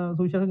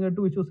സുവിശേഷം കേട്ട്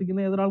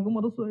വിശ്വസിക്കുന്ന ഏതൊരാൾക്കും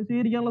അത്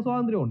സ്വീകരിക്കാനുള്ള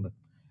സ്വാതന്ത്ര്യമുണ്ട്.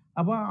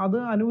 അപ്പൊ അത്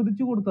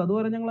അനുവദിച്ചു കൊടുത്തു,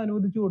 അതുവരെ ഞങ്ങൾ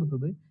അനുവദിച്ചു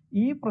കൊടുത്തത്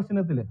ഈ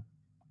പ്രശ്നത്തില്,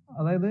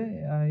 അതായത്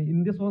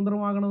ഇന്ത്യ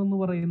സ്വതന്ത്രമാകണമെന്ന്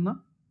പറയുന്ന,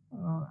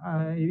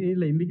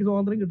 ഇല്ല ഇന്ത്യക്ക്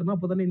സ്വാതന്ത്ര്യം കിട്ടണം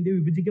അപ്പൊ തന്നെ ഇന്ത്യ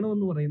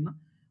വിഭജിക്കണമെന്ന് പറയുന്ന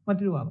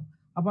മറ്റൊരു വാദം.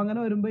 അപ്പൊ അങ്ങനെ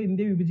വരുമ്പോ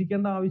ഇന്ത്യ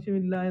വിഭജിക്കേണ്ട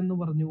ആവശ്യമില്ല എന്ന്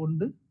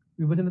പറഞ്ഞുകൊണ്ട്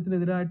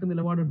വിഭജനത്തിനെതിരായിട്ട്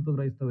നിലപാടെടുത്തു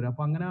ക്രൈസ്തവർ.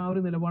 അപ്പൊ അങ്ങനെ ആ ഒരു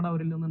നിലപാട്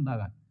അവരിൽ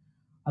നിന്നുണ്ടാകാൻ,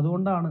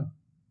 അതുകൊണ്ടാണ്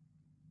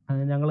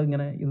ഞങ്ങൾ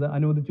ഇങ്ങനെ ഇത്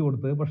അനുവദിച്ചു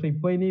കൊടുത്തത്. പക്ഷെ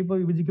ഇനിയിപ്പോ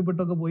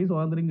വിഭജിക്കപ്പെട്ടൊക്കെ പോയി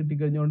സ്വാതന്ത്ര്യം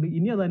കിട്ടിക്കഴിഞ്ഞുകൊണ്ട്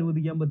ഇനി അത്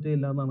അനുവദിക്കാൻ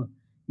പറ്റില്ല എന്നാണ്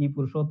ഈ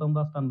പുരുഷോത്തം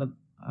ദാസ് ടണ്ടൻ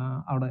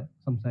അവിടെ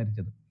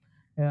സംസാരിച്ചത്.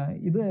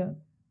 ഇത്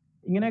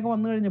ഇങ്ങനെയൊക്കെ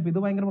വന്നു കഴിഞ്ഞപ്പോൾ, ഇത്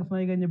ഭയങ്കര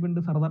പ്രശ്നമായി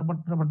കഴിഞ്ഞപ്പോൾ സർദാർ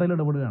പട്ടേൽ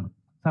ഇടപെടുകയാണ്.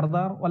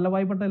 സർദാർ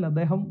വല്ലഭായ് പട്ടേൽ,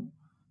 അദ്ദേഹം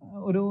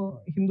ഒരു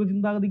ഹിന്ദു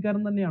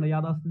ചിന്താഗതിക്കാരൻ തന്നെയാണ്,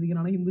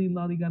 യാഥാസ്ഥിതികനാണ്, ഹിന്ദു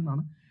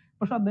ചിന്താഗതിക്കാരനാണ്.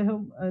 പക്ഷെ അദ്ദേഹം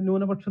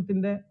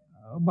ന്യൂനപക്ഷത്തിന്റെ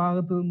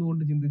ഭാഗത്ത്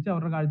നിന്നുകൊണ്ട് ചിന്തിച്ച്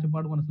അവരുടെ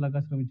കാഴ്ചപ്പാട്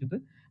മനസ്സിലാക്കാൻ ശ്രമിച്ചിട്ട്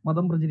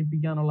മതം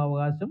പ്രചരിപ്പിക്കാനുള്ള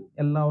അവകാശം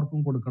എല്ലാവർക്കും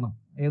കൊടുക്കണം,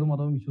 ഏത്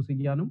മതവും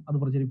വിശ്വസിക്കാനും അത്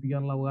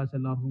പ്രചരിപ്പിക്കാനുള്ള അവകാശം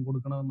എല്ലാവർക്കും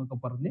കൊടുക്കണം എന്നൊക്കെ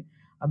പറഞ്ഞ്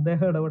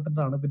അദ്ദേഹം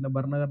ഇടപെട്ടിട്ടാണ് പിന്നെ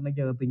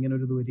ഭരണഘടനയ്ക്കകത്ത് ഇങ്ങനെ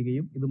ഒരു ഇത്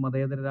വരികയും ഇത്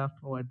മതേതര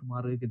രാഷ്ട്രമായിട്ട്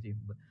മാറുകയൊക്കെ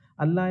ചെയ്യുന്നത്.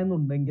 അല്ല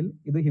എന്നുണ്ടെങ്കിൽ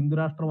ഇത് ഹിന്ദു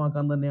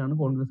രാഷ്ട്രമാക്കാൻ തന്നെയാണ്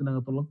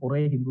കോൺഗ്രസിനകത്തുള്ള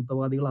കുറെ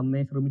ഹിന്ദുത്വവാദികൾ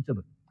അന്നേ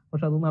ശ്രമിച്ചത്.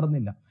 പക്ഷെ അത്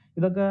നടന്നില്ല.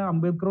 ഇതൊക്കെ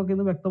അംബേദ്കറൊക്കെ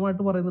ഇത്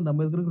വ്യക്തമായിട്ട് പറയുന്നുണ്ട്.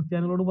 അംബേദ്കർ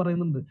ക്രിസ്ത്യാനികളോട്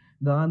പറയുന്നുണ്ട്,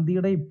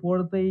 ഗാന്ധിയുടെ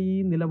ഇപ്പോഴത്തെ ഈ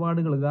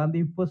നിലപാടുകൾ, ഗാന്ധി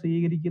ഇപ്പോൾ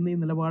സ്വീകരിക്കുന്ന ഈ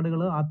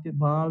നിലപാടുകൾ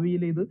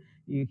ഭാവിയിൽ ഇത്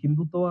ഈ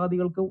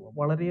ഹിന്ദുത്വവാദികൾക്ക്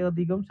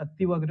വളരെയധികം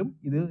ശക്തി പകരും.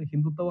 ഇത്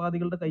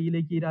ഹിന്ദുത്വവാദികളുടെ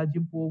കയ്യിലേക്ക് ഈ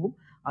രാജ്യം പോകും.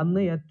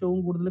 അന്ന് ഏറ്റവും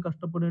കൂടുതൽ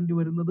കഷ്ടപ്പെടേണ്ടി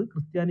വരുന്നത്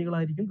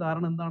ക്രിസ്ത്യാനികളായിരിക്കും.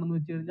 കാരണം എന്താണെന്ന്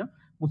വെച്ച് കഴിഞ്ഞാൽ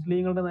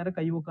മുസ്ലിങ്ങളുടെ നേരെ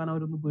കൈവെക്കാൻ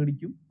അവരൊന്ന്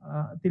പേടിക്കും.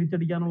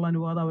 തിരിച്ചടിക്കാനുള്ള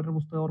അനുവാദം അവരുടെ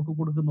പുസ്തകം അവർക്ക്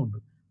കൊടുക്കുന്നുണ്ട്.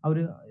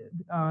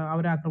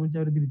 അവരെ ആക്രമിച്ച്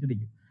അവർ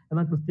തിരിച്ചടിക്കും.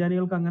 എന്നാൽ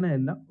ക്രിസ്ത്യാനികൾക്ക്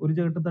അങ്ങനെയല്ല. ഒരു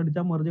ചേട്ടത്ത്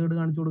അടിച്ചാൽ മറുചേട്ട്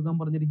കാണിച്ചു കൊടുക്കാൻ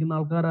പറഞ്ഞിരിക്കുന്ന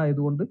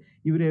ആൾക്കാരായതുകൊണ്ട്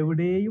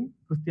ഇവരെവിടെയും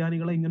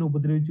ക്രിസ്ത്യാനികളെ ഇങ്ങനെ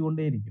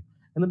ഉപദ്രവിച്ചുകൊണ്ടേയിരിക്കും.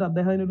 എന്നിട്ട്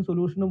അദ്ദേഹം അതിനൊരു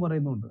സൊല്യൂഷനും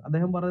പറയുന്നുണ്ട്.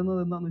 അദ്ദേഹം പറയുന്നത്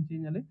എന്താണെന്ന് വെച്ച്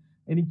കഴിഞ്ഞാൽ,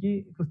 എനിക്ക്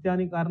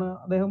ക്രിസ്ത്യാനി, കാരണം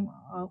അദ്ദേഹം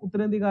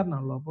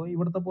ഉത്തരേന്ത്യക്കാരനാണല്ലോ, അപ്പോൾ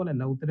ഇവിടുത്തെ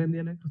പോലെയല്ല,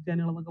 ഉത്തരേന്ത്യയിലെ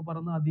ക്രിസ്ത്യാനികൾ എന്നൊക്കെ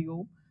പറയുന്ന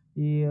അധികവും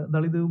ഈ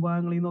ദളിത്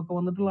വിഭാഗങ്ങളിൽ നിന്നൊക്കെ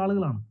വന്നിട്ടുള്ള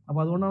ആളുകളാണ്. അപ്പൊ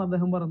അതുകൊണ്ടാണ്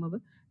അദ്ദേഹം പറയുന്നത്,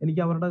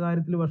 എനിക്ക് അവരുടെ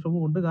കാര്യത്തിൽ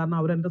വിഷമമുണ്ട്, കാരണം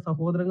അവരെന്റെ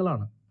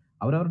സഹോദരങ്ങളാണ്.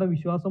 അവരവരുടെ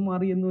വിശ്വാസം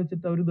മാറി എന്ന്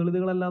വെച്ചിട്ട് അവർ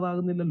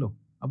ദളിതുകളല്ലാതാകുന്നില്ലല്ലോ.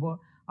 അപ്പോൾ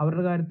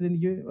അവരുടെ കാര്യത്തിൽ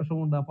എനിക്ക്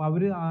വിഷമമുണ്ട്. അപ്പൊ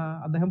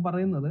അദ്ദേഹം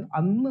പറയുന്നത്,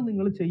 അന്ന്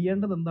നിങ്ങൾ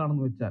ചെയ്യേണ്ടത്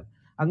എന്താണെന്ന് വെച്ചാൽ,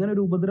 അങ്ങനെ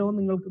ഒരു ഉപദ്രവം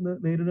നിങ്ങൾക്ക്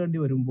നേരിടേണ്ടി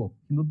വരുമ്പോൾ,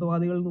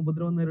 ഹിന്ദുത്വവാദികളിൽ നിന്ന്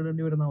ഉപദ്രവം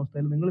നേരിടേണ്ടി വരുന്ന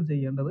അവസ്ഥയിൽ നിങ്ങൾ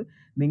ചെയ്യേണ്ടത്,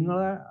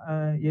 നിങ്ങളെ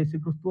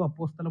യേശുക്രിസ്തു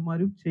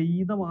അപ്പോസ്തലന്മാരും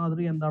ചെയ്ത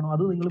മാതൃക എന്താണോ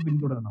അത് നിങ്ങൾ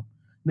പിന്തുടരണം.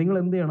 നിങ്ങൾ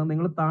എന്ത് ചെയ്യണം?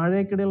 നിങ്ങൾ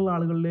താഴേക്കിടയിലുള്ള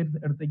ആളുകളുടെ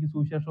അടുത്തേക്ക്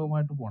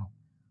സുവിശേഷവുമായിട്ട് പോകണം.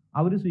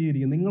 അവർ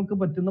സ്വീകരിക്കും. നിങ്ങൾക്ക്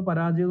പറ്റുന്ന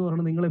പരാജയം എന്ന്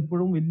പറയുന്നത്, നിങ്ങൾ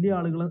എപ്പോഴും വലിയ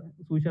ആളുകളെ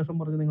സുവിശേഷം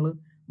പറഞ്ഞ് നിങ്ങൾ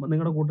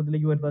നിങ്ങളുടെ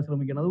കൂട്ടത്തിലേക്ക് വരുത്താൻ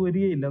ശ്രമിക്കണം. അത്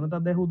വരികയില്ല. എന്നിട്ട്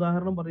അദ്ദേഹം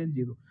ഉദാഹരണം പറയുകയും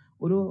ചെയ്തു.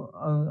 ഒരു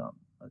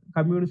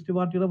കമ്മ്യൂണിസ്റ്റ്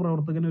പാർട്ടിയുടെ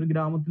പ്രവർത്തകൻ ഒരു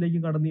ഗ്രാമത്തിലേക്ക്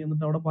കടന്നു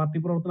ചെന്നിട്ട് അവിടെ പാർട്ടി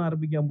പ്രവർത്തനം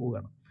ആരംഭിക്കാൻ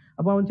പോവുകയാണ്.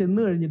 അപ്പൊ അവൻ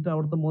ചെന്ന് കഴിഞ്ഞിട്ട്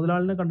അവിടുത്തെ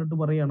മുതലാളിനെ കണ്ടിട്ട്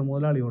പറയുകയാണ്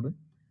മുതലാളിയോട്,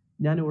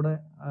 ഞാൻ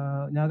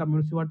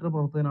കമ്മ്യൂണിസ്റ്റ് പാർട്ടിയുടെ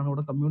പ്രവർത്തകനാണ്,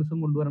 ഇവിടെ കമ്മ്യൂണിസം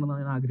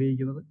കൊണ്ടുവരണമെന്നാണ് ഞാൻ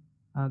ആഗ്രഹിക്കുന്നത്.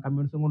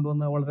 കമ്മ്യൂണിസം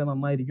കൊണ്ടുവന്നാൽ വളരെ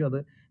നന്നായിരിക്കും, അത്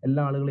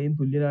എല്ലാ ആളുകളെയും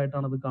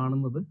തുല്യരായിട്ടാണ് അത്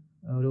കാണുന്നത്,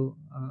 ഒരു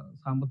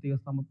സാമ്പത്തിക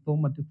സമത്വവും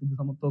മറ്റു സ്ഥിതി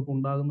സമത്വവും ഒക്കെ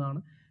ഉണ്ടാകുന്നതാണ്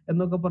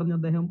എന്നൊക്കെ പറഞ്ഞ്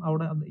അദ്ദേഹം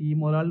അവിടെ ഈ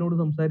മുതലാളിനോട്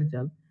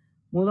സംസാരിച്ചാൽ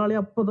മുതലാളി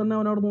അപ്പൊ തന്നെ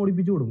അവനവിടെ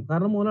ഓടിപ്പിച്ചു കൊടുക്കും.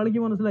 കാരണം മുതലാളിക്ക്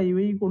മനസ്സിലായി,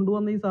 ഈ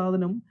കൊണ്ടുവന്ന ഈ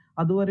സാധനം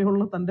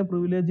അതുവരെയുള്ള തന്റെ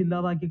പ്രിവിലേജ്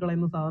ഇല്ലാതാക്കി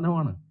കളയുന്ന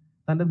സാധനമാണ്,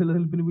 തന്റെ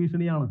നിലനിൽപ്പിന്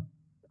ഭീഷണിയാണ്.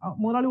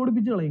 മുതലാളി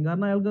ഓടിപ്പിച്ചു കളയും.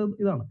 കാരണം അയാൾക്ക്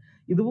ഇതാണ്.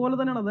 ഇതുപോലെ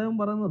തന്നെയാണ് അദ്ദേഹം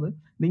പറയുന്നത്,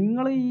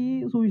 നിങ്ങൾ ഈ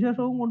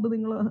സുവിശേഷവും കൊണ്ട്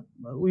നിങ്ങൾ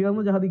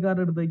ഉയർന്ന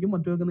ജാതിക്കാരുടെ അടുത്തേക്കും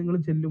മറ്റുമൊക്കെ നിങ്ങൾ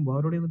ചെല്ലുമ്പോൾ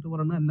അവരോട് എന്നിട്ട്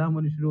പറയുന്നത് എല്ലാ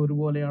മനുഷ്യരും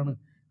ഒരുപോലെയാണ്,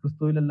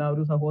 ക്രിസ്തുവിൽ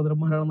എല്ലാവരും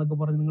സഹോദരന്മാരാണെന്നൊക്കെ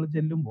പറഞ്ഞ് നിങ്ങൾ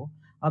ചെല്ലുമ്പോൾ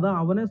അത്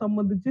അവനെ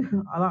സംബന്ധിച്ച്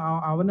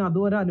അവൻ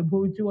അതുവരെ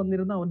അനുഭവിച്ചു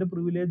വന്നിരുന്ന അവന്റെ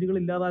പ്രിവിലേജുകൾ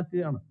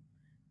ഇല്ലാതാക്കുകയാണ്.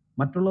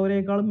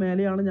 മറ്റുള്ളവരെക്കാളും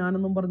മേലെയാണ്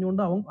ഞാനെന്നും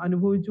പറഞ്ഞുകൊണ്ട് അവൻ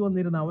അനുഭവിച്ചു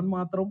വന്നിരുന്ന, അവൻ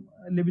മാത്രം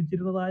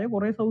ലഭിച്ചിരുന്നതായ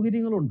കുറെ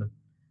സൗകര്യങ്ങളുണ്ട്.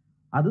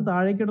 അത്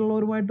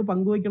താഴേക്കിടുള്ളവരുമായിട്ട്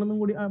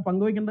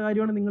പങ്കുവയ്ക്കേണ്ട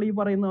കാര്യമാണ് നിങ്ങൾ ഈ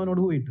പറയുന്ന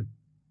അവനോട് പോയിട്ട്.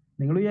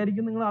 നിങ്ങൾ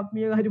വിചാരിക്കും നിങ്ങൾ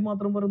ആത്മീയ കാര്യം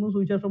മാത്രം പറയുന്നു,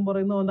 സുവിശേഷം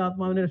പറയുന്നു, അവന്റെ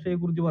ആത്മാവിന്റെ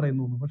രക്ഷയെക്കുറിച്ച്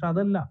പറയുന്നു. പക്ഷെ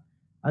അതല്ല.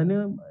 അതിന്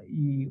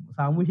ഈ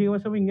സാമൂഹിക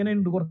വശം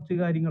ഇങ്ങനെയുണ്ട്. കുറച്ച്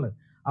കാര്യങ്ങൾ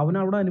അവൻ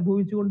അവിടെ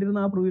അനുഭവിച്ചു കൊണ്ടിരുന്ന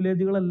ആ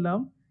പ്രിവിലേജുകളെല്ലാം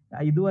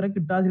ഇതുവരെ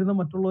കിട്ടാതിരുന്ന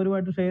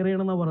മറ്റുള്ളവരുമായിട്ട് ഷെയർ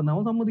ചെയ്യണമെന്നാണ് പറയുന്നത്.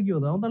 അവൻ സമ്മതിക്കുമോ?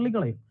 അത് അവൻ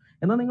തള്ളിക്കളയും.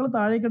 എന്നാൽ നിങ്ങൾ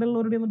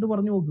താഴേക്കിടയിലുള്ളവരുടെ എന്നിട്ട്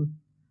പറഞ്ഞു നോക്ക്,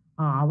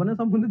 അവനെ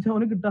സംബന്ധിച്ച്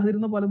അവന്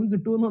കിട്ടാതിരുന്ന പലതും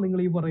കിട്ടുമെന്നാണ്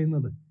നിങ്ങൾ ഈ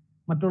പറയുന്നത്.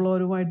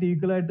 മറ്റുള്ളവരുമായിട്ട്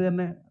ഈക്വലായിട്ട്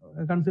തന്നെ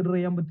കൺസിഡർ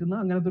ചെയ്യാൻ പറ്റുന്ന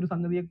അങ്ങനത്തെ ഒരു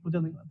സംഗതിയെ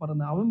കുറിച്ചാണ്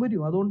പറയുന്നത്. അവൻ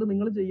വരും. അതുകൊണ്ട്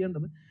നിങ്ങൾ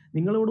ചെയ്യേണ്ടത്,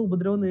 നിങ്ങളിവിടെ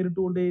ഉപദ്രവം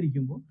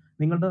നേരിട്ടുകൊണ്ടേയിരിക്കുമ്പോൾ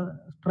നിങ്ങളുടെ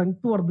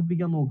സ്ട്രെങ്ത്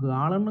വർദ്ധിപ്പിക്കാൻ നോക്കുക,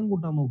 ആളെണ്ണം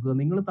കൂട്ടാൻ നോക്കുക,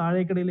 നിങ്ങൾ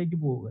താഴേക്കിടയിലേക്ക്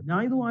പോവുക.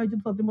 ഞാൻ ഇത്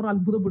വായിച്ചിട്ട് സത്യം പറഞ്ഞാൽ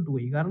അത്ഭുതപ്പെട്ടു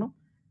പോയി. കാരണം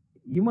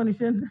ഈ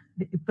മനുഷ്യൻ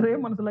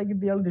ഇത്രയും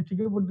മനസ്സിലാക്കിയിട്ട് ഇയാൾ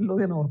രക്ഷിക്കപ്പെട്ടില്ലോ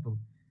എന്ന് ഞാൻ ഓർത്തത്.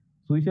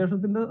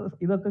 സുവിശേഷത്തിന്റെ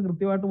ഇതൊക്കെ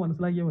കൃത്യമായിട്ട്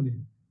മനസ്സിലാക്കിയ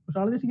മനുഷ്യൻ, പക്ഷെ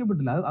ആൾ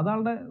രക്ഷിക്കപ്പെട്ടില്ല.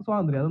 അതാളുടെ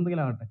സ്വാതന്ത്ര്യം,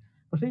 അതെന്തെങ്കിലും ആകട്ടെ.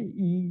 പക്ഷെ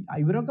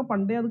ഇവരൊക്കെ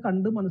പണ്ടേ അത്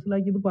കണ്ട്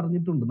മനസ്സിലാക്കി ഇത്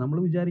പറഞ്ഞിട്ടുണ്ട്. നമ്മൾ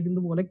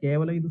വിചാരിക്കുന്നത് പോലെ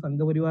കേവലം ഇത്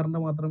സംഘപരിവാറിന്റെ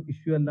മാത്രം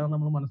ഇഷ്യൂ അല്ല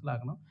നമ്മൾ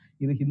മനസ്സിലാക്കണം.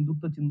 ഇത്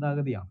ഹിന്ദുത്വ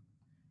ചിന്താഗതിയാണ്.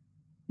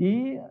 ഈ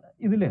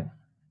ഇതില്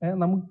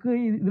നമുക്ക്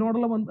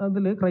ഇതിനോടുള്ള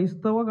ബന്ധത്തില്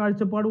ക്രൈസ്തവ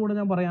കാഴ്ചപ്പാട് കൂടെ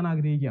ഞാൻ പറയാൻ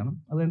ആഗ്രഹിക്കുകയാണ്.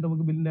 അത് കഴിഞ്ഞിട്ട്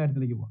നമുക്ക് ബില്ലിന്റെ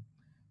കാര്യത്തിലേക്ക് പോകാം.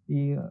 ഈ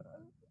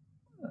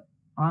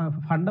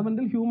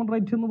ഫണ്ടമെന്റൽ ഹ്യൂമൻ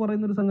റൈറ്റ്സ് എന്ന്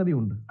പറയുന്ന ഒരു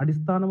സംഗതിയുണ്ട്,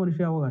 അടിസ്ഥാന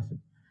മനുഷ്യാവകാശം.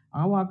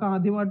 ആ വാക്ക്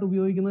ആദ്യമായിട്ട്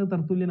ഉപയോഗിക്കുന്നത്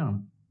തെർത്തുല്യനാണ്.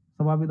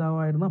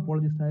 സഭാപിതാവായിരുന്ന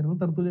അപ്പോളജിസ്റ്റ് ആയിരുന്ന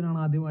തെർത്തുല്യനാണ്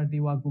ആദ്യമായിട്ട്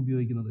ഈ വാക്ക്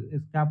ഉപയോഗിക്കുന്നത്.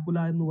 സ്കാപ്പുല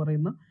എന്ന്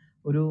പറയുന്ന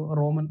ഒരു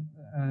റോമൻ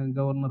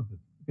ഗവർണർക്ക്,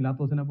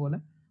 പിലാത്തോസിനെ പോലെ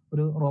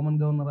ഒരു റോമൻ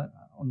ഗവർണർ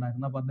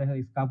ഉണ്ടായിരുന്നു. അപ്പൊ അദ്ദേഹം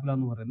സ്കാപ്പുല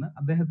എന്ന് പറയുന്ന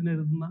അദ്ദേഹത്തിന്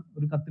എഴുതുന്ന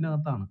ഒരു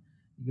കത്തിനകത്താണ്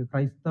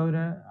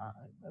ക്രൈസ്തവരെ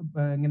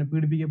ഇങ്ങനെ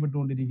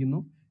പീഡിപ്പിക്കപ്പെട്ടുകൊണ്ടിരിക്കുന്നു,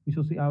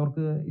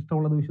 അവർക്ക്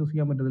ഇഷ്ടമുള്ളത്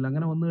വിശ്വസിക്കാൻ പറ്റുന്നില്ല.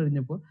 അങ്ങനെ വന്നു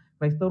കഴിഞ്ഞപ്പോൾ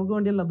ക്രൈസ്തവർക്ക്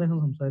വേണ്ടിയല്ല അദ്ദേഹം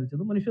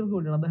സംസാരിച്ചത്, മനുഷ്യർക്ക്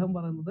വേണ്ടിയാണ്. അദ്ദേഹം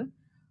പറയുന്നത്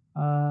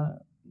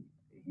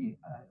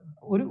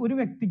ഒരു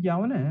വ്യക്തിക്ക്,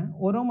 അവന്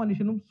ഓരോ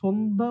മനുഷ്യനും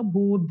സ്വന്തം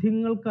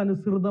ബോധ്യങ്ങൾക്ക്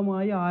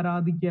അനുസൃതമായി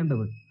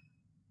ആരാധിക്കേണ്ടത്,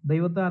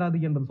 ദൈവത്തെ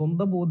ആരാധിക്കേണ്ടത്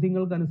സ്വന്തം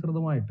ബോധ്യങ്ങൾക്ക്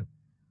അനുസൃതമായിട്ട്,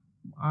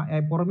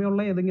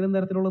 പുറമെയുള്ള ഏതെങ്കിലും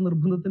തരത്തിലുള്ള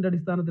നിർബന്ധത്തിന്റെ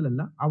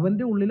അടിസ്ഥാനത്തിലല്ല.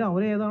 അവന്റെ ഉള്ളിൽ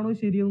അവന് ഏതാണോ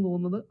ശരിയെന്ന്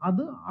തോന്നുന്നത്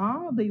അത് ആ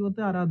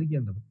ദൈവത്തെ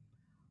ആരാധിക്കേണ്ടത്.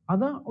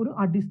 അത് ഒരു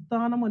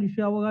അടിസ്ഥാന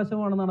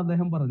മനുഷ്യാവകാശമാണെന്നാണ്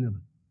അദ്ദേഹം പറഞ്ഞത്.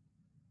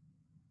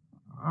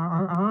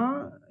 ആ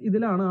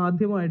ഇതിലാണ്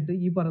ആദ്യമായിട്ട്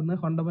ഈ പറയുന്ന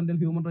ഫണ്ടമെന്റൽ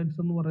ഹ്യൂമൻ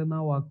റൈറ്റ്സ് എന്ന് പറയുന്ന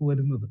ആ വാക്ക്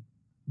വരുന്നത്.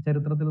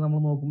 ചരിത്രത്തിൽ നമ്മൾ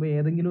നോക്കുമ്പോൾ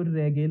ഏതെങ്കിലും ഒരു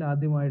രേഖയിൽ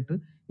ആദ്യമായിട്ട്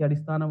ഈ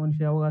അടിസ്ഥാന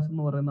മനുഷ്യാവകാശം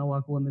എന്ന് പറയുന്ന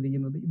വാക്ക്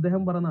വന്നിരിക്കുന്നത്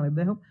ഇദ്ദേഹം പറയുന്നതാണ്.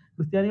 ഇദ്ദേഹം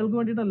ക്രിസ്ത്യാനികൾക്ക്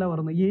വേണ്ടിയിട്ടല്ല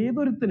പറയുന്നത്,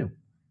 ഏതൊരുത്തിനും.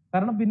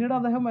 കാരണം പിന്നീട്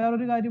അദ്ദേഹം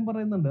വേറൊരു കാര്യം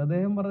പറയുന്നുണ്ട്.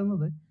 അദ്ദേഹം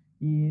പറയുന്നത്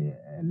ഈ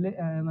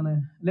എന്താണ്,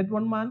 let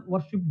one man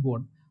worship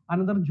God,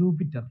 another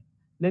Jupiter,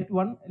 let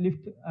one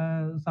lift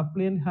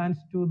സപ്ലിയന്റ്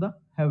hands to the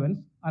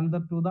heavens,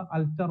 another two the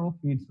alter of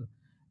feeds.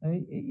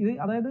 ഇത്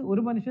അതായത്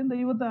ഒരു മനുഷ്യൻ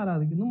ദൈവത്തെ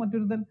ആരാധിക്കുന്നു,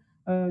 മറ്റൊരുത്തൻ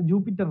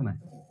ജൂപ്പിറ്ററിനെ,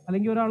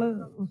 അല്ലെങ്കിൽ ഒരാൾ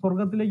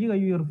സ്വർഗത്തിലേക്ക് കൈ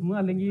ഉയർത്തുന്നു,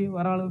 അല്ലെങ്കിൽ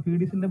ഒരാൾ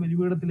ഫീഡിസിന്റെ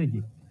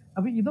ബലിപീഠത്തിലേക്ക്.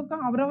 അപ്പൊ ഇതൊക്കെ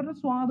അവരവരുടെ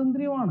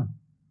സ്വാതന്ത്ര്യമാണ്.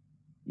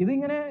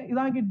 ഇതിങ്ങനെ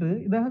ഇതാക്കിയിട്ട്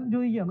ഇദ്ദേഹം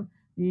ചോദിക്കുകയാണ്,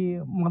 ഈ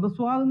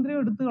മതസ്വാതന്ത്ര്യം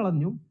എടുത്തു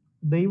കളഞ്ഞു,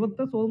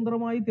 ദൈവത്തെ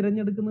സ്വതന്ത്രമായി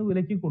തിരഞ്ഞെടുക്കുന്ന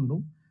വിലക്കി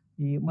കൊണ്ടും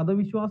ഈ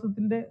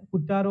മതവിശ്വാസത്തിന്റെ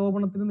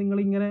കുറ്റാരോപണത്തിന് നിങ്ങൾ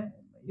ഇങ്ങനെ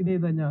ഇത്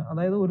ചെയ്ത് കഴിഞ്ഞാൽ,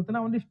 അതായത് ഒരുത്തൻ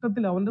അവന്റെ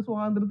ഇഷ്ടത്തിൽ അവന്റെ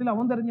സ്വാതന്ത്ര്യത്തിൽ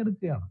അവൻ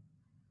തിരഞ്ഞെടുക്കുകയാണ്.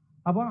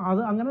 അപ്പൊ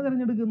അത് അങ്ങനെ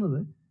തിരഞ്ഞെടുക്കുന്നത്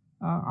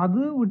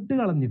അത് വിട്ട്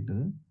കളഞ്ഞിട്ട്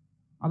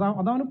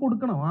അതവന്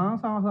കൊടുക്കണം. ആ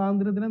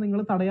സ്വാതന്ത്ര്യത്തിനെ നിങ്ങൾ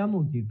തടയാൻ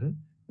നോക്കിയിട്ട്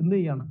എന്ത്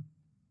ചെയ്യാണ്,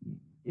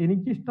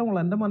 എനിക്കിഷ്ടമുള്ള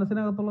എൻ്റെ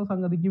മനസ്സിനകത്തുള്ള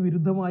സംഗതിക്ക്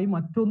വിരുദ്ധമായി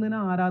മറ്റൊന്നിനെ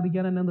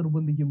ആരാധിക്കാൻ എന്നെ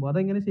നിർബന്ധിക്കുമ്പോൾ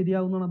അതെങ്ങനെ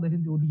ശരിയാകുമെന്നാണ്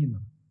അദ്ദേഹം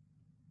ചോദിക്കുന്നത്.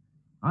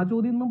 ആ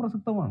ചോദ്യം ഇന്നും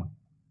പ്രസക്തമാണ്.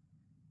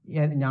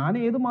 ഞാൻ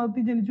ഏത്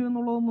മതത്തിൽ ജനിച്ചു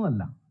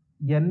എന്നുള്ളതൊന്നുമല്ല,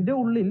 എൻ്റെ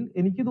ഉള്ളിൽ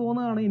എനിക്ക്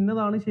തോന്നുകയാണ്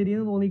ഇന്നതാണ്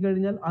ശരിയെന്ന്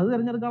തോന്നിക്കഴിഞ്ഞാൽ അത്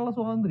തിരഞ്ഞെടുക്കാനുള്ള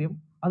സ്വാതന്ത്ര്യം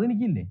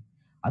അതെനിക്കില്ലേ?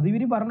 അത്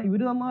ഇവര്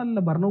തന്നതല്ല,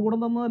 ഭരണകൂടം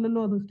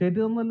തന്നതല്ലല്ലോ, അത്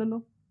സ്റ്റേറ്റ് തന്നതല്ലല്ലോ.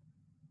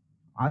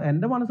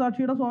 എൻ്റെ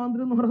മനസാക്ഷിയുടെ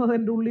സ്വാതന്ത്ര്യം എന്ന് പറയുന്നത്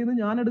എൻ്റെ ഉള്ളിൽ നിന്ന്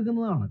ഞാൻ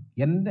എടുക്കുന്നതാണ്.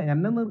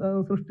 എന്നെ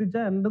സൃഷ്ടിച്ച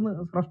എൻ്റെ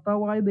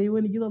സ്രഷ്ടാവായ ദൈവം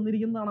എനിക്ക്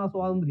തന്നിരിക്കുന്നതാണ് ആ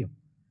സ്വാതന്ത്ര്യം.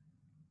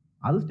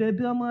 അത്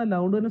സ്റ്റേറ്റ് തന്നതല്ല.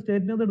 അതുകൊണ്ട് തന്നെ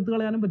സ്റ്റേറ്റിനെ അത് എടുത്തു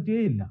കളയാനും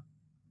പറ്റുകയില്ല.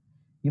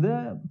 ഇത്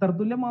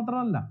തെർത്തുല്യം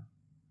മാത്രമല്ല,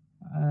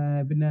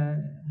 പിന്നെ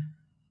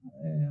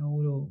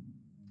ഒരു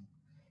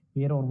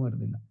പേര് ഓർമ്മ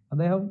വരുന്നില്ല,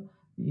 അദ്ദേഹം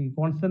ഈ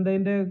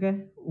കോൺസ്റ്റന്റൈൻ്റെ ഒക്കെ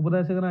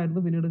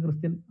ഉപദേശകനായിരുന്നു. പിന്നീട്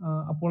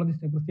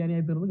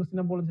ക്രിസ്ത്യാനിയായി തീർന്നു,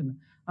 ക്രിസ്ത്യൻ അപ്പോളജിസ്റ്റ്.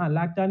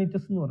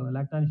 ലാക്ടാനിറ്റസ് എന്ന് പറയുന്നത്,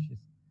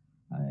 ലാക്ടാനിഷ്യസ്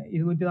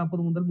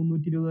 240 മുതൽ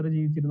 320 വരെ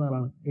ജീവിച്ചിരുന്ന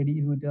ആളാണ്. AD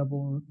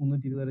 240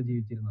 320 വരെ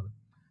ജീവിച്ചിരുന്നത്.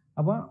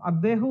 അപ്പൊ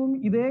അദ്ദേഹവും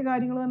ഇതേ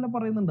കാര്യങ്ങൾ തന്നെ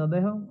പറയുന്നുണ്ട്.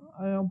 അദ്ദേഹം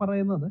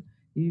പറയുന്നത്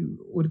ഈ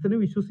ഒരുത്തന്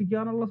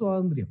വിശ്വസിക്കാനുള്ള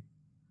സ്വാതന്ത്ര്യം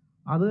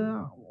അത്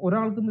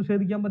ഒരാൾക്ക്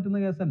നിഷേധിക്കാൻ പറ്റുന്ന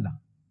കേസല്ല.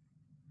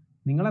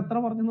 നിങ്ങൾ എത്ര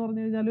പറഞ്ഞെന്ന്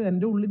പറഞ്ഞു കഴിഞ്ഞാലും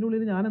എൻ്റെ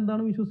ഉള്ളിൽ ഞാൻ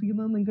എന്താണ്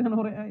വിശ്വസിക്കുന്നത് നിങ്ങൾക്ക്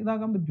അങ്ങനെ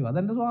ഇതാക്കാൻ പറ്റുമോ?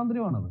 അതെൻ്റെ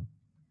സ്വാതന്ത്ര്യമാണത്.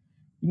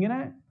 ഇങ്ങനെ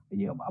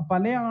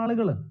പല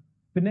ആളുകൾ,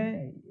 പിന്നെ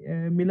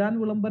മിലാൻ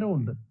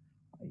വിളംബരമുണ്ട്.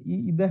 ഈ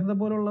ഇദ്ദേഹത്തെ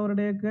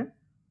പോലുള്ളവരുടെയൊക്കെ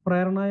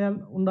പ്രേരണയാൽ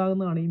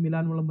ഉണ്ടാകുന്നതാണ് ഈ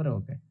മിലാൻ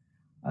വിളംബരമൊക്കെ.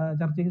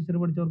 ചർച്ച ഹിസ്റ്ററി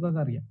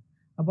പഠിച്ചവർക്കൊക്കെ അറിയാം.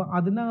 അപ്പൊ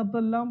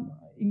അതിനകത്തെല്ലാം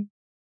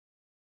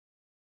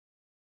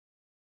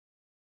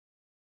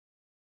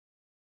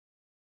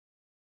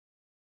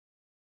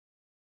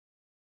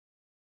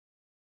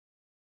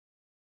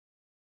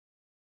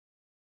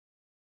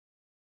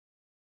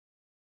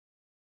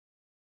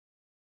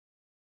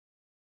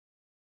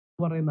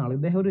പറയുന്ന ആൾ,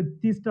 ഇദ്ദേഹം ഒരു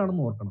എത്തീസ്റ്റ്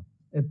ആണെന്ന് ഓർക്കണം.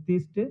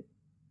 എത്തീസ്റ്റ്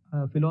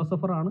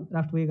ഫിലോസഫർ ആണ്,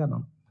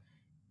 രാഷ്ട്രീയക്കാരനാണ്.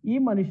 ഈ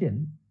മനുഷ്യൻ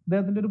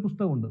അദ്ദേഹത്തിന്റെ ഒരു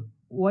പുസ്തകമുണ്ട്,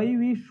 Y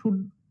we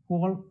should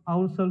call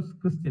our selves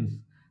Christians,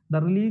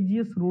 the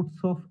religious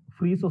Roots of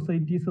free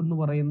societies എന്ന്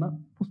പറയുന്ന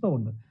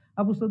പുസ്തകമുണ്ട്.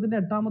 ആ പുസ്തകത്തിന്റെ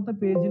 8ാമത്തെ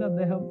പേജിൽ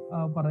അദ്ദേഹം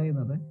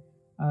പറയുന്നത്,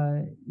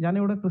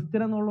 ഞാനിവിടെ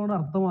ക്രിസ്ത്യൻ എന്നുള്ളതോട്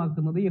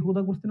അർത്ഥമാക്കുന്നത് യഹൂദ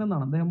ക്രിസ്ത്യൻ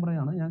എന്നാണ്. അദ്ദേഹം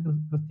പറയാണ്, ഞാൻ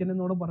ക്രിസ്ത്യൻ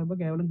എന്നോട് പറയുമ്പോൾ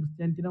കേവലം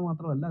ക്രിസ്ത്യാനിറ്റിനെ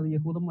മാത്രമല്ല, അത്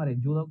യഹൂദന്മാരെ,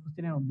 ജൂത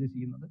ക്രിസ്ത്യനെയാണ്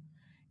ഉദ്ദേശിക്കുന്നത്.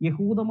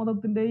 യഹൂദ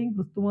മതത്തിന്റെയും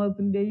ക്രിസ്തു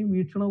മതത്തിന്റെയും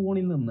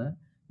വീക്ഷണകോണിൽ നിന്ന്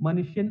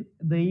മനുഷ്യൻ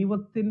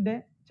ദൈവത്തിന്റെ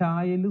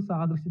ഛായയിലും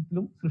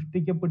സാദൃശ്യത്തിലും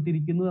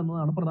സൃഷ്ടിക്കപ്പെട്ടിരിക്കുന്നു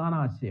എന്നതാണ് പ്രധാന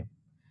ആശയം.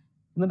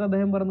 എന്നിട്ട്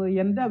അദ്ദേഹം പറയുന്നത്,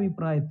 എന്റെ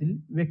അഭിപ്രായത്തിൽ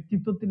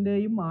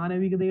വ്യക്തിത്വത്തിന്റെയും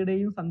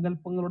മാനവികതയുടെയും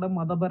സങ്കല്പങ്ങളുടെ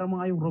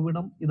മതപരമായ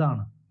ഉറവിടം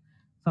ഇതാണ്.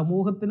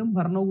 സമൂഹത്തിനും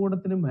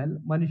ഭരണകൂടത്തിനും മേൽ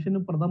മനുഷ്യന്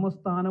പ്രഥമ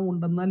സ്ഥാനം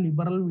ഉണ്ടെന്ന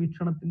ലിബറൽ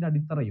വീക്ഷണത്തിന്റെ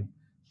അടിത്തറയും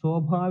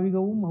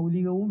സ്വാഭാവികവും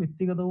മൗലികവും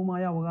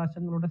വ്യക്തിഗതവുമായ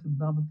അവകാശങ്ങളുടെ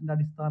സിദ്ധാന്തത്തിന്റെ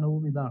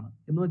അടിസ്ഥാനവും ഇതാണ്.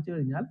 എന്ന് വെച്ച്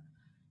കഴിഞ്ഞാൽ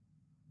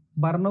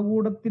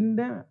ഭരണകൂടം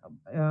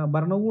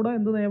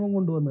എന്ത് നിയമം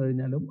കൊണ്ടുവന്നു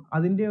കഴിഞ്ഞാലും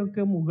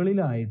അതിൻ്റെയൊക്കെ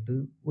മുകളിലായിട്ട്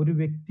ഒരു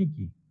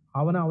വ്യക്തിക്ക്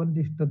അവന്റെ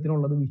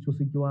ഇഷ്ടത്തിനുള്ളത്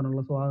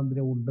വിശ്വസിക്കുവാനുള്ള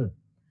സ്വാതന്ത്ര്യമുണ്ട്.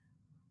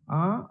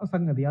 ആ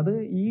സംഗതി അത്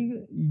ഈ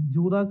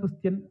ജൂത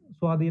ക്രിസ്ത്യൻ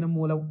സ്വാധീനം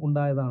മൂലം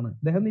ഉണ്ടായതാണ്.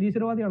 അദ്ദേഹം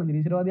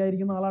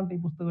നിരീശ്വരവാദിയായിരിക്കുന്ന ആളാണ് ഈ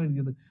പുസ്തകം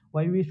എഴുതിയത്.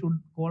 Y we should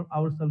call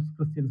our selves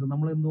Christians,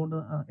 നമ്മൾ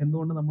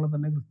എന്തുകൊണ്ട് നമ്മളെ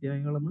തന്നെ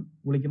ക്രിസ്ത്യാനികളെന്ന്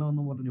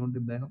വിളിക്കണമെന്ന് പറഞ്ഞുകൊണ്ട്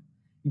ഇദ്ദേഹം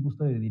ഈ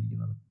പുസ്തകം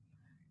എഴുതിയിരിക്കുന്നത്.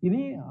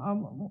 ഇനി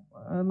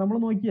നമ്മൾ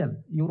നോക്കിയാൽ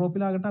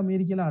യൂറോപ്പിലാകട്ടെ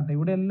അമേരിക്കയിലാകട്ടെ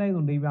ഇവിടെ എല്ലാം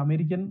ഇതുണ്ട്. ഈ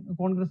അമേരിക്കൻ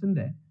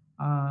കോൺഗ്രസിന്റെ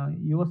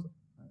US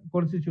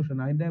കോൺസ്റ്റിറ്റ്യൂഷൻ,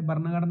 അതിന്റെ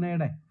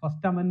ഭരണഘടനയുടെ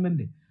ഫസ്റ്റ്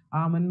അമെൻമെന്റ്,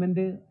 ആ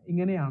അമെൻമെന്റ്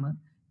ഇങ്ങനെയാണ്: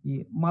 ഈ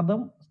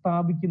മതം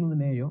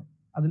സ്ഥാപിക്കുന്നതിനെയോ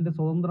അതിന്റെ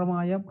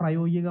സ്വതന്ത്രമായ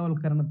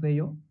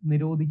പ്രായോഗികവൽക്കരണത്തെയോ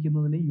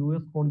നിരോധിക്കുന്നതിന്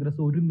US കോൺഗ്രസ്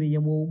ഒരു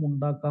നിയമവും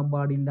ഉണ്ടാക്കാൻ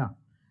പാടില്ല.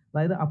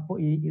 അതായത്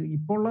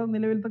ഇപ്പോൾ ഉള്ള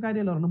നിലവിലത്തെ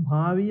കാര്യമല്ല പറഞ്ഞു,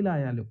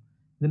 ഭാവിയിലായാലും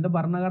ഇതിന്റെ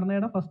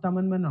ഭരണഘടനയുടെ ഫസ്റ്റ്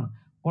അമെൻമെന്റ് ആണ്.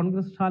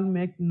 Congress shall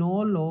make no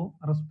law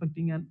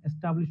respecting an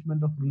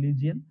establishment of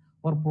religion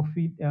or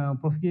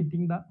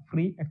പ്രൊഹിബിറ്റിംഗ് the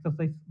free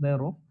exercise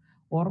thereof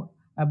or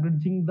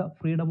abridging the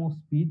freedom of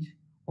speech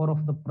or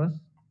of the press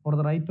or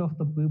the right of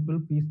the people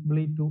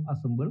peaceably to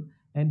assemble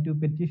and to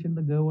petition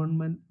the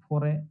government for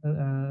a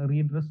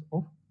redress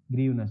of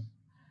grievances.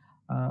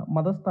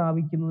 മതം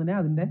സ്ഥാപിക്കുന്നതിനെ,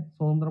 അതിന്റെ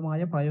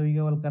സ്വതന്ത്രമായ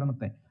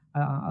പ്രായോഗികവൽക്കരണത്തെ,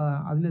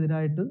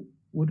 അതിനെതിരായിട്ട്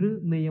ഒരു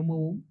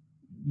നിയമവും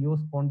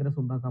US Congress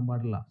ഉണ്ടാക്കാൻ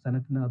പാടില്ല.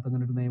 സെനറ്റിനകത്ത്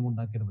അങ്ങനെ ഒരു നിയമം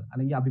ഉണ്ടാക്കരുത്.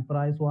 അല്ലെങ്കിൽ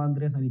അഭിപ്രായ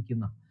സ്വാതന്ത്ര്യം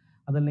ഹനിക്കുന്ന,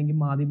 അതല്ലെങ്കിൽ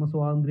മാധ്യമ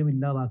സ്വാതന്ത്ര്യം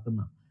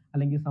ഇല്ലാതാക്കുന്ന,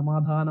 അല്ലെങ്കിൽ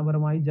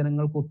സമാധാനപരമായി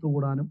ജനങ്ങൾക്ക്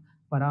ഒത്തുകൂടാനും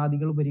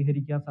പരാതികൾ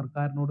പരിഹരിക്കാൻ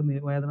സർക്കാരിനോട്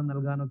നിവേദനം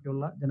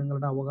നൽകാനൊക്കെയുള്ള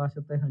ജനങ്ങളുടെ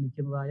അവകാശത്തെ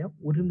ഹനിക്കുന്നതായ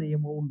ഒരു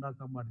നിയമവും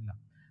ഉണ്ടാക്കാൻ പാടില്ല.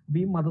 അപ്പൊ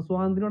ഈ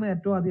മതസ്വാതന്ത്ര്യമാണ്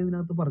ഏറ്റവും ആദ്യം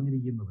ഇതിനകത്ത്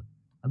പറഞ്ഞിരിക്കുന്നത്.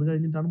 അത്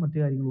കഴിഞ്ഞിട്ടാണ് മറ്റു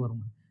കാര്യങ്ങൾ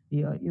പറഞ്ഞത്.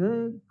 ഇത്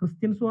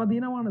ക്രിസ്ത്യൻ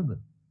സ്വാധീനമാണിത്,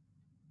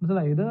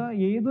 മനസ്സിലായി? ഇത്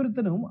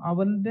ഏതൊരുത്തനും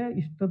അവന്റെ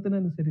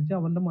ഇഷ്ടത്തിനനുസരിച്ച്,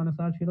 അവന്റെ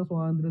മനസാക്ഷിയുടെ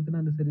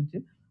സ്വാതന്ത്ര്യത്തിനനുസരിച്ച്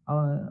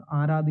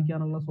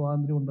ആരാധിക്കാനുള്ള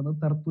സ്വാതന്ത്ര്യം ഉണ്ടെന്ന്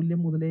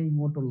തർത്തുല്യം മുതലേ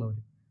ഇങ്ങോട്ടുള്ളവർ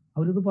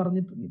അവരിത്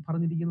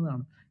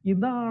പറഞ്ഞിരിക്കുന്നതാണ്.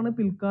 ഇതാണ്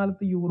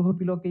പിൽക്കാലത്ത്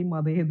യൂറോപ്പിലൊക്കെ ഈ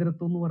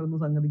മതേതരത്വം എന്ന് പറയുന്ന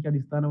സംഗതിക്ക്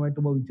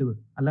അടിസ്ഥാനമായിട്ട് ഭവിച്ചത്.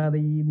 അല്ലാതെ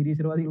ഈ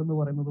നിരീശ്വരവാദികൾ എന്ന്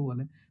പറയുന്നത്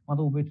പോലെ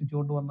മതം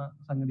ഉപേക്ഷിച്ചുകൊണ്ട് വന്ന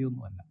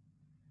സംഗതിയൊന്നുമല്ല.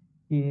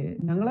 ഈ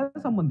ഞങ്ങളെ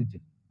സംബന്ധിച്ച്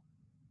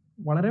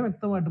വളരെ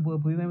വ്യക്തമായിട്ട്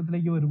പുതിയ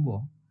നിയമത്തിലേക്ക് വരുമ്പോൾ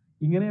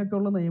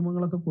ഇങ്ങനെയൊക്കെയുള്ള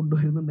നിയമങ്ങളൊക്കെ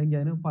കൊണ്ടുവരുന്നുണ്ടെങ്കിൽ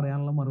അതിന്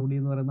പറയാനുള്ള മറുപടി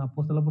എന്ന് പറയുന്നത്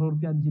അപ്പോസ്തല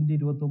പ്രവൃത്തി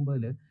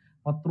 5:29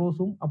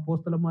 പത്രോസും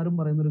അപ്പോസ്തലന്മാരും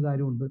പറയുന്ന ഒരു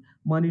കാര്യമുണ്ട്: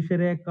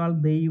 മനുഷ്യരെക്കാൾ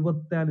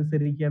ദൈവത്തെ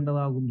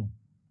അനുസരിക്കേണ്ടതാകുന്നു.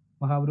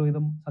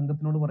 മഹാപുരോഹിതം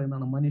സംഘത്തിനോട്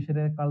പറയുന്നതാണ്,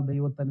 മനുഷ്യരെക്കാൾ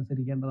ദൈവത്തെ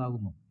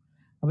അനുസരിക്കേണ്ടതാകുന്നു.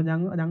 അപ്പൊ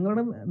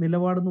ഞങ്ങളുടെ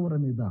നിലപാടെന്ന്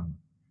പറയുന്നത് ഇതാണ്.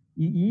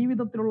 ഈ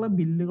വിധത്തിലുള്ള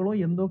ബില്ലുകളോ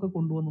എന്തൊക്കെ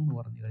കൊണ്ടുവന്നെന്ന്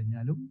പറഞ്ഞു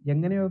കഴിഞ്ഞാലും,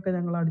 എങ്ങനെയൊക്കെ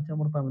ഞങ്ങൾ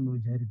അടിച്ചമർത്താമെന്ന്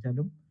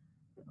വിചാരിച്ചാലും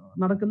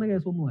നടക്കുന്ന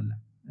കേസൊന്നുമല്ല.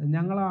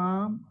 ഞങ്ങൾ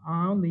ആ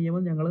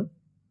നിയമം ഞങ്ങൾ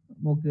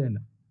നോക്കുകയല്ല,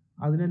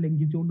 അതിനെ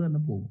ലംഘിച്ചുകൊണ്ട്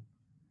തന്നെ പോകും.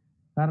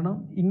 കാരണം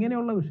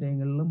ഇങ്ങനെയുള്ള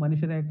വിഷയങ്ങളിൽ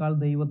മനുഷ്യരെക്കാൾ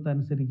ദൈവത്തെ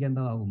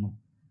അനുസരിക്കേണ്ടതാകുന്നു.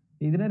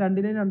 ഇതിനെ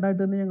രണ്ടിനെയും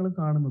രണ്ടായിട്ട് തന്നെ ഞങ്ങൾ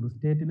കാണുന്നത്.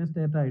 സ്റ്റേറ്റിനെ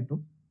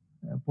സ്റ്റേറ്റായിട്ടും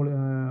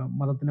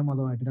മതത്തിനെ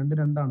മതമായിട്ട്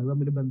രണ്ടാണ്. ഇത്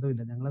തമ്മിൽ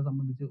ബന്ധമില്ല. ഞങ്ങളെ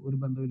സംബന്ധിച്ച് ഒരു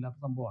ബന്ധമില്ലാത്ത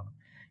സംഭവമാണ്.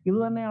 ഇത്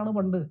തന്നെയാണ്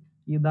പണ്ട്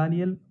ഈ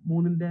ദാനിയേൽ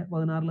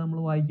 3:16 നമ്മൾ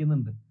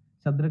വായിക്കുന്നുണ്ട്.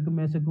 ശദ്രക്കും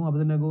മേശക്കും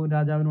അബേദ്നെഗോവും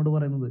രാജാവിനോട്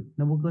പറയുന്നത്,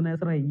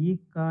 നെബൂഖദ്നേസറേ, ഈ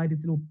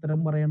കാര്യത്തിൽ ഉത്തരം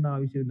പറയേണ്ട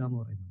ആവശ്യമില്ല എന്ന്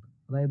പറയുന്നുണ്ട്.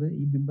 അതായത്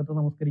ഈ ബിംബത്തെ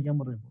നമസ്കരിക്കാൻ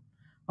പറഞ്ഞപ്പോൾ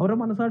അവരുടെ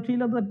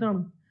മനസാക്ഷിയിൽ അത്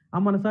തെറ്റാണ്. ആ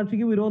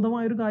മനസാക്ഷിക്ക്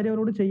വിരോധമായ ഒരു കാര്യം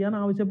അവരോട് ചെയ്യാൻ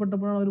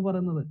ആവശ്യപ്പെട്ടപ്പോഴാണ് അവർ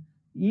പറയുന്നത്,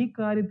 ഈ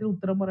കാര്യത്തിൽ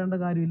ഉത്തരം പറയേണ്ട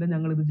കാര്യമില്ല,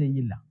 ഞങ്ങളിത്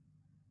ചെയ്യില്ല.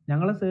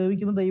 ഞങ്ങളെ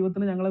സേവിക്കുന്ന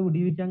ദൈവത്തിന് ഞങ്ങളെ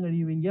വിടിവിക്കാൻ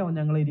കഴിയുമെങ്കിൽ അവൻ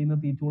ഞങ്ങളെ എരിയുന്ന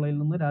തീച്ചൂളയിൽ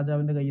നിന്ന്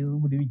രാജാവിന്റെ കയ്യിൽ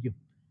നിന്ന് വിടിവിക്കും.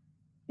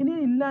 ഇനി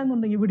ഇല്ല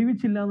എന്നുണ്ടെങ്കിൽ,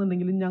 വിടിവിച്ചില്ല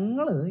എന്നുണ്ടെങ്കിൽ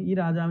ഞങ്ങൾ ഈ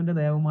രാജാവിന്റെ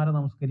ദേവന്മാരെ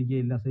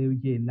നമസ്കരിക്കുകയില്ല,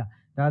 സേവിക്കുകയില്ല.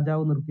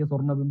 രാജാവ് നിർത്തിയ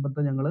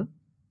സ്വർണ്ണബിംബത്തെ ഞങ്ങൾ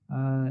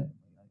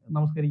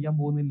നമസ്കരിക്കാൻ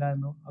പോകുന്നില്ല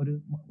എന്ന് അവർ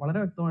വളരെ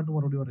വ്യക്തമായിട്ട്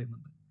മറുപടി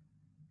പറയുന്നുണ്ട്.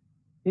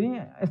 ഇനി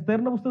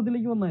എസ്തേറിന്റെ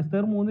പുസ്തകത്തിലേക്ക് വന്ന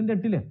എസ്തേർ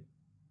 3:8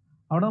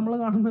 അവിടെ നമ്മൾ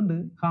കാണുന്നുണ്ട്,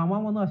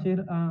 ഹാമാൻ വന്ന്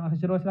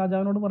അഹശ്വേരോശ്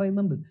രാജാവിനോട്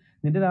പറയുന്നുണ്ട്,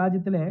 നിന്റെ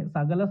രാജ്യത്തിലെ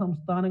സകല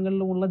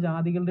സംസ്ഥാനങ്ങളിലുമുള്ള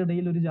ജാതികളുടെ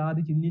ഇടയിൽ ഒരു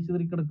ജാതി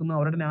ചിഹ്നിച്ചിരിക്കിടക്കുന്ന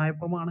അവരുടെ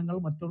ന്യായപ്രമാണങ്ങൾ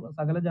മറ്റുള്ള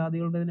സകല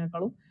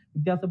ജാതികളുടേതിനേക്കാളും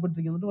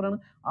വ്യത്യാസപ്പെട്ടിരിക്കുന്നിട്ട്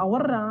പറയുന്നത്,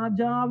 അവർ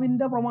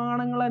രാജാവിന്റെ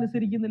പ്രമാണങ്ങൾ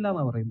അനുസരിക്കുന്നില്ല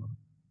എന്നാണ് പറയുന്നത്.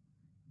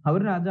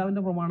 അവർ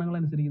രാജാവിന്റെ പ്രമാണങ്ങൾ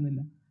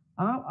അനുസരിക്കുന്നില്ല.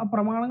 ആ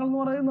പ്രമാണങ്ങൾ എന്ന്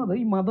പറയുന്നത്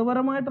ഈ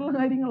മതപരമായിട്ടുള്ള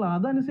കാര്യങ്ങളാണ്,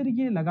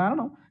 അതനുസരിക്കുകയില്ല.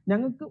 കാരണം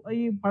ഞങ്ങൾക്ക്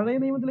ഈ പഴയ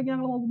നിയമത്തിലേക്ക്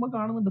ഞങ്ങൾ നോക്കുമ്പോൾ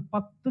കാണുന്നുണ്ട്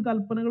 10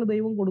 കൽപ്പനകൾ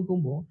ദൈവം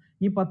കൊടുക്കുമ്പോൾ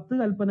ഈ 10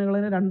 കൽപ്പനകളെ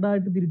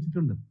 2ആയിട്ട്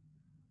തിരിച്ചിട്ടുണ്ട്.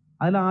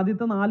 അതിൽ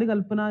ആദ്യത്തെ 4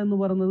 കൽപ്പന എന്ന്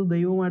പറയുന്നത്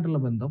ദൈവവുമായിട്ടുള്ള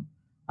ബന്ധം,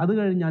 അത്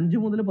കഴിഞ്ഞ് 5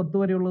 മുതൽ 10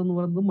 വരെയുള്ളതെന്ന്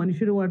പറയുന്നത്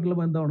മനുഷ്യരുമായിട്ടുള്ള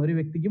ബന്ധമാണ്, ഒരു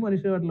വ്യക്തിക്ക്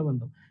മനുഷ്യരുമായിട്ടുള്ള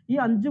ബന്ധം. ഈ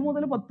 5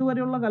 മുതൽ 10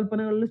 വരെയുള്ള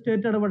കൽപ്പനകളിൽ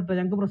സ്റ്റേറ്റ് ഇടപെട്ടെ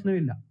ഞങ്ങൾക്ക്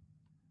പ്രശ്നമില്ല,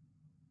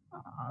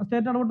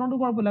 സ്റ്റേറ്റ് ഇടപെട്ടുകൊണ്ട്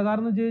കുഴപ്പമില്ല.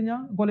 കാരണം എന്ന് വെച്ച്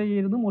കഴിഞ്ഞാൽ കൊല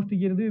ചെയ്യരുത്,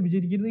 മോഷ്ടിക്കരുത്,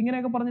 വിഭജിക്കരുത്,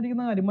 ഇങ്ങനെയൊക്കെ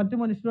പറഞ്ഞിരിക്കുന്ന കാര്യം മറ്റു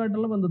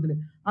മനുഷ്യരുമായിട്ടുള്ള ബന്ധത്തിൽ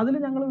അതിൽ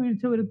ഞങ്ങൾ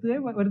വീഴ്ച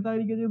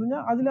വരുത്താതിരിക്കുക ചെയ്ത്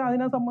കഴിഞ്ഞാൽ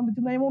അതിനെ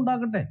സംബന്ധിച്ച് നിയമം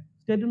ഉണ്ടാക്കട്ടെ,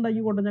 സ്റ്റേറ്റ്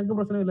ഉണ്ടാക്കിക്കോട്ടെ, ഞങ്ങൾക്ക്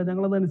പ്രശ്നമില്ല,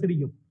 ഞങ്ങളത്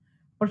അനുസരിക്കും.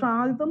 പക്ഷെ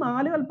ആദ്യത്തെ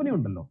 4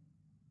 കൽപ്പനയുണ്ടല്ലോ,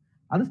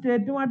 അത്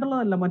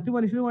സ്റ്റേറ്റുമായിട്ടുള്ളതല്ല, മറ്റു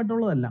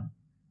മനുഷ്യരുമായിട്ടുള്ളതല്ല,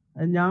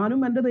 ഞാനും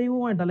എൻ്റെ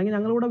ദൈവവുമായിട്ട്, അല്ലെങ്കിൽ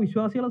ഞങ്ങളുടെ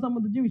വിശ്വാസികളെ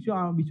സംബന്ധിച്ച്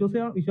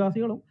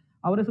വിശ്വാസികളും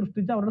അവരെ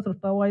സൃഷ്ടിച്ച അവരുടെ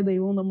സൃഷ്ടാവായ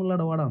ദൈവവും തമ്മിലുള്ള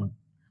ഇടപാടാണ്.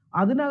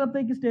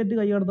 അതിനകത്തേക്ക് സ്റ്റേറ്റ്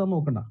കൈകടത്താൻ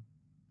നോക്കണ്ട.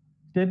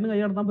 സ്റ്റേറ്റിന്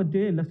കൈകടത്താൻ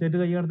പറ്റുകയില്ല. സ്റ്റേറ്റ്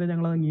കൈകടത്താൻ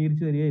ഞങ്ങൾ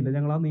അംഗീകരിച്ച് തരികയില്ല,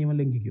 ഞങ്ങൾ ആ നിയമം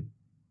ലംഘിക്കും.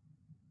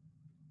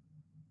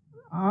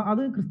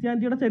 അത്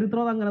ക്രിസ്ത്യാനിറ്റിയുടെ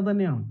ചരിത്രം അത് അങ്ങനെ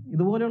തന്നെയാണ്.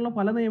 ഇതുപോലെയുള്ള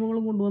പല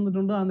നിയമങ്ങളും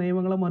കൊണ്ടുവന്നിട്ടുണ്ട്, ആ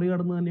നിയമങ്ങളെ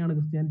മറികടന്ന് തന്നെയാണ്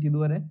ക്രിസ്ത്യാനിറ്റി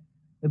ഇതുവരെ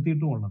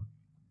എത്തിയിട്ടുമുള്ളത്.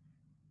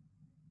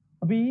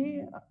 അപ്പൊ ഈ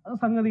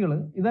സംഗതികൾ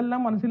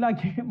ഇതെല്ലാം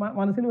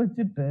മനസ്സിൽ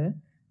വെച്ചിട്ട്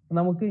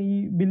നമുക്ക് ഈ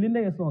ബില്ലിന്റെ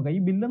കേസ് നോക്കാം. ഈ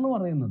ബില്ലെന്ന്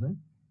പറയുന്നത്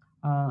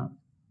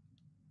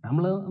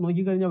നമ്മൾ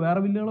നോക്കിക്കഴിഞ്ഞാൽ വേറെ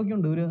ബില്ലുകളൊക്കെ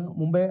ഉണ്ട് ഇവര്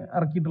മുമ്പേ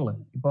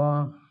ഇറക്കിയിട്ടുള്ളത്. ഇപ്പൊ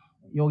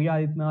യോഗി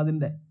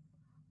ആദിത്യനാഥിന്റെ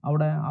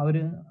അവിടെ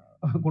അവര്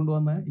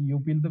കൊണ്ടുവന്ന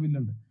UP-യിലത്തെ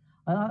ബില്ലുണ്ട്,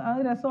 അത്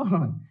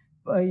രസമാണ്.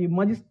 ഈ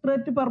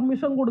മജിസ്ട്രേറ്റ്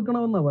പെർമിഷൻ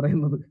കൊടുക്കണമെന്നാണ്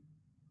പറയുന്നത്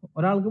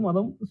ഒരാൾക്ക്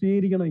മതം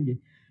സ്വീകരിക്കണമെങ്കിൽ.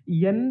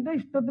 എൻ്റെ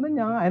ഇഷ്ടത്തിന്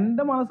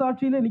എൻ്റെ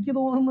മനസാക്ഷിയിൽ എനിക്ക്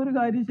തോന്നുന്ന ഒരു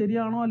കാര്യം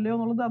ശരിയാണോ അല്ലയോ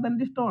എന്നുള്ളത്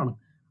അതെൻ്റെ ഇഷ്ടമാണ്.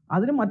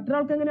 അതിന്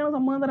മറ്റൊരാൾക്ക് എങ്ങനെയാണ്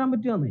സമ്മതം തരാൻ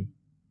പറ്റുകയെന്നേ?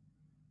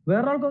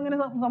 വേറൊരാൾക്കും എങ്ങനെ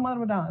സമ്മതം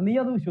പറ്റാ? നീ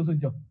അത്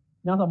വിശ്വസിച്ചോ,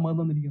 ഞാൻ സമ്മതം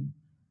തന്നിരിക്കുന്നു.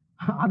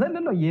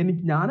 അതല്ലല്ലോ,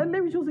 ഞാനല്ലേ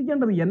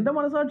വിശ്വസിക്കേണ്ടത്. എൻ്റെ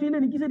മനസാക്ഷിയിൽ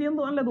എനിക്ക്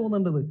ശരിയെന്ന് അല്ലേ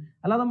തോന്നേണ്ടത്,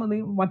 അല്ലാതെ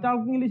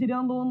മറ്റാൾക്കെങ്കിലും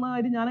ശരിയാണെന്ന് തോന്നുന്ന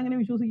കാര്യം ഞാൻ എങ്ങനെ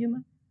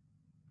വിശ്വസിക്കുന്നത്?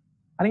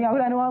 അല്ലെങ്കിൽ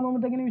അവർ അനുവാദം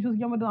തന്നിട്ട് എങ്ങനെ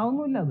വിശ്വസിക്കാൻ പറ്റും?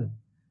 അതൊന്നുമില്ല അത്.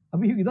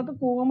 അപ്പൊ ഇതൊക്കെ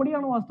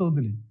കോമഡിയാണ്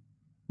വാസ്തവത്തിൽ.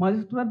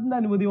 മജിസ്ട്രേറ്റിന്റെ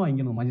അനുമതി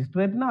വാങ്ങിക്കണം,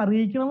 മജിസ്ട്രേറ്റിനെ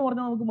അറിയിക്കണം എന്ന്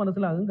പറഞ്ഞാൽ നമുക്ക്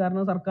മനസ്സിലാകും.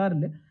 കാരണം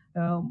സർക്കാരിൽ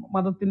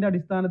മതത്തിന്റെ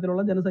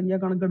അടിസ്ഥാനത്തിലുള്ള ജനസംഖ്യാ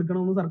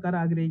കണക്കെടുക്കണമെന്ന് സർക്കാർ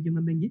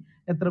ആഗ്രഹിക്കുന്നുണ്ടെങ്കിൽ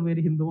എത്ര പേര്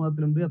ഹിന്ദു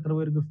മതത്തിലുണ്ട്, എത്ര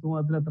പേര് ക്രിസ്തു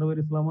മതത്തിൽ, എത്ര പേര്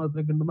ഇസ്ലാം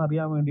മതത്തിലൊക്കെ ഉണ്ടെന്ന്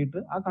അറിയാൻ വേണ്ടിയിട്ട്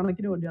ആ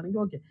കണക്കിന് വേണ്ടിയാണെങ്കിൽ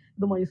ഓക്കെ,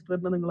 ഇത്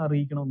മജിസ്ട്രേറ്റിനെ നിങ്ങൾ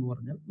അറിയിക്കണം എന്ന്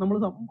പറഞ്ഞാൽ നമ്മൾ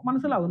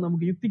മനസ്സിലാകും,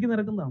 നമുക്ക് യുക്തിക്ക്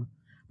നിരക്കുന്നതാണ്.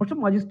 പക്ഷെ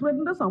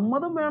മജിസ്ട്രേറ്റിന്റെ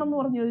സമ്മതം വേണമെന്ന്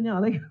പറഞ്ഞു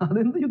കഴിഞ്ഞാൽ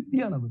അതെന്ത്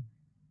യുക്തിയാണത്?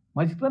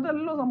 മജിസ്ട്രേറ്റ്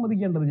അല്ലല്ലോ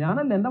സമ്മതിക്കേണ്ടത്,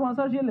 ഞാനല്ല, എൻ്റെ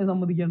മനസാക്ഷിയല്ലേ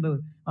സമ്മതിക്കേണ്ടത്.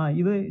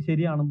 ഇത്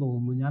ശരിയാണെന്ന്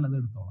തോന്നുന്നു, ഞാനത്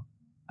എടുത്തോളാം,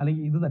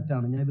 അല്ലെങ്കിൽ ഇത്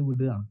തെറ്റാണ്, ഞാൻ ഇത്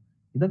വിടുകയാണ്.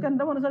 ഇതൊക്കെ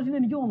എൻ്റെ മനസാക്ഷിയിൽ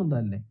എനിക്ക്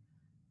തോന്നുന്നതല്ലേ.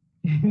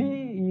 ഇനി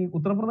ഈ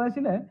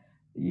ഉത്തർപ്രദേശിലെ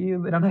ഈ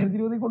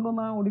 2020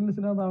 കൊണ്ടുവന്ന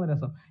ഓർഡിനൻസിനകത്താണ്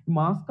രസം. ഈ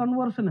മാസ്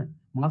കൺവേർഷൻ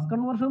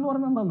എന്ന്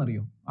പറഞ്ഞാൽ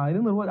എന്താണെന്നറിയോ? അതിന്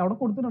അവിടെ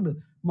കൊടുത്തിട്ടുണ്ട്,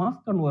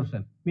 mass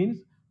conversion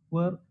means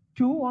where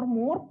 2 or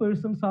more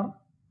persons are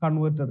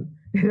converted.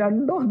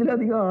 2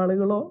 അതിലധികം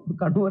ആളുകളോ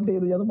കൺവേർട്ട്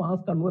ചെയ്ത് അത്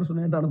മാസ്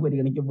കൺവേർഷനായിട്ടാണ്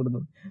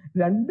പരിഗണിക്കപ്പെടുന്നത്.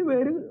 2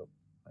 പേര്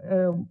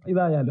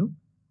ഇതായാലും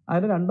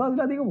അതിന് 2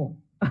 അതിലധികമോ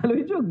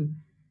ആലോചിച്ച് നോക്ക്.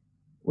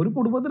 ഒരു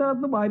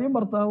കുടുംബത്തിനകത്ത് ഭാര്യയും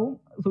ഭർത്താവും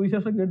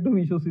സുവിശേഷം കേട്ട്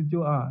വിശ്വസിച്ചു,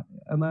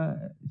 എന്നാ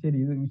ശരി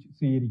ഇത്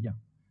സ്വീകരിക്കാം,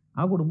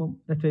 ആ കുടുംബം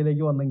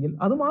രക്ഷയിലേക്ക് വന്നെങ്കിൽ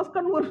അത് മാസ്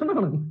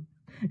കൺവേർഷനാണ്.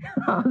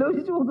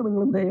 ആലോചിച്ച് നോക്ക്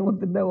നിങ്ങൾ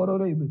നിയമത്തിന്റെ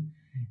ഓരോരോ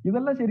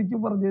ഇതെല്ലാം ശരിക്കും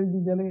പറഞ്ഞു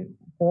കഴിഞ്ഞാൽ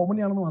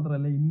കോമഡിയാണെന്ന്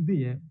മാത്രമല്ല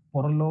ഇന്ത്യയെ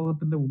പുറം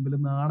ലോകത്തിന്റെ മുമ്പിൽ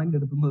നാണം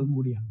കെടുത്തുന്നതും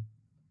കൂടിയാണ്.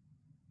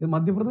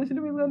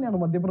 മധ്യപ്രദേശിലും ഇത് തന്നെയാണ്.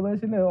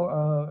 മധ്യപ്രദേശിൽ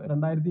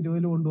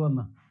 2020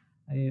 കൊണ്ടുവന്ന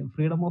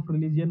ഫ്രീഡം ഓഫ്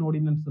റിലീജിയൻ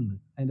ഓർഡിനൻസ് ഉണ്ട്,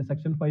 അതിന്റെ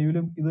സെക്ഷൻ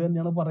 5 ഇത്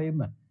തന്നെയാണ്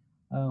പറയുന്നത്,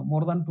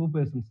 മോർ ദാൻ 2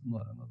 persons എന്ന്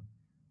പറയുന്നത്.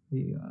 ഈ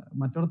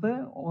മറ്റിടത്ത്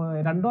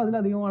 2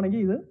 അതിലധികമാണെങ്കിൽ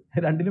ഇത്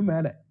 2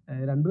 മേലെ,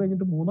 2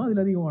 കഴിഞ്ഞിട്ട് 3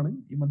 അതിലധികമാണ്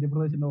ഈ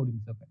മധ്യപ്രദേശിന്റെ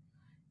ഓർഡിനൻസ് ഒക്കെ.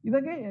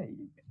 ഇതൊക്കെ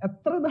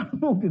എത്ര ഇതാണ്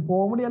നോക്ക്,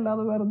 കോമഡി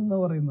അല്ലാതെ വേറെ എന്താ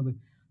പറയുന്നത്.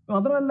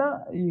 മാത്രമല്ല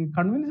ഈ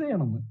കൺവിൻസ്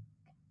ചെയ്യണമെന്ന്,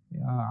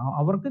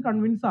 അവർക്ക്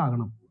കൺവിൻസ്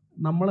ആകണം.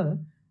 നമ്മൾ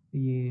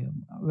ഈ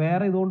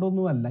വേറെ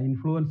ഇതുകൊണ്ടൊന്നും അല്ല,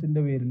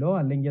 ഇൻഫ്ലുവൻസിന്റെ പേരിലോ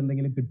അല്ലെങ്കിൽ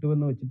എന്തെങ്കിലും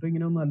കിട്ടുമെന്ന് വെച്ചിട്ടോ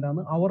ഇങ്ങനെയൊന്നും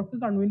അല്ലാന്ന് അവർക്ക്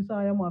കൺവിൻസ്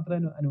ആയാൽ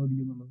മാത്രമേ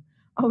അനുവദിക്കുന്നുള്ളൂ.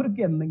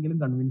 അവർക്ക് എന്തെങ്കിലും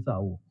കൺവിൻസ്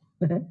ആവുമോ?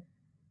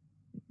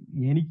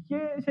 എനിക്ക്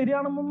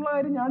ശരിയാണെന്നുള്ള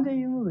കാര്യം ഞാൻ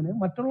ചെയ്യുന്നതിന്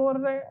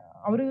മറ്റുള്ളവരുടെ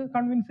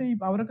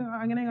അവരൊക്കെ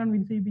അങ്ങനെ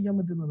കൺവിൻസ് ചെയ്യിപ്പിക്കാൻ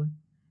പറ്റുന്നത്?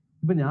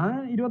 ഇപ്പൊ ഞാൻ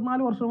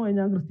 24 വർഷമായി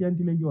ഞാൻ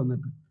ക്രിസ്ത്യാനിറ്റിയിലേക്ക്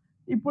വന്നിട്ട്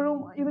ഇപ്പോഴും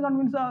ഇത്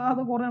കൺവിൻസ്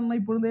ആകാതെ കുറെ എണ്ണം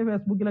ഇപ്പോഴും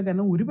ഫേസ്ബുക്കിലൊക്കെ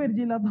എന്നെ ഒരു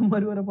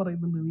പരിചയമില്ലാത്തവന്മാർ വരെ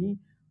പറയുന്നുണ്ട്, നീ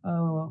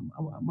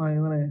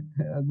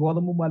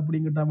ഗോതമ്പും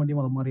പാൽപ്പൊടിയും കിട്ടാൻ വേണ്ടി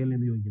മതം മാറിയല്ലേ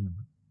എന്ന്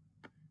ചോദിക്കുന്നുണ്ട്.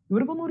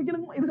 ഇവർക്കൊന്നും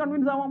ഒരിക്കലും ഇത്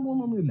കൺവിൻസ് ആവാൻ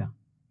പോകുന്നൊന്നുമില്ല,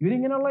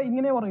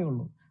 ഇങ്ങനെ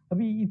പറയുള്ളൂ.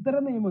 അപ്പൊ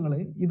ഇത്തരം നിയമങ്ങൾ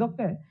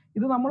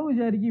ഇത് നമ്മൾ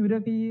വിചാരിക്കും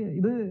ഇവരൊക്കെ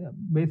ഇത്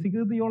ബേസിക്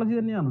തിയോളജി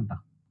തന്നെയാണ് കേട്ടോ,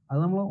 അത്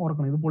നമ്മൾ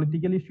ഓർക്കണം. ഇത്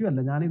പൊളിറ്റിക്കൽ ഇഷ്യൂ അല്ല.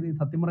 ഞാനിത്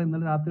സത്യം പറയാം,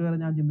 ഇന്നലെ രാത്രി വരെ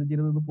ഞാൻ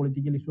ചിന്തിച്ചിരുന്നത് ഇത്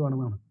പൊളിറ്റിക്കൽ ഇഷ്യൂ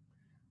ആണെന്നാണ്.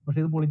 പക്ഷെ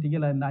ഇത്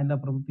പൊളിറ്റിക്കൽ അല്ല, അതിൻ്റെ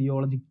അപ്പുറത്ത്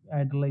തിയോളജി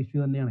ആയിട്ടുള്ള ഇഷ്യൂ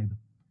തന്നെയാണ് ഇത്.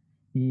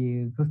 ഈ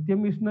ക്രിസ്ത്യൻ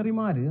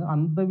മിഷണറിമാര്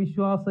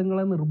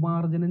അന്ധവിശ്വാസങ്ങളെ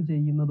നിർമ്മാർജ്ജനം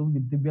ചെയ്യുന്നതും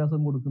വിദ്യാഭ്യാസം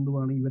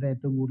കൊടുക്കുന്നതുമാണ് ഇവരെ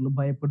ഏറ്റവും കൂടുതൽ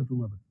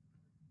ഭയപ്പെടുത്തുന്നത്.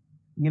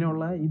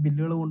 ഇങ്ങനെയുള്ള ഈ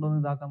ബില്ലുകൾ കൊണ്ടുവന്ന്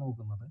ഇതാക്കാൻ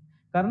നോക്കുന്നത്.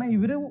 കാരണം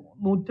ഇവര്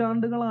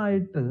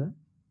നൂറ്റാണ്ടുകളായിട്ട്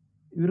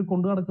ഇവർ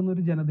കൊണ്ടു നടക്കുന്ന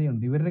ഒരു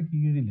ജനതയുണ്ട്, ഇവരുടെ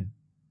കീഴിൽ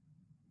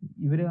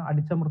ഇവര്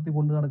അടിച്ചമർത്തി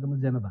കൊണ്ടു നടക്കുന്ന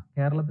ജനത.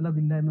 കേരളത്തിൽ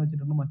അതില്ല എന്ന്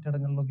വെച്ചിട്ടുണ്ട്,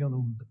 മറ്റിടങ്ങളിലൊക്കെ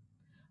അതുണ്ട്.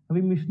 അപ്പൊ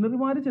ഈ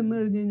മിഷണറിമാർ ചെന്ന്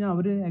കഴിഞ്ഞ് കഴിഞ്ഞാൽ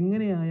അവർ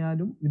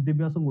എങ്ങനെയായാലും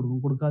വിദ്യാഭ്യാസം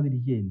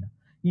കൊടുക്കാതിരിക്കുകയില്ല.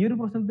 ഈ ഒരു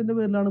പ്രശ്നത്തിന്റെ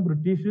പേരിലാണ്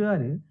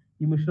ബ്രിട്ടീഷുകാർ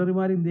ഈ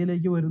മിഷണറിമാർ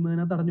ഇന്ത്യയിലേക്ക്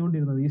വരുന്നതിനെ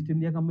തടഞ്ഞുകൊണ്ടിരുന്നത്. East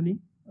India company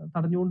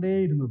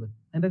തടഞ്ഞുകൊണ്ടേയിരുന്നത്.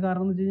 അതിന്റെ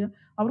കാരണം എന്ന് വെച്ച് കഴിഞ്ഞാൽ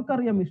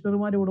അവർക്കറിയാം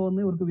മിഷണറിമാർ ഇവിടെ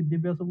വന്ന് ഇവർക്ക്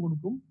വിദ്യാഭ്യാസം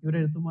കൊടുക്കും, ഇവരെ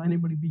എഴുത്തും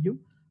വായനയും പഠിപ്പിക്കും.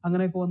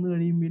 അങ്ങനെയൊക്കെ വന്നു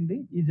കഴിയുമ്പോൾ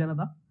ഈ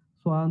ജനത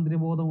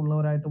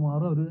സ്വാതന്ത്ര്യബോധമുള്ളവരായിട്ട്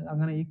മാറും. അവർ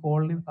അങ്ങനെ ഈ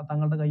കോളനി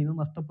തങ്ങളുടെ കയ്യിൽ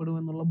നിന്ന് നഷ്ടപ്പെടും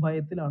എന്നുള്ള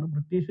ഭയത്തിലാണ്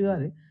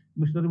ബ്രിട്ടീഷുകാർ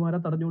മിഷണറിമാരെ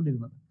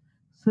തടഞ്ഞുകൊണ്ടിരുന്നത്.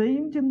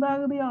 സെയിം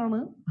ചിന്താഗതിയാണ്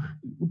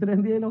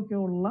ഉത്തരേന്ത്യയിലൊക്കെ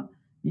ഉള്ള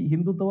ഈ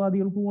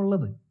ഹിന്ദുത്വവാദികൾക്കും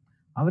ഉള്ളത്.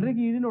 അവരുടെ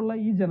കീഴിലുള്ള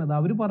ഈ ജനത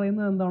അവർ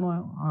പറയുന്നത് എന്താണോ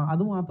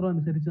അത് മാത്രം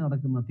അനുസരിച്ച്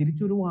നടക്കുന്ന,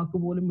 തിരിച്ചൊരു വാക്ക്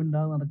പോലും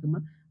മിണ്ടാതെ നടക്കുന്ന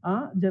ആ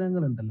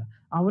ജനങ്ങളുണ്ടല്ലോ,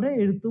 അവരെ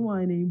എഴുത്തും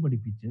വായനയും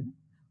പഠിപ്പിച്ച്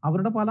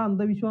അവരുടെ പല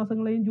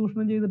അന്ധവിശ്വാസങ്ങളെയും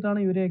ചൂഷണം ചെയ്തിട്ടാണ്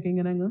ഇവരെയൊക്കെ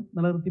ഇങ്ങനെ അങ്ങ്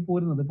നിലനിർത്തി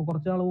പോരുന്നത്. ഇപ്പൊ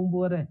കുറച്ചാൾ മുമ്പ്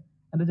വരെ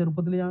എൻ്റെ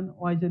ചെറുപ്പത്തിൽ ഞാൻ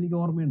വായിച്ച എനിക്ക്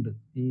ഓർമ്മയുണ്ട്.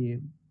 ഈ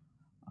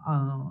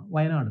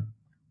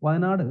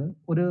വയനാട്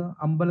ഒരു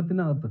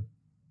അമ്പലത്തിനകത്ത്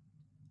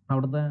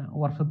അവിടുത്തെ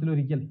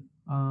വർഷത്തിലൊരിക്കൽ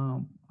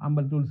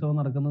അമ്പലത്തിൽ ഉത്സവം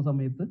നടക്കുന്ന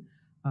സമയത്ത്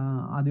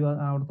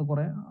അവിടുത്തെ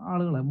കുറെ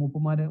ആളുകളെ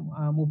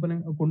മൂപ്പനെ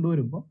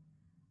കൊണ്ടുവരുമ്പോൾ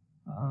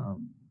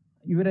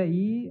ഇവരെ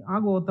ആ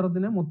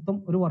ഗോത്രത്തിനെ മൊത്തം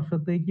ഒരു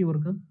വർഷത്തേക്ക്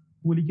ഇവർക്ക്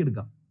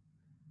കൂലിക്കെടുക്കാം.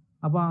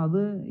 അപ്പൊ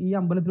അത് ഈ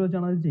അമ്പലത്തിൽ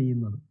വെച്ചാണ് അത്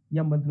ചെയ്യുന്നത്. ഈ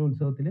അമ്പലത്തിലെ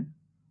ഉത്സവത്തിൽ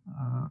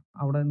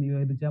അവിടെ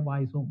നിവേദിച്ച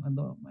പായസവും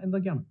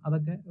എന്തൊക്കെയാണ്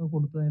അതൊക്കെ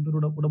കൊടുത്ത് അതിൻ്റെ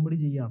ഒരു ഉടമ്പടി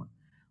ചെയ്യുകയാണ്.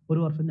 ഒരു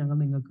വർഷം ഞങ്ങൾ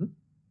നിങ്ങൾക്ക്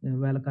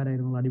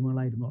വേലക്കാരായിരുന്നു,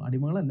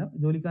 അടിമകളല്ല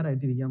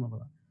ജോലിക്കാരായിട്ടിരിക്കുക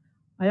എന്നുള്ളതാണ്.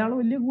 അയാൾ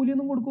വലിയ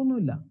കൂലിയൊന്നും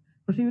കൊടുക്കൊന്നുമില്ല.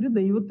 പക്ഷെ ഇവർ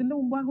ദൈവത്തിന്റെ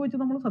മുമ്പാകെ വെച്ച്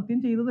നമ്മൾ സത്യം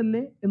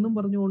ചെയ്തതല്ലേ എന്നും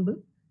പറഞ്ഞുകൊണ്ട്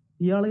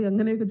ഇയാൾ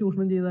എങ്ങനെയൊക്കെ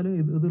ചൂഷണം ചെയ്താലും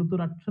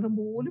എതിർത്തൊരു അക്ഷരം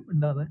പോലും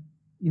ഇണ്ടാതെ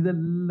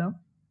ഇതെല്ലാം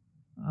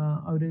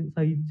അവർ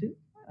സഹിച്ച്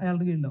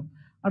അയാളുടെ കീഴിലാവും.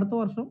 അടുത്ത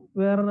വർഷം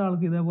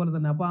വേറൊരാൾക്ക് ഇതേപോലെ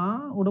തന്നെ. അപ്പൊ ആ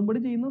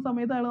ഉടമ്പടി ചെയ്യുന്ന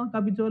സമയത്ത് അയാൾ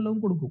കപ്പിച്ചോ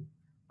വല്ലതും കൊടുക്കും,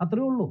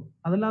 അത്രേ ഉള്ളൂ.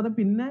 അതല്ലാതെ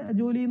പിന്നെ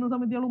ജോലി ചെയ്യുന്ന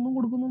സമയത്ത് ഇയാളൊന്നും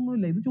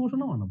കൊടുക്കുന്നൊന്നുമില്ല. ഇത്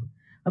ചൂഷണമാണത്.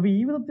 അപ്പൊ ഈ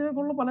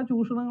വിധത്തിലേക്കുള്ള പല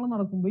ചൂഷണങ്ങൾ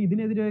നടക്കുമ്പോൾ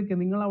ഇതിനെതിരെയൊക്കെ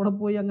നിങ്ങൾ അവിടെ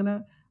പോയി അങ്ങനെ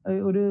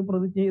ഒരു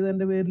പ്രതിജ്ഞ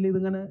ചെയ്തതിന്റെ പേരിൽ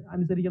ഇതിങ്ങനെ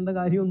അനുസരിക്കേണ്ട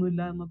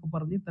കാര്യമൊന്നുമില്ല എന്നൊക്കെ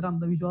പറഞ്ഞ് ഇത്തരം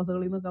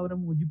അന്ധവിശ്വാസങ്ങളിൽ നിന്നൊക്കെ അവരെ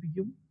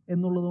മോചിപ്പിക്കും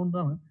എന്നുള്ളത്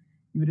കൊണ്ടാണ്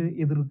ഇവര്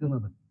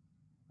എതിർക്കുന്നത്.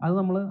 അത്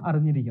നമ്മൾ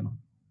അറിഞ്ഞിരിക്കണം.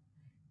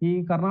 ഈ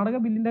കർണാടക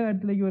ബില്ലിന്റെ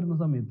കാര്യത്തിലേക്ക് വരുന്ന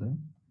സമയത്ത്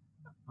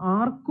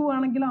ആർക്കു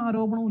വേണമെങ്കിലും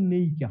ആരോപണം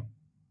ഉന്നയിക്കാം.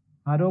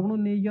 ആരോപണം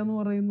ഉന്നയിക്കുക എന്ന്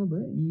പറയുന്നത്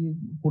ഈ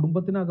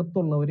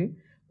കുടുംബത്തിനകത്തുള്ളവര്,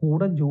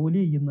 കൂടെ ജോലി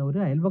ചെയ്യുന്നവർ,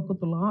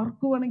 അയൽവക്കത്തുള്ള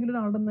ആർക്ക് വേണമെങ്കിലും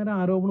ഒരാളുടെ നേരെ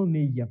ആരോപണം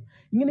ഉന്നയിക്കാം.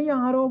 ഇങ്ങനെ ഈ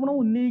ആരോപണം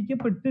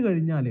ഉന്നയിക്കപ്പെട്ട്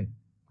കഴിഞ്ഞാൽ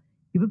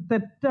ഇത്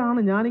തെറ്റാണ്,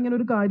 ഞാനിങ്ങനെ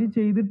ഒരു കാര്യം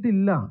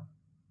ചെയ്തിട്ടില്ല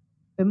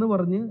എന്ന്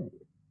പറഞ്ഞ്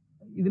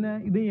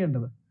ഇത്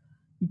ചെയ്യേണ്ടത്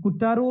ഈ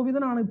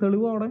കുറ്റാരോപിതനാണ്.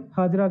 തെളിവ് അവിടെ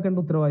ഹാജരാക്കേണ്ട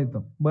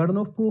ഉത്തരവാദിത്വം. ബേർഡൻ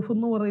ഓഫ് പ്രൂഫ്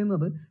എന്ന്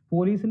പറയുന്നത്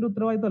പോലീസിന്റെ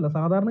ഉത്തരവാദിത്വമല്ല.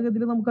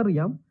 സാധാരണഗതിയിൽ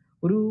നമുക്കറിയാം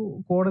ഒരു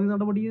കോടതി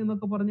നടപടി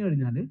എന്നൊക്കെ പറഞ്ഞു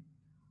കഴിഞ്ഞാൽ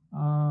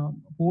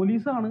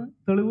പോലീസാണ്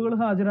തെളിവുകൾ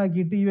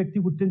ഹാജരാക്കിയിട്ട് ഈ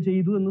വ്യക്തി കുറ്റം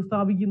ചെയ്തു എന്ന്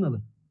സ്ഥാപിക്കുന്നത്.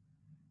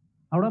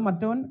 അവിടെ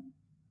മറ്റവൻ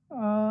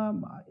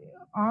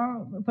ആ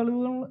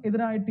തെളിവുകൾ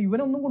എതിരായിട്ട്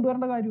ഇവനൊന്നും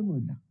കൊണ്ടുവരേണ്ട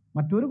കാര്യമൊന്നുമില്ല.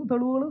 മറ്റൊരു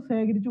തെളിവുകൾ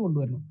ശേഖരിച്ചു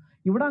കൊണ്ടുവരണം.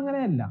 ഇവിടെ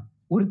അങ്ങനെയല്ല.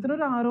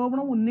 ഒരുത്തരൊരു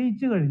ആരോപണം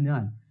ഉന്നയിച്ചു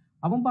കഴിഞ്ഞാൽ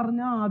അവൻ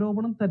പറഞ്ഞ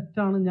ആരോപണം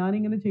തെറ്റാണ്,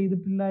 ഞാനിങ്ങനെ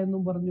ചെയ്തിട്ടില്ല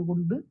എന്നും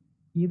പറഞ്ഞുകൊണ്ട്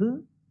ഇത്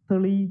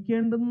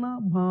തെളിയിക്കേണ്ടുന്ന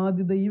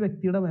ബാധ്യത ഈ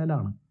വ്യക്തിയുടെ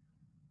മേലാണ്.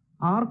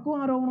 ആർക്കും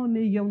ആരോപണം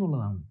ഉന്നയിക്കാം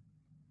എന്നുള്ളതാണ്,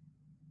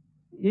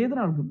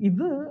 ഏതൊരാൾക്കും.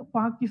 ഇത്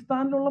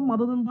പാകിസ്ഥാനിലുള്ള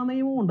മതനിന്ദ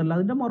നിയമവും ഉണ്ടല്ലോ,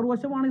 അതിന്റെ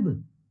മറുവശമാണിത്.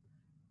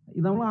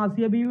 ഇത് നമ്മൾ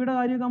ആസിയ ബീവിയുടെ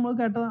കാര്യമൊക്കെ നമ്മൾ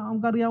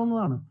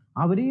നമുക്കറിയാവുന്നതാണ്.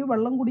 അവർ ഈ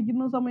വെള്ളം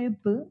കുടിക്കുന്ന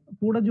സമയത്ത്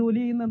കൂടെ ജോലി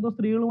ചെയ്യുന്ന എന്തോ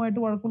സ്ത്രീകളുമായിട്ട്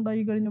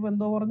വഴക്കുണ്ടായി കഴിഞ്ഞപ്പോൾ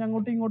എന്തോ പറഞ്ഞ്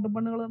അങ്ങോട്ടും ഇങ്ങോട്ടും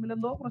പെണ്ണുകൾ തമ്മിൽ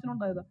എന്തോ പ്രശ്നം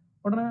ഉണ്ടായതാ.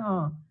 ഉടനെ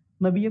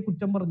നബിയെ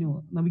കുറ്റം പറഞ്ഞു,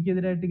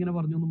 നബിക്കെതിരായിട്ട് ഇങ്ങനെ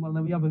പറഞ്ഞു എന്നും പറഞ്ഞു,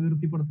 നബിയെ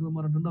അപകീർത്തിപ്പെടുത്തുമെന്ന്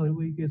പറഞ്ഞിട്ടുണ്ട്. അവർ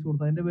പോയി കേസ്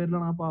കൊടുത്തു. അതിന്റെ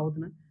പേരിലാണ് ആ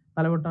പാവത്തിന്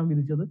തലവെട്ടാൻ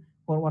വിധിച്ചത്.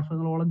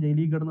 വർഷങ്ങളോളം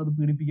ജയിലിൽ കിടന്നത്,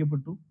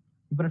 പീഡിപ്പിക്കപ്പെട്ടു.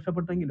 ഇപ്പൊ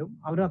രക്ഷപ്പെട്ടെങ്കിലും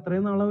അവർ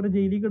അത്രയും നാളെ അവർ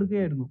ജയിലിൽ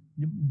കിടക്കുകയായിരുന്നു.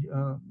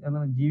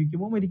 എന്താണ്,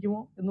 ജീവിക്കുമോ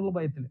മരിക്കുമോ എന്നുള്ള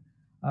ഭയത്തിൽ.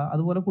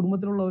 അതുപോലെ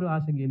കുടുംബത്തിലുള്ള ഒരു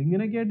ആശങ്കയിൽ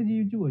ഇങ്ങനെയൊക്കെ ആയിട്ട്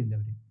ജീവിച്ചു പോയില്ല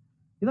അവര്.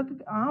 ഇതൊക്കെ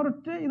ആ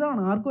ഒരൊറ്റ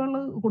ഇതാണ്, ആർക്കും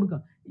ഉള്ളത് കൊടുക്കാം.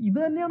 ഇത്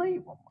തന്നെയാണ്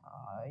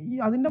ഈ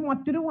അതിന്റെ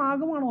മറ്റൊരു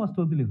ഭാഗമാണ്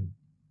വാസ്തവത്തിൽ ഇത്.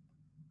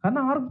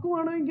 കാരണം ആർക്കും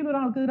വേണമെങ്കിൽ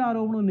ഒരാൾക്കെതിരെ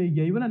ആരോപണം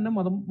ഉന്നയിക്കുക, ഇവൻ എന്നെ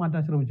മതം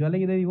മാറ്റാൻ ശ്രമിച്ചു,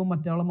 അല്ലെങ്കിൽ ഇവൻ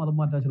മറ്റയാളെ മതം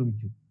മാറ്റാൻ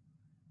ശ്രമിച്ചു.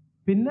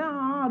 പിന്നെ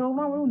ആ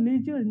ആരോപണം അവൻ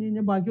ഉന്നയിച്ചു കഴിഞ്ഞ്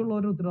കഴിഞ്ഞാൽ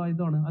ബാക്കിയുള്ളവരുടെ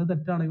ഉത്തരവാദിത്തമാണ്. അത്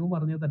തെറ്റാണ്, ഇവൻ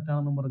പറഞ്ഞത്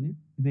തെറ്റാണെന്നും പറഞ്ഞ്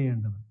ഇത്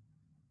ചെയ്യേണ്ടത്.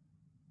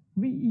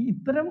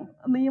 ഇത്തരം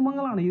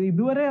നിയമങ്ങളാണ്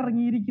ഇതുവരെ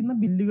ഇറങ്ങിയിരിക്കുന്ന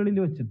ബില്ലുകളിൽ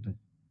വെച്ചിട്ട്.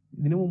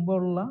 ഇതിനു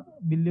മുമ്പുള്ള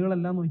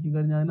ബില്ലുകളെല്ലാം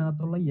നോക്കിക്കഴിഞ്ഞാൽ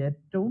അതിനകത്തുള്ള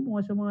ഏറ്റവും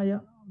മോശമായ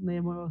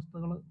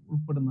നിയമവ്യവസ്ഥകൾ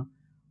ഉൾപ്പെടുന്ന,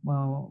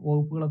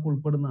 വകുപ്പുകളൊക്കെ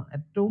ഉൾപ്പെടുന്ന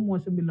ഏറ്റവും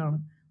മോശം ബില്ലാണ്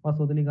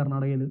വാസ്തവത്തിൽ ഈ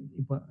കർണാടകയിൽ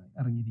ഇപ്പൊ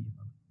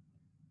ഇറങ്ങിയിരിക്കുന്നത്.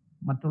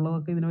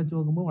 മറ്റുള്ളതൊക്കെ ഇതിനെ വെച്ച്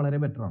നോക്കുമ്പോൾ വളരെ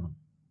ബെറ്ററാണ്.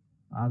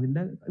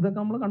 അതിന്റെ ഇതൊക്കെ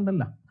നമ്മൾ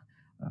കണ്ടല്ല.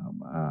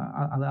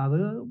 അത്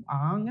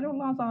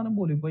അങ്ങനെയുള്ള ആ സാധനം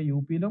പോലും ഇപ്പൊ യു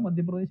പിയിലോ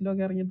മധ്യപ്രദേശിലോ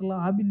ഒക്കെ ഇറങ്ങിയിട്ടുള്ള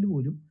ആ ബില്ല്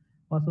പോലും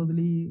വാസ്തവത്തിൽ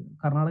ഈ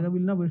കർണാടക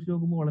ബില്ലിനെ അപേക്ഷിച്ച്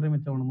നോക്കുമ്പോൾ വളരെ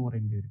മെച്ചമാണെന്ന്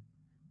പറയേണ്ടി വരും.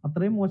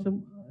 അത്രയും മോശം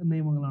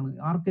നിയമങ്ങളാണ്.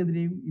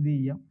 ആർക്കെതിരെയും ഇത്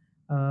ചെയ്യാം.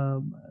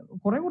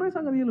 കുറെ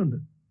സംഗതികളുണ്ട്.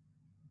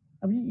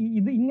 അപ്പൊ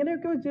ഇത്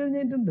ഇങ്ങനെയൊക്കെ വെച്ച്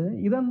കഴിഞ്ഞിട്ടുണ്ട്.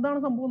 ഇതെന്താണ്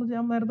സംഭവം എന്ന് വെച്ചാൽ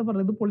ഞാൻ നേരത്തെ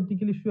പറഞ്ഞത്, ഇത്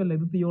പൊളിറ്റിക്കൽ ഇഷ്യൂ അല്ല,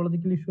 ഇത്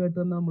തിയോളജിക്കൽ ഇഷ്യൂ ആയിട്ട്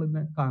തന്നെ നമ്മൾ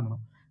ഇതിനെ കാണണം.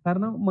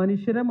 കാരണം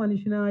മനുഷ്യരെ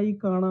മനുഷ്യനായി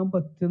കാണാൻ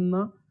പറ്റുന്ന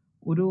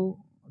ഒരു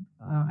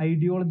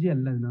ഐഡിയോളജി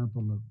അല്ല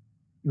ഇതിനകത്തുള്ളത്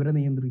ഇവരെ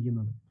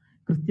നിയന്ത്രിക്കുന്നത്.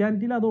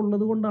 ക്രിസ്ത്യാനിറ്റിയിൽ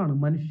അതുള്ളത് കൊണ്ടാണ്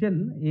മനുഷ്യൻ,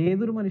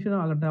 ഏതൊരു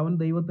മനുഷ്യനാകട്ടെ, അവൻ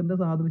ദൈവത്തിന്റെ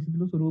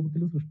സാദൃശ്യത്തിലും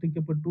സ്വരൂപത്തിലും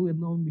സൃഷ്ടിക്കപ്പെട്ടു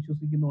എന്ന് അവൻ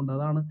വിശ്വസിക്കുന്നുണ്ട്.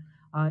 അതാണ്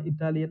ആ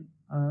ഇറ്റാലിയൻ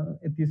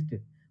എത്തിസ്റ്റ്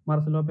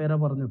മാർസലോ പേര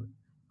പറഞ്ഞത്.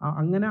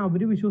 അങ്ങനെ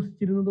അവര്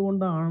വിശ്വസിച്ചിരുന്നത്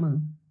കൊണ്ടാണ്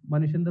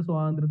മനുഷ്യന്റെ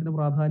സ്വാതന്ത്ര്യത്തിന്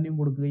പ്രാധാന്യം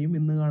കൊടുക്കുകയും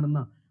ഇന്ന് കാണുന്ന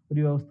ഒരു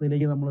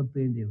വ്യവസ്ഥയിലേക്ക് നമ്മൾ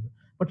എത്തുകയും ചെയ്തത്.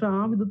 പക്ഷെ ആ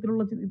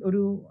വിധത്തിലുള്ള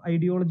ഒരു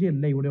ഐഡിയോളജി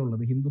അല്ല ഇവിടെ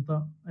ഉള്ളത്, ഹിന്ദുത്വ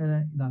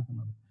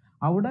ഇതാക്കുന്നത്.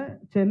 അവിടെ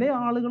ചില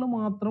ആളുകൾ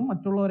മാത്രം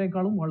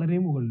മറ്റുള്ളവരെക്കാളും വളരെ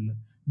മുകളിൽ,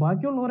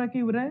 ബാക്കിയുള്ളവരൊക്കെ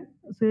ഇവരെ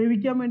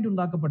സേവിക്കാൻ വേണ്ടി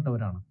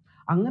ഉണ്ടാക്കപ്പെട്ടവരാണ്.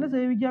 അങ്ങനെ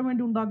സേവിക്കാൻ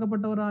വേണ്ടി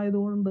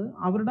ഉണ്ടാക്കപ്പെട്ടവരായതുകൊണ്ട്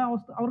അവരുടെ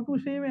അവസ്ഥ അവർക്ക്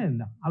വിഷയമേ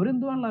അല്ല.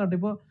 അവരെന്തുവാണല്ലോ കേട്ടെ.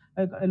 ഇപ്പോൾ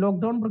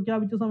ലോക്ക്ഡൗൺ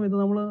പ്രഖ്യാപിച്ച സമയത്ത്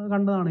നമ്മൾ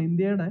കണ്ടതാണ്,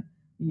 ഇന്ത്യയുടെ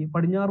ഈ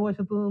പടിഞ്ഞാറ്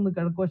വശത്ത് നിന്ന്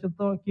കിഴക്ക്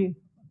വശത്തേക്ക്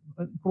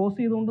ക്രോസ്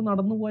ചെയ്തുകൊണ്ട്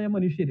നടന്നുപോയ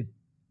മനുഷ്യര്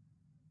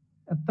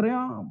എത്രയോ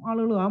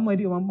ആളുകൾ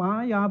ആ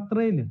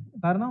യാത്രയിൽ,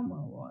 കാരണം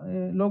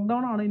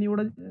ലോക്ക്ഡൗൺ ആണ്, ഇനി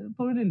ഇവിടെ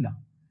തൊഴിലില്ല,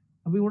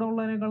 അപ്പൊ ഇവിടെ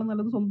ഉള്ളതിനേക്കാളും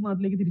നല്ലത് സ്വന്തം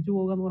നാട്ടിലേക്ക് തിരിച്ചു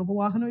പോകുക എന്ന് പറഞ്ഞപ്പോൾ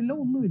വാഹനമില്ല,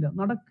 ഒന്നുമില്ല,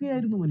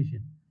 നടക്കുകയായിരുന്നു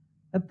മനുഷ്യൻ.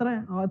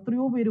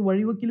 എത്രയോ പേര്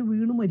വഴിവെക്കിൽ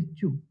വീണ്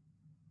മരിച്ചു.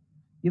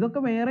 ഇതൊക്കെ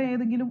വേറെ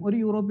ഏതെങ്കിലും ഒരു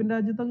യൂറോപ്യൻ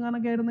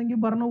രാജ്യത്തെങ്ങാനൊക്കെ ആയിരുന്നെങ്കിൽ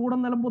ഭരണകൂടം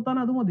നിലംപൊത്താൻ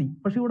അത് മതി.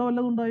 പക്ഷെ ഇവിടെ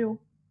വല്ലതും ഉണ്ടായോ?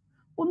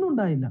 ഒന്നും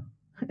ഉണ്ടായില്ല.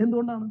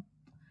 എന്തുകൊണ്ടാണ്?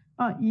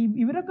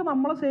 ഇവരൊക്കെ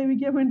നമ്മളെ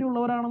സേവിക്കാൻ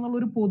വേണ്ടിയുള്ളവരാണെന്നുള്ള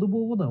ഒരു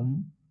പൊതുബോധം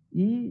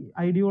ഈ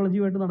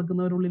ഐഡിയോളജിയുമായിട്ട്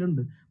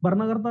നടക്കുന്നവരുള്ളിലുണ്ട്.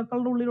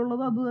 ഭരണകർത്താക്കളുടെ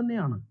ഉള്ളിലുള്ളത് അത്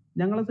തന്നെയാണ്,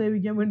 ഞങ്ങളെ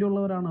സേവിക്കാൻ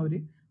വേണ്ടിയുള്ളവരാണ് അവര്.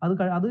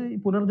 അത്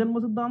പുനർജന്മ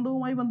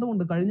സിദ്ധാന്തവുമായി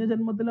ബന്ധമുണ്ട്. കഴിഞ്ഞ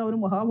ജന്മത്തിൽ അവർ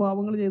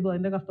മഹാഭാവങ്ങൾ ചെയ്തു,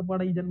 അതിന്റെ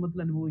കഷ്ടപ്പാട് ഈ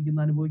ജന്മത്തിൽ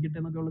അനുഭവിക്കട്ടെ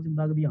എന്നൊക്കെയുള്ള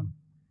ചിന്താഗതിയാണ്.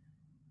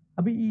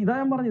 അപ്പൊ ഇതാ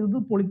ഞാൻ പറഞ്ഞത്, ഇത്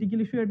പൊളിറ്റിക്കൽ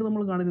ഇഷ്യൂ ആയിട്ട്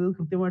നമ്മൾ കാണരുത്, ഇത്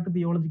കൃത്യമായിട്ട്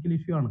തിയോളജിക്കൽ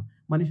ഇഷ്യൂ ആണ്.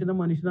 മനുഷ്യനെ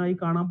മനുഷ്യനായി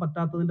കാണാൻ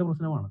പറ്റാത്തതിന്റെ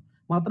പ്രശ്നമാണ്.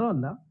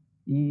 മാത്രമല്ല,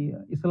 ഈ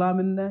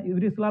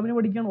ഇസ്ലാമിനെ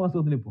പഠിക്കുകയാണ്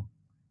വാസ്തവത്തിൽ. ഇപ്പോൾ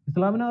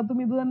ഇസ്ലാമിനകത്തും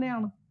ഇത്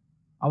തന്നെയാണ്,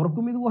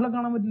 അവർക്കും ഇതുപോലെ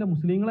കാണാൻ പറ്റില്ല.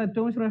 മുസ്ലിങ്ങളെ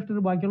ഏറ്റവും ശ്രേഷ്ഠർ,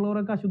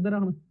 ബാക്കിയുള്ളവരൊക്കെ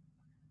അശുദ്ധരാണ്.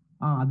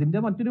 അതിന്റെ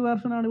മറ്റൊരു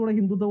വേർഷനാണ് ഇവിടെ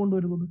ഹിന്ദുത്വം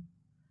കൊണ്ടുവരുന്നത്.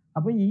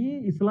 അപ്പൊ ഈ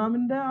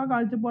ഇസ്ലാമിന്റെ ആ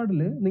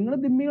കാഴ്ചപ്പാടില് നിങ്ങൾ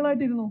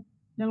ദിമ്മികളായിട്ടിരുന്നോ,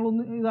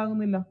 ഞങ്ങളൊന്നും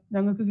ഇതാകുന്നില്ല,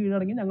 ഞങ്ങൾക്ക്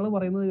കീഴടങ്ങി ഞങ്ങൾ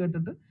പറയുന്നത്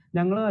കേട്ടിട്ട്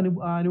ഞങ്ങൾ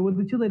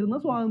അനുവദിച്ചു തരുന്ന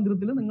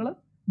സ്വാതന്ത്ര്യത്തിൽ നിങ്ങൾ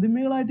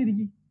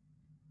ദിമ്മികളായിട്ടിരിക്കും,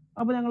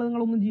 അപ്പൊ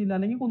നിങ്ങളൊന്നും ചെയ്യില്ല,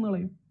 അല്ലെങ്കിൽ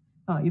കൊന്നുകളയും.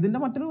 ഇതിന്റെ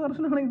മറ്റൊരു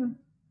വേർഷനാണ് ഇത്.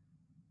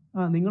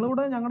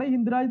 നിങ്ങളിവിടെ ഞങ്ങളുടെ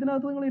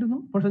ഹിന്ദുരാജ്യത്തിനകത്ത് നിങ്ങൾ ഇരുന്നു,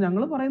 പക്ഷെ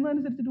ഞങ്ങൾ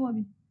പറയുന്നതനുസരിച്ചിട്ട്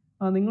മതി.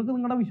 നിങ്ങൾക്ക്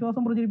നിങ്ങളുടെ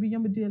വിശ്വാസം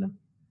പ്രചരിപ്പിക്കാൻ പറ്റിയല്ല,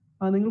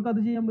 നിങ്ങൾക്ക് അത്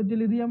ചെയ്യാൻ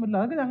പറ്റില്ല, ഇത് ചെയ്യാൻ പറ്റില്ല,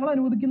 അതൊക്കെ ഞങ്ങൾ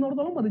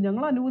അനുവദിക്കുന്നിടത്തോളം മതി.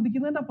 ഞങ്ങൾ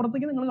അനുവദിക്കുന്നതിന്റെ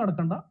അപ്പുറത്തേക്ക് നിങ്ങൾ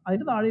കടക്കണ്ട,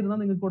 അതിന് താഴെ ഇരുന്നാൽ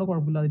നിങ്ങൾക്ക് ഇവിടെ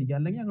കുഴപ്പമില്ലാതിരിക്കുക,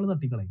 അല്ലെങ്കിൽ ഞങ്ങൾ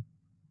തട്ടിക്കളയും.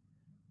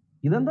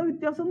 ഇതെന്താ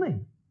വ്യത്യാസം എന്നേ?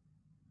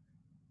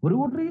 ഒരു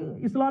കൂട്ടർ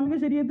ഇസ്ലാമിക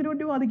ശരീഅത്തിന്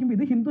വേണ്ടി വാദിക്കുമ്പോൾ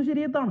ഇത് ഹിന്ദു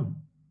ശരീഅത്താണ്,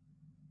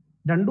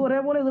 രണ്ടും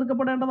ഒരേപോലെ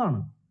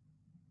എതിർക്കപ്പെടേണ്ടതാണ്.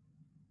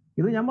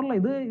 ഇത് ഞാൻ പറഞ്ഞില്ല,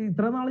 ഇത്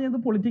ഇത്ര നാൾ ഞാൻ ഇത്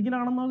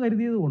പൊളിറ്റിക്കലാണെന്നോ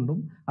കരുതിയത് കൊണ്ടും,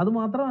 അത്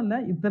മാത്രമല്ല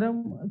ഇത്തരം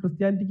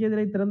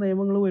ക്രിസ്ത്യാനിറ്റിക്കെതിരെ ഇത്തരം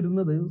നിയമങ്ങൾ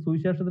വരുന്നത്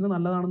സുവിശേഷത്തിന്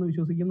നല്ലതാണെന്ന്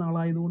വിശ്വസിക്കുന്ന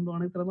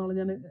ആളായതുകൊണ്ടാണ് ഇത്ര നാൾ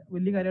ഞാൻ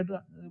വലിയ കാര്യമായിട്ട്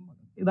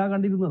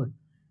ഇതാകണ്ടിരുന്നത്.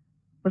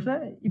 പക്ഷെ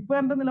ഇപ്പൊ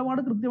എന്റെ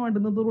നിലപാട് കൃത്യമായിട്ട്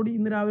ഇന്നത്തോടുകൂടി,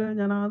 ഇന്ന് രാവിലെ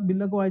ഞാൻ ആ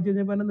ബില്ലൊക്കെ വായിച്ചു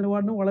കഴിഞ്ഞപ്പോൾ എന്റെ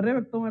നിലപാടിന് വളരെ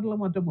വ്യക്തമായിട്ടുള്ള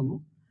മാറ്റം വന്നു.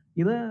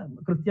 ഇത്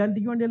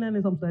ക്രിസ്ത്യാനിറ്റിക്ക് വേണ്ടിയല്ല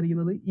ഞാൻ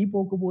സംസാരിക്കുന്നത്, ഈ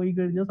പോക്ക് പോയി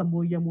കഴിഞ്ഞാൽ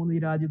സംഭവിക്കാൻ പോകുന്ന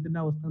ഈ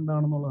രാജ്യത്തിന്റെ അവസ്ഥ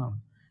എന്താണെന്നുള്ളതാണ്.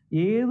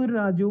 ഏതൊരു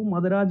രാജ്യവും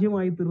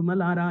മതരാജ്യമായി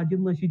തീർന്നാൽ ആ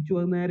രാജ്യം നശിച്ചു,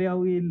 അത്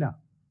നേരെയാവുകയില്ല.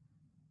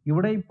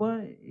 ഇവിടെ ഇപ്പൊ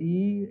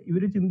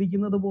ഇവര്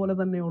ചിന്തിക്കുന്നത് പോലെ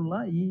തന്നെയുള്ള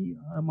ഈ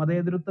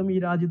മതേതരത്വം ഈ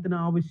രാജ്യത്തിന്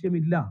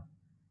ആവശ്യമില്ല,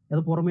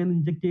 അത് പുറമേ നിന്ന്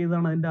ഇൻജക്ട്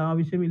ചെയ്തതാണ്, അതിന്റെ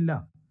ആവശ്യമില്ല,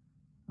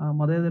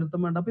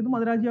 മതേതരത്വം വേണ്ട. അപ്പൊ ഇത്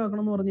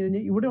മതരാജ്യമാക്കണം എന്ന് പറഞ്ഞു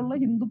കഴിഞ്ഞാൽ ഇവിടെയുള്ള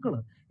ഹിന്ദുക്കള്,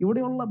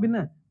 ഇവിടെയുള്ള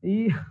പിന്നെ ഈ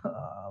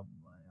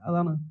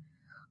അതാണ്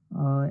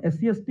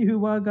SC/ST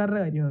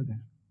വിഭാഗക്കാരുടെ കാര്യമൊക്കെ,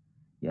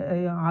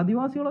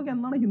 ആദിവാസികളൊക്കെ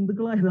എന്നാണ്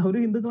ഹിന്ദുക്കളായത്? അവര്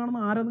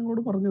ഹിന്ദുക്കളാണെന്ന് ആരാ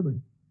നിങ്ങളോട് പറഞ്ഞത്?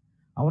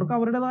 അവർക്ക്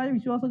അവരുടേതായ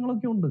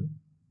വിശ്വാസങ്ങളൊക്കെ ഉണ്ട്.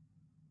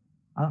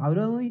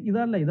 അവരൊന്നും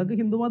ഇതല്ല, ഇതൊക്കെ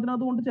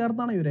ഹിന്ദുമതത്തിനകത്ത് കൊണ്ട്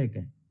ചേർത്താണ്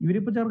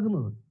ഇവരിപ്പോ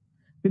ചേർക്കുന്നത്.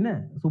 പിന്നെ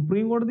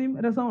സുപ്രീം കോടതിയും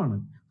രസമാണ്.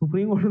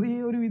 സുപ്രീം കോടതി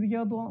ഒരു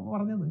വിധിക്കകത്ത്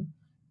പറഞ്ഞത്,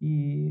 ഈ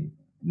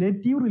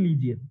നേറ്റീവ്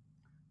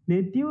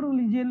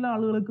റിലീജിയനിലെ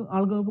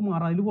ആളുകൾക്ക്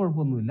മാറാം, അതിൽ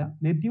കുഴപ്പമൊന്നുമില്ല.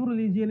 നേറ്റീവ്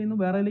റിലീജിയനിൽ നിന്ന്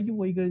വേറെയിലേക്ക്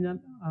പോയി കഴിഞ്ഞാൽ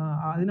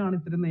അതിനാണ്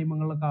ഇത്തരം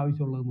നിയമങ്ങളിലൊക്കെ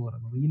ആവശ്യമുള്ളതെന്ന്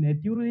പറയുന്നത്. ഈ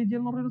നേറ്റീവ് റിലീജിയൻ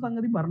എന്ന് പറഞ്ഞൊരു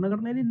സംഗതി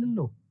ഭരണഘടനയിൽ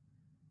ഇല്ലല്ലോ.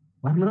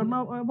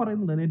 ഭരണഘടന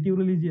പറയുന്നുണ്ട് നേറ്റീവ്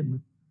റിലീജിയൻ.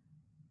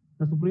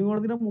 സുപ്രീം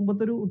കോടതിയുടെ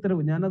മുമ്പത്തെ ഒരു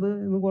ഉത്തരവ്, ഞാനത്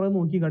ഇന്ന് കുറെ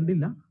നോക്കി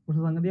കണ്ടില്ല, പക്ഷെ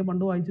സംഗതിയെ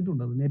പണ്ട്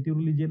വായിച്ചിട്ടുണ്ട്. അത് നേറ്റീവ്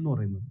റിലീജിയൻ എന്ന്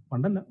പറയുന്നത്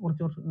പണ്ടല്ല,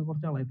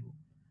 കുറച്ചാളായിട്ടുള്ളൂ.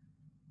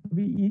 അപ്പൊ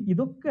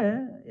ഇതൊക്കെ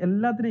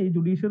എല്ലാത്തിനെയും, ഈ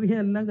ജുഡീഷ്യറിയെ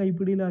എല്ലാം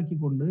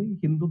കൈപ്പിടിയിലാക്കിക്കൊണ്ട്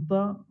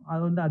ഹിന്ദുത്വ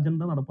അതിന്റെ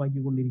അജണ്ട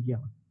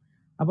നടപ്പാക്കിക്കൊണ്ടിരിക്കുകയാണ്.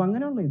 അപ്പൊ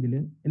അങ്ങനെയുള്ള ഇതിൽ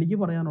എനിക്ക്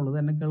പറയാനുള്ളത്,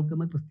 എന്നെ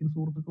കേൾക്കുന്ന ക്രിസ്ത്യൻ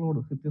സുഹൃത്തുക്കളോട്,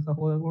 ക്രിസ്ത്യൻ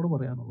സഹോദരങ്ങളോട്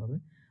പറയാനുള്ളത്,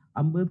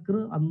 അംബേദ്കർ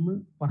അന്ന്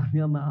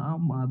പറഞ്ഞു തന്ന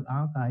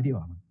ആ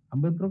കാര്യമാണ്.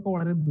 അംബേദ്കറൊക്കെ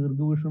വളരെ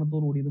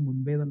ദീർഘവീക്ഷണത്തോടുകൂടി ഇത്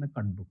മുൻപേ തന്നെ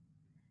കണ്ടു,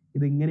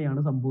 ഇതിങ്ങനെയാണ്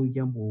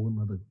സംഭവിക്കാൻ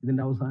പോകുന്നത്,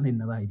 ഇതിന്റെ അവസാനം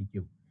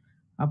ഇന്നതായിരിക്കും.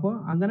 അപ്പോൾ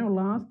അങ്ങനെയുള്ള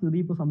ആ സ്ഥിതി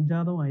ഇപ്പോൾ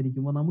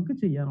സംജാതമായിരിക്കുമ്പോൾ നമുക്ക്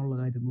ചെയ്യാനുള്ള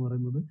കാര്യം എന്ന്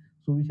പറയുന്നത്,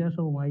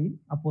 സുവിശേഷവുമായി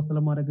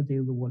അപ്പോസ്തലന്മാരൊക്കെ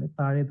ചെയ്തതുപോലെ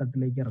താഴെ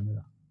തട്ടിലേക്ക് ഇറങ്ങുക.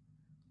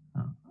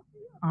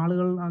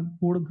 ആളുകൾ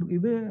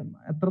ഇത്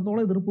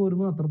എത്രത്തോളം എതിർപ്പ്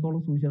വരുന്നു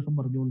അത്രത്തോളം സുവിശേഷം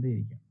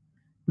പറഞ്ഞുകൊണ്ടേയിരിക്കാം.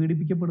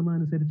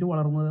 പീഡിപ്പിക്കപ്പെടുന്നതനുസരിച്ച്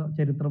വളർന്ന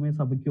ചരിത്രമേ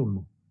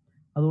സഭയ്ക്കുള്ളൂ.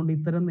 അതുകൊണ്ട്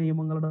ഇത്തരം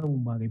നിയമങ്ങളുടെ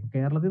മുമ്പാകെ, ഇപ്പൊ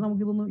കേരളത്തിൽ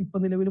നമുക്കിതൊന്നും ഇപ്പൊ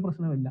നിലവിൽ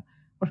പ്രശ്നമില്ല,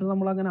 പക്ഷെ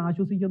നമ്മൾ അങ്ങനെ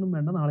ആശ്വസിക്കൊന്നും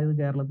വേണ്ട, നാളെ ഇത്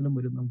കേരളത്തിലും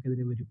വരും,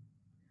 നമുക്കെതിരെ വരും.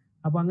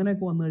 അപ്പൊ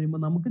അങ്ങനെയൊക്കെ വന്നു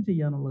കഴിയുമ്പോൾ നമുക്ക്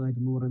ചെയ്യാനുള്ള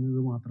കാര്യം എന്ന് പറയുന്നത്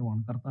ഇത്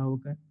മാത്രമാണ്.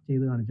 കർത്താവൊക്കെ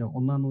ചെയ്ത് കാണിച്ച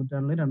 1-ാം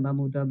നൂറ്റാണ്ടിലും 2-ാം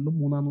നൂറ്റാണ്ടിലും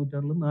 3-ാം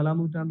നൂറ്റാണ്ടിലും 4-ാം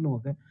നൂറ്റാണ്ടിലും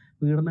ഒക്കെ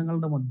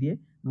പീഡനങ്ങളുടെ മധ്യേ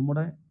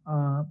നമ്മുടെ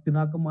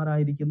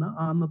പിതാക്കന്മാരായിരിക്കുന്ന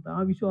അന്നത്തെ ആ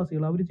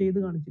വിശ്വാസികൾ അവർ ചെയ്ത്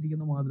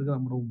കാണിച്ചിരിക്കുന്ന മാതൃക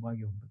നമ്മുടെ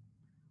മുമ്പാകെയുണ്ട്.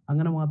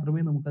 അങ്ങനെ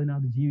മാത്രമേ നമുക്ക് അതിനെ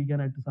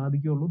അതിജീവിക്കാനായിട്ട്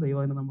സാധിക്കുകയുള്ളൂ.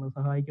 ദൈവം അതിനെ നമ്മളെ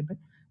സഹായിക്കട്ടെ.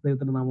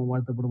 ദൈവത്തിന്റെ നാമം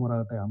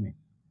വാഴ്ത്തപ്പെടുമാറാകട്ടെ. ആമേൻ.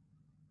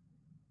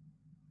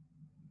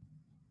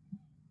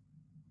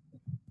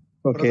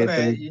 ഓക്കെ,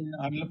 ബ്രദറെ, ഈ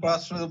അനിൽ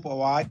പാസ്റ്റർ ഇത്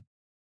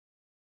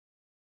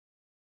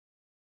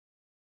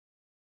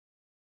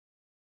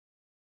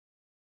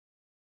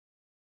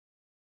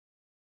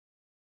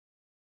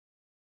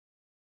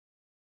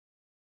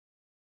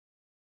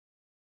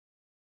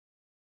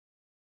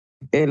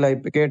ഇല്ല,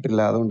 ഇപ്പൊ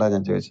കേട്ടില്ല, അതുകൊണ്ടാ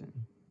ഞാൻ ചോദിച്ചത്.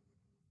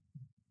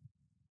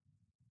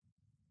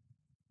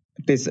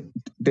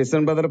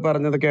 ടിസൺ ബ്രദർ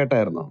പറഞ്ഞത്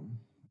കേട്ടായിരുന്നോ?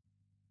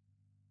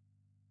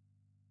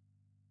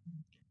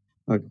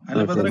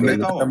 അനിൽ ബ്രദറെ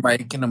കേൾക്കാവോ?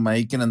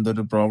 മൈക്കിന് എന്തോ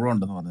ഒരു പ്രോബ്ലം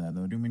ഉണ്ടെന്ന്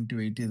പറഞ്ഞായിരുന്നു. 1 മിനിറ്റ്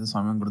വെയിറ്റ് ചെയ്ത്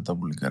സമയം കൊടുത്ത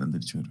പുള്ളിക്കാരൻ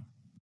തിരിച്ചു വരും.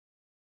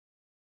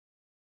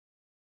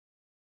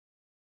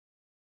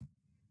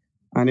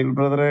 അനിൽ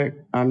ബ്രദറെ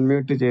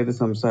അൺമ്യൂട്ട് ചെയ്ത്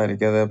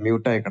സംസാരിക്കാതെ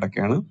മ്യൂട്ടായി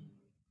കിടക്കുകയാണ്.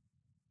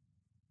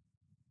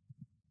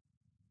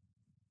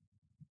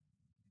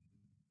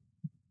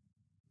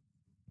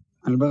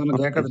 അനിൽ ബ്രദറിന്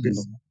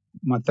കേൾക്കത്തില്ലല്ലോ.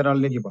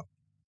 മറ്റൊരാളിലേക്ക് പോവാം.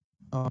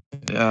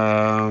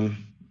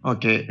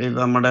 ഓക്കെ, ഇത്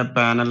നമ്മുടെ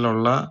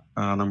പാനലിലുള്ള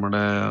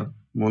നമ്മുടെ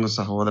 3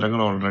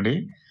 സഹോദരങ്ങൾ ഓൾറെഡി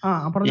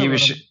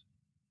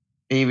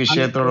ഈ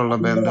വിഷയത്തോടുള്ള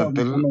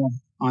ബന്ധത്തിൽ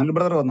അനിൽ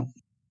ബ്രദർ വന്നു.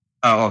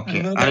 ഓക്കെ,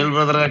 അനിൽ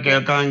ബ്രദറെ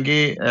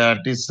കേൾക്കാമെങ്കിൽ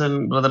ടിസൺ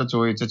ബ്രദർ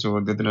ചോദിച്ച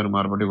ചോദ്യത്തിന് ഒരു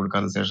മറുപടി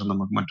കൊടുക്കാത്ത ശേഷം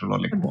നമുക്ക്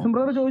മറ്റുള്ളവരിലേക്ക് പോകാം.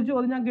 ബ്രദർ ചോദിച്ചു,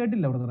 അത് ഞാൻ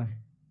കേട്ടില്ല ബ്രദറെ.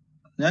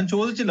 ഞാൻ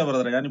ചോദിച്ചില്ല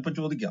ബ്രദറെ, ഞാനിപ്പോ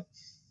ചോദിക്കാം.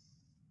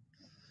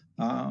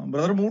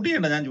 ബ്രദർ മൂട്ട്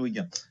ചെയ്യണ്ട, ഞാൻ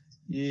ചോദിക്കാം.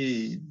 ഈ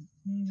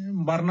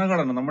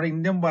ഭരണഘടന, നമ്മുടെ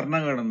ഇന്ത്യൻ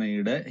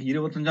ഭരണഘടനയുടെ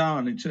 25-ാം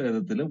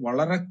അനുച്ഛേദത്തിൽ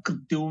വളരെ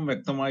കൃത്യവും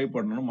വ്യക്തമായി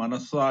പഠനം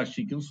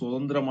മനസ്സാക്ഷിക്കും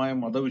സ്വതന്ത്രമായ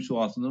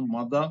മതവിശ്വാസത്തിനും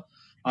മത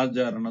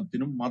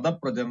ആചരണത്തിനും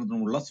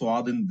മതപ്രചരണത്തിനുമുള്ള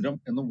സ്വാതന്ത്ര്യം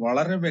എന്ന്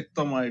വളരെ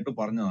വ്യക്തമായിട്ട്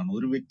പറഞ്ഞതാണ്.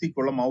 ഒരു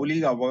വ്യക്തിക്കുള്ള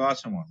മൗലിക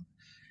അവകാശമാണ്.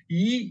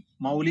 ഈ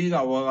മൗലിക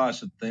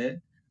അവകാശത്തെ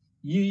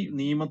ഈ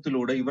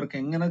നിയമത്തിലൂടെ ഇവർക്ക്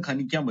എങ്ങനെ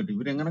ഖനിക്കാൻ പറ്റും?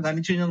 ഇവരെങ്ങനെ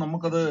ഖനിച്ചു കഴിഞ്ഞാൽ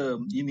നമുക്കത്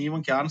ഈ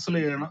നിയമം ക്യാൻസൽ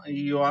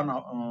ചെയ്യുവാൻ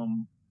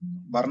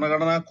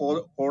ഭരണഘടനാ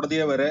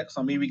കോടതിയെ വരെ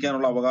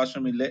സമീപിക്കാനുള്ള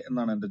അവകാശമില്ലേ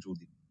എന്നാണ് എന്റെ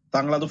ചോദ്യം.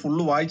 താങ്കൾ അത്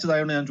ഫുള്ള്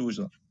വായിച്ചതായോണ്ട് ഞാൻ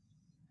ചോദിച്ചത്.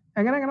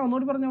 എങ്ങനെ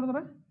ഒന്നുകൂടി പറഞ്ഞു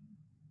ബ്രദറെ?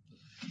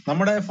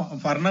 നമ്മുടെ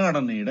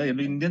ഭരണഘടനയുടെ,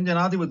 ഇന്ത്യൻ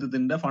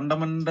ജനാധിപത്യത്തിന്റെ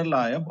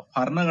ഫണ്ടമെന്റലായ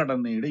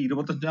ഭരണഘടനയുടെ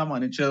 25-ാം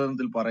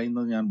അനുച്ഛേദത്തിൽ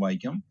പറയുന്നത് ഞാൻ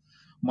വായിക്കാം.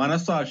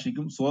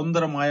 മനസ്സാക്ഷിക്കും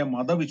സ്വതന്ത്രമായ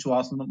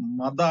മതവിശ്വാസത്തിനും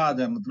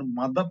മതാചരണത്തിനും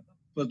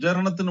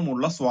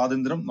മതപ്രചരണത്തിനുമുള്ള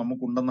സ്വാതന്ത്ര്യം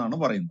നമുക്കുണ്ടെന്നാണ്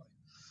പറയുന്നത്.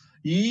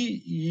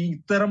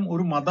 ഇത്തരം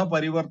ഒരു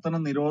മതപരിവർത്തന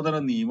നിരോധന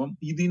നിയമം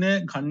ഇതിനെ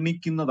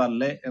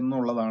ഖണ്ഡിക്കുന്നതല്ലേ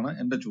എന്നുള്ളതാണ്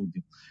എന്റെ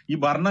ചോദ്യം. ഈ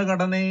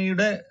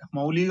ഭരണഘടനയുടെ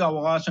മൗലിക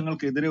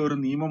അവകാശങ്ങൾക്കെതിരെ ഒരു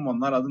നിയമം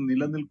വന്നാൽ അത്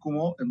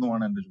നിലനിൽക്കുമോ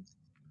എന്നുമാണ് എന്റെ ചോദ്യം.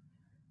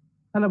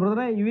 അല്ല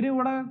ബ്രദറെ, ഇവര്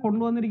ഇവിടെ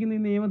കൊണ്ടുവന്നിരിക്കുന്ന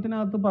ഈ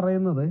നിയമത്തിനകത്ത്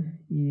പറയുന്നത്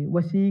ഈ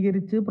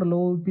വശീകരിച്ച്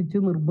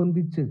പ്രലോഭിപ്പിച്ച്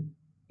നിർബന്ധിച്ച്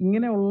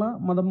ഇങ്ങനെയുള്ള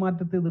മതം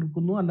മാറ്റത്തെ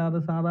എതിർക്കുന്നു,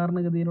 അല്ലാതെ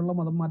സാധാരണഗതിയിലുള്ള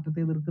മതം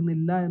മാറ്റത്തെ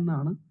എതിർക്കുന്നില്ല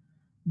എന്നാണ്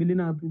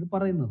ബില്ലിനകത്ത് ഇത്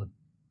പറയുന്നത്.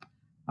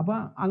 അപ്പൊ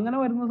അങ്ങനെ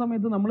വരുന്ന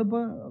സമയത്ത് നമ്മളിപ്പോ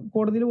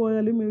കോടതിയിൽ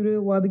പോയാലും ഇവര്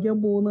വാദിക്കാൻ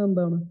പോകുന്നത്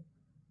എന്താണ്?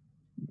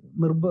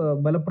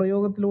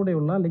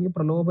 ബലപ്രയോഗത്തിലൂടെയുള്ള അല്ലെങ്കിൽ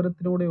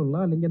പ്രലോഭനത്തിലൂടെയുള്ള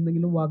അല്ലെങ്കിൽ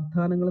എന്തെങ്കിലും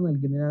വാഗ്ദാനങ്ങൾ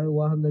നൽകുന്നത്, ഞാൻ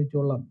വിവാഹം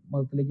കഴിച്ചോളാം,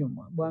 മതത്തിലേക്ക്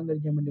വിവാഹം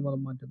കഴിക്കാൻ വേണ്ടി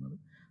മതം മാറ്റുന്നത്,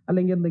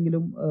 അല്ലെങ്കിൽ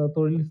എന്തെങ്കിലും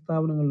തൊഴിൽ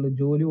സ്ഥാപനങ്ങളിൽ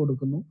ജോലി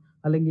കൊടുക്കുന്നു,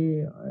 അല്ലെങ്കിൽ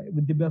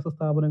വിദ്യാഭ്യാസ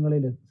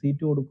സ്ഥാപനങ്ങളിൽ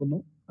സീറ്റ് കൊടുക്കുന്നു,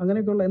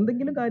 അങ്ങനെയൊക്കെയുള്ള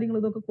എന്തെങ്കിലും കാര്യങ്ങൾ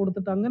ഇതൊക്കെ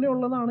കൊടുത്തിട്ട്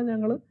അങ്ങനെയുള്ളതാണ്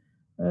ഞങ്ങൾ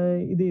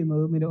ഇത്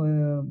ചെയ്യുന്നത്,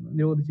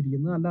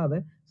 നിരോധിച്ചിരിക്കുന്നത്. അല്ലാതെ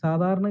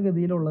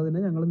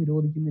സാധാരണഗതിയിലുള്ളതിനെ ഞങ്ങൾ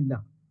നിരോധിക്കുന്നില്ല.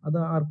 അത്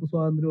ആർക്ക്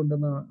സ്വാതന്ത്ര്യം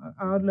ഉണ്ടെന്ന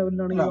ആ ഒരു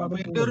ലെവലിലാണ്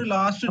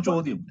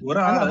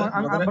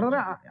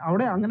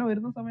അവിടെ അങ്ങനെ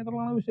വരുന്ന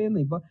സമയത്തുള്ളതാണ് വിഷയം.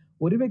 ഇപ്പൊ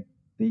ഒരു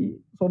വ്യക്തി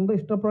സ്വന്തം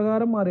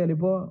ഇഷ്ടപ്രകാരം മാറിയാൽ,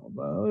 ഇപ്പൊ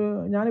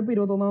ഞാനിപ്പോ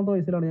 21-ാമത്തെ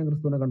വയസ്സിലാണ് ഞാൻ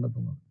ക്രിസ്തുവിനെ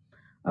കണ്ടെത്തുന്നത്.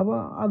 അപ്പൊ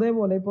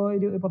അതേപോലെ ഇപ്പൊ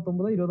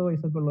 19-20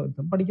 വയസ്സൊക്കെ ഉള്ള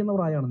പഠിക്കുന്ന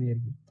പ്രായമാണെന്ന്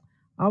വിചാരിക്കും.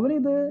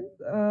 അവനിത്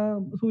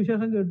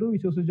സുവിശേഷം കേട്ടു,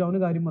 വിശ്വസിച്ചു, അവന്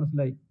കാര്യം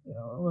മനസ്സിലായി,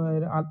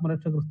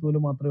 ആത്മരക്ഷ ക്രിസ്തുവിൽ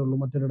മാത്രമേ ഉള്ളൂ,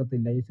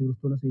 മറ്റൊരിടത്തില്ല, യേശു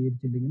ക്രിസ്തുവിനെ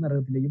സ്വീകരിച്ചില്ലെങ്കിൽ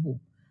നരകത്തിലേക്ക്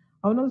പോകും.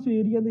 അവനത്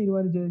സ്വീകരിക്കാൻ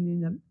തീരുമാനിച്ചു കഴിഞ്ഞ്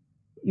കഴിഞ്ഞാൽ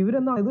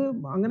ഇവരെന്താ ഇത്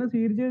അങ്ങനെ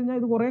സ്വീകരിച്ചു കഴിഞ്ഞാൽ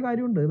ഇത് കുറെ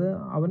കാര്യമുണ്ട്. ഇത്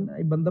അവൻ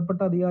ബന്ധപ്പെട്ട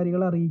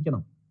അധികാരികളെ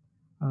അറിയിക്കണം.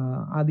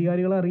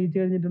 അധികാരികളെ അറിയിച്ചു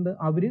കഴിഞ്ഞിട്ടുണ്ട്,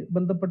 അവര്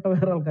ബന്ധപ്പെട്ട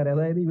വേറെ ആൾക്കാരെ,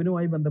 അതായത്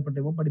ഇവനുമായി ബന്ധപ്പെട്ട്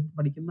ഇവൻ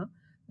പഠിക്കുന്ന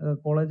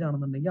കോളേജ്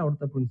ആണെന്നുണ്ടെങ്കിൽ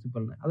അവിടുത്തെ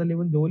പ്രിൻസിപ്പലിനെ, അതല്ല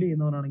ഇവൻ ജോലി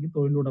ചെയ്യുന്നവനാണെങ്കിൽ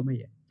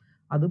തൊഴിലുടമയെ,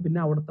 അത് പിന്നെ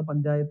അവിടുത്തെ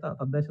പഞ്ചായത്ത്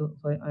തദ്ദേശ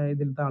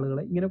ഇതിലത്തെ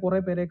ആളുകളെ, ഇങ്ങനെ കുറെ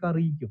പേരെയൊക്കെ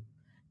അറിയിക്കും.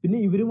 പിന്നെ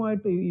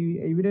ഇവരുമായിട്ട്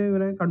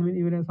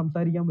ഇവരെ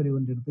സംസാരിക്കാൻ വരും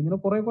ഇവന്റെ അടുത്ത്. ഇങ്ങനെ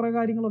കുറെ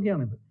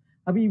കാര്യങ്ങളൊക്കെയാണിത്.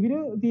 അപ്പൊ ഇവര്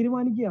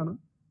തീരുമാനിക്കുകയാണ്,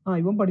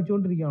 ഇവൻ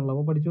പഠിച്ചുകൊണ്ടിരിക്കുകയാണല്ലോ,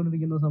 അപ്പൊ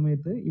പഠിച്ചുകൊണ്ടിരിക്കുന്ന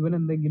സമയത്ത് ഇവൻ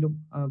എന്തെങ്കിലും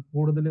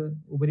കൂടുതൽ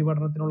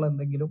ഉപരിപഠനത്തിനുള്ള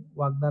എന്തെങ്കിലും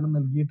വാഗ്ദാനം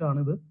നൽകിയിട്ടാണ്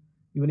ഇത്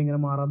ഇവനിങ്ങനെ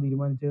മാറാൻ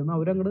തീരുമാനിച്ചതെന്ന്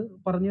അവരങ്ങോട്ട്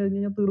പറഞ്ഞു കഴിഞ്ഞ്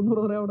കഴിഞ്ഞാൽ തീർന്നു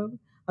പറയാം അവിടെ.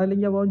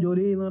 അല്ലെങ്കിൽ അവൻ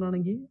ജോലി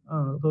ചെയ്യുന്നവനാണെങ്കിൽ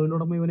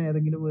തൊഴിലുടമ ഇവന്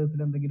ഏതെങ്കിലും വിധത്തിൽ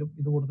എന്തെങ്കിലും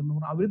ഇത്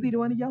കൊടുത്തിട്ടുണ്ടെന്ന് അവര്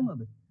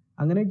തീരുമാനിക്കാവുന്നത്.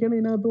 അങ്ങനെയൊക്കെയാണ്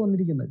ഇതിനകത്ത്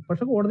വന്നിരിക്കുന്നത്.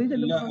 പക്ഷെ കോടതി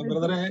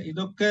ബ്രദറെ,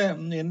 ഇതൊക്കെ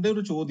എന്റെ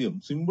ഒരു ചോദ്യം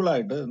സിമ്പിൾ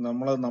ആയിട്ട്,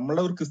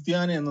 നമ്മളെ ഒരു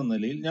ക്രിസ്ത്യാനി എന്ന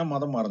നിലയിൽ ഞാൻ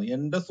മതം മാറുന്നു,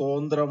 എന്റെ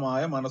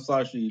സ്വതന്ത്രമായ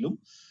മനസാക്ഷിയിലും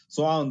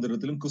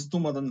സ്വാതന്ത്ര്യത്തിലും ക്രിസ്തു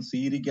മതം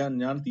സ്വീകരിക്കാൻ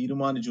ഞാൻ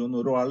തീരുമാനിച്ചു എന്ന്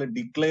ഒരാളെ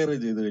ഡിക്ലെയർ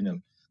ചെയ്ത് കഴിഞ്ഞാൽ,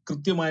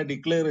 കൃത്യമായി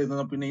ഡിക്ലെയർ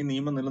ചെയ്താൽ പിന്നെ ഈ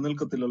നിയമം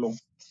നിലനിൽക്കത്തില്ലല്ലോ.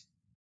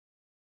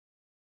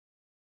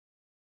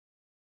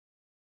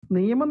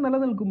 നിയമം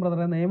നിലനിൽക്കും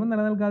ബ്രദറെ, നിയമം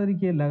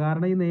നിലനിൽക്കാതിരിക്കുകയില്ല.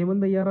 കാരണം ഈ നിയമം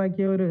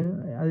തയ്യാറാക്കിയവർ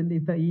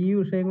അതിൻ്റെ ഈ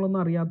വിഷയങ്ങളൊന്നും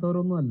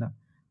അറിയാത്തവരൊന്നും അല്ല.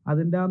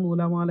 അതിൻ്റെ ആ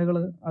നൂലാമാലകൾ,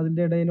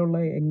 അതിൻ്റെ ഇടയിലുള്ള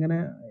എങ്ങനെ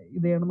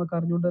ഇത് ചെയ്യണമെന്നൊക്കെ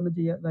അറിഞ്ഞുകൊണ്ട് തന്നെ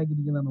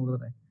ഇതാക്കിയിരിക്കുന്നതാണ്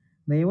ബ്രദറെ.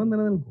 നിയമം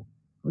നിലനിൽക്കും,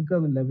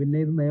 നിൽക്കുന്നില്ല. പിന്നെ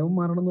ഇത് നിയമം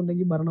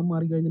മാറണമെന്നുണ്ടെങ്കിൽ ഭരണം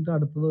മാറി കഴിഞ്ഞിട്ട്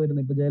അടുത്തത്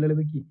വരുന്നത്. ഇപ്പോൾ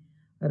ജയലളിതയ്ക്ക്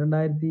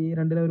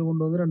 2002 അവർ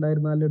കൊണ്ടുവന്ന്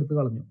 2004 എടുത്ത്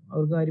കളഞ്ഞു.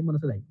 അവർക്ക് കാര്യം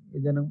മനസ്സിലായി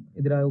ജനം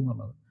എതിരാകും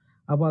എന്നുള്ളത്.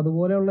 അപ്പോൾ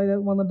അതുപോലെയുള്ള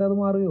ഇത് വന്നിട്ട് അത്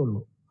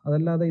മാറുകയുള്ളൂ.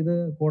 അതല്ലാതെ ഇത്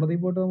കോടതിയിൽ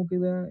പോയിട്ട് നമുക്ക്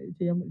ഇത്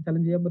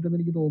ചലഞ്ച് ചെയ്യാൻ പറ്റുമെന്ന്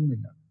എനിക്ക്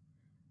തോന്നുന്നില്ല.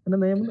 പിന്നെ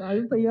നിയമം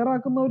അത്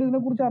തയ്യാറാക്കുന്നവർ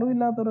ഇതിനെക്കുറിച്ച്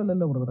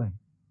അറിവില്ലാത്തവരല്ലല്ലോ ബ്രദറെ.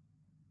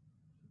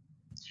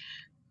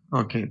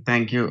 ഓക്കെ,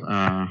 താങ്ക് യു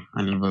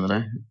അനിൽ ബ്രദറെ.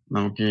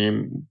 നമുക്ക്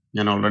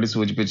ഞാൻ ഓൾറെഡി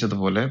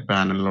സൂചിപ്പിച്ചതുപോലെ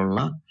പാനലിലുള്ള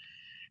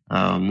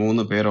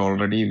 3 പേർ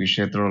ഓൾറെഡി ഈ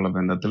വിഷയത്തിലുള്ള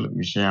ബന്ധത്തിൽ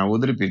വിഷയം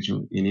അവതരിപ്പിച്ചു.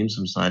 ഇനിയും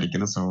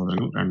സംസാരിക്കുന്ന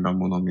സഹോദരങ്ങൾ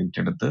 2-3 മിനിറ്റ്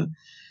എടുത്ത്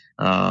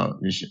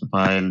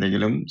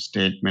എന്തെങ്കിലും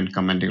സ്റ്റേറ്റ്മെന്റ്,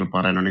 കമന്റുകൾ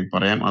പറയാനുണ്ടെങ്കിൽ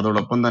പറയാം.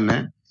 അതോടൊപ്പം തന്നെ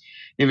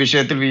ഈ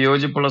വിഷയത്തിൽ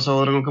വിയോജിപ്പുള്ള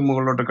സഹോദരങ്ങൾക്ക്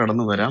മുകളിലോട്ട്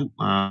കടന്നു വരാം.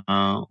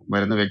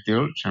 വരുന്ന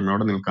വ്യക്തികൾ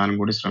ക്ഷമയോടെ നിൽക്കാനും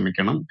കൂടി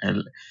ശ്രമിക്കണം.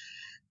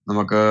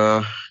 നമുക്ക്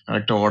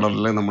കറക്റ്റ്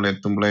ഓർഡറിൽ നമ്മൾ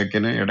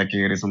എത്തുമ്പോഴേക്കിന് ഇടയ്ക്ക്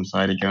കയറി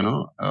സംസാരിക്കാനോ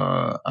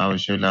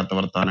ആവശ്യമില്ലാത്ത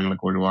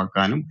വർത്തമാനങ്ങളൊക്കെ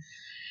ഒഴിവാക്കാനും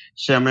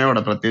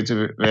ക്ഷമയോടെ, പ്രത്യേകിച്ച്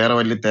വേറെ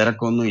വലിയ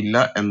തിരക്കൊന്നും ഇല്ല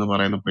എന്ന്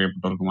പറയുന്ന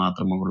പ്രിയപ്പെട്ടവർക്ക്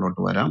മാത്രം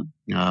മുകളിലോട്ട് വരാം.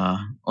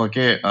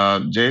 ഓക്കെ,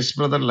 ജയ്സ്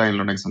ബ്രദർ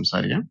ലൈനിലുണ്ടെങ്കിൽ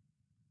സംസാരിക്കാം.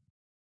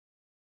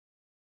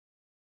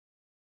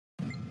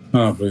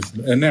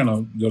 എന്നെയാണോ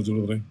ജോർജ്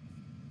ബ്രദറെ?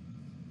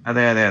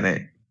 അതെ അതെ അതെ.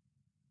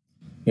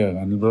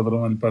 അനിൽ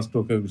ബ്രദറും അനിൽ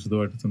പാസ്റ്ററും ഒക്കെ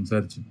വിശദമായിട്ട്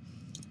സംസാരിച്ചു.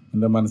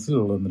 എൻ്റെ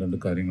മനസ്സിലുള്ള 1-2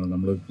 കാര്യങ്ങൾ,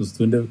 നമ്മൾ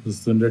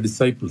ക്രിസ്തുവിൻ്റെ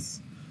ഡിസൈപ്പിൾസ്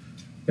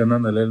എന്ന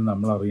നിലയിൽ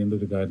നമ്മൾ അറിയേണ്ട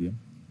ഒരു കാര്യം,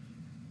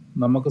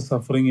 നമുക്ക്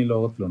സഫറിങ് ഈ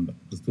ലോകത്തിലുണ്ട്.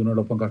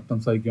 ക്രിസ്തുവിനോടൊപ്പം കഷ്ടം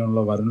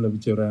സഹിക്കാനുള്ള വരം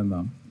ലഭിച്ചവരായ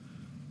നാം,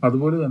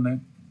 അതുപോലെ തന്നെ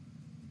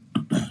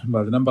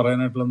വചനം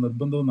പറയാനായിട്ടുള്ള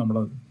നിർബന്ധവും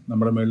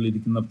നമ്മുടെ മേളിൽ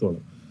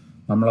ഇരിക്കുന്നിടത്തോളം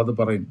നമ്മളത്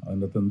പറയും.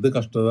 അതിൻ്റെ അകത്ത് എന്ത്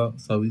കഷ്ടത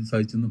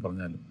സഹിച്ചെന്ന്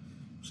പറഞ്ഞാലും.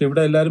 പക്ഷെ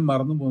ഇവിടെ എല്ലാവരും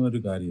മറന്നു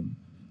പോകുന്നൊരു കാര്യം,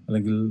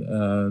 അല്ലെങ്കിൽ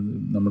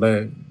നമ്മുടെ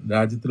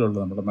രാജ്യത്തിലുള്ള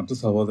നമ്മുടെ മറ്റു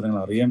സഹോദരങ്ങൾ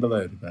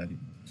അറിയേണ്ടതായ ഒരു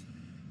കാര്യം,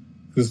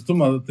 ക്രിസ്തു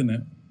മതത്തിന്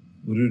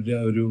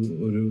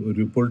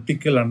ഒരു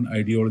പൊളിറ്റിക്കൽ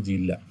ഐഡിയോളജി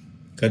ഇല്ല.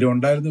 കാര്യം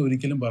ഉണ്ടായിരുന്നു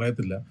ഒരിക്കലും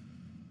പറയത്തില്ല.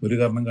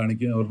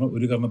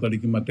 ഒരു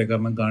കർണത്തടിക്കും മറ്റേ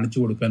കർണം കാണിച്ചു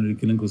കൊടുക്കാൻ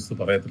ഒരിക്കലും ക്രിസ്തു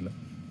പറയത്തില്ല.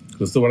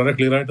 ക്രിസ്തു വളരെ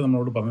ക്ലിയർ ആയിട്ട്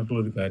നമ്മളോട്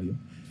പറഞ്ഞിട്ടുള്ളൊരു കാര്യം,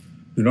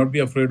 do not be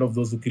afraid of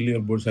those who kill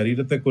your body.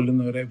 ശരീരത്തെ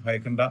കൊല്ലുന്നവരെ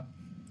ഭയക്കണ്ട,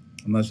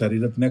 എന്നാൽ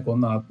ശരീരത്തിനെ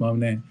കൊന്ന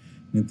ആത്മാവിനെ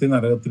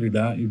നിത്യനരകത്തിൽ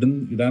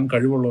ഇടാൻ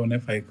കഴിവുള്ളവനെ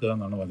ഭയക്കുക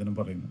എന്നാണ് വചനം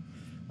പറയുന്നത്.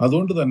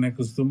 അതുകൊണ്ട് തന്നെ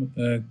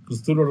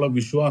ക്രിസ്തുവിലുള്ള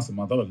വിശ്വാസം,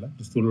 മതമല്ല,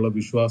 ക്രിസ്തുവിലുള്ള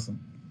വിശ്വാസം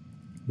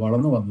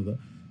വളർന്നു വന്നത്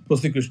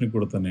പ്രോസിക്യൂഷനിൽ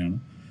കൂടെ തന്നെയാണ്.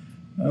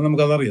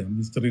 നമുക്കതറിയാം,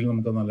 ഹിസ്റ്ററിയിൽ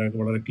നമുക്ക്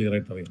വളരെ ക്ലിയർ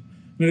ആയിട്ട് അറിയാം.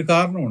 ഇതിനൊരു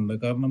കാരണമുണ്ട്.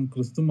 കാരണം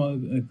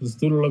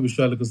ക്രിസ്തുവിലുള്ള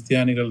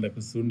ക്രിസ്ത്യാനികളുടെ,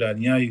 ക്രിസ്തുവിൻ്റെ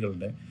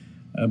അനുയായികളുടെ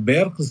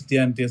ബെയർ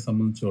ക്രിസ്ത്യാനിറ്റിയെ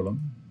സംബന്ധിച്ചോളം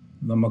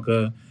നമുക്ക്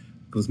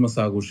ക്രിസ്മസ്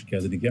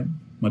ആഘോഷിക്കാതിരിക്കാം,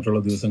 മറ്റുള്ള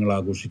ദിവസങ്ങൾ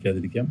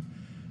ആഘോഷിക്കാതിരിക്കാം.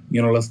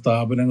 ഇങ്ങനെയുള്ള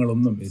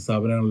സ്ഥാപനങ്ങളൊന്നും, ഈ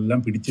സ്ഥാപനങ്ങളെല്ലാം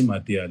പിടിച്ചു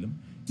മാറ്റിയാലും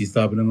ഈ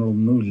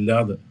സ്ഥാപനങ്ങളൊന്നും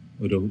ഇല്ലാതെ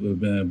ഒരു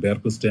ബെയർ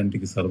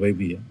ക്രിസ്ത്യാനിറ്റിക്ക് സർവൈവ്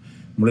ചെയ്യാം.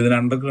 നമ്മളിതിന്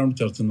അണ്ടർഗ്രൗണ്ട്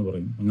ചർച്ച് എന്ന്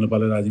പറയും. അങ്ങനെ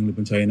പല രാജ്യങ്ങളും,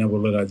 ഇപ്പം ചൈന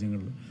പോലുള്ള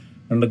രാജ്യങ്ങളിൽ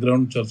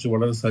അണ്ടർഗ്രൗണ്ട് ചർച്ച്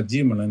വളരെ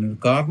സജീവമാണ്. അതിനൊരു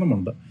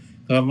കാരണമുണ്ട്.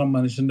 കാരണം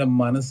മനുഷ്യൻ്റെ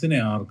മനസ്സിനെ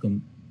ആർക്കും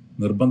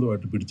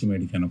നിർബന്ധമായിട്ട് പിടിച്ചു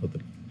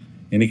മേടിക്കാനൊക്കത്തില്ല.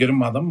 എനിക്കൊരു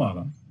മതം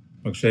മാറാം,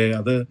 പക്ഷേ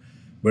അത്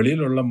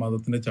വെളിയിലുള്ള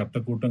മതത്തിൻ്റെ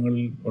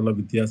ചട്ടക്കൂട്ടങ്ങളിൽ ഉള്ള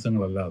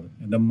വ്യത്യാസങ്ങളല്ലാതെ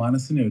എൻ്റെ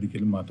മനസ്സിനെ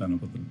ഒരിക്കലും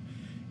മാറ്റാനൊക്കത്തില്ല.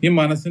 ഈ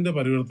മനസ്സിൻ്റെ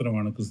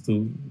പരിവർത്തനമാണ്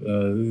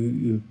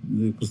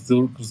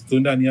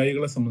ക്രിസ്തുവിൻ്റെ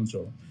അനുയായികളെ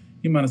സംബന്ധിച്ചോളം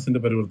ഈ മനസ്സിൻ്റെ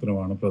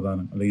പരിവർത്തനമാണ്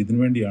പ്രധാനം. അല്ലെങ്കിൽ ഇതിനു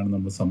വേണ്ടിയാണ്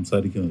നമ്മൾ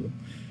സംസാരിക്കുന്നത്.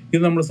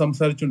 ഇത് നമ്മൾ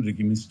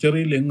സംസാരിച്ചുകൊണ്ടിരിക്കും.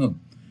 ഹിസ്റ്ററിയിൽ എങ്ങും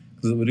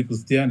ഒരു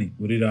ക്രിസ്ത്യാനി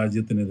ഒരു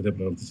രാജ്യത്തിനെതിരെ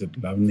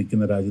പ്രവർത്തിച്ചിട്ടില്ല. അവൻ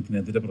നിൽക്കുന്ന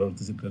രാജ്യത്തിനെതിരെ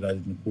പ്രവർത്തിച്ചിട്ടില്ല,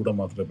 രാജ്യത്തിന് കൂടെ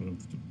മാത്രമേ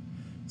പ്രവർത്തിച്ചുള്ളൂ.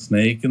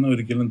 സ്നേഹിക്കുന്ന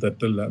ഒരിക്കലും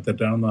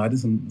തെറ്റാണെന്ന്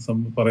ആരും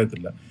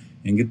പറയത്തില്ല.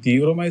 എങ്കിൽ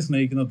തീവ്രമായി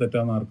സ്നേഹിക്കുന്ന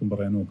തെറ്റാണെന്ന് ആർക്കും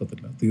പറയാനും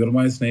ഒക്കത്തില്ല.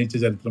 തീവ്രമായി സ്നേഹിച്ച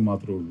ചരിത്രം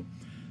മാത്രമേ ഉള്ളൂ.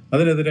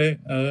 അതിനെതിരെ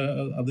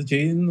അത്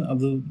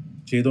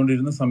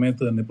ചെയ്തുകൊണ്ടിരുന്ന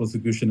സമയത്ത് തന്നെ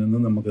പ്രോസിക്യൂഷൻ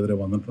എന്നും നമുക്കെതിരെ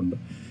വന്നിട്ടുണ്ട്.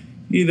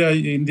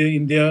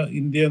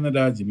 ഇന്ത്യ എന്ന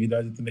രാജ്യം, ഈ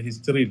രാജ്യത്തിൻ്റെ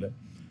ഹിസ്റ്ററിയിൽ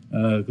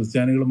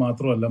ക്രിസ്ത്യാനികൾ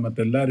മാത്രമല്ല,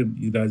 മറ്റെല്ലാവരും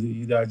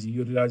ഈ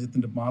ഒരു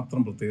രാജ്യത്തിൻ്റെ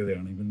മാത്രം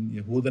പ്രത്യേകതയാണ്. ഇവൻ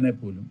യഹൂദനെ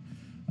പോലും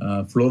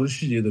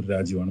ഫ്ലോറിഷ് ചെയ്തൊരു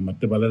രാജ്യമാണ്.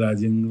 മറ്റ് പല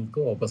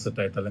രാജ്യങ്ങൾക്ക്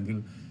ഓപ്പോസിറ്റായിട്ട്, അല്ലെങ്കിൽ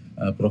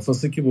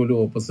പ്രൊഫസയ്ക്ക് പോലും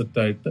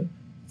ഓപ്പോസിറ്റായിട്ട്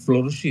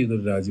ഫ്ലോറിഷ്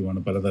ചെയ്തൊരു രാജ്യമാണ്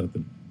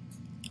പലതരത്തിൽ.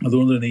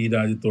 അതുകൊണ്ട് തന്നെ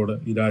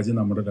ഈ രാജ്യം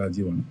നമ്മുടെ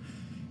രാജ്യമാണ്.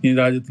 ഈ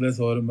രാജ്യത്തിലെ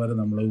സഹോദരന്മാരെ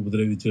നമ്മളെ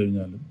ഉപദ്രവിച്ചു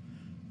കഴിഞ്ഞാലും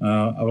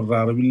അവരുടെ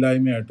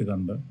അറിവില്ലായ്മയായിട്ട്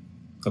കണ്ട്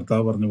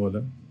കർത്താവ് പറഞ്ഞ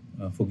പോലെ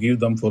forgive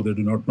them for they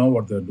do not know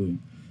what they are doing.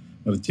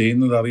 അവർ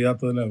ചെയ്യുന്നത്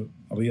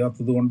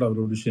അറിയാത്തത് കൊണ്ട്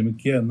അവരോട്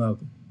ക്ഷമിക്കുക എന്ന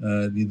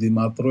രീതി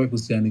മാത്രമേ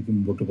ക്രിസ്ത്യാനിക്ക്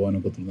മുമ്പോട്ട്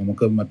പോകാനൊക്കത്തുള്ളൂ.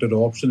 നമുക്ക് മറ്റൊരു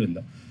ഓപ്ഷൻ ഇല്ല.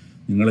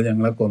 നിങ്ങൾ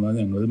ഞങ്ങളെ കൊന്നാൽ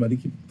ഞങ്ങൾ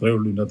മരിക്കും, ഇത്രയേ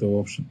ഉള്ളൂ ഇതിൻ്റെ അകത്തെ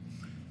ഓപ്ഷൻ.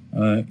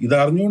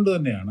 ഇതറിഞ്ഞുകൊണ്ട്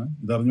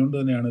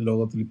തന്നെയാണ്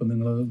ലോകത്തിൽ ഇപ്പം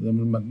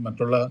നമ്മൾ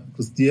മറ്റുള്ള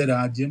ക്രിസ്തീയ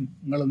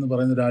രാജ്യങ്ങളെന്ന്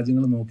പറയുന്ന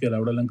രാജ്യങ്ങൾ നോക്കിയാൽ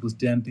അവിടെ എല്ലാം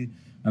ക്രിസ്ത്യാനിറ്റി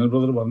അനിൽ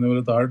ബ്രദർ പറഞ്ഞ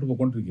പോലെ താഴോട്ട്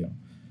പോയിക്കൊണ്ടിരിക്കുകയാണ്.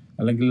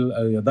 അല്ലെങ്കിൽ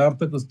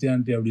യഥാർത്ഥ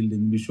ക്രിസ്ത്യാനിറ്റി അവിടെ ഇല്ല,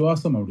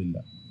 വിശ്വാസം അവിടെ ഇല്ല.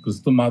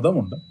 ക്രിസ്തു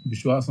മതമുണ്ട്,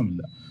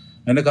 വിശ്വാസമില്ല.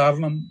 അതിന്റെ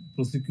കാരണം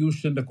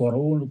പ്രോസിക്യൂഷന്റെ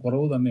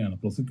കുറവ് തന്നെയാണ്.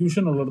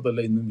 പ്രോസിക്യൂഷൻ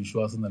ഉള്ളിടത്തല്ല ഇന്നും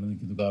വിശ്വാസം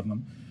നിലനിൽക്കുന്നത്. കാരണം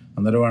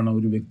അന്നേരമാണ്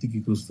ഒരു വ്യക്തിക്ക്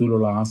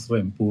ക്രിസ്തുവിലുള്ള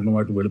ആശ്രയം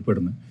പൂർണ്ണമായിട്ട്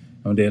വെളിപ്പെടുന്നത്.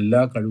 അവന്റെ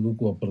എല്ലാ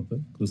കഴിവുകൾക്കും അപ്പുറത്ത്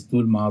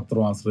ക്രിസ്തുവിൽ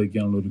മാത്രം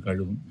ആശ്രയിക്കാനുള്ള ഒരു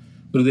കഴിവും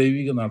ഒരു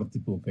ദൈവിക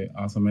നടത്തിപ്പും ഒക്കെ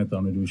ആ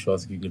സമയത്താണ് ഒരു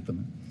വിശ്വാസിക്ക്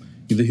കിട്ടുന്നത്.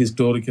 ഇത്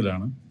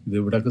ഹിസ്റ്റോറിക്കലാണ്. ഇത്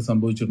എവിടെയൊക്കെ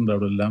സംഭവിച്ചിട്ടുണ്ട്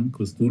അവിടെ എല്ലാം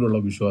ക്രിസ്തുവിലുള്ള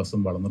വിശ്വാസം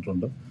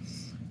വളർന്നിട്ടുണ്ട്.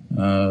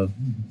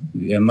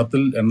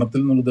 എണ്ണത്തിൽ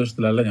എന്നുള്ള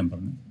ഉദ്ദേശത്തിലല്ല ഞാൻ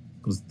പറഞ്ഞു,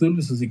 ക്രിസ്തുവിൽ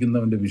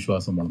വിശ്വസിക്കുന്നവന്റെ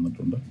വിശ്വാസം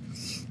വളർന്നിട്ടുണ്ട്.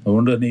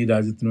 അതുകൊണ്ട് തന്നെ ഈ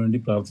രാജ്യത്തിന് വേണ്ടി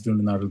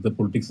പ്രാർത്ഥിച്ചുകൊണ്ട്, നാട്ടിലത്തെ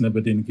പൊളിറ്റിക്സിനെ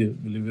പറ്റി എനിക്ക്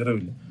വലിയ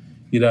വിവരമില്ല,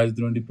 ഈ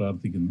രാജ്യത്തിന് വേണ്ടി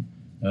പ്രാർത്ഥിക്കുന്നു.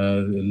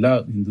 എല്ലാ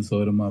ഹിന്ദു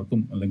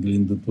സഹോദരന്മാർക്കും അല്ലെങ്കിൽ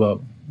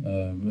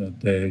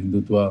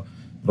ഹിന്ദുത്വ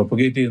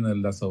പ്രൊപ്പഗേറ്റ് ചെയ്യുന്ന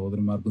എല്ലാ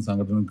സഹോദരന്മാർക്കും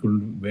സംഘടനകൾക്കും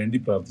വേണ്ടി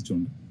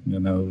പ്രാർത്ഥിച്ചുകൊണ്ട്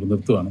ഞാൻ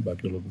നിർത്തുവാണ്.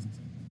 ബാക്കിയുള്ളത്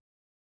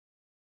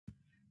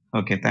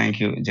ഓക്കെ, താങ്ക്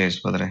യു ജയേഷ്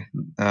ബ്രദറെ.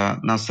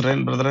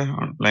 നസ്രൻ ബ്രദറെ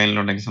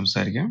ലൈനിലുണ്ടെങ്കിൽ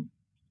സംസാരിക്കാം.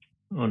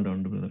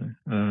 ഉണ്ട് ബ്രദറെ.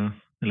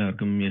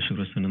 എല്ലാവർക്കും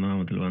യേശുക്രിസ്തുവിന്റെ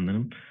നാമത്തിൽ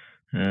വന്ദനം.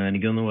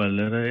 എനിക്കൊന്ന്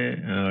വളരെ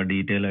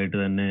ഡീറ്റെയിൽ ആയിട്ട്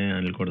തന്നെ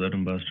അനിൽ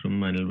കൊടുത്തോട്ടം പാസ്റ്ററും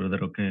അനിൽ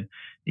ബ്രദറും ഒക്കെ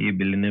ഈ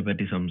ബില്ലിനെ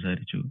പറ്റി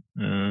സംസാരിച്ചു.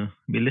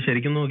 ബില്ല്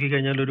ശരിക്കും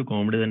നോക്കിക്കഴിഞ്ഞാൽ ഒരു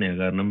കോമഡി തന്നെയാണ്.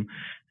 കാരണം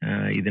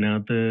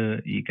ഇതിനകത്ത്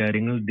ഈ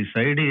കാര്യങ്ങൾ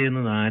ഡിസൈഡ്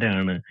ചെയ്യുന്നത്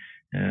ആരാണ്?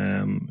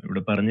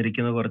 ഇവിടെ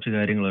പറഞ്ഞിരിക്കുന്ന കുറച്ച്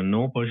കാര്യങ്ങൾ,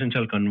 no person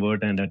shall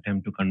convert and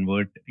attempt to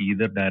convert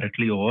either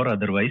directly or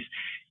otherwise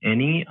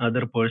any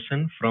other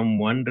person from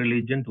one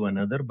religion to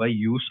another by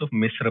use of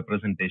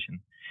misrepresentation.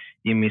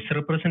 ഈ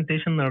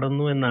മിസ്റെപ്രസെന്റേഷൻ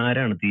നടന്നു എന്ന്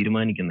ആരാണ്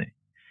തീരുമാനിക്കുന്നത്?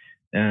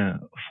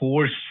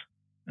 ഫോഴ്സ്.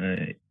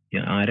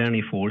 ആരാണ്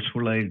ഈ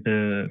ഫോഴ്സ്ഫുൾ ആയിട്ട്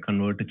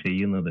കൺവേർട്ട്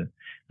ചെയ്യുന്നത്?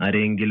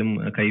 ആരെങ്കിലും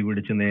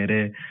കൈപിടിച്ച്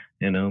നേരെ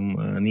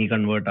നീ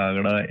കൺവേർട്ട്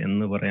ആകടാ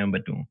എന്ന് പറയാൻ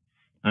പറ്റുമോ?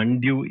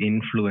 അൺഡ്യൂ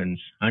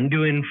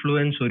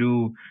ഇൻഫ്ലുവൻസ്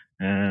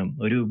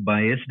ഒരു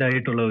ബയസ്ഡ്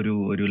ആയിട്ടുള്ള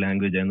ഒരു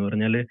ലാംഗ്വേജ് എന്ന്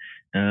പറഞ്ഞാൽ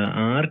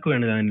ആർക്ക്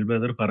വേണേലും, അനിൽ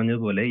ബ്രദർ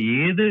പറഞ്ഞതുപോലെ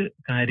ഏത്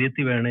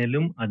കാര്യത്തിൽ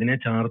വേണേലും അതിനെ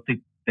ചാർത്തി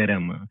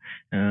തരാം.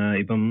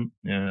 ഇപ്പം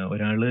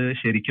ഒരാള്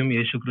ശരിക്കും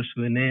യേശു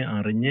ക്രിസ്തുവിനെ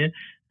അറിഞ്ഞ്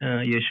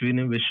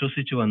യേശുവിനെ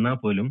വിശ്വസിച്ച് വന്നാൽ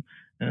പോലും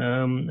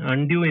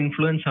അൺഡ്യൂ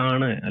ഇൻഫ്ലുവൻസ്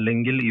ആണ്,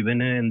 അല്ലെങ്കിൽ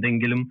ഇവന്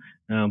എന്തെങ്കിലും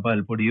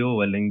പാൽപ്പൊടിയോ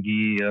അല്ലെങ്കിൽ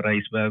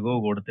റൈസ് ബാഗോ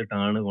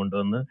കൊടുത്തിട്ടാണ്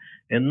കൊണ്ടുവന്ന്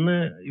എന്ന്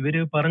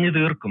ഇവര് പറഞ്ഞു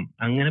തീർക്കും.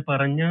 അങ്ങനെ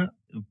പറഞ്ഞ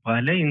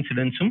പല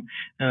ഇൻസിഡൻസും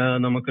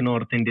നമുക്ക്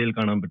നോർത്ത് ഇന്ത്യയിൽ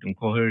കാണാൻ പറ്റും.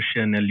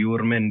 കൊഹേർഷൻ,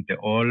 അല്യൂർമെന്റ്,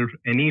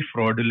 any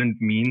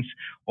fraudulent means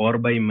or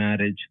by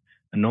marriage,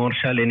 nor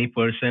shall any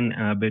person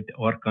habit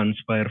or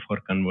conspire for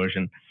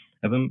conversion.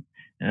 അപ്പം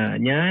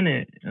ഞാൻ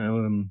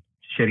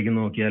ശരിക്കും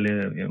നോക്കിയാൽ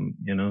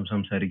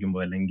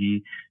സംസാരിക്കുമ്പോൾ അല്ലെങ്കിൽ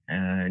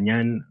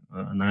ഞാൻ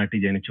നാട്ടിൽ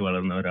ജനിച്ചു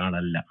വളർന്ന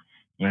ഒരാളല്ല.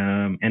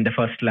 എൻ്റെ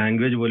ഫസ്റ്റ്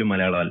ലാംഗ്വേജ് പോലും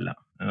മലയാളം അല്ല.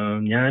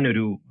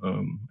 ഞാനൊരു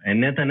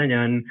എന്നെ തന്നെ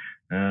ഞാൻ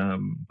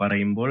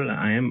പറയുമ്പോൾ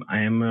I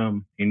M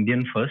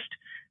Indian first.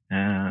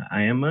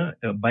 I M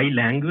by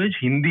language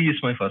Hindi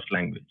is my first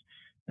language.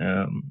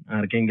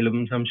 ആർക്കെങ്കിലും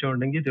സംശയം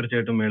ഉണ്ടെങ്കിൽ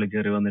തീർച്ചയായിട്ടും മേളിൽ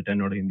കയറി വന്നിട്ട്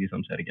എന്നോട് ഹിന്ദി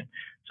സംസാരിക്കാം.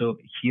 സോ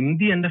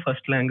ഹിന്ദി എൻ്റെ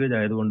ഫസ്റ്റ് ലാംഗ്വേജ്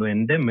ആയതുകൊണ്ടും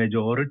എൻ്റെ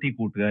മെജോറിറ്റി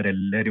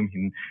കൂട്ടുകാരെല്ലാവരും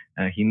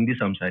ഹിന്ദി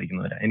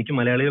സംസാരിക്കുന്നവരാണ്. എനിക്ക്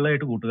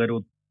മലയാളികളായിട്ട് കൂട്ടുകാർ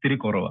ഒത്തിരി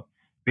കുറവാണ്.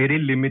 വെരി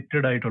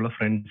ലിമിറ്റഡ് ആയിട്ടുള്ള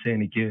ഫ്രണ്ട്സേ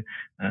എനിക്ക്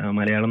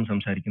മലയാളം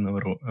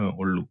സംസാരിക്കുന്നവർ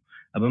ഉള്ളൂ.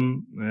 അപ്പം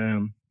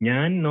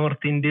ഞാൻ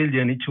നോർത്ത് ഇന്ത്യയിൽ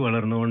ജനിച്ചു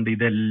വളർന്നുകൊണ്ട്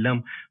ഇതെല്ലാം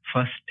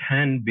ഫസ്റ്റ്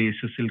ഹാൻഡ്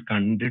ബേസിസിൽ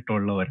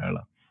കണ്ടിട്ടുള്ള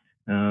ഒരാളാണ്.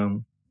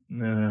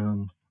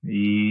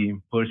 ഈ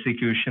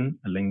പെർസിക്യൂഷൻ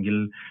അല്ലെങ്കിൽ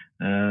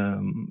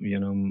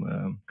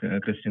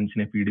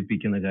ക്രിസ്ത്യൻസിനെ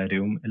പീഡിപ്പിക്കുന്ന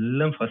കാര്യവും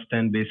എല്ലാം ഫസ്റ്റ്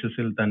ഹാൻഡ്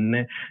ബേസിസിൽ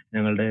തന്നെ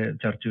ഞങ്ങളുടെ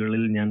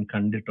ചർച്ചുകളിൽ ഞാൻ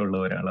കണ്ടിട്ടുള്ള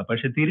ഒരാളാണ്.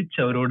 പക്ഷെ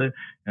തിരിച്ചവരോട്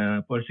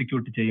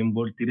പെർസിക്യൂട്ട്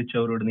ചെയ്യുമ്പോൾ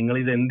തിരിച്ചവരോട് നിങ്ങൾ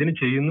ഇത് എന്തിനു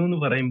ചെയ്യുന്നു എന്ന്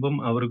പറയുമ്പം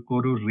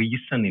അവർക്കൊരു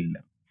റീസൺ ഇല്ല.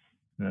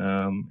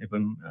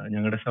 ഇപ്പം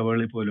ഞങ്ങളുടെ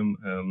സഭകളിൽ പോലും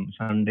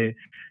സൺഡേ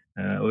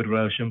ഒരു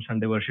പ്രാവശ്യം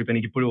സൺഡേ വർഷിപ്പ്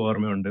എനിക്കിപ്പോഴും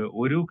ഓർമ്മയുണ്ട്.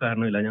 ഒരു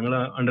കാരണമില്ല, ഞങ്ങൾ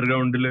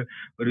അണ്ടർഗ്രൗണ്ടിൽ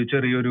ഒരു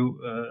ചെറിയൊരു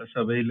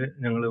സഭയിൽ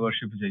ഞങ്ങൾ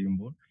വർഷിപ്പ്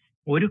ചെയ്യുമ്പോൾ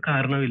ഒരു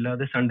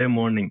കാരണമില്ലാതെ സൺഡേ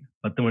മോർണിംഗ്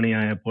 10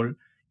 മണിയായപ്പോൾ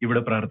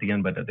ഇവിടെ പ്രാർത്ഥിക്കാൻ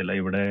പറ്റത്തില്ല,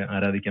 ഇവിടെ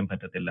ആരാധിക്കാൻ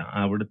പറ്റത്തില്ല.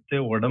 അവിടുത്തെ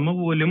ഉടമ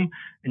പോലും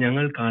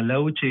ഞങ്ങൾക്ക്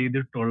അലൗ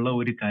ചെയ്തിട്ടുള്ള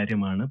ഒരു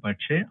കാര്യമാണ്.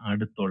 പക്ഷെ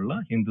അടുത്തുള്ള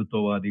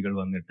ഹിന്ദുത്വവാദികൾ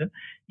വന്നിട്ട്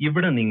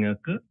ഇവിടെ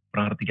നിങ്ങൾക്ക്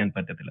പ്രാർത്ഥിക്കാൻ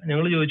പറ്റത്തില്ല.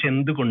 ഞങ്ങൾ ചോദിച്ചു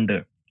എന്തുകൊണ്ട്,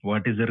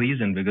 what is the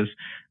reason? Because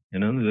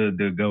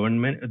the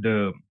government,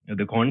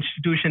 the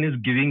constitution is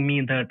giving me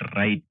that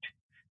right.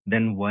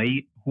 Then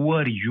who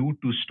are you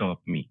to stop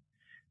me?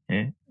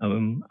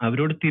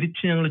 അവരോട്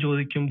തിരിച്ച് ഞങ്ങൾ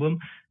ചോദിക്കുമ്പം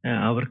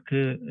അവർക്ക്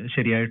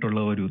ശരിയായിട്ടുള്ള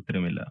ഒരു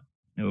ഉത്തരമില്ല.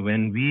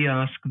 when we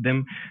ask them,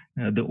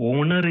 the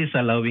owner is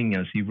allowing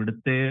us,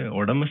 ഇവിടുത്തെ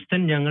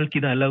ഉടമസ്ഥൻ ഞങ്ങൾക്ക്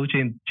ഇത് അലൗ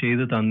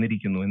ചെയ്ത്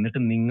തന്നിരിക്കുന്നു,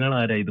 എന്നിട്ട് നിങ്ങൾ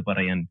ആരാ ഇത്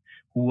പറയാൻ?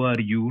 who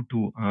are you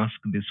to ask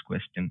this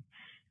question?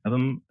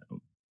 അപ്പം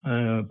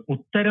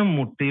ഉത്തരം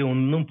മുട്ടി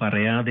ഒന്നും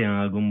പറയാതെ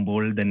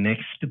ആകുമ്പോൾ ദ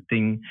നെക്സ്റ്റ്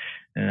തിങ്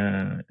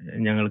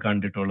ഞങ്ങൾ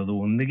കണ്ടിട്ടുള്ളത്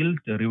ഒന്നുകിൽ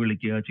തെറി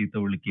വിളിക്കുക, ചീത്ത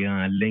വിളിക്കുക,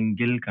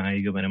 അല്ലെങ്കിൽ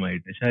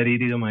കായികപരമായിട്ട്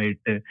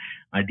ശാരീരികമായിട്ട്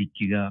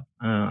അടിക്കുക.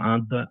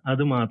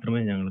 അത്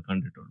മാത്രമേ ഞങ്ങൾ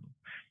കണ്ടിട്ടുള്ളൂ.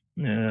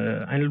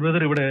 അനിൽ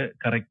ബ്രദർ ഇവിടെ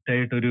കറക്റ്റ്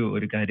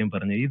ആയിട്ടൊരു കാര്യം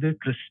പറഞ്ഞു. ഇത്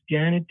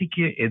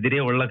ക്രിസ്ത്യാനിറ്റിക്ക്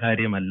എതിരെ ഉള്ള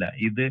കാര്യമല്ല,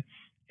 ഇത്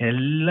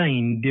എല്ലാ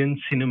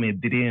ഇന്ത്യൻസിനും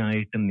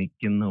എതിരെയായിട്ട്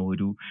നിൽക്കുന്ന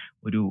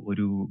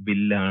ഒരു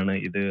ബില്ലാണ്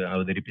ഇത്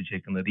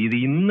അവതരിപ്പിച്ചേക്കുന്നത്. ഇത്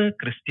ഇന്ന്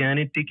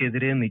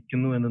ക്രിസ്ത്യാനിറ്റിക്കെതിരെ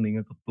നിൽക്കുന്നു എന്ന്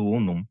നിങ്ങൾക്ക്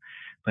തോന്നും,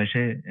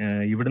 പക്ഷെ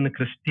ഇവിടുന്ന്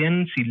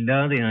ക്രിസ്ത്യൻസ്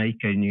ഇല്ലാതെ ആയി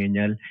കഴിഞ്ഞു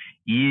കഴിഞ്ഞാൽ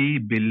ഈ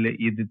ബില്ല്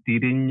ഇത്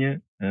തിരിഞ്ഞ്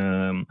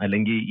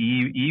അല്ലെങ്കിൽ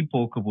ഈ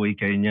പോക്ക് പോയി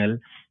കഴിഞ്ഞാൽ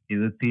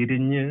ഇത്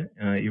തിരിഞ്ഞ്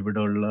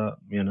ഇവിടെയുള്ള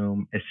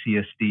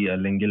SC/ST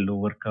അല്ലെങ്കിൽ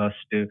ലോവർ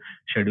കാസ്റ്റ്,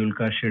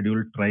 ഷെഡ്യൂൾ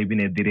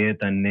ട്രൈബിനെതിരെ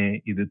തന്നെ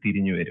ഇത്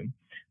തിരിഞ്ഞു വരും.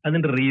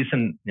 അതിന്റെ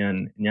റീസൺ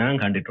ഞാൻ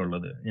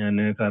കണ്ടിട്ടുള്ളത്,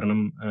 കാരണം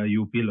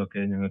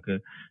UP-യിലൊക്കെ ഞങ്ങൾക്ക്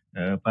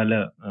പല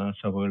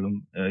സഭകളും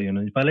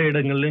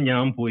പലയിടങ്ങളിലും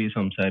ഞാൻ പോയി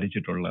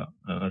സംസാരിച്ചിട്ടുള്ള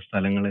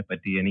സ്ഥലങ്ങളെ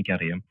പറ്റി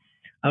എനിക്കറിയാം.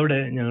 അവിടെ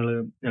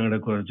ഞങ്ങളുടെ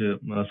കുറച്ച്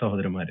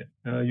സഹോദരന്മാര്,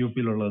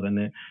 UP-യിലുള്ളത്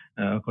തന്നെ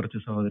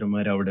കുറച്ച്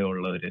സഹോദരന്മാർ അവിടെ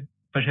ഉള്ളവര്,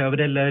 പക്ഷെ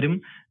അവരെല്ലാരും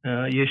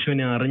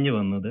യേശുവിനെ അറിഞ്ഞു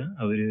വന്നത്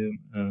അവര്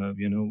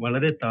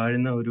വളരെ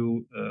താഴ്ന്ന ഒരു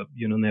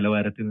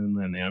നിലവാരത്തിൽ നിന്ന്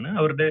തന്നെയാണ്.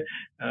 അവരുടെ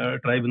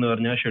ട്രൈബ് എന്ന്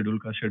പറഞ്ഞാൽ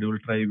ഷെഡ്യൂൾ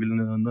ട്രൈബിൽ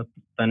നിന്ന്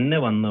തന്നെ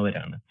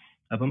വന്നവരാണ്.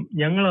 അപ്പം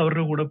ഞങ്ങൾ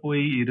അവരുടെ കൂടെ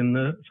പോയി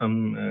ഇരുന്ന്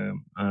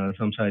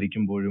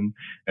സംസാരിക്കുമ്പോഴും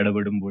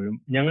ഇടപെടുമ്പോഴും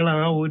ഞങ്ങൾ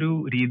ആ ഒരു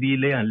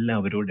രീതിയിലേ അല്ല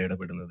അവരോട്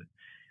ഇടപെടുന്നത്.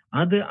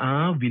 അത് ആ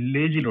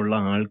വില്ലേജിലുള്ള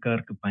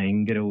ആൾക്കാർക്ക്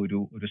ഭയങ്കര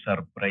ഒരു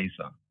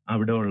സർപ്രൈസാണ്.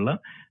 അവിടെ ഉള്ള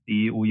ഈ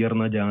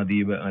ഉയർന്ന ജാതി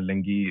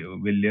അല്ലെങ്കിൽ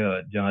വലിയ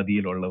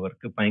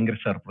ജാതിയിലുള്ളവർക്ക് ഭയങ്കര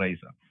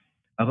സർപ്രൈസാണ്.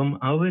 അപ്പം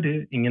അവര്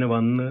ഇങ്ങനെ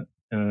വന്ന്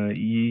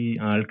ഈ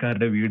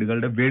ആൾക്കാരുടെ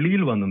വീടുകളുടെ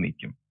വെളിയിൽ വന്ന്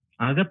നിൽക്കും,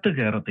 അകത്ത്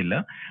കയറത്തില്ല.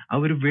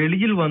 അവര്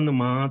വെളിയിൽ വന്ന്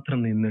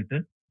മാത്രം നിന്നിട്ട്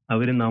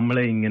അവര്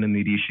നമ്മളെ ഇങ്ങനെ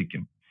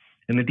നിരീക്ഷിക്കും.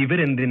 എന്നിട്ട്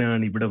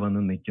ഇവരെന്തിനാണ് ഇവിടെ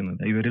വന്ന്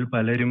നിൽക്കുന്നത്? ഇവരിൽ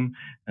പലരും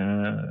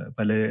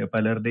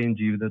പലരുടെയും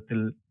ജീവിതത്തിൽ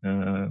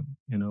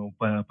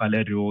പല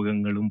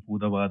രോഗങ്ങളും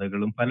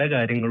ഭൂതബാധകളും പല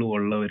കാര്യങ്ങളും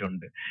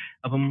ഉള്ളവരുണ്ട്.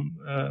 അപ്പം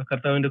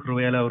കർത്താവിന്റെ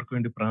കൃപയാൽ അവർക്ക്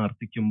വേണ്ടി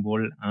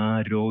പ്രാർത്ഥിക്കുമ്പോൾ ആ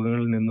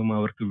രോഗങ്ങളിൽ നിന്നും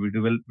അവർക്ക്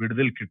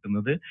വിടുതൽ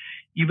കിട്ടുന്നത്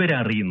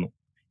ഇവരറിയുന്നു.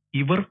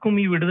 ഇവർക്കും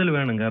ഈ വിടുതൽ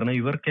വേണം, കാരണം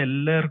ഇവർക്ക്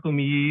എല്ലാവർക്കും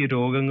ഈ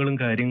രോഗങ്ങളും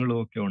കാര്യങ്ങളും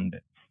ഒക്കെ ഉണ്ട്.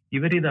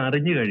 ഇവരിത്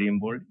അറിഞ്ഞു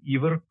കഴിയുമ്പോൾ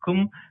ഇവർക്കും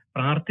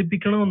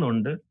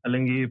പ്രാർത്ഥിപ്പിക്കണമെന്നുണ്ട്,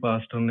 അല്ലെങ്കിൽ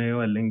പാസ്റ്ററിനെയോ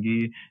അല്ലെങ്കിൽ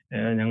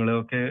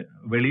ഞങ്ങളെയൊക്കെ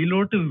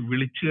വെളിയിലോട്ട്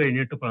വിളിച്ചു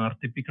കഴിഞ്ഞിട്ട്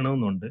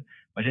പ്രാർത്ഥിപ്പിക്കണമെന്നുണ്ട്.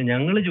 പക്ഷെ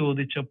ഞങ്ങൾ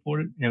ചോദിച്ചപ്പോൾ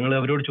ഞങ്ങൾ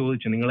അവരോട്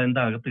ചോദിച്ചു, നിങ്ങൾ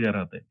എന്താ അകത്ത്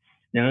കയറാത്തത്?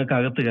 ഞങ്ങൾക്ക്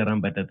അകത്ത് കയറാൻ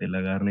പറ്റത്തില്ല,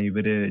 കാരണം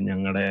ഇവര്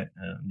ഞങ്ങളുടെ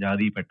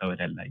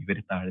ജാതിയിൽപ്പെട്ടവരല്ല,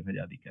 ഇവര് താഴ്ന്ന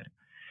ജാതിക്കാർ.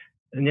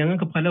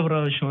 ഞങ്ങൾക്ക് പല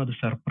പ്രാവശ്യം അത്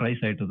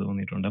സർപ്രൈസ് ആയിട്ട്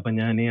തോന്നിയിട്ടുണ്ട്. അപ്പൊ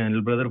ഞാൻ ഈ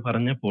അനിൽ ബ്രദർ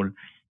പറഞ്ഞപ്പോൾ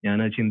ഞാൻ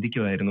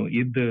ചിന്തിക്കുമായിരുന്നു,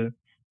 ഇത്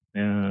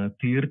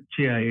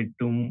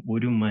തീർച്ചയായിട്ടും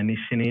ഒരു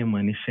മനുഷ്യനെ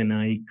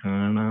മനുഷ്യനായി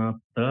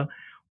കാണാത്ത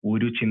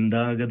ഒരു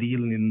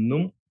ചിന്താഗതിയിൽ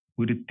നിന്നും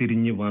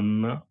ഉരുത്തിരിഞ്ഞു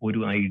വന്ന ഒരു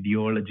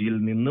ഐഡിയോളജിയിൽ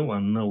നിന്ന്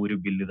വന്ന ഒരു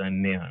ബില്ല്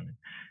തന്നെയാണ്.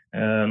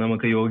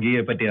 നമുക്ക്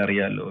യോഗിയെ പറ്റി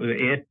അറിയാലോ.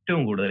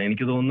 ഏറ്റവും കൂടുതൽ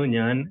എനിക്ക് തോന്നുന്നു,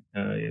 ഞാൻ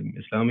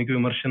ഇസ്ലാമിക്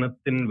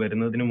വിമർശനത്തിന്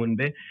വരുന്നതിന്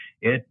മുൻപേ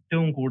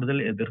ഏറ്റവും കൂടുതൽ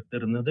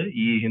എതിർത്തിരുന്നത്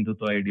ഈ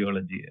ഹിന്ദുത്വ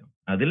ഐഡിയോളജിയെ.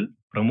 അതിൽ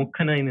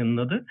പ്രമുഖനായി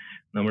നിന്നത്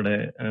നമ്മുടെ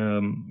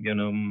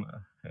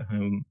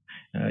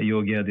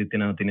യോഗി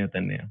ആദിത്യനാഥിനെ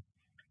തന്നെയാണ്.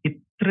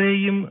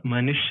 ഇത്രയും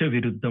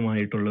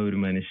മനുഷ്യവിരുദ്ധമായിട്ടുള്ള ഒരു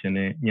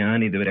മനുഷ്യനെ ഞാൻ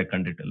ഇതുവരെ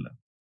കണ്ടിട്ടില്ല.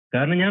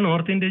 കാരണം ഞാൻ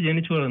നോർത്ത് ഇന്ത്യ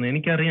ജനിച്ചു വളർന്നു,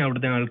 എനിക്കറിയാം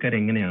അവിടുത്തെ ആൾക്കാർ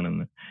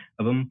എങ്ങനെയാണെന്ന്.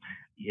 അപ്പം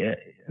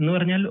എന്ന്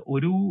പറഞ്ഞാൽ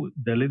ഒരു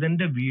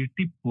ദളിതന്റെ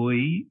വീട്ടിൽ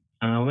പോയി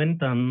അവൻ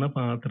തന്ന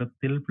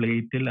പാത്രത്തിൽ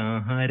പ്ലേറ്റിൽ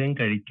ആഹാരം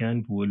കഴിക്കാൻ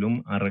പോലും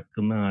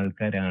അറക്കുന്ന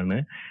ആൾക്കാരാണ്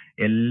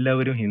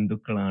എല്ലാവരും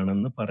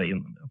ഹിന്ദുക്കളാണെന്ന്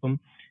പറയുന്നത്. അപ്പം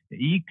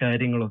ഈ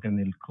കാര്യങ്ങളൊക്കെ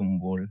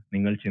നിൽക്കുമ്പോൾ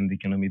നിങ്ങൾ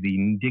ചിന്തിക്കണം, ഇത്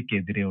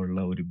ഇന്ത്യക്കെതിരെയുള്ള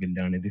ഒരു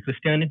ബില്ലാണ്, ഇത്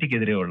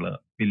ക്രിസ്ത്യാനിറ്റിക്കെതിരെയുള്ള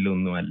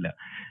ബില്ലൊന്നും അല്ല.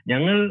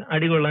 ഞങ്ങൾ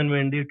അടികൊള്ളാൻ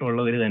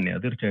വേണ്ടിയിട്ടുള്ളവർ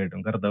തന്നെയാണ്.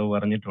 തീർച്ചയായിട്ടും കർത്താവ്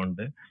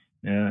പറഞ്ഞിട്ടുണ്ട്,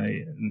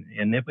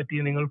 എന്നെ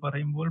പറ്റി നിങ്ങൾ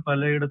പറയുമ്പോൾ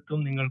പലയിടത്തും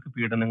നിങ്ങൾക്ക്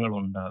പീഡനങ്ങൾ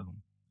ഉണ്ടാകും.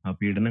 ആ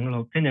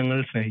പീഡനങ്ങളൊക്കെ ഞങ്ങൾ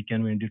സഹിക്കാൻ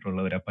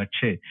വേണ്ടിയിട്ടുള്ളവരാ.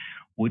 പക്ഷേ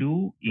ഒരു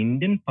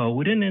ഇന്ത്യൻ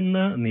പൗരൻ എന്ന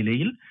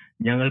നിലയിൽ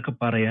ഞങ്ങൾക്ക്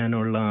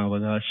പറയാനുള്ള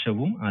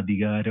അവകാശവും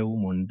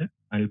അധികാരവും ഉണ്ട്.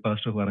 അനിൽ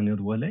പാസ്റ്റർ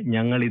പറഞ്ഞതുപോലെ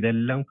ഞങ്ങൾ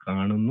ഇതെല്ലാം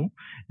കാണുന്നു,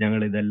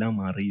 ഞങ്ങൾ ഇതെല്ലാം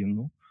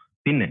അറിയുന്നു.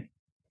 പിന്നെ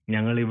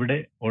ഞങ്ങൾ ഇവിടെ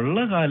ഉള്ള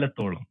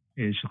കാലത്തോളം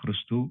യേശു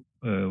ക്രിസ്തു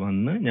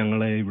വന്ന്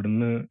ഞങ്ങളെ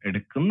ഇവിടുന്ന്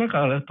എടുക്കുന്ന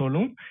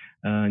കാലത്തോളം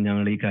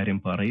ഞങ്ങൾ ഈ കാര്യം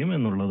പറയും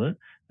എന്നുള്ളത്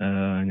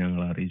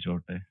ഞങ്ങൾ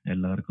അറിയിച്ചോട്ടെ.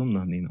 എല്ലാവർക്കും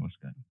നന്ദി,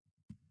 നമസ്കാരം.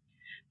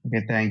 Okay,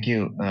 thank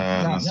you.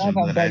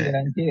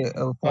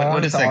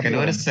 ഒരു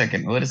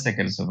സെക്കൻഡ്.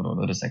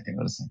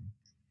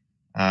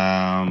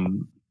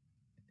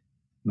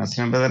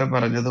 നസ്രീൻ ബ്രദർ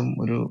പറഞ്ഞതും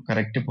ഒരു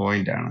കറക്റ്റ്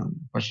പോയിന്റ് ആണ്.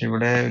 പക്ഷെ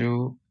ഇവിടെ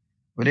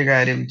ഒരു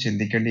കാര്യം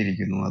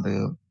ചിന്തിക്കേണ്ടിയിരിക്കുന്നു. അത്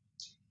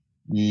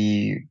ഈ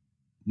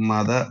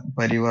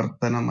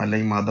മതപരിവർത്തനം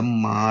അല്ലെങ്കിൽ മതം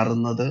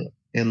മാറുന്നത്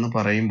എന്ന്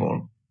പറയുമ്പോൾ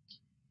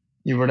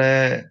ഇവിടെ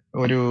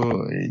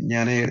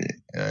ഞാൻ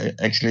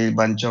ആക്ച്വലി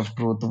ബഞ്ച് ഓഫ്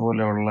ട്രൂത്ത്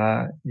പോലെയുള്ള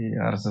ഈ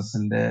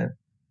RSSന്റെ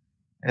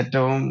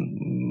ഏറ്റവും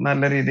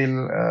നല്ല രീതിയിൽ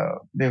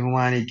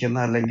ബഹുമാനിക്കുന്ന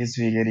അല്ലെങ്കിൽ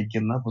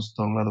സ്വീകരിക്കുന്ന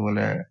പുസ്തകങ്ങൾ,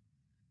 അതുപോലെ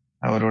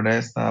അവരുടെ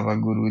സ്ഥാപക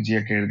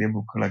ഗുരുജിയൊക്കെ എഴുതിയ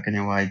ബുക്കുകളൊക്കെ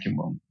ഞാൻ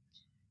വായിക്കുമ്പോൾ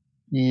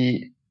ഈ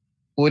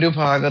ഒരു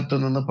ഭാഗത്ത്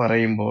നിന്ന്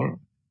പറയുമ്പോൾ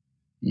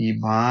ഈ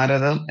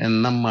ഭാരതം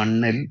എന്ന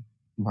മണ്ണിൽ,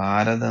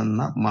 ഭാരതം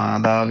എന്ന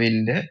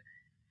മാതാവിന്റെ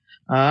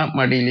ആ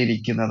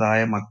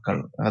മടിയിലിരിക്കുന്നതായ മക്കൾ,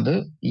 അത്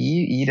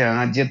ഈ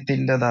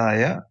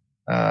രാജ്യത്തിൻ്റെതായ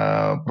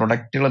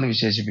പ്രൊഡക്റ്റുകൾ എന്ന്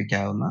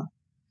വിശേഷിപ്പിക്കാവുന്ന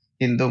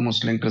ഹിന്ദു,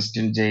 മുസ്ലിം,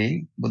 ക്രിസ്ത്യൻ, ജെയിൻ,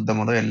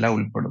 ബുദ്ധമതം എല്ലാം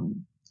ഉൾപ്പെടുന്നു.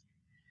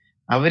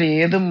 അവർ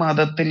ഏത്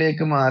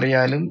മതത്തിലേക്ക്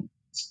മാറിയാലും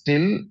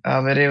സ്റ്റിൽ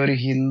അവരെ ഒരു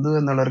ഹിന്ദു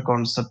എന്നുള്ള ഒരു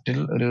കോൺസെപ്റ്റിൽ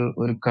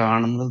ഒരു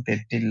കാണുന്നത്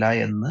തെറ്റില്ല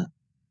എന്ന്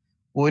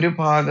ഒരു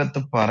ഭാഗത്ത്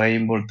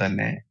പറയുമ്പോൾ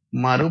തന്നെ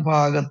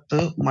മറുഭാഗത്ത്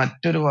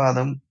മറ്റൊരു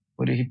വാദം,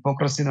 ഒരു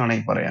ഹിപ്പോക്രസി എന്ന്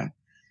വേണമെങ്കിൽ പറയാം.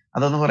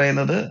 അതെന്ന്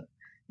പറയുന്നത്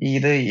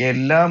ഇത്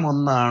എല്ലാം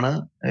ഒന്നാണ്,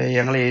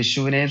 ഞങ്ങൾ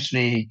യേശുവിനെ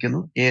സ്നേഹിക്കുന്നു,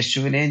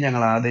 യേശുവിനെ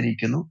ഞങ്ങൾ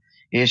ആദരിക്കുന്നു,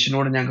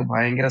 യേശുവിനോട് ഞങ്ങൾക്ക്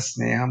ഭയങ്കര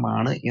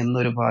സ്നേഹമാണ്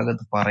എന്നൊരു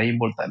ഭാഗത്ത്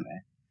പറയുമ്പോൾ തന്നെ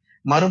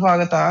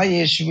മറുഭാഗത്ത് ആ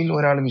യേശുവിൽ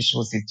ഒരാൾ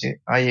വിശ്വസിച്ച്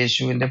ആ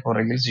യേശുവിന്റെ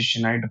പുറകിൽ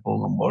ശിഷ്യനായിട്ട്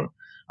പോകുമ്പോൾ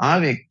ആ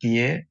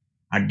വ്യക്തിയെ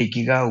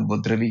അടിക്കുക,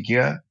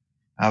 ഉപദ്രവിക്കുക,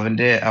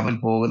 അവൻ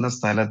പോകുന്ന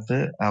സ്ഥലത്ത്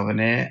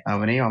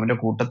അവനെയും അവന്റെ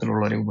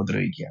കൂട്ടത്തിലുള്ളവരെ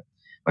ഉപദ്രവിക്കുക.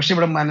 പക്ഷെ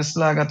ഇവിടെ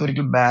മനസ്സിലാകാത്ത,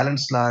 ഒരിക്കലും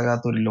ബാലൻസ്ഡ്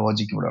ആകാത്ത ഒരു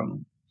ലോജിക്ക് ഇവിടെ ആണ്.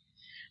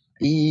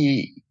 ഈ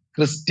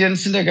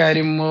ക്രിസ്ത്യൻസിന്റെ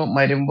കാര്യം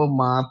വരുമ്പോൾ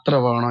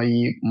മാത്രമാണോ ഈ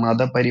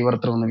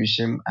മതപരിവർത്തനം എന്ന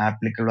വിഷയം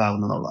ആപ്ലിക്കബിൾ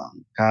ആവുന്നതാണ്.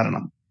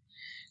 കാരണം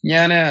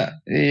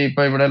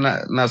ഇപ്പൊ ഇവിടെ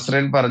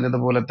നസ്രൻ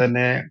പറഞ്ഞതുപോലെ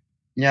തന്നെ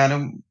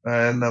ഞാനും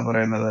എന്താ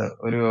പറയുന്നത്,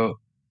 ഒരു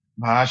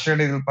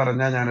ഭാഷയുടെ ഇതിൽ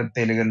പറഞ്ഞാൽ ഞാനൊരു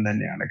തെലുങ്കൻ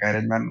തന്നെയാണ്.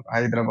 കാര്യം ഞാൻ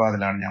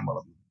ഹൈദരാബാദിലാണ് ഞാൻ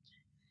വളർന്നത്.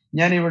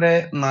 ഞാൻ ഇവിടെ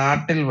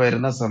നാട്ടിൽ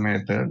വരുന്ന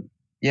സമയത്ത്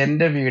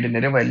എന്റെ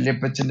ഒരു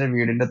വല്യപ്പച്ചന്റെ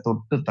വീടിന്റെ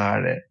തൊട്ട്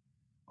താഴെ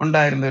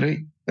ഉണ്ടായിരുന്ന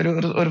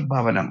ഒരു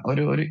ഭവനം,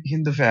 ഒരു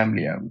ഹിന്ദു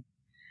ഫാമിലിയാണ്.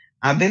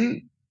 അതിൽ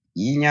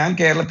ഞാൻ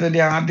കേരളത്തിലെ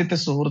ആദ്യത്തെ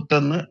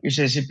സുഹൃത്തെന്ന്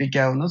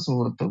വിശേഷിപ്പിക്കാവുന്ന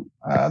സുഹൃത്തും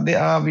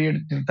ആ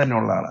വീട്ടിൽ തന്നെ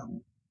ഉള്ള ആളാണ്.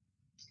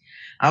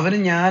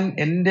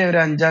 എന്റെ ഒരു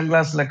 5ാം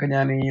ക്ലാസ്സിലൊക്കെ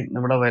ഞാൻ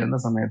ഇവിടെ വരുന്ന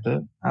സമയത്ത്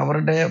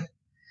അവരുടെ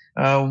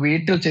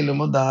വീട്ടിൽ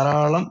ചെല്ലുമ്പോൾ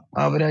ധാരാളം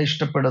അവരെ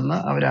ഇഷ്ടപ്പെടുന്ന,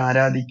 അവരെ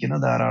ആരാധിക്കുന്ന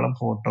ധാരാളം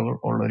ഫോട്ടോകൾ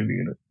ഉള്ള ഒരു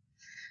വീട്.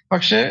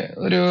 പക്ഷെ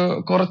ഒരു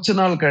കുറച്ചു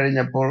നാൾ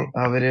കഴിഞ്ഞപ്പോൾ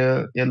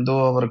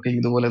അവർക്ക്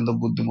ഇതുപോലെ എന്തോ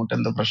ബുദ്ധിമുട്ട്,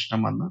 എന്തോ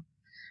പ്രശ്നം വന്ന്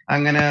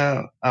അങ്ങനെ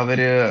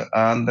അവര്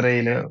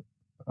ആന്ധ്രയില്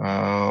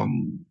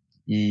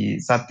ഈ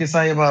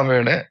സത്യസായി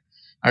ബാബയുടെ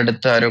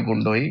അടുത്ത് ആരോ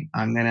കൊണ്ടുപോയി.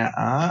 അങ്ങനെ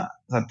ആ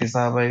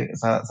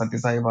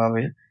സത്യസായി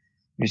ബാബയിൽ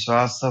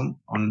വിശ്വാസം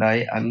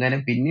ഉണ്ടായി. അങ്ങനെ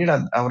പിന്നീട്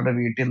അവരുടെ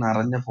വീട്ടിൽ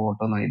നിറഞ്ഞ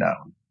ഫോട്ടോ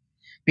ഇതാണ്.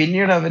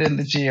 പിന്നീട്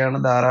അവരെന്ത് ചെയ്യാണ്,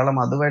 ധാരാളം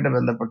അതുമായിട്ട്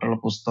ബന്ധപ്പെട്ടുള്ള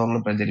പുസ്തകങ്ങൾ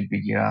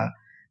പ്രചരിപ്പിക്കുക,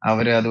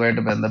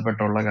 അതുമായിട്ട്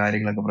ബന്ധപ്പെട്ടുള്ള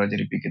കാര്യങ്ങളൊക്കെ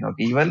പ്രചരിപ്പിക്കുന്നു.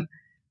 ഈവൻ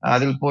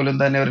അതിൽ പോലും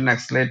തന്നെ ഒരു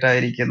നക്സലേറ്റ്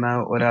ആയിരിക്കുന്ന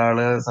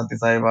ഒരാള്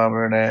സത്യസായി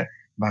ബാബയുടെ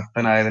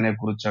ഭക്തനായതിനെ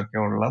കുറിച്ചൊക്കെ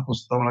ഉള്ള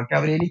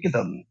പുസ്തകങ്ങളൊക്കെ എനിക്ക്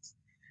തന്നു.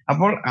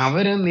 അപ്പോൾ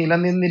അവര്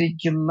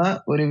നിലനിന്നിരിക്കുന്ന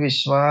ഒരു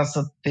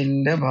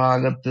വിശ്വാസത്തിന്റെ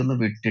ഭാഗത്ത് നിന്ന്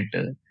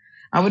വിട്ടിട്ട്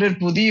അവരൊരു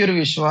പുതിയൊരു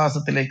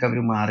വിശ്വാസത്തിലേക്ക് അവർ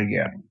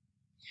മാറുകയാണ്.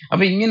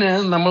 അപ്പൊ ഇങ്ങനെ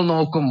നമ്മൾ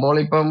നോക്കുമ്പോൾ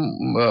ഇപ്പം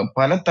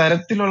പല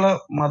തരത്തിലുള്ള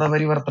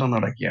മതപരിവർത്തനം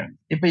നടക്കുകയാണ്.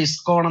 ഇപ്പൊ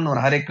ഇസ്കോൺ എന്ന്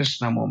പറഞ്ഞ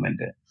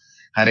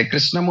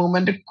ഹരകൃഷ്ണ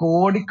മൂവ്മെന്റ്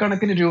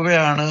കോടിക്കണക്കിന്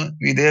രൂപയാണ്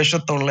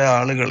വിദേശത്തുള്ള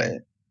ആളുകളെ,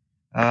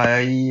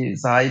 ഈ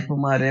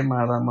സായിപ്പുമാരെയും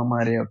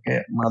മാതാമ്മമാരെയും ഒക്കെ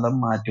മതം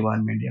മാറ്റുവാൻ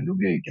വേണ്ടിയാണ്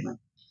ഉപയോഗിക്കുന്നത്.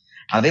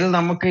 അതിൽ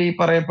നമുക്ക് ഈ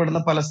പറയപ്പെടുന്ന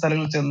പല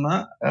സ്ഥലങ്ങളിൽ ചെന്ന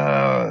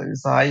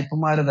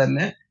സായിപ്പുമാര്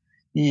തന്നെ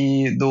ഈ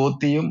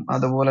ധോത്തിയും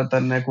അതുപോലെ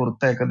തന്നെ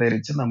കുർത്തയൊക്കെ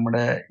ധരിച്ച്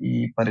നമ്മുടെ ഈ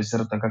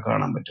പരിസരത്തൊക്കെ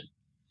കാണാൻ പറ്റും.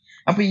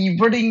 അപ്പൊ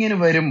ഇവിടെ ഇങ്ങനെ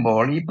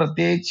വരുമ്പോൾ ഈ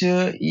പ്രത്യേകിച്ച്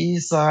ഈ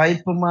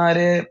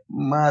സായിപ്പുമാരെ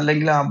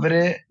അല്ലെങ്കിൽ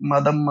അവരെ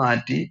മതം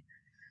മാറ്റി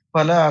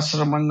പല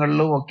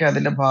ആശ്രമങ്ങളിലും ഒക്കെ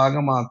അതിന്റെ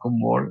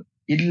ഭാഗമാക്കുമ്പോൾ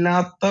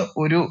ഇല്ലാത്ത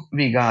ഒരു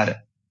വികാരം,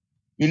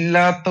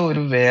 ഇല്ലാത്ത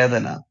ഒരു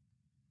വേദന,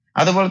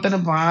 അതുപോലെ തന്നെ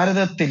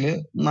ഭാരതത്തില്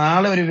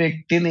നാളെ ഒരു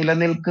വ്യക്തി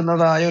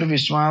നിലനിൽക്കുന്നതായ ഒരു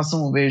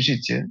വിശ്വാസം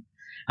ഉപേക്ഷിച്ച്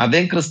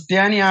അദ്ദേഹം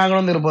ക്രിസ്ത്യാനി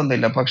ആകണം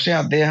നിർബന്ധമില്ല, പക്ഷെ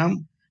അദ്ദേഹം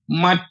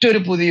മറ്റൊരു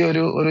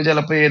പുതിയൊരു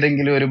ചിലപ്പോ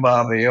ഏതെങ്കിലും ഒരു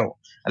ബാബയോ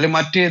അല്ലെങ്കിൽ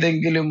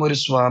മറ്റേതെങ്കിലും ഒരു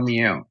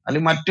സ്വാമിയോ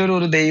അല്ലെങ്കിൽ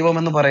മറ്റൊരു ദൈവം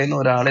എന്ന് പറയുന്ന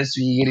ഒരാളെ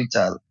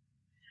സ്വീകരിച്ചാൽ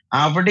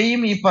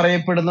അവിടെയും ഈ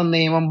പറയപ്പെടുന്ന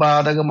നിയമം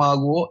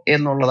ബാധകമാകുമോ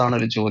എന്നുള്ളതാണ്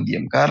ഒരു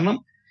ചോദ്യം. കാരണം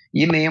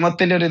ഈ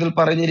നിയമത്തിന്റെ ഒരു ഇതിൽ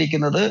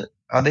പറഞ്ഞിരിക്കുന്നത്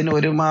അതിന്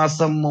 1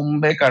 മാസം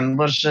മുമ്പേ,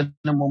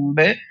 കൺവേർഷന്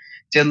മുമ്പേ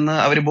ചെന്ന്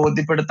അവര്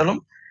ബോധ്യപ്പെടുത്തണം.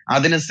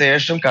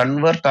 അതിനുശേഷം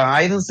കൺവേർട്ട്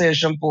ആയതിനു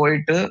ശേഷം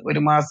പോയിട്ട്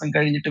 1 മാസം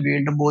കഴിഞ്ഞിട്ട്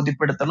വീണ്ടും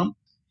ബോധ്യപ്പെടുത്തണം.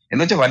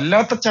 എന്ന് വെച്ചാൽ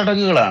വല്ലാത്ത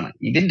ചടങ്ങുകളാണ്.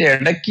 ഇതിന്റെ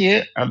ഇടയ്ക്ക്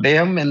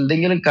അദ്ദേഹം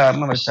എന്തെങ്കിലും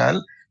കാരണവശാൽ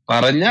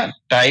പറഞ്ഞ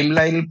ടൈം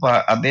ലൈനിൽ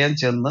അദ്ദേഹം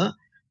ചെന്ന്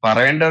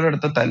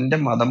പറയേണ്ടവരടുത്ത് തന്റെ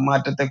മതം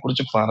മാറ്റത്തെ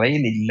കുറിച്ച്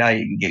പറയുന്നില്ല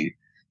എങ്കിൽ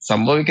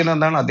സംഭവിക്കുന്ന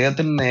എന്താണ്,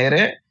 അദ്ദേഹത്തിന്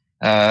നേരെ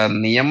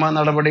നിയമ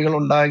നടപടികൾ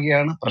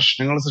ഉണ്ടാകുകയാണ്,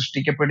 പ്രശ്നങ്ങൾ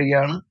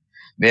സൃഷ്ടിക്കപ്പെടുകയാണ്.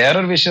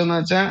 വേറൊരു വിഷയം എന്ന്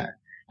വെച്ചാൽ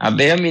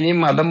അദ്ദേഹം ഇനി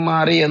മതം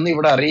മാറി എന്ന്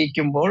ഇവിടെ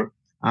അറിയിക്കുമ്പോൾ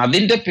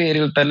അതിന്റെ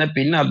പേരിൽ തന്നെ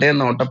പിന്നെ അദ്ദേഹം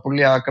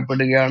നോട്ടപ്പുള്ളി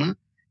ആക്കപ്പെടുകയാണ്.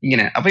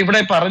 ഇങ്ങനെ അപ്പൊ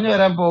ഇവിടെ പറഞ്ഞു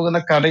വരാൻ പോകുന്ന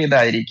കഥ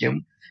ഇതായിരിക്കും.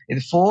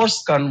 ഇത്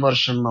ഫോഴ്സ്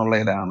കൺവേർഷൻ എന്നുള്ള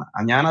ഇതാണ്.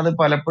 ഞാനത്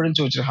പലപ്പോഴും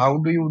ചോദിച്ചു, how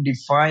do you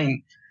define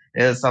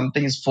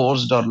something is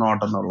forced or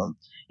not എന്നുള്ളത്.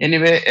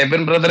 എനിവേ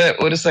എബൻ ബ്രദറെ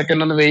ഒരു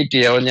സെക്കൻഡ് ഒന്ന് വെയിറ്റ്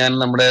ചെയ്യാവോ? ഞാൻ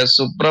നമ്മുടെ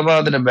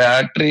സുപ്രഭാതിന്റെ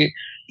ബാറ്ററി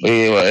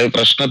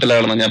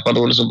പ്രശ്നത്തിലാണെന്ന് ഞാൻ, അപ്പൊ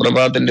അതുകൊണ്ട്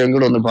സുപ്രഭാതത്തിന്റെ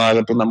കൂടെ ഒന്ന്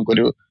ഭാഗത്ത്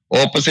നമുക്കൊരു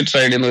ഓപ്പോസിറ്റ്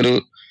സൈഡിൽ നിന്ന്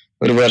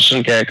ഒരു വെർഷൻ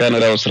കേൾക്കാൻ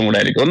ഒരു അവസരം കൂടെ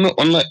ആയിരിക്കും.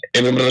 ഒന്ന്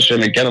എബൻ ബ്രദർ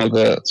ക്ഷമിക്കാം,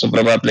 നമുക്ക്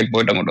സുപ്രഭാതത്തിലേക്ക്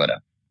പോയിട്ട് അങ്ങോട്ട്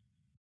വരാം.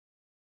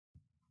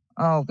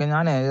 ഓക്കെ,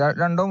 ഞാൻ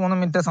 2-3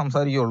 മിനിറ്റ്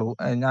സംസാരിക്കുള്ളൂ.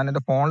 ഞാൻ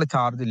എന്റെ ഫോണിൽ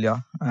ചാർജ് ഇല്ല,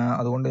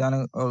 അതുകൊണ്ട് ഞാൻ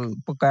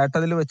ഇപ്പൊ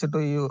കേട്ടതിൽ വെച്ചിട്ട്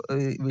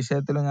ഈ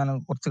വിഷയത്തിൽ ഞാൻ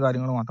കുറച്ച്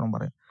കാര്യങ്ങൾ മാത്രം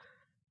പറയാം.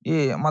 ഈ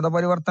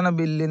മതപരിവർത്തന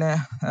ബില്ലിനെ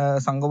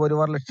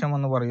സംഘപരിവാർ ലക്ഷ്യം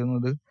എന്ന്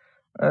പറയുന്നത്,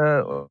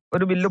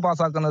 ഒരു ബില്ല്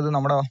പാസ്സാക്കുന്നത്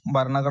നമ്മുടെ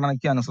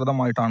ഭരണഘടനയ്ക്ക്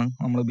അനുസൃതമായിട്ടാണ്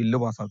നമ്മൾ ബില്ല്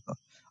പാസ്സാക്കുക.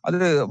 അത്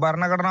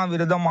ഭരണഘടനാ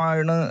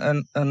വിരുദ്ധമാണ്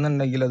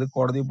എന്നുണ്ടെങ്കിൽ അത്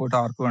കോടതിയിൽ പോയിട്ട്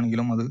ആർക്ക്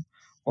വേണമെങ്കിലും അത്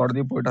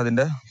കോടതിയിൽ പോയിട്ട്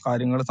അതിന്റെ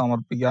കാര്യങ്ങൾ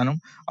സമർപ്പിക്കാനും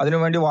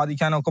അതിനുവേണ്ടി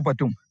വാദിക്കാനും ഒക്കെ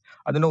പറ്റും.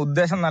 അതിന്റെ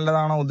ഉദ്ദേശം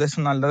നല്ലതാണോ,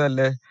 ഉദ്ദേശം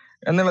നല്ലതല്ലേ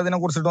എന്നുള്ളതിനെ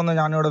കുറിച്ചിട്ടൊന്നും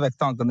ഞാനിവിടെ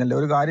വ്യക്തമാക്കുന്നില്ല.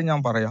 ഒരു കാര്യം ഞാൻ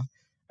പറയാം.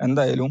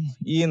 എന്തായാലും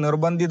ഈ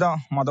നിർബന്ധിത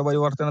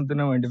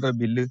മതപരിവർത്തനത്തിന് വേണ്ടിയിട്ടുള്ള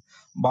ബില്ല്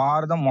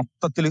ഭാരതം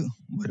മൊത്തത്തിൽ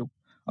വരും.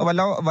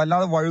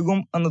 വല്ലാതെ വഴുകും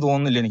എന്ന്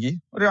തോന്നുന്നില്ല എനിക്ക്.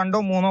 ഒരു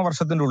 2-3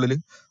 വർഷത്തിന്റെ ഉള്ളിൽ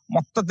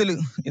മൊത്തത്തിൽ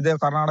ഇതേ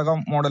കർണാടക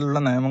മോഡലുള്ള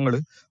നിയമങ്ങൾ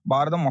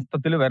ഭാരതം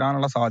മൊത്തത്തിൽ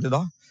വരാനുള്ള സാധ്യത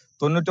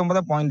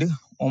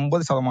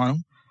 99.9%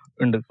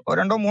 ഉണ്ട്.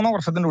 2-3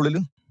 വർഷത്തിന്റെ ഉള്ളിൽ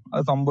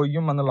അത്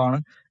സംഭവിക്കും എന്നുള്ളതാണ്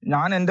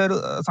ഞാൻ എൻ്റെ ഒരു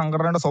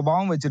സംഘടനയുടെ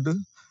സ്വഭാവം വെച്ചിട്ട്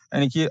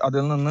എനിക്ക്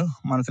അതിൽ നിന്ന്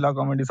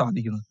മനസ്സിലാക്കാൻ വേണ്ടി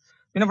സാധിക്കുന്നത്.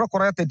 പിന്നെ ഇവിടെ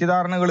കുറെ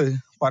തെറ്റിദ്ധാരണകൾ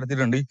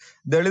പരത്തിയിട്ടുണ്ട്.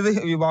 ദളിത്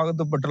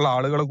വിഭാഗത്തിൽപ്പെട്ടുള്ള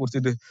ആളുകളെ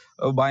കുറിച്ചിട്ട്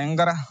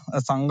ഭയങ്കര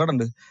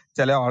സങ്കടമുണ്ട്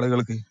ചില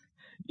ആളുകൾക്ക്.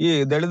 ഈ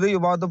ദളിത്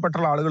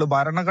വിഭാഗത്തിൽപ്പെട്ടുള്ള ആളുകൾ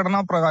ഭരണഘടനാ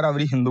പ്രകാരം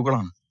അവർ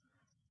ഹിന്ദുക്കളാണ്.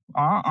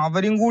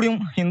 അവരും കൂടിയും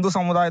ഹിന്ദു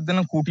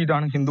സമുദായത്തിന്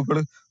കൂട്ടിയിട്ടാണ് ഹിന്ദുക്കൾ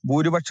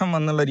ഭൂരിപക്ഷം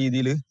എന്നുള്ള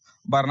രീതിയിൽ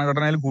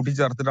ഭരണഘടനയിൽ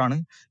കൂട്ടിച്ചേർത്തിട്ടാണ്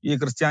ഈ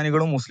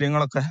ക്രിസ്ത്യാനികളും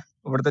മുസ്ലിങ്ങളൊക്കെ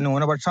ഇവിടുത്തെ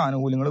ന്യൂനപക്ഷ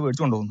ആനുകൂല്യങ്ങൾ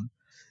മേടിച്ചു കൊണ്ടുപോകുന്നത്.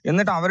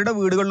 എന്നിട്ട് അവരുടെ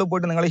വീടുകളിൽ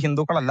പോയിട്ട് നിങ്ങൾ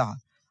ഹിന്ദുക്കളല്ല,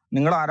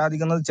 നിങ്ങൾ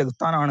ആരാധിക്കുന്നത്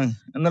ചെകുത്താനാണ്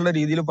എന്നുള്ള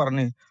രീതിയിൽ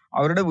പറഞ്ഞ്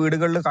അവരുടെ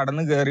വീടുകളിൽ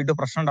കടന്നു കയറിയിട്ട്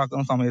പ്രശ്നം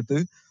ഉണ്ടാക്കുന്ന സമയത്ത്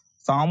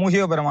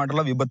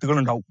സാമൂഹികപരമായിട്ടുള്ള വിപത്തുകൾ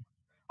ഉണ്ടാവും.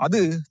 അത്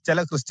ചില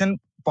ക്രിസ്ത്യൻ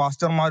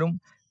പാസ്റ്റർമാരും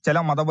ചില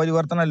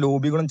മതപരിവർത്തന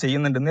ലോബികളും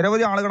ചെയ്യുന്നുണ്ട്.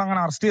 നിരവധി ആളുകൾ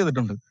അങ്ങനെ അറസ്റ്റ്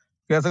ചെയ്തിട്ടുണ്ട്.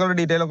 കേസുകളുടെ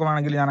ഡീറ്റെയിൽ ഒക്കെ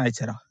വേണമെങ്കിൽ ഞാൻ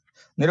അയച്ചുതരാം.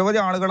 നിരവധി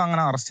ആളുകൾ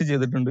അങ്ങനെ അറസ്റ്റ്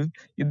ചെയ്തിട്ടുണ്ട്.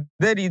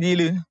 ഇതേ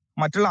രീതിയിൽ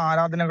മറ്റുള്ള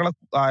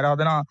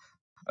ആരാധനാ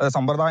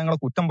സമ്പ്രദായങ്ങളെ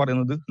കുറ്റം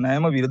പറയുന്നത്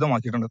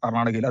നിയമവിരുദ്ധമാക്കിയിട്ടുണ്ട്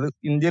കർണാടകയിൽ. അത്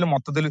ഇന്ത്യയിൽ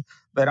മൊത്തത്തിൽ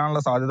വരാനുള്ള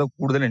സാധ്യത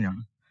കൂടുതൽ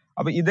തന്നെയാണ്.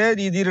 അപ്പൊ ഇതേ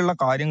രീതിയിലുള്ള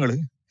കാര്യങ്ങൾ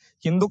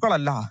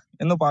ഹിന്ദുക്കളല്ല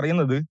എന്ന്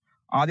പറയുന്നത്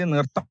ആദ്യം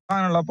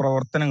നിർത്താനുള്ള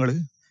പ്രവർത്തനങ്ങൾ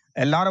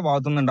എല്ലാവരുടെ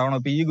ഭാഗത്തുനിന്ന് ഉണ്ടാവണം.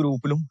 ഇപ്പൊ ഈ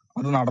ഗ്രൂപ്പിലും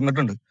അത്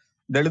നടന്നിട്ടുണ്ട്.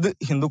 ദളിത്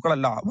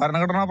ഹിന്ദുക്കളല്ല,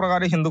 ഭരണഘടനാ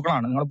പ്രകാരം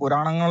ഹിന്ദുക്കളാണ്. നിങ്ങൾ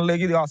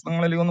പുരാണങ്ങളിലേക്ക്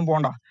ഇതിഹാസങ്ങളിലേക്ക് ഒന്നും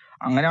പോകണ്ട.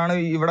 അങ്ങനെയാണ്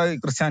ഇവിടെ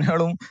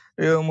ക്രിസ്ത്യാനികളും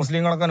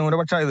മുസ്ലിങ്ങളൊക്കെ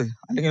ന്യൂനപക്ഷമായത്.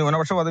 അല്ലെങ്കിൽ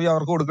ന്യൂനപക്ഷ പദവി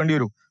അവർക്ക് കൊടുക്കേണ്ടി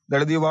വരും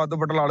ദളിത്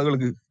വിഭാഗത്തിൽപ്പെട്ട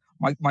ആളുകൾക്ക്.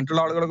 മറ്റുള്ള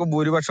ആളുകളൊക്കെ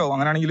ഭൂരിപക്ഷവും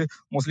അങ്ങനെയാണെങ്കിൽ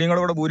മുസ്ലിങ്ങൾ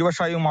ഇവിടെ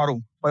ഭൂരിപക്ഷമായി മാറും.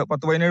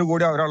 10-17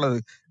 കോടി അവരുള്ളത്.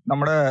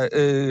 നമ്മുടെ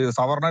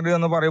സവർണർ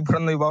എന്ന്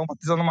പറയപ്പെടുന്ന വിഭാഗം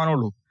 10%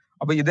 ഉള്ളൂ.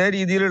 അപ്പൊ ഇതേ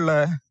രീതിയിലുള്ള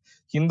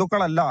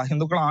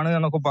ഹിന്ദുക്കളാണ്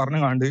എന്നൊക്കെ പറഞ്ഞു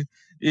കണ്ട്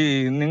ഈ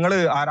നിങ്ങൾ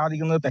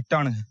ആരാധിക്കുന്നത്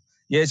തെറ്റാണ്,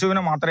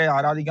 യേശുവിനെ മാത്രമേ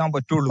ആരാധിക്കാൻ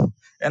പറ്റുള്ളൂ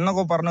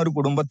എന്നൊക്കെ പറഞ്ഞ ഒരു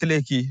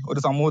കുടുംബത്തിലേക്ക്, ഒരു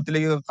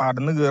സമൂഹത്തിലേക്ക്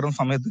കടന്നു കയറുന്ന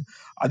സമയത്ത്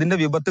അതിന്റെ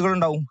വിപത്തുകൾ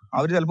ഉണ്ടാവും.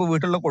 അവർ ചിലപ്പോൾ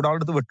വീട്ടിലുള്ള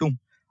കുടാളെടുത്ത് വെട്ടും.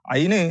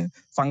 അതിന്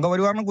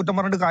സംഘപരിവാറിനെ കുറ്റം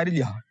പറഞ്ഞിട്ട്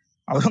കാര്യമില്ല.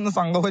 അവരൊന്നും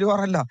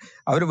സംഘപരിവാറല്ല.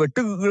 അവർ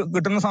വെട്ട്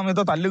കിട്ടുന്ന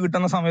സമയത്തോ തല്ല്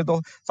കിട്ടുന്ന സമയത്തോ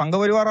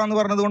സംഘപരിവാറാന്ന്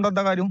പറഞ്ഞത് കൊണ്ട്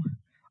എന്താ കാര്യം?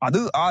 അത്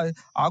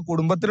ആ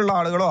കുടുംബത്തിലുള്ള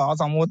ആളുകളോ ആ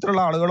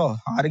സമൂഹത്തിലുള്ള ആളുകളോ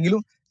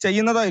ആരെങ്കിലും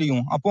ചെയ്യുന്നതായിരിക്കും.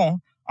 അപ്പോ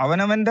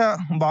അവനവന്റെ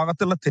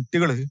ഭാഗത്തുള്ള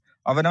തെറ്റുകൾ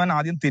അവനവൻ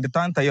ആദ്യം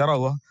തിരുത്താൻ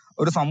തയ്യാറാവുക,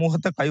 ഒരു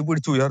സമൂഹത്തെ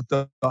കൈപിടിച്ച്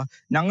ഉയർത്തുക.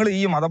 ഞങ്ങൾ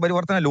ഈ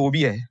മതപരിവർത്തന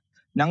ലോബിയെ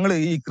ഞങ്ങൾ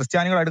ഈ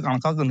ക്രിസ്ത്യാനികളായിട്ട്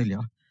കണക്കാക്കുന്നില്ല.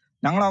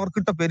 ഞങ്ങൾ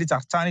അവർക്കിട്ട പേര്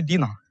ചർച്ചാനിറ്റി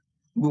എന്നാ.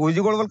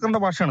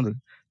 ഗോൾവൽക്കറിന്റെ ഭാഷയാണിത്,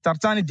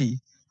 ചർച്ചാനിറ്റി.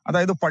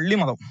 അതായത് പള്ളി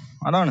മതം.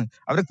 അതാണ്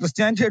അവര്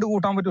ക്രിസ്ത്യാനിറ്റി ആയിട്ട്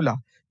കൂട്ടാൻ പറ്റൂല.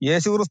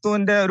 യേശു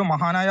ക്രിസ്തുവിന്റെ ഒരു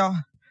മഹാനായ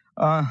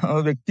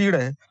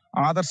വ്യക്തിയുടെ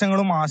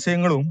ആദർശങ്ങളും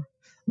ആശയങ്ങളും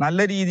നല്ല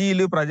രീതിയിൽ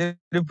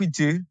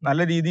പ്രചരിപ്പിച്ച്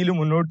നല്ല രീതിയിൽ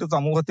മുന്നോട്ട്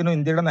സമൂഹത്തിനും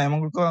ഇന്ത്യയുടെ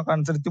നിയമങ്ങൾക്കും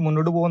അനുസരിച്ച്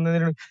മുന്നോട്ട്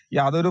പോകുന്നതിന്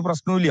യാതൊരു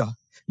പ്രശ്നവുമില്ല.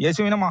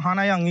 യേശുവിനെ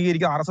മഹാനായി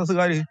അംഗീകരിക്കുക,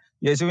 RSSകാര്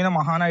യേശുവിനെ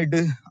മഹാനായിട്ട്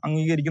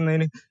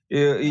അംഗീകരിക്കുന്നതിന്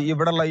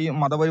ഇവിടെയുള്ള ഈ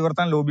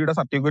മതപരിവർത്തന ലോബിയുടെ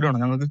സർട്ടിഫിക്കറ്റ്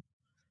വേണം ഞങ്ങൾക്ക്.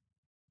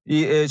 ഈ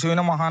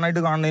യേശുവിനെ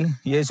മഹാനായിട്ട് കാണുന്നതിന്,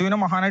 യേശുവിനെ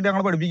മഹാനായിട്ട്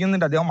ഞങ്ങൾ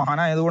പഠിപ്പിക്കുന്നുണ്ട്. അദ്ദേഹം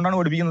മഹാനായതുകൊണ്ടാണ്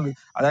പഠിപ്പിക്കുന്നത്.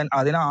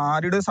 അതിന്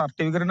ആരുടെ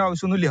സർട്ടിഫിക്കറ്റിന്റെ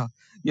ആവശ്യമൊന്നുമില്ല.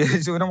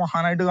 യേശുവിനെ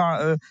മഹാനായിട്ട്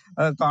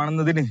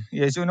കാണുന്നതിന്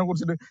യേശുവിനെ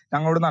കുറിച്ചിട്ട്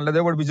ഞങ്ങളോട്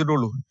നല്ലതേ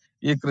പഠിപ്പിച്ചിട്ടുള്ളൂ.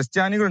 ഈ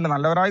ക്രിസ്ത്യാനികളുണ്ട്,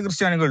 നല്ലവരായ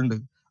ക്രിസ്ത്യാനികളുണ്ട്.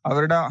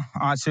 അവരുടെ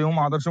ആശയവും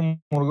ആദർശവും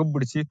മുറുകെ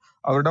പിടിച്ച്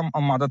അവരുടെ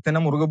മതത്തിനെ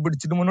മുറുകെ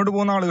പിടിച്ചിട്ട് മുന്നോട്ട്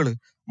പോകുന്ന ആളുകൾ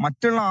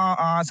മറ്റുള്ള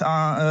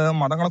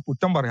മതങ്ങളെ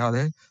കുറ്റം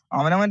പറയാതെ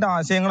അവനവന്റെ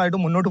ആശയങ്ങളായിട്ട്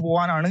മുന്നോട്ട്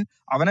പോകാനാണ്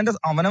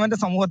അവനവന്റെ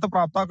സമൂഹത്തെ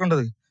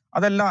പ്രാപ്താക്കേണ്ടത്.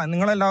 അതല്ല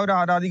നിങ്ങളെല്ലാവരും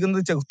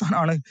ആരാധിക്കുന്നത്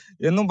ചെകുത്താനാണ്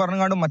എന്നും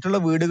പറഞ്ഞുകൊണ്ട് മറ്റുള്ള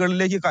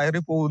വീടുകളിലേക്ക്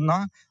കയറി പോകുന്ന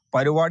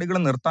പരിപാടികൾ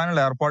നിർത്താനുള്ള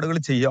ഏർപ്പാടുകൾ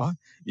ചെയ്യുക.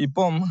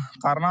 ഇപ്പം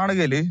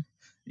കർണാടകയില്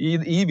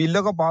ഈ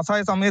ബില്ലൊക്കെ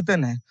പാസ്സായ സമയത്ത്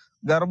തന്നെ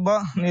ഗർഭ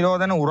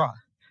നിരോധന ഉറ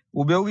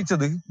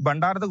ഉപയോഗിച്ചത്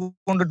ഭണ്ഡാരത്തെ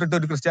കൊണ്ടിട്ടിട്ട്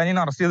ഒരു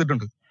ക്രിസ്ത്യാനിയെ അറസ്റ്റ്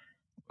ചെയ്തിട്ടുണ്ട്.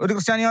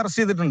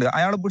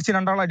 അയാൾ പിടിച്ച്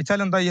 2 ആൾ അടിച്ചാൽ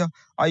എന്താ ചെയ്യുക?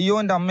 അയ്യോ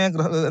എന്റെ അമ്മയെ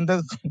എന്താ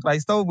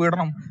ക്രൈസ്തവ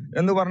പീഡനം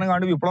എന്ന്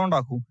പറഞ്ഞുകൊണ്ട് വിപ്ലവം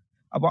ഉണ്ടാക്കും.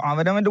 അപ്പൊ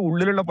അവനവന്റെ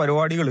ഉള്ളിലുള്ള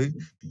പരിപാടികൾ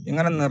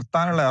ഇങ്ങനെ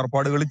നിർത്താനുള്ള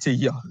ഏർപ്പാടുകൾ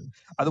ചെയ്യുക.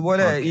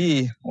 അതുപോലെ ഈ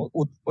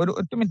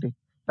ഒറ്റ മിനിറ്റ്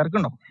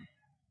തിരക്കുണ്ടോ?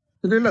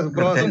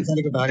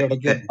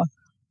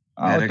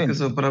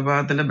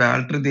 സുപ്രഭാതത്തിന്റെ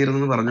ബാറ്ററി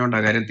തീർന്നു പറഞ്ഞോണ്ടാ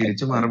കാര്യം.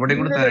 തിരിച്ചു മറുപടി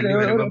കൂടി തരേണ്ടി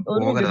വരുമ്പോ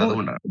പോകരുത്,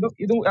 അതുകൊണ്ടാണ്.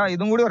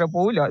 ഇതും കൂടി പറയാം,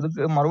 പോവില്ല, ഇത്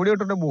മറുപടി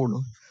കേട്ടിട്ടേ പോവുള്ളൂ.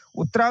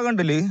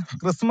 ഉത്തരാഖണ്ഡില്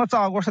ക്രിസ്മസ്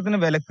ആഘോഷത്തിന്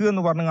വിലക്ക്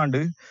എന്ന്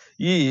പറഞ്ഞുകൊണ്ട്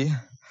ഈ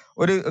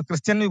ഒരു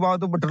ക്രിസ്ത്യൻ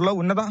വിഭാഗത്തിൽപ്പെട്ടുള്ള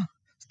ഉന്നത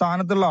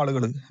സ്ഥാനത്തുള്ള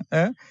ആളുകള്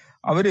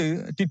അവര്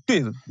ട്വീറ്റ്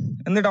ചെയ്തു.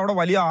 എന്നിട്ട് അവിടെ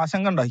വലിയ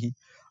ആശങ്ക ഉണ്ടാക്കി.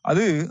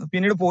 അത്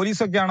പിന്നീട്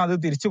പോലീസൊക്കെയാണ് അത്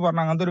തിരിച്ചു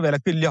പറഞ്ഞ അങ്ങനത്തെ ഒരു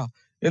വിലക്കില്ല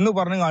എന്ന്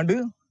പറഞ്ഞുകൊണ്ട്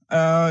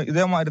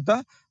ഇതേമാതിരത്തെ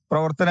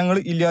പ്രവർത്തനങ്ങൾ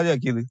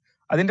ഇല്ലാതെയാക്കിയത്.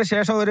 അതിന്റെ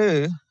ശേഷം ഒരു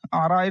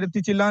 6000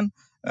 ചില്ലാൻ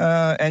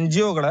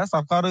NGOകളെ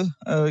സർക്കാർ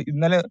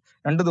ഇന്നലെ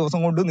 2 ദിവസം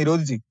കൊണ്ട്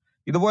നിരോധിച്ച്.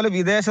 ഇതുപോലെ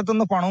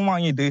വിദേശത്തുനിന്ന് പണം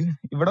വാങ്ങിയിട്ട്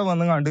ഇവിടെ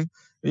വന്നുകൊണ്ട്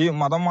ഈ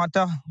മതം മാറ്റ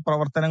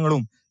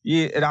പ്രവർത്തനങ്ങളും ഈ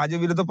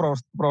രാജ്യവിരുദ്ധ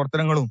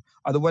പ്രവർത്തനങ്ങളും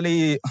അതുപോലെ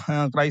ഈ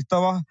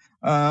ക്രൈസ്തവ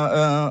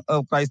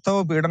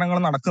പീഡനങ്ങൾ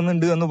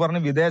നടക്കുന്നുണ്ട് എന്ന്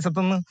പറഞ്ഞ്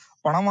വിദേശത്തുനിന്ന്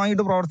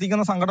പണമായിട്ട്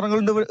പ്രവർത്തിക്കുന്ന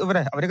സംഘടനകളുണ്ട്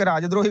അവരൊക്കെ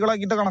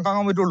രാജ്യദ്രോഹികളാക്കിയിട്ട്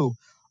കണക്കാക്കാൻ പറ്റുള്ളൂ.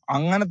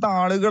 അങ്ങനത്തെ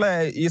ആളുകളെ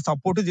ഈ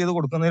സപ്പോർട്ട് ചെയ്ത്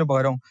കൊടുക്കുന്നതിന്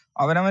പകരം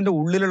അവനവന്റെ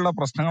ഉള്ളിലുള്ള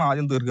പ്രശ്നങ്ങൾ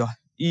ആദ്യം തീർക്കുക.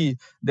 ഈ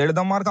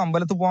ദളിതന്മാർക്ക്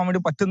അമ്പലത്തിൽ പോകാൻ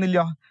വേണ്ടി പറ്റുന്നില്ല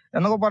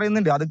എന്നൊക്കെ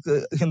പറയുന്നുണ്ട്. അത്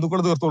ഹിന്ദുക്കൾ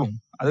തീർത്തോളും.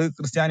 അത്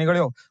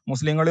ക്രിസ്ത്യാനികളെയോ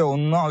മുസ്ലിങ്ങളെയോ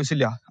ഒന്നും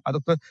ആവശ്യമില്ല.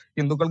 അതൊക്കെ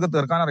ഹിന്ദുക്കൾക്ക്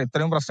തീർക്കാനറിയാം.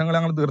 ഇത്രയും പ്രശ്നങ്ങൾ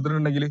ഞങ്ങൾ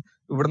തീർത്തിട്ടുണ്ടെങ്കിൽ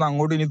ഇവിടുന്ന്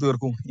അങ്ങോട്ട് ഇനി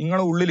തീർക്കും.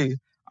 നിങ്ങളുടെ ഉള്ളില്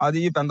അത്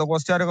ഈ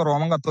പെന്തക്കോസ്റ്റുകാരൊക്കെ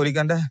റോമൻ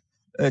കത്തോലിക്കന്റെ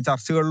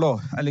ചർച്ചുകളിലോ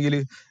അല്ലെങ്കിൽ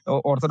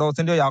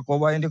ഓർത്തഡോക്സിന്റെയോ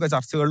യാക്കോബായന്റെ ഒക്കെ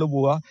ചർച്ചുകളിൽ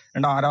പോവുക,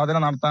 രണ്ട് ആരാധന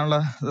നടത്താനുള്ള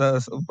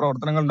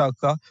പ്രവർത്തനങ്ങൾ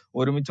ഉണ്ടാക്കുക,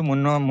 ഒരുമിച്ച്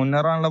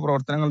മുന്നേറാനുള്ള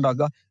പ്രവർത്തനങ്ങൾ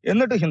ഉണ്ടാക്കുക,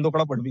 എന്നിട്ട്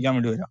ഹിന്ദുക്കളെ പഠിപ്പിക്കാൻ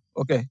വേണ്ടി വരിക.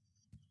 ഓക്കെ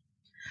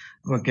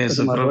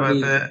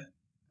സുപ്രഭാത്തെ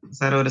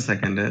സാർ, ഒരു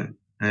സെക്കൻഡ്.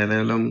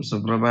 ഏതായാലും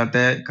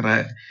സുപ്രഭാത്തെ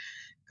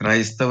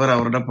ക്രൈസ്തവർ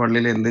അവരുടെ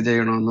പള്ളിയിൽ എന്ത്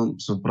ചെയ്യണമെന്നും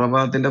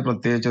സുപ്രഭാതത്തിന്റെ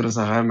പ്രത്യേകിച്ച് ഒരു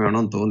സഹായം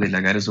വേണമെന്ന് തോന്നുന്നില്ല.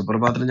 കാര്യം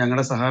സുപ്രഭാതത്തിന്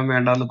ഞങ്ങളുടെ സഹായം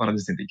വേണ്ടെന്ന്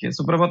പറഞ്ഞ സ്ഥിതിക്ക്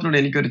സുപ്രഭാതത്തിനോട്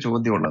എനിക്കൊരു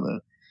ചോദ്യമുള്ളത്,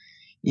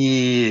 ഈ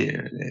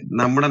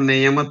നമ്മുടെ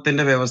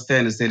നിയമത്തിന്റെ വ്യവസ്ഥ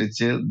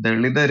അനുസരിച്ച്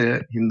ദളിതര്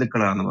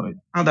ഹിന്ദുക്കളാണെന്ന് പറയും.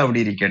 അത് അവിടെ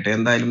ഇരിക്കട്ടെ.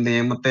 എന്തായാലും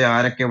നിയമത്തെ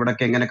ആരൊക്കെ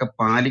എവിടൊക്കെ എങ്ങനെയൊക്കെ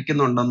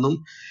പാലിക്കുന്നുണ്ടെന്നും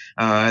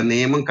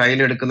നിയമം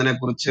കയ്യിലെടുക്കുന്നതിനെ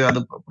കുറിച്ച് അത്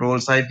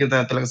പ്രോത്സാഹിപ്പിക്കുന്ന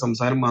തരത്തിലൊക്കെ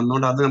സംസാരം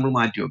വന്നുകൊണ്ട് അത് നമ്മൾ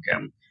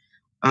മാറ്റിവെക്കുകയാണ്.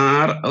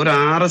 ഒരു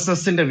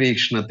RSSന്റെ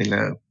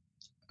വീക്ഷണത്തില്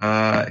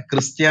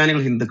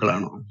ക്രിസ്ത്യാനികൾ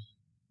ഹിന്ദുക്കളാണോ?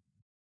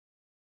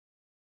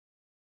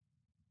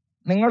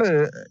 നിങ്ങൾ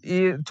ഈ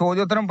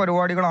ചോദ്യോത്തരം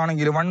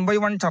പരിപാടികളാണെങ്കിൽ 1 by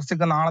 1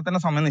 ചർച്ചയ്ക്ക് നാളെ തന്നെ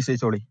സമയം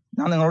നിശ്ചയിച്ചോളി.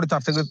 ഞാൻ നിങ്ങളോട്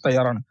ചർച്ചയ്ക്ക്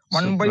തയ്യാറാണ്.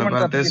 1 by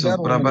 1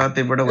 സുപ്രഭാത്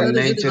ഇവിടെ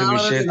ഉന്നയിച്ച ഒരു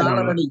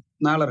വിഷയത്തിനുള്ള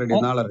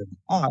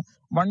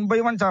 1 by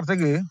 1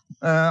 ചർച്ചയ്ക്ക്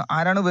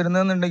ആരാണ്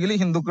വരുന്നതെന്നുണ്ടെങ്കിൽ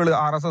ഹിന്ദുക്കൾ,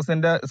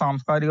 RSSന്റെ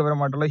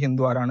സാംസ്കാരികപരമായിട്ടുള്ള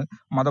ഹിന്ദു ആരാണ്,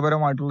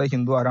 മതപരമായിട്ടുള്ള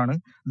ഹിന്ദു ആരാണ്,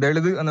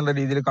 ദളിത് എന്നുള്ള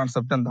രീതിയിൽ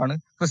കൺസെപ്റ്റ് എന്താണ്,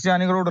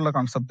 ക്രിസ്ത്യാനികളോടുള്ള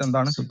കൺസെപ്റ്റ്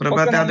എന്താണ്.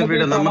 സുപ്രഭാത് അത്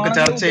വിട്, നമുക്ക്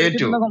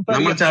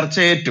ചർച്ച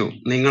ഏറ്റു.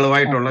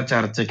 നിങ്ങളുമായിട്ടുള്ള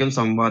ചർച്ചയ്ക്കും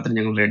സംവാദത്തിനും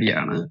ഞങ്ങൾ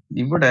റെഡിയാണ്.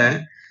 ഇവിടെ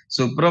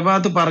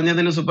സുപ്രഭാത്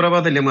പറഞ്ഞതിന്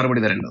സുപ്രഭാത് അല്ലേ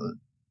മറുപടി തരേണ്ടത്?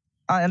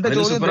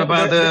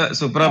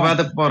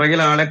 സുപ്രഭാത് പുറകിൽ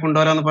ആളെ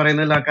കൊണ്ടുവരാന്ന്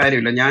പറയുന്നതിൽ ആ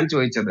കാര്യമില്ല. ഞാൻ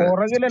ചോദിച്ചത്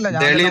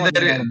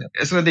ദളിതര്,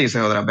 ശ്രദ്ധിക്കുക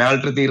സഹോദര,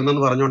 ബാലറ്റ്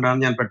തീർന്നെന്ന് പറഞ്ഞുകൊണ്ടാണ്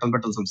ഞാൻ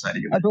പെട്ടെന്ന്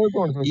സംസാരിക്കുന്നത്.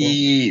 ഈ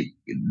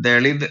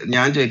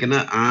ഞാൻ ചോദിക്കുന്ന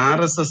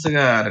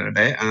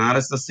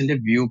RSSന്റെ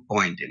വ്യൂ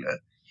പോയിന്റില്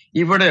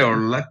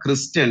ഇവിടെയുള്ള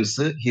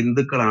ക്രിസ്ത്യൻസ്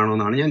ഹിന്ദുക്കളാണോ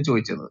എന്നാണ് ഞാൻ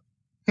ചോദിച്ചത്.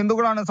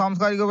 ഹിന്ദുക്കളാണ്.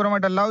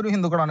 സാംസ്കാരികപരമായിട്ട് എല്ലാവരും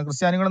ഹിന്ദുക്കളാണ്.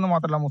 ക്രിസ്ത്യാനികളെന്ന്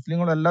മാത്രമല്ല,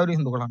 മുസ്ലിങ്ങളും എല്ലാവരും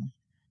ഹിന്ദുക്കളാണ്.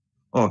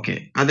 ഓക്കെ,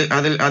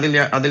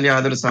 അതിൽ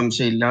യാതൊരു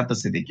സംശയം ഇല്ലാത്ത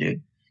സ്ഥിതിക്ക്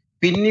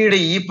പിന്നീട്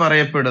ഈ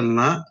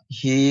പറയപ്പെടുന്ന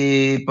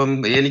ഇപ്പം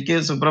എനിക്ക്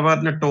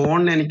സുപ്രഭാതത്തിന്റെ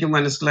ടോൺ എനിക്ക്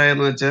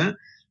മനസ്സിലായെന്ന് വെച്ചാൽ,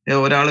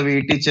 ഒരാൾ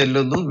വീട്ടിൽ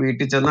ചെല്ലുന്നു,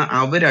 വീട്ടിൽ ചെന്നാൽ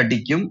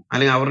അവരടിക്കും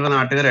അല്ലെങ്കിൽ അവരുടെ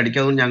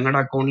നാട്ടുകാരടിക്കും, അതുകൊണ്ട് ഞങ്ങളുടെ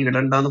അക്കൗണ്ടിൽ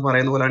ഇടണ്ടെന്ന്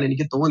പറയുന്ന പോലെയാണ്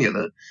എനിക്ക്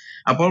തോന്നിയത്.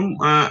 അപ്പം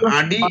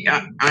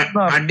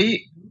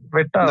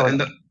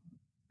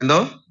എന്തോ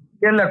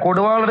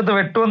കൊടുവാളെടുത്ത്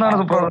വെട്ടുമെന്നാണ്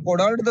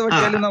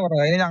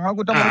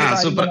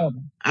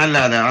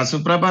അല്ലാതെ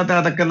സുപ്രഭാത്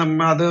അതൊക്കെ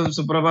അത്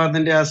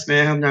സുപ്രഭാതത്തിന്റെ ആ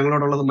സ്നേഹം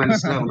ഞങ്ങളോടുള്ളത്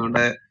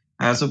മനസ്സിലാവുന്നുണ്ട്.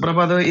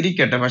 സുപ്രഭാത്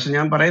ഇരിക്കട്ടെ. പക്ഷെ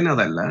ഞാൻ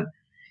പറയുന്നതല്ല,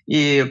 ഈ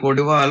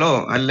കൊടുവാലോ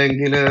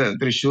അല്ലെങ്കിൽ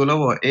തൃശ്ശൂലോ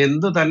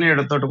എന്ത് തന്നെ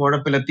എടുത്തോട്ട്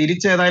കുഴപ്പമില്ല.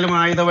 തിരിച്ചേതായാലും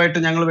ആയുധമായിട്ട്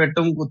ഞങ്ങൾ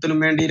വെട്ടും കുത്തിനും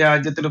വേണ്ടി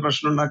രാജ്യത്തിൽ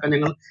പ്രശ്നം ഉണ്ടാക്കാൻ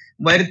ഞങ്ങൾ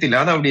വരുത്തില്ല.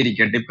 അത് അവിടെ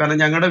ഇരിക്കട്ടെ. കാരണം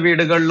ഞങ്ങളുടെ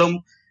വീടുകളിലും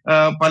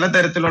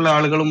പലതരത്തിലുള്ള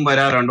ആളുകളും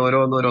വരാറുണ്ട്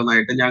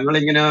ഓരോന്നായിട്ട്.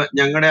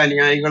 ഞങ്ങളുടെ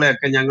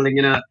അനുയായികളെയൊക്കെ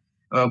ഞങ്ങളിങ്ങനെ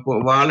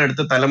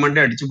വാളെടുത്ത് തലമണ്ട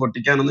അടിച്ചു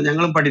പൊട്ടിക്കാനൊന്നും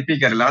ഞങ്ങളും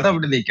പഠിപ്പിക്കാറില്ല. അത്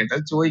അവിടെ നിൽക്കട്ടെ.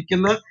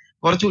 ചോദിക്കുന്ന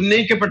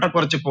ഉന്നയിക്കപ്പെട്ട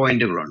കുറച്ച്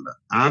പോയിന്റുകളുണ്ട്.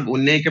 ആ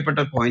ഉന്നയിക്കപ്പെട്ട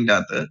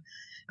പോയിന്റിനകത്ത്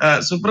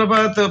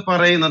സുപ്രഭാത്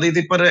പറയുന്നത്, ഇത്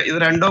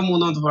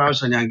 2-3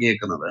 പ്രാവശ്യം ഞാൻ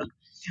കേൾക്കുന്നത്.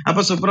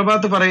 അപ്പൊ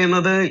സുപ്രഭാത്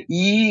പറയുന്നത്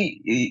ഈ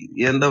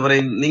എന്താ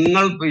പറയും,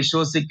 നിങ്ങൾ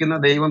വിശ്വസിക്കുന്ന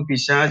ദൈവം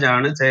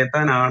പിശാചാണ്,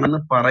 ചേത്താനാണെന്ന്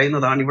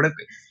പറയുന്നതാണ് ഇവിടെ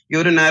ഈ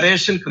ഒരു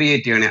നരേഷൻ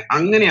ക്രിയേറ്റ് ചെയ്യണേ.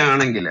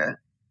 അങ്ങനെയാണെങ്കിൽ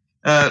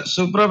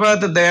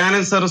സുപ്രഭാത്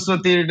ദയാനന്ദ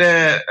സരസ്വതിയുടെ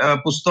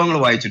പുസ്തകങ്ങൾ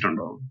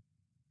വായിച്ചിട്ടുണ്ടോ?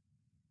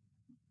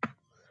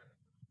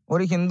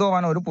 ഒരു ഹിന്ദു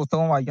ആവാൻ ഒരു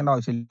പുസ്തകം വായിക്കേണ്ട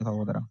ആവശ്യമില്ല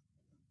സഹോദര.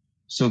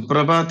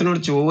 സുപ്രഭാതത്തിനോട്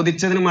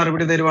ചോദിച്ചതിന്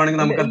മറുപടി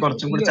തരുവാണെങ്കിൽ നമുക്ക്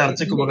കുറച്ചും കൂടി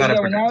ചർച്ചയ്ക്ക്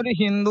ഉപകാരപ്പെടും. ഞാൻ ഒരു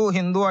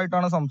ഹിന്ദു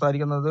ആയിട്ടാണ്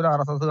സംസാരിക്കുന്നത്, ഒരു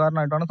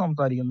RSSകാരനായിട്ടാണ്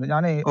സംസാരിക്കുന്നത്.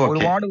 ഞാൻ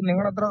ഒരുപാട്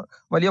നിങ്ങളത്ര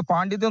വലിയ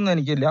പാണ്ഡിത്യമൊന്നും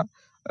എനിക്കില്ല.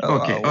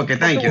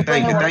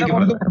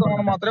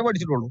 മാത്രമേ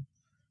പഠിച്ചിട്ടുള്ളൂ.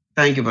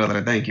 താങ്ക് യു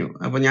ബ്രദറെ, താങ്ക് യു.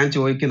 അപ്പൊ ഞാൻ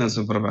ചോദിക്കുന്നത്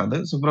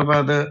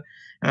സുപ്രഭാത്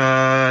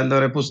എന്താ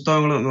പറയാ,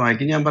 പുസ്തകങ്ങൾ ഒന്ന്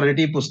വായിക്കും. ഞാൻ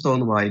പറഞ്ഞിട്ട് ഈ പുസ്തകം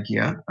ഒന്ന്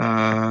വായിക്കുക.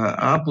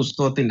 ആ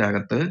പുസ്തകത്തിന്റെ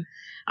അകത്ത്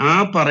ആ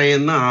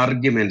പറയുന്ന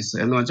ആർഗ്യുമെന്റ്സ്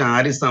എന്ന് വെച്ചാൽ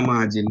ആര്യ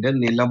സമാജിന്റെ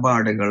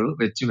നിലപാടുകൾ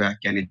വെച്ച്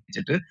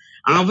വ്യാഖ്യാനിച്ചിട്ട്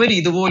അവർ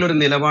ഇതുപോലൊരു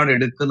നിലപാട്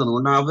എടുക്കുന്നത്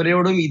കൊണ്ട്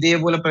അവരോടും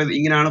ഇതേപോലെ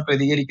ഇങ്ങനെയാണ്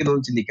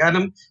പ്രതികരിക്കുന്നതെന്ന് ചിന്തിക്കും.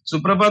 കാരണം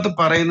സുപ്രഭാത്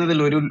പറയുന്നതിൽ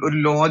ഒരു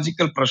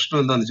ലോജിക്കൽ പ്രശ്നം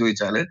എന്താന്ന്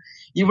ചോദിച്ചാല്,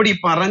 ഇവിടെ ഈ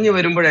പറഞ്ഞു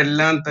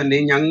വരുമ്പോഴെല്ലാം തന്നെ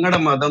ഞങ്ങളുടെ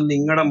മതം,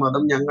 നിങ്ങളുടെ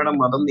മതം, ഞങ്ങളുടെ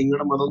മതം,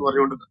 നിങ്ങളുടെ മതം എന്ന്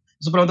പറഞ്ഞുകൊണ്ട്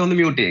സുപ്രഭാത് ഒന്ന്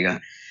മ്യൂട്ട് ചെയ്യുക.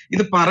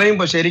 ഇത്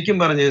പറയുമ്പോ ശരിക്കും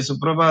പറഞ്ഞ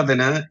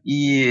സുപ്രഭാതന്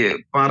ഈ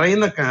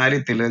പറയുന്ന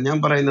കാര്യത്തില് ഞാൻ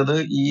പറയുന്നത്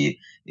ഈ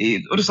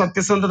ഒരു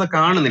സത്യസന്ധത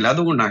കാണുന്നില്ല.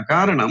 അതുകൊണ്ടാണ്.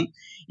 കാരണം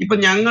ഇപ്പൊ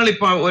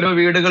ഞങ്ങളിപ്പോ ഓരോ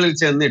വീടുകളിൽ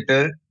ചെന്നിട്ട്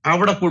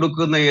അവിടെ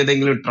കൊടുക്കുന്ന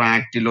ഏതെങ്കിലും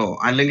ട്രാക്റ്റിലോ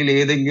അല്ലെങ്കിൽ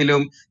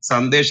ഏതെങ്കിലും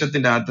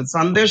സന്ദേശത്തിന്റെ അകത്ത്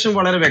സന്ദേശം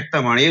വളരെ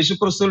വ്യക്തമാണ്.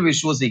 യേശുക്രിസ്തുവിൽ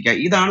വിശ്വസിക്കുക,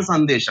 ഇതാണ്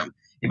സന്ദേശം.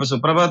 ഇപ്പൊ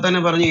സുപ്രഭാത് തന്നെ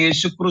പറഞ്ഞു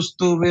യേശു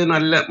ക്രിസ്തുവ്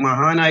നല്ല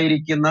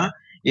മഹാനായിരിക്കുന്ന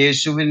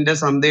യേശുവിന്റെ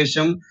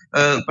സന്ദേശം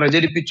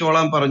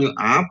പ്രചരിപ്പിച്ചോളാൻ പറഞ്ഞു.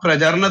 ആ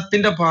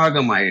പ്രചരണത്തിന്റെ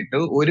ഭാഗമായിട്ട്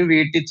ഒരു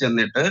വീട്ടിൽ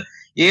ചെന്നിട്ട്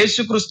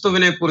യേശു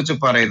ക്രിസ്തുവിനെ കുറിച്ച്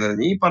പറയുന്നത്,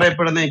 ഈ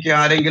പറയപ്പെടുന്ന എനിക്ക്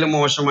ആരെങ്കിലും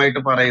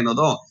മോശമായിട്ട്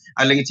പറയുന്നതോ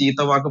അല്ലെങ്കിൽ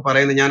ചീത്ത വാക്ക്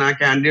പറയുന്നത്, ഞാൻ ആ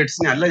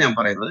കാൻഡിഡേറ്റ്സിനെ അല്ല ഞാൻ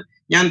പറയുന്നത്.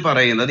 ഞാൻ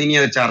പറയുന്നത് ഇനി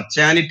അത്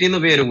ചർച്ചാനിറ്റി എന്ന്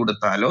പേര്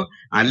കൊടുത്താലോ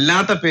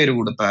അല്ലാത്ത പേര്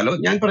കൊടുത്താലോ,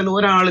 ഞാൻ പറയുന്നത്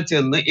ഒരാൾ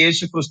ചെന്ന്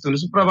യേശു ക്രിസ്തുവിന്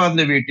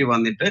സുപ്രഭാതിന്റെ വീട്ടിൽ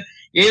വന്നിട്ട്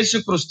യേശു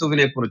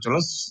ക്രിസ്തുവിനെ കുറിച്ചുള്ള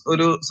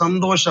ഒരു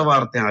സന്തോഷ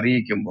വാർത്ത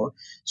അറിയിക്കുമ്പോൾ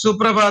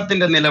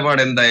സുപ്രഭാതത്തിന്റെ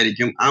നിലപാട്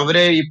എന്തായിരിക്കും?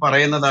 അവരെ ഈ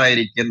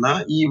പറയുന്നതായിരിക്കുന്ന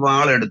ഈ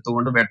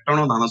വാളെടുത്തുകൊണ്ട്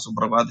വെട്ടണമെന്നാണ്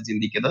സുപ്രഭാത്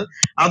ചിന്തിക്കുന്നത്?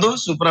 അതോ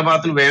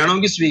സുപ്രഭാതത്തിന്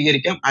വേണമെങ്കിൽ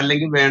സ്വീകരിക്കാം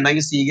അല്ലെങ്കിൽ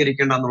വേണ്ടെങ്കിൽ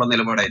സ്വീകരിക്കേണ്ട എന്നുള്ള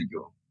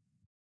നിലപാടായിരിക്കുമോ?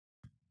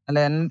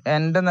 അല്ല,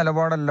 എന്റെ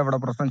നിലപാടല്ല ഇവിടെ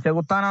പ്രശ്നം.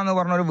 ചെകുത്താനാന്ന്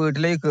പറഞ്ഞ ഒരു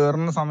വീട്ടിലേക്ക്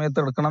കയറുന്ന സമയത്ത്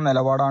എടുക്കുന്ന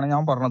നിലപാടാണ്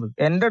ഞാൻ പറഞ്ഞത്.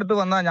 എന്റെ അടുത്ത്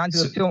വന്നാൽ ഞാൻ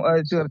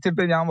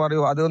ചിരിച്ചിട്ട് ഞാൻ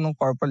പറയൂ അതൊന്നും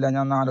കുഴപ്പമില്ല,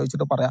 ഞാൻ ഒന്ന്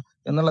ആലോചിച്ചിട്ട് പറയാം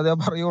എന്നുള്ളതേ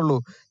പറയുള്ളൂ.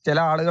 ചില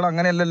ആളുകൾ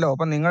അങ്ങനെയല്ലല്ലോ.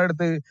 അപ്പൊ നിങ്ങളുടെ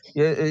അടുത്ത്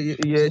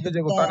യേശു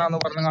ചെകുത്താനാന്ന്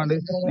പറഞ്ഞാണ്ട്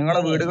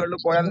നിങ്ങളുടെ വീടുകളിൽ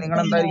പോയാൽ നിങ്ങൾ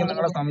എന്തായിരിക്കും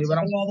നിങ്ങളുടെ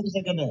സമീപനം?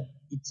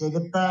 ഈ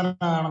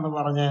ചെകുത്താനാണെന്ന്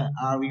പറഞ്ഞ്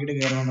ആ വീട്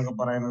കയറുന്നൊക്കെ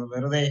പറയുന്നത്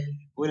വെറുതെ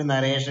ഒരു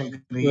നരേഷൻ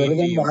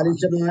ക്രിയേറ്റ് ചെയ്യുക.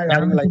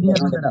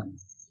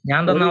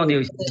 ഞാൻ തന്നാ മതി.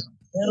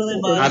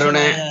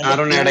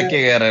 അരുൺ ഇടയ്ക്ക്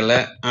കയറല്ലേ?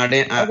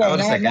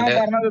 ഒരു സെക്കൻഡ്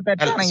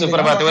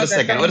സുപ്രഭാത്, ഒരു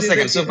സെക്കൻഡ് ഒരു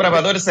സെക്കൻഡ്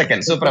സുപ്രഭാത്, ഒരു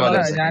സെക്കൻഡ് സുപ്രഭാത്,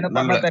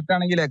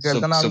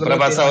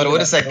 സുപ്രഭാത് സവർ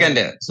ഒരു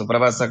സെക്കൻഡ്,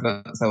 സുപ്രഭാത്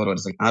സവർ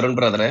ഒരു സെക്കൻഡ്. അരുൺ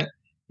ബ്രദറെ,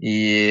 ഈ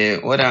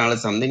ഒരാള്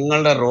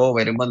നിങ്ങളുടെ റോ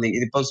വരുമ്പോ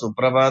ഇതിപ്പം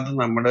സുപ്രഭാത്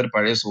നമ്മുടെ ഒരു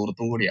പഴയ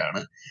സുഹൃത്തും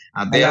കൂടിയാണ്.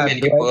 അദ്ദേഹം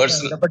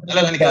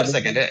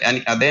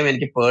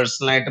എനിക്ക്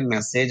പേഴ്സണലായിട്ട്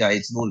മെസ്സേജ്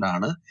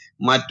അയച്ചതുകൊണ്ടാണ്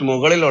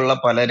മുകളിലുള്ള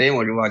പലരെയും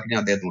ഒഴിവാക്കി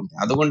അദ്ദേഹത്തിന്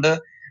കൊടുത്തത്. അതുകൊണ്ട്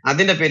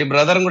അതിന്റെ പേര്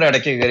ബ്രദറും കൂടെ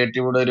ഇടയ്ക്ക് കയറിയിട്ട്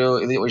ഇവിടെ ഒരു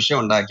ഇത് വിഷയം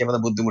ഉണ്ടാക്കിയപ്പോൾ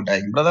അത്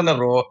ബുദ്ധിമുട്ടായിരിക്കും. ബ്രദറിന്റെ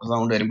റോ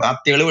സൗണ്ട് വരുമ്പോൾ ആ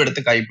തെളിവ്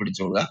എടുത്ത് കൈ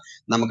പിടിച്ചോളുക,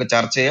 നമുക്ക്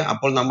ചർച്ച ചെയ്യാം.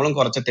 അപ്പോൾ നമ്മളും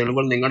കുറച്ച്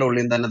തെളിവുകൾ നിങ്ങളുടെ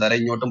ഉള്ളിൽ തന്നെ തരാം,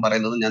 ഇങ്ങോട്ടും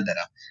പറയുന്നത് ഞാൻ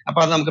തരാം.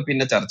 അപ്പൊ അത് നമുക്ക്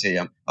പിന്നെ ചർച്ച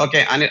ചെയ്യാം.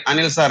 ഓക്കെ,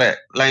 അനിൽ സാറെ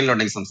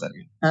ലൈനിലുണ്ടെങ്കിൽ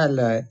സംസാരിക്കും.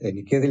 അല്ല,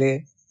 എനിക്കിതില്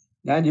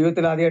ഞാൻ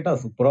ജീവിതത്തിൽ ആദ്യമായിട്ടാ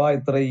സുപ്രഭാത്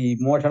ഇത്ര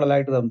ഇമോഷണൽ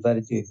ആയിട്ട്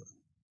സംസാരിച്ച്.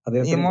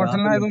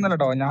 ഇമോഷണൽ ആയതൊന്നല്ല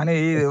കേട്ടോ, ഞാൻ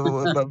ഈ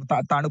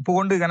തണുപ്പ്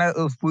കൊണ്ട് ഇങ്ങനെ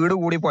സ്പീഡ്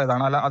കൂടി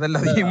പോയതാണ്.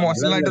 അതല്ലാതെ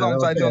ഇമോഷണൽ ആയിട്ട്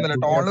സംസാരിച്ചൊന്നുമില്ല.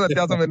 ടോണിൽ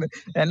വ്യത്യാസം വരുന്നത്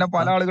എന്നെ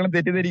പല ആളുകളും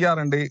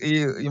തെറ്റിദ്ധരിക്കാറുണ്ട് ഈ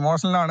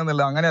ഇമോഷണൽ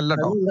ആണെന്നല്ല. അങ്ങനെയല്ല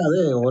കേട്ടോ.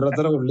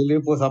 ഓരോരുത്തരുടെ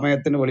ഉള്ളിലിരിപ്പ്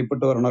സമയത്തിന്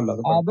വെളിപ്പെട്ട് വരണല്ലോ.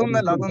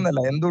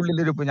 അതൊന്നല്ല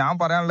എന്തുള്ളിലിരിപ്പ്. ഞാൻ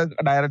പറയാനുള്ള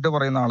ഡയറക്റ്റ്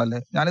പറയുന്ന ആളല്ലേ.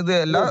 ഞാനിത്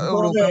എല്ലാ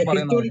ഗ്രൂപ്പിലും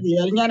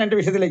പറയുന്നത്. ഞാൻ എന്റെ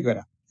വിഷയത്തിലേക്ക്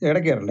വരാം,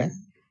 ഇടയ്ക്കേറല്ലേ.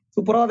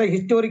 സുപ്രഭാത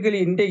ഹിസ്റ്റോറിക്കലി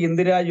ഇന്ത്യ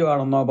ഹിന്ദു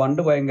രാജ്യമാണെന്നോ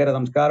പണ്ട് ഭയങ്കര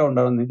സംസ്കാരം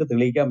ഉണ്ടാണെന്ന് നിങ്ങൾക്ക്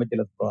തെളിയിക്കാൻ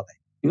പറ്റില്ല. സുപ്രഭാത,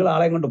 നിങ്ങൾ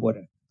ആളെയും കൊണ്ട്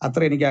പോരാ.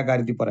 അത്ര എനിക്ക് ആ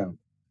കാര്യത്തിൽ പറയാനുള്ളൂ.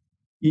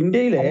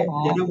 ഇന്ത്യയിലെ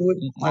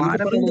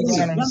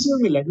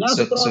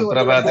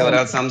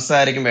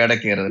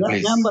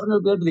ഞാൻ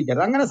പറഞ്ഞത്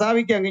കേട്ടിരിക്കരുത്. അങ്ങനെ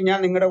സ്ഥാപിക്കാമെങ്കിൽ ഞാൻ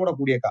നിങ്ങളുടെ കൂടെ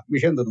കൂടിയേക്കാം,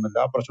 വിഷയം തീർന്നില്ല,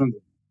 ആ പ്രശ്നം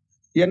തീർന്നു.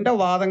 എന്റെ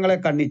വാദങ്ങളെ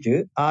കണ്ണിച്ച്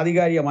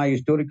ആധികാരികമായ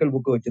ഹിസ്റ്റോറിക്കൽ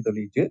ബുക്ക് വെച്ച്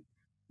തെളിയിച്ച്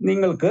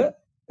നിങ്ങൾക്ക്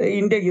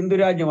ഇന്ത്യ ഹിന്ദു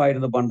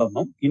രാജ്യമായിരുന്നു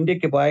പണ്ടെന്നും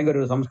ഇന്ത്യക്ക് ഭയങ്കര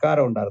ഒരു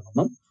സംസ്കാരം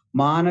ഉണ്ടായിരുന്നെന്നും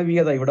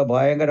മാനവീയത ഇവിടെ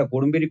ഭയങ്കര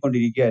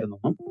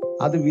കൊടുമ്പിരിക്കൊണ്ടിരിക്കുകയായിരുന്നെന്നും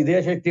അത്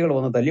വിദേശ ശക്തികൾ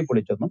വന്ന്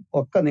തല്ലിപ്പൊളിച്ചെന്നും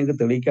ഒക്കെ നിങ്ങൾക്ക്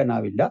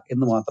തെളിയിക്കാനാവില്ല.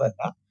 എന്ന്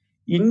മാത്രമല്ല,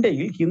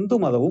 ഇന്ത്യയിൽ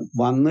ഹിന്ദുമതവും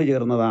വന്നു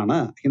ചേർന്നതാണ്.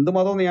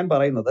 ഹിന്ദുമതം എന്ന് ഞാൻ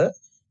പറയുന്നത്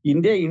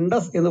ഇന്ത്യ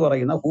ഇൻഡസ് എന്ന്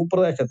പറയുന്ന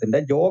ഭൂപ്രദേശത്തിന്റെ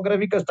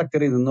ജോഗ്രഫിക്കൽ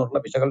സ്ട്രക്ചറിൽ നിന്നുള്ള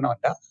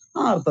വിശകലനമല്ല.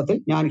 ആ അർത്ഥത്തിൽ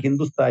ഞാൻ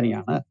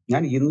ഹിന്ദുസ്ഥാനിയാണ്,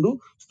 ഞാൻ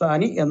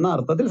ഹിന്ദുസ്ഥാനി എന്ന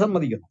അർത്ഥത്തിൽ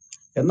സമ്മതിക്കുന്നു.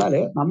 എന്നാൽ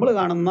നമ്മൾ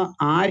കാണുന്ന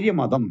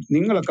ആര്യമതം,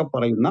 നിങ്ങളൊക്കെ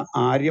പറയുന്ന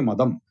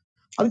ആര്യമതം,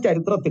 അത്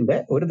ചരിത്രത്തിന്റെ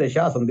ഒരു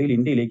ദശാസന്ധിയിൽ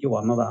ഇന്ത്യയിലേക്ക്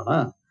വന്നതാണ്.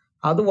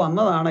 അത്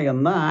വന്നതാണ്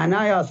എന്ന്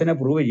അനായാസനെ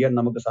പ്രൂവ് ചെയ്യാൻ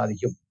നമുക്ക്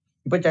സാധിക്കും.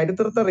 ഇപ്പൊ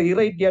ചരിത്രത്തെ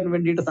റീറൈറ്റ് ചെയ്യാൻ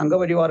വേണ്ടിയിട്ട്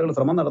സംഘപരിവാറുകൾ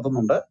ശ്രമം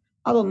നടത്തുന്നുണ്ട്.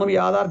 അതൊന്നും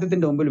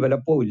യാഥാർത്ഥ്യത്തിന്റെ മുമ്പിൽ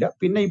വിലപ്പോവില്ല.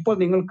 പിന്നെ ഇപ്പോൾ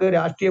നിങ്ങൾക്ക്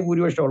രാഷ്ട്രീയ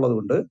ഭൂരിപക്ഷം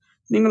ഉള്ളതുകൊണ്ട്,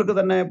 നിങ്ങൾക്ക്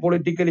തന്നെ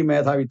പൊളിറ്റിക്കലി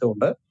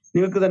മേധാവിത്വമുണ്ട്,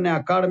 നിങ്ങൾക്ക് തന്നെ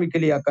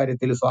അക്കാഡമിക്കലി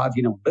അക്കാര്യത്തിൽ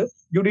സ്വാധീനമുണ്ട്,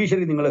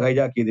 ജുഡീഷ്യറി നിങ്ങൾ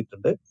ഹൈജാക്ക്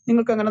ചെയ്തിട്ടുണ്ട്.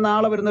 നിങ്ങൾക്ക് അങ്ങനെ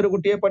നാളെ വരുന്ന ഒരു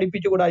കുട്ടിയെ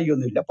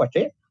പഠിപ്പിച്ചുകൂടായിയൊന്നുമില്ല.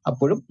 പക്ഷേ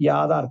അപ്പോഴും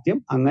യാഥാർത്ഥ്യം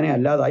അങ്ങനെ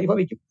അല്ലാതായി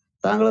ഭവിക്കും.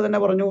 താങ്കൾ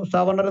തന്നെ പറഞ്ഞു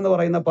സവർണർ എന്ന്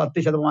പറയുന്ന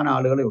 10%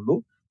 ആളുകളെ ഉള്ളൂ.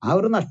 ആ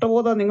ഒരു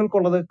നഷ്ടബോധം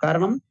നിങ്ങൾക്കുള്ളത്.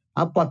 കാരണം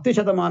ആ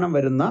 10%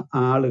 വരുന്ന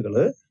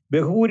ആളുകള്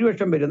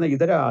ബഹുഭൂരിപക്ഷം വരുന്ന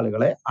ഇതര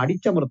ആളുകളെ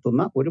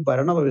അടിച്ചമർത്തുന്ന ഒരു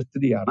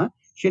ഭരണവ്യവസ്ഥിതിയാണ്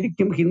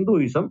ശരിക്കും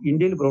ഹിന്ദുയിസം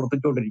ഇന്ത്യയിൽ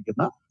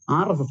പ്രവർത്തിച്ചുകൊണ്ടിരിക്കുന്ന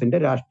RSSന്റെ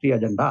രാഷ്ട്രീയ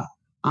അജണ്ട.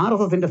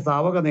 RSSന്റെ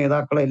സ്ഥാപക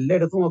നേതാക്കളെ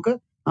എല്ലായിടത്തും നോക്ക്,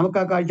 നമുക്ക്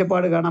ആ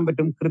കാഴ്ചപ്പാട് കാണാൻ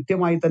പറ്റും.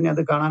 കൃത്യമായി തന്നെ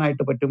അത്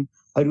കാണാനായിട്ട് പറ്റും.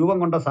 അത് രൂപം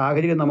കൊണ്ട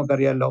സാഹചര്യം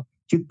നമുക്കറിയാലോ.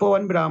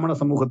 ചിത്പവൻ ബ്രാഹ്മണ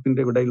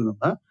സമൂഹത്തിന്റെ ഇടയിൽ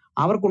നിന്ന്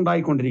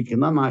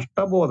അവർക്കുണ്ടായിക്കൊണ്ടിരിക്കുന്ന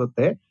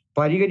നഷ്ടബോധത്തെ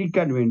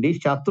പരിഹരിക്കാൻ വേണ്ടി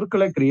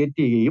ശത്രുക്കളെ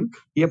ക്രിയേറ്റ് ചെയ്യുകയും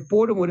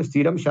എപ്പോഴും ഒരു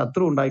സ്ഥിരം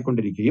ശത്രു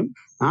ഉണ്ടായിക്കൊണ്ടിരിക്കുകയും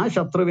ആ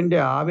ശത്രുവിന്റെ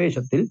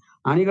ആവേശത്തിൽ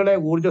അണികളെ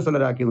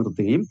ഊർജ്ജസ്വലരാക്കി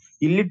നിർത്തുകയും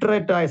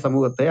ഇല്ലിറ്ററേറ്റ് ആയ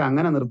സമൂഹത്തെ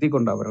അങ്ങനെ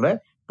നിർത്തിക്കൊണ്ട് അവരുടെ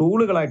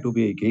ടൂളുകളായിട്ട്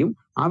ഉപയോഗിക്കുകയും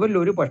അവരിൽ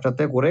ഒരു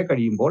പക്ഷത്തെ കുറെ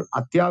കഴിയുമ്പോൾ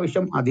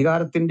അത്യാവശ്യം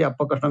അധികാരത്തിന്റെ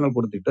അപ്പകഷ്ണങ്ങൾ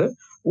കൊടുത്തിട്ട്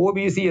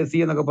OBC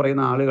SC എന്നൊക്കെ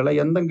പറയുന്ന ആളുകളെ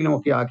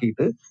എന്തെങ്കിലുമൊക്കെ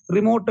ആക്കിയിട്ട്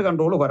റിമോട്ട്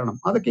കൺട്രോൾ വരണം.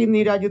 അതൊക്കെ ഇന്ന്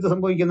ഈ രാജ്യത്ത്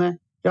സംഭവിക്കുന്നത്.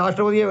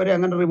 രാഷ്ട്രപതിയെ വരെ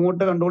അങ്ങനെ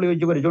റിമോട്ട് കൺട്രോൾ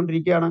വെച്ച്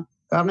ഭരിച്ചുകൊണ്ടിരിക്കുകയാണ്.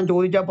 കാരണം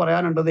ചോദിച്ചാൽ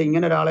പറയാനുണ്ടത്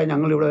ഇങ്ങനെ ഒരാളെ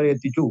ഞങ്ങൾ ഇവിടെ വരെ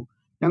എത്തിച്ചു,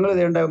 ഞങ്ങൾ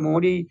ഇതേണ്ട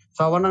മോഡി,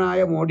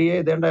 സവർണനായ മോഡിയെ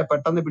ഇതേണ്ട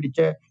പെട്ടെന്ന്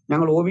പിടിച്ച്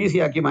ഞങ്ങൾ OBC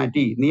ആക്കി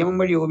മാറ്റി, നിയമം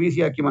വഴി OBC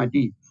ആക്കി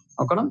മാറ്റി.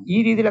 നോക്കണം, ഈ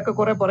രീതിയിലൊക്കെ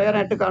കുറെ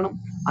പറയാനായിട്ട് കാണും.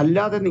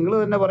 അല്ലാതെ നിങ്ങൾ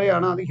തന്നെ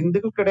പറയാണ് അത്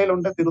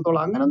ഹിന്ദുക്കൾക്കിടയിലുണ്ട്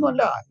തീർത്തോളം. അങ്ങനൊന്നും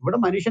അല്ല. ഇവിടെ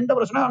മനുഷ്യന്റെ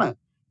പ്രശ്നമാണ്.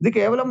 ഇത്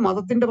കേവലം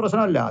മതത്തിന്റെ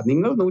പ്രശ്നമല്ല.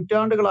 നിങ്ങൾ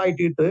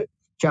നൂറ്റാണ്ടുകളായിട്ട്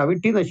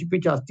ചവിട്ടി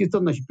നശിപ്പിച്ച,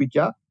 അസ്തിത്വം നശിപ്പിച്ച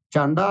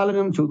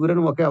ചണ്ടാലനും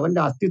ശൂദ്രനും ഒക്കെ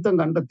അവന്റെ അസ്തിത്വം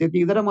കണ്ടെത്തിയത്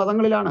ഇതര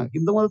മതങ്ങളിലാണ്.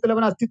 ഹിന്ദു മതത്തിൽ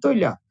അവൻ അസ്തിത്വം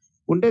ഇല്ല.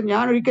 ഉണ്ട്.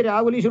 ഞാൻ ഒരിക്കൽ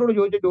രാഹുൽ ഈശ്വരോട്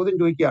ചോദിച്ച ചോദ്യം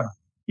ചോദിക്കുകയാണ്.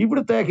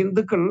 ഇവിടുത്തെ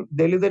ഹിന്ദുക്കൾ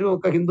ദലിതരും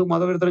ഒക്കെ ഹിന്ദു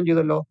മതപരിവർത്തനം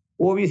ചെയ്തല്ലോ,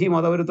 OBC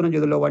മതപരിവർത്തനം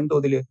ചെയ്തല്ലോ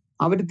വൻതോതിൽ.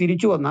 അവർ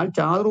തിരിച്ചു വന്നാൽ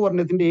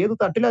ചാതുർവർണ്ണയത്തിന്റെ ഏത്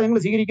തട്ടിലാണ് നിങ്ങൾ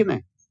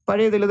സ്വീകരിക്കുന്നത്?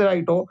 പഴയ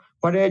ദലിതരായിട്ടോ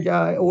പഴയ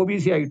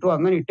OBC ആയിട്ടോ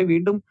അങ്ങനെ ഇട്ട്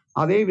വീണ്ടും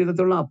അതേ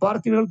വിധത്തിലുള്ള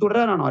അപ്പാർത്തികൾ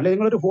തുടരാനാണോ? അല്ലെ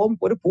നിങ്ങളൊരു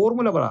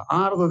ഫോർമുല പറ.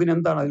 RSS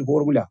എന്താണ് അതിൽ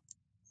ഫോർമുല?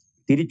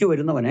 തിരിച്ചു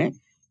വരുന്നവനെ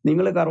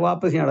നിങ്ങൾ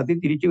കർവാപ്പസി നടത്തി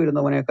തിരിച്ചു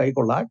വരുന്നവനെ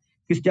കൈക്കൊള്ളാൻ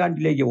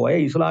ക്രിസ്ത്യാനിറ്റിയിലേക്ക് പോയ,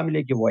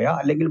 ഇസ്ലാമിലേക്ക് പോയ,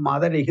 അല്ലെങ്കിൽ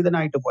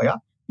മതരഹിതനായിട്ട് പോയ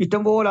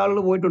ഇഷ്ടംപോലെ ആളുകൾ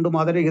പോയിട്ടുണ്ട്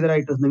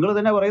മതരഹിതരായിട്ട്. നിങ്ങൾ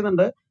തന്നെ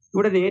പറയുന്നുണ്ട്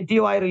ഇവിടെ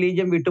നേറ്റീവായ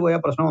റിലീജിയൻ വിട്ടുപോയ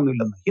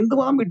പ്രശ്നമൊന്നുമില്ലെന്ന്.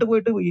 ഹിന്ദുമതം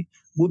വിട്ടുപോയിട്ട്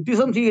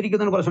ബുദ്ധിസം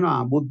സ്വീകരിക്കുന്നതിന്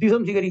പ്രശ്നമാണ്.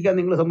 ബുദ്ധിസം സ്വീകരിക്കാൻ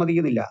നിങ്ങൾ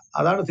സമ്മതിക്കുന്നില്ല.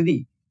 അതാണ് സ്ഥിതി.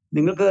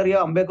 നിങ്ങൾക്ക്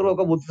അറിയാം അംബേദ്കറും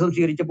ഒക്കെ ബുദ്ധിസം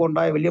സ്വീകരിച്ചപ്പോൾ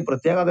ഉണ്ടായ വലിയ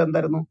പ്രത്യേകത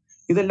എന്തായിരുന്നു?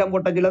 ഇതെല്ലാം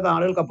പൊട്ട ചില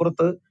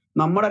നാളുകൾക്കപ്പുറത്ത്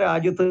നമ്മുടെ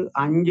രാജ്യത്ത്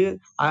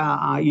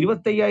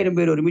 25,000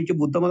 പേര് ഒരുമിച്ച്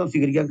ബുദ്ധമതം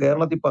സ്വീകരിക്കാൻ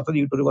കേരളത്തിൽ പദ്ധതി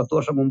ഇട്ടു ഒരു 10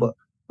 വർഷം മുമ്പ്.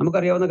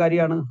 നമുക്കറിയാവുന്ന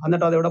കാര്യമാണ്.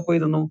 എന്നിട്ട് അത് എവിടെ പോയി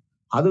നിന്നു?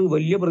 അത്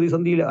വലിയ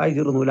പ്രതിസന്ധിയിൽ ആയി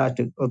തീർന്നു.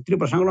 ലാസ്റ്റ് ഒത്തിരി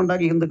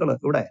പ്രശ്നങ്ങളുണ്ടാക്കി ഹിന്ദുക്കൾ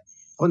ഇവിടെ.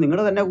 അപ്പൊ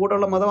നിങ്ങളുടെ തന്നെ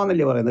കൂടെയുള്ള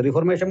മതമാണെന്നല്ലേ പറയുന്നത്,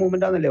 റിഫോർമേഷൻ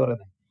മൂവ്മെന്റ് ആണെന്നല്ലേ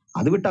പറയുന്നത്.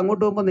 അത് വിട്ട്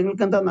അങ്ങോട്ട് പോകുമ്പോൾ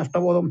നിങ്ങൾക്ക് എന്താ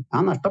നഷ്ടബോധം? ആ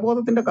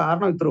നഷ്ടബോധത്തിന്റെ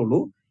കാരണം ഇത്രേ ഉള്ളൂ.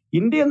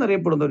 ഇന്ത്യ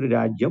എന്നറിയപ്പെടുന്ന ഒരു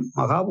രാജ്യം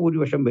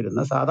മഹാഭൂരിപക്ഷം വരുന്ന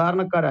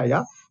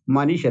സാധാരണക്കാരായ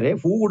മനുഷ്യരെ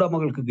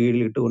ഭൂവുടമകൾക്ക്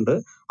കീഴിലിട്ടുകൊണ്ട്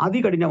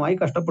അതികഠിനമായി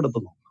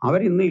കഷ്ടപ്പെടുത്തുന്നു.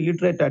 അവരിന്ന്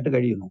ഇല്ലിറ്ററേറ്റ് ആയിട്ട്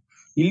കഴിയുന്നു.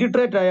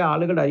 ഇല്ലിറ്ററേറ്റ് ആയ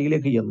ആളുകളുടെ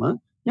അരികിലേക്ക് ചെന്ന്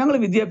ഞങ്ങൾ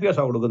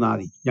വിദ്യാഭ്യാസം കൊടുക്കുന്ന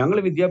ഞങ്ങൾ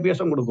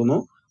വിദ്യാഭ്യാസം കൊടുക്കുന്നു,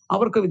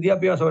 അവർക്ക്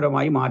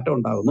വിദ്യാഭ്യാസപരമായി മാറ്റം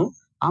ഉണ്ടാകുന്നു.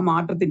 ആ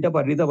മാറ്റത്തിന്റെ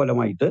പരിണിത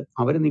ഫലമായിട്ട്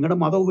അവർ നിങ്ങളുടെ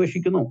മതം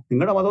ഉപേക്ഷിക്കുന്നു.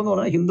 നിങ്ങളുടെ മതം എന്ന്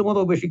പറഞ്ഞാൽ ഹിന്ദു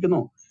മതം ഉപേക്ഷിക്കുന്നു.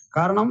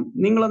 കാരണം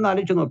നിങ്ങളൊന്ന്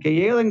ആലോചിച്ച് നോക്കിയാൽ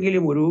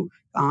ഏതെങ്കിലും ഒരു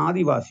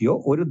ആദിവാസിയോ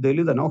ഒരു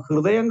ദലിതനോ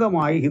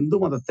ഹൃദയംഗമായി ഹിന്ദു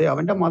മതത്തെ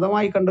അവന്റെ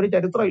മതമായി കണ്ടൊരു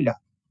ചരിത്രമില്ല.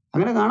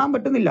 അങ്ങനെ കാണാൻ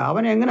പറ്റുന്നില്ല.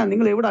 അവനെ എങ്ങനെ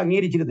നിങ്ങൾ എവിടെ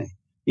അംഗീകരിച്ചിരുന്നേ?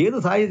 ഏത്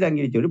സാഹചര്യത്തിൽ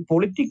അംഗീകരിച്ചു? ഒരു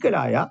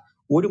പൊളിറ്റിക്കലായ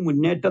ഒരു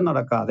മുന്നേറ്റം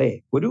നടക്കാതെ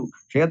ഒരു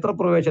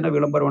ക്ഷേത്രപ്രവേശന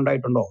വിളംബരം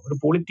ഉണ്ടായിട്ടുണ്ടോ? ഒരു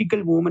പൊളിറ്റിക്കൽ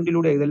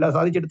മൂവ്മെന്റിലൂടെ ഇതെല്ലാം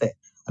സാധിച്ചെടുത്തേ.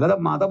 അല്ലാതെ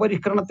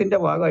മതപരിഷ്കരണത്തിന്റെ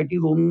ഭാഗമായിട്ട്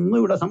ഇതൊന്നും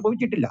ഇവിടെ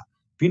സംഭവിച്ചിട്ടില്ല.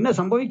 പിന്നെ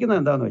സംഭവിക്കുന്നത്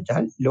എന്താന്ന്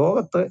വെച്ചാൽ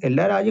ലോകത്ത്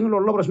എല്ലാ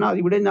രാജ്യങ്ങളിലുള്ള പ്രശ്നം അത്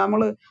ഇവിടെ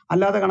നമ്മൾ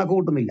അല്ലാതെ കണക്ക്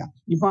കൂട്ടുന്നില്ല.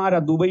 ഇപ്പൊ ആരാ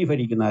ദുബൈ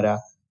ഭരിക്കുന്ന? ആരാ?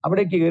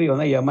 അവിടേക്ക് കയറി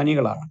വന്ന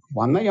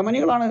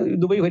യമനികളാണ്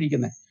ദുബൈ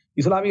ഭരിക്കുന്നത്.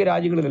 ഇസ്ലാമിക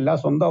രാജ്യങ്ങളിലെല്ലാം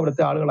സ്വന്തം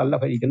അവിടുത്തെ ആളുകളല്ല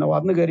ഭരിക്കുന്ന,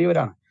 വന്നു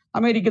കയറിയവരാണ്.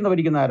 അമേരിക്ക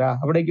ഭരിക്കുന്ന ആരാ?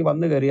 അവിടേക്ക്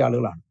വന്നു കയറിയ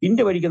ആളുകളാണ്.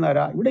 ഇന്ത്യ ഭരിക്കുന്ന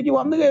ആരാ? ഇവിടേക്ക്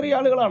വന്നു കയറിയ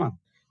ആളുകളാണ്.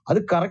 അത്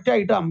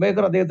കറക്റ്റായിട്ട്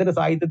അംബേദ്കർ അദ്ദേഹത്തിന്റെ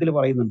സാഹിത്യത്തിൽ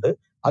പറയുന്നുണ്ട്.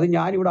 അത്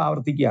ഞാനിവിടെ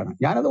ആവർത്തിക്കുകയാണ്.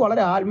 ഞാനത്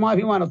വളരെ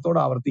ആത്മാഭിമാനത്തോടെ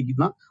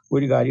ആവർത്തിക്കുന്ന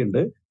ഒരു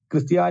കാര്യമുണ്ട്.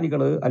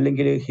 ക്രിസ്ത്യാനികള്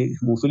അല്ലെങ്കിൽ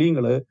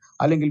മുസ്ലിങ്ങള്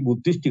അല്ലെങ്കിൽ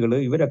ബുദ്ധിസ്റ്റുകള്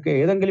ഇവരൊക്കെ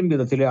ഏതെങ്കിലും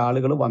വിധത്തിലെ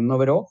ആളുകൾ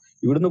വന്നവരോ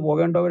ഇവിടുന്ന്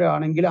പോകേണ്ടവരോ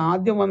ആണെങ്കിൽ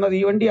ആദ്യം വന്ന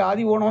തീവണ്ടി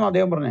ആദ്യം പോകണമെന്ന്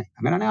അദ്ദേഹം പറഞ്ഞേ.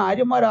 അങ്ങനെയാണെങ്കിൽ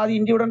ആര്യന്മാർ ആദ്യം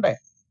ഇന്ത്യ വിടണ്ടേ?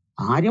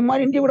 ആര്യന്മാർ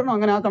ഇന്ത്യ വിടണം.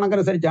 അങ്ങനെ ആ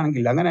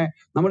കണക്കനുസരിച്ചാണെങ്കിൽ അങ്ങനെ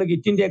നമ്മൾ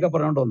കിറ്റ് ഇന്ത്യ ഒക്കെ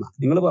പറഞ്ഞുകൊണ്ടുവന്ന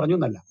നിങ്ങൾ പറഞ്ഞു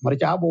എന്നല്ല,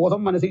 മറിച്ച് ആ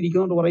ബോധം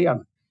മനസ്സിലിരിക്കുന്നതുകൊണ്ട്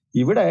പറയാണ്.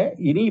 ഇവിടെ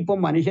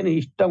ഇനിയിപ്പം മനുഷ്യന്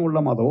ഇഷ്ടമുള്ള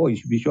മതമോ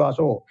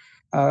വിശ്വാസമോ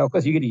ഒക്കെ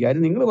സ്വീകരിക്കുക. അത്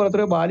നിങ്ങൾ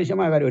പുറത്തൊരു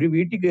ബാലിശമായ കാര്യം. ഒരു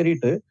വീട്ടിൽ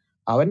കയറിയിട്ട്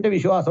അവന്റെ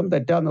വിശ്വാസം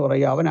തെറ്റാന്ന്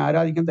പറയുക, അവൻ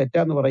ആരാധിക്കും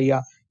തെറ്റാന്ന് പറയുക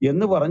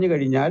എന്ന് പറഞ്ഞു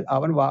കഴിഞ്ഞാൽ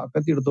അവൻ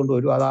വാക്കത്തി എടുത്തുകൊണ്ട്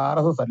വരും. അത്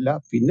RSS അല്ല.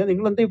 പിന്നെ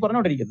നിങ്ങൾ എന്താ ഈ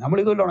പറഞ്ഞോണ്ടിരിക്കുന്നത്? നമ്മൾ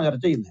ഇതുവല്ലാണ്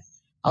ചർച്ച ചെയ്യുന്നത്.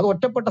 അത്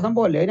ഒറ്റപ്പെട്ട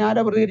സംഭവമല്ലേ? അതിന്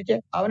ആരാ പ്രതികരിച്ചേ?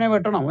 അവനെ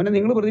വെട്ടണം. അവനെ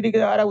നിങ്ങൾ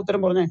പ്രതികരിക്കുക. ആരാ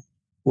ഉത്തരം പറഞ്ഞേ?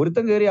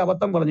 ഒരുത്തൻ കയറി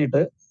അബദ്ധം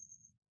പറഞ്ഞിട്ട്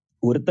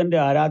ഒരുത്തന്റെ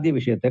ആരാധ്യ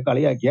വിഷയത്തെ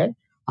കളിയാക്കിയാൽ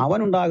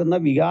അവനുണ്ടാകുന്ന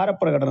വികാര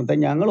പ്രകടനത്തെ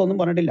ഞങ്ങളൊന്നും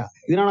പറഞ്ഞിട്ടില്ല.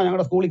 ഇതിനാണോ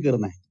ഞങ്ങളുടെ സ്കൂളിൽ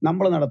കയറുന്നത്?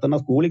 നമ്മൾ നടത്തുന്ന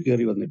സ്കൂളിൽ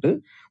കയറി വന്നിട്ട്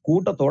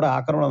കൂട്ടത്തോടെ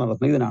ആക്രമണം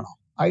നടത്തുന്നത് ഇതിനാണോ?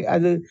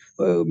 അത്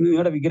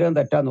നിങ്ങളുടെ വിഗ്രഹം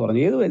തെറ്റാന്ന്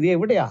പറഞ്ഞു. ഇത്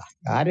എവിടെയാ?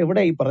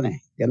 ആരെവിടെയാ ഈ പറഞ്ഞേ?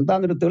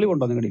 എന്താന്നൊരു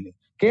തെളിവുണ്ടോ നിങ്ങളിൽ?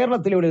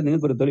 കേരളത്തിൽ എവിടെ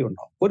നിങ്ങൾക്കൊരു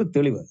തെളിവുണ്ടോ? ഒരു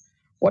തെളിവ്,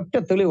 ഒറ്റ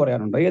തെളിവ്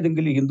പറയാനുണ്ടോ?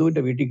 ഏതെങ്കിലും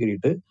ഹിന്ദുവിന്റെ വീട്ടിൽ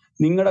കയറിയിട്ട്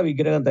നിങ്ങളുടെ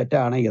വിഗ്രഹം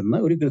തെറ്റാണ് എന്ന്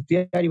ഒരു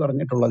ക്രിസ്ത്യാനി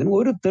പറഞ്ഞിട്ടുള്ളതിന്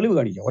ഒരു തെളിവ്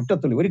കാണിക്കോ? ഒറ്റ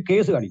തെളിവ്, ഒരു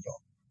കേസ് കാണിക്കോ?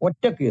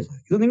 ഒറ്റ കേസ്.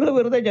 ഇത് നിങ്ങൾ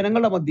വെറുതെ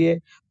ജനങ്ങളുടെ മധ്യേ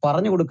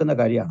പറഞ്ഞു കൊടുക്കുന്ന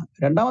കാര്യമാണ്.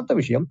 രണ്ടാമത്തെ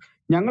വിഷയം,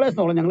 ഞങ്ങളെ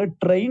സംബന്ധിച്ച് ഞങ്ങൾ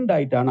ട്രെയിൻഡ്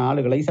ആയിട്ടാണ്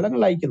ആളുകളെ ഈ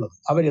സ്ഥലങ്ങളിൽ അയക്കുന്നത്.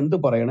 അവരെന്ത്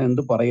പറയണം,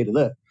 എന്ത്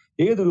പറയരുത്,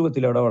 ഏത്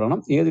രൂപത്തിൽ ഇടപെടണം,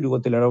 ഏത്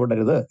രൂപത്തിൽ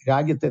ഇടപെടരുത്,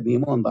 രാജ്യത്തെ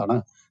നിയമം എന്താണ്,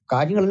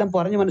 കാര്യങ്ങളെല്ലാം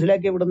പറഞ്ഞ്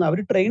മനസ്സിലാക്കി വിടുന്ന അവർ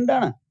ട്രെയിൻഡ്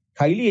ആണ്.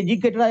 ഹൈലി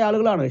എഡ്യൂക്കേറ്റഡ് ആയ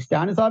ആളുകളാണ്.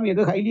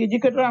 സ്റ്റാൻസ്വാമിയൊക്കെ ഹൈലി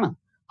എഡ്യൂക്കേറ്റഡ് ആണ്.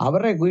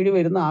 അവരുടെ കീഴിൽ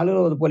വരുന്ന ആളുകൾ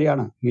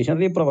അതുപോലെയാണ്.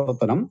 മിഷണറി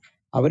പ്രവർത്തനം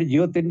അവർ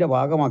ജീവിതത്തിന്റെ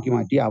ഭാഗമാക്കി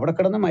മാറ്റി അവിടെ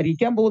കിടന്ന്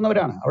മരിക്കാൻ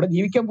പോകുന്നവരാണ്. അവിടെ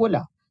ജീവിക്കാൻ പോകില്ല.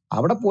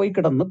 അവിടെ പോയി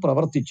കിടന്ന്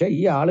പ്രവർത്തിച്ച്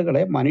ഈ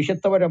ആളുകളെ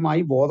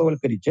മനുഷ്യത്വപരമായി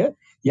ബോധവൽക്കരിച്ച്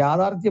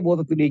യാഥാർത്ഥ്യ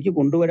ബോധത്തിലേക്ക്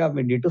കൊണ്ടുവരാൻ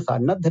വേണ്ടിയിട്ട്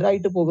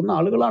സന്നദ്ധരായിട്ട് പോകുന്ന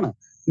ആളുകളാണ്.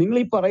 നിങ്ങൾ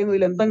ഈ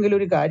പറയുന്നതിൽ എന്തെങ്കിലും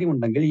ഒരു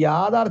കാര്യമുണ്ടെങ്കിൽ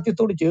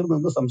യാഥാർത്ഥ്യത്തോട് ചേർന്ന്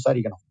നിന്ന്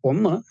സംസാരിക്കണം.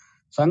 ഒന്ന്,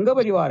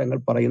 സംഘപരിവാരങ്ങൾ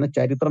പറയുന്ന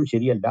ചരിത്രം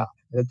ശരിയല്ല.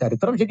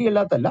 ചരിത്രം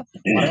ശരിയല്ലാത്തല്ല,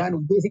 പറയാൻ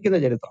ഉദ്ദേശിക്കുന്ന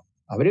ചരിത്രം.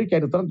 അവര്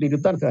ചരിത്രം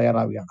തിരുത്താൻ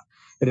തയ്യാറാവുകയാണ്.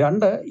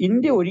 രണ്ട്,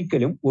 ഇന്ത്യ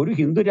ഒരിക്കലും ഒരു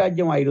ഹിന്ദു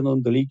രാജ്യമായിരുന്നു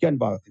എന്ന് തെളിയിക്കാൻ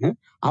പാകത്തിന്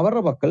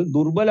അവരുടെ പക്കൽ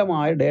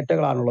ദുർബലമായ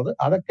ഡേറ്റകളാണുള്ളത്.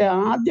 അതൊക്കെ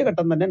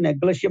ആദ്യഘട്ടം തന്നെ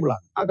നെഗ്ലഷ്യബിൾ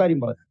ആണ്. ആ കാര്യം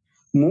പറഞ്ഞു.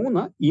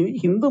 മൂന്ന്, ഈ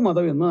ഹിന്ദു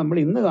മതം എന്ന് നമ്മൾ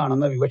ഇന്ന്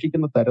കാണുന്ന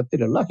വിവക്ഷിക്കുന്ന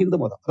തരത്തിലുള്ള ഹിന്ദു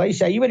മതം, അതായത്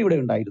ശൈവർ ഇവിടെ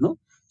ഉണ്ടായിരുന്നു,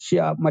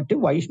 മറ്റ്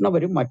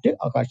വൈഷ്ണവരും മറ്റ്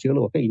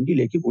കക്ഷികളും ഒക്കെ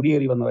ഇന്ത്യയിലേക്ക്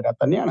കുടിയേറി വന്നവരാ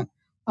തന്നെയാണ്.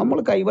 നമ്മൾ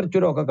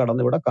കൈവർച്ചുരമൊക്കെ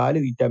കടന്ന് ഇവിടെ കാല്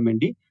തീറ്റാൻ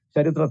വേണ്ടി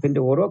ചരിത്രത്തിന്റെ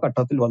ഓരോ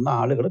ഘട്ടത്തിൽ വന്ന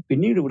ആളുകൾ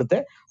പിന്നീട് ഇവിടുത്തെ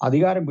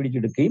അധികാരം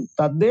പിടിച്ചെടുക്കുകയും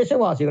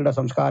തദ്ദേശവാസികളുടെ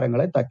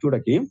സംസ്കാരങ്ങളെ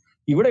തച്ചുടയ്ക്കുകയും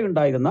ഇവിടെ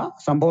ഉണ്ടായിരുന്ന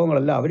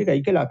സംഭവങ്ങളെല്ലാം അവർ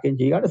കൈക്കലാക്കുകയും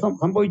ചെയ്യുകയാണ്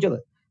സംഭവിച്ചത്.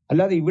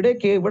 അല്ലാതെ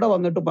ഇവിടെ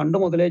വന്നിട്ട് പണ്ട്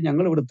മുതലേ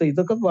ഞങ്ങൾ ഇവിടുത്തെ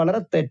ഇതൊക്കെ വളരെ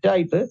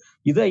തെറ്റായിട്ട്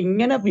ഇത്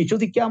ഇങ്ങനെ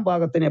വിശ്വസിക്കാൻ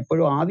പാകത്തിന്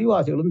എപ്പോഴും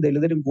ആദിവാസികളും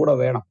ദലിതരും കൂടെ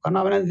വേണം. കാരണം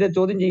അവനതിനെ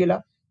ചോദ്യം ചെയ്യില്ല,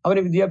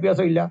 അവന്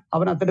വിദ്യാഭ്യാസം ഇല്ല,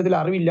 അവന് അത്തരത്തിൽ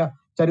അറിവില്ല,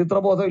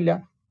 ചരിത്രബോധം ഇല്ല.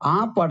 ആ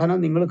പഠനം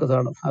നിങ്ങൾ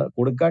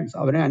കൊടുക്കാൻ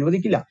അവനെ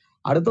അനുവദിക്കില്ല.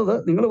 അടുത്തത്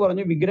നിങ്ങൾ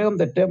പറഞ്ഞു വിഗ്രഹം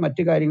തെറ്റ്,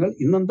 മറ്റു കാര്യങ്ങൾ.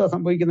 ഇന്നെന്താ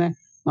സംഭവിക്കുന്നത്?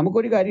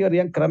 നമുക്കൊരു കാര്യം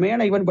അറിയാം,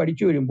 ക്രമേണ ഇവൻ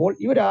പഠിച്ചു വരുമ്പോൾ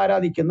ഇവർ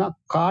ആരാധിക്കുന്ന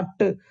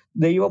കാട്ട്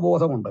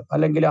ദൈവബോധമുണ്ട്,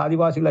 അല്ലെങ്കിൽ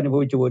ആദിവാസികൾ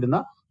അനുഭവിച്ചു പോരുന്ന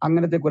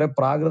അങ്ങനത്തെ കുറെ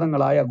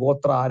പ്രാകൃതങ്ങളായ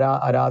ഗോത്ര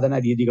ആരാധന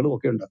രീതികളും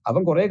ഒക്കെ ഉണ്ട്.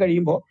 അവൻ കുറെ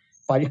കഴിയുമ്പോൾ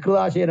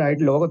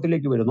പരിഷ്കൃതാശയനായിട്ട്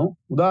ലോകത്തിലേക്ക് വരുന്നു.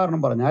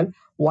 ഉദാഹരണം പറഞ്ഞാൽ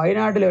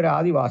വയനാട്ടിലെ ഒരു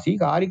ആദിവാസി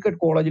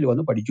കാലിക്കറ്റ് കോളേജിൽ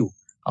വന്ന് പഠിച്ചു.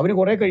 അവന്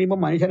കുറെ കഴിയുമ്പോൾ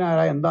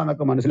മനുഷ്യനായ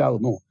എന്താന്നൊക്കെ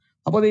മനസ്സിലാകുന്നു.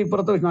 അപ്പൊ അത്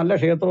ഇപ്പുറത്ത് നല്ല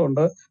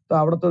ക്ഷേത്രമുണ്ട്,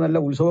 അവിടുത്തെ നല്ല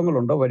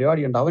ഉത്സവങ്ങളുണ്ട്,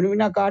 പരിപാടിയുണ്ട്. അവന്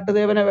പിന്നെ ആ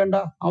കാട്ടുദേവനെ വേണ്ട.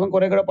 അവൻ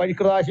കുറെ കൂടെ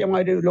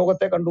പരിഷ്കൃതാശയമായിട്ട്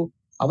ലോകത്തെ കണ്ടു.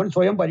 അവൻ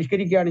സ്വയം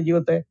പരിഷ്കരിക്കുകയാണ്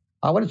ജീവിതത്തെ.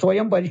 അവൻ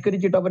സ്വയം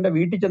പരിഷ്കരിച്ചിട്ട് അവന്റെ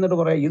വീട്ടിൽ ചെന്നിട്ട്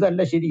പറയാം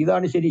ഇതല്ല ശരി,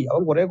 ഇതാണ് ശരി.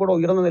 അവൻ കുറെ കൂടെ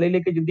ഉയർന്ന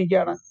നിലയിലേക്ക്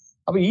ചിന്തിക്കുകയാണ്.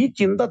 അപ്പൊ ഈ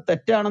ചിന്ത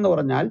തെറ്റാണെന്ന്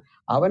പറഞ്ഞാൽ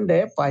അവന്റെ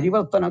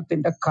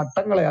പരിവർത്തനത്തിന്റെ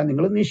ഘട്ടങ്ങളെയാണ്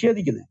നിങ്ങൾ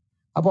നിഷേധിക്കുന്നത്.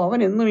 അപ്പൊ അവൻ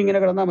എന്നും ഇങ്ങനെ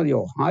കിടന്നാൽ മതിയോ?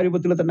 ആ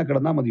രൂപത്തിൽ തന്നെ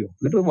കിടന്നാൽ മതിയോ?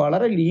 എന്നിട്ട്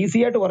വളരെ ഈസി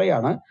ആയിട്ട്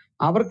പറയാണ്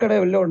അവർക്കിടെ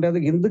വല്ലതും ഉണ്ട്, അത്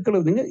ഹിന്ദുക്കൾ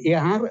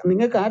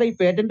നിങ്ങൾക്ക് ആരാ ഈ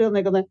പേറ്റന്റ്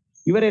തന്നേക്കുന്നത്?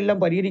 ഇവരെല്ലാം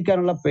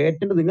പരിഹരിക്കാനുള്ള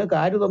പേറ്റന്റ് നിങ്ങൾക്ക്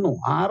ആര് തന്നു?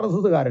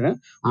 RSSകാരന്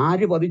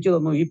ആര് പതിച്ചു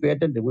തന്നു ഈ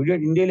പേറ്റന്റ്?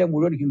 മുഴുവൻ ഇന്ത്യയിലെ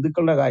മുഴുവൻ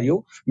ഹിന്ദുക്കളുടെ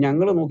കാര്യവും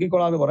ഞങ്ങൾ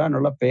നോക്കിക്കൊള്ളാന്ന്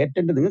പറയാനുള്ള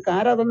പേറ്റന്റ് നിങ്ങൾക്ക്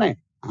ആരാ തന്നെ?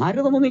 ആര്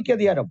തന്നു നീക്കിയ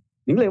അധികാരം?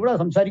 നിങ്ങൾ എവിടെ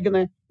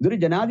സംസാരിക്കുന്നത്? ഇതൊരു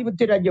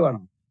ജനാധിപത്യ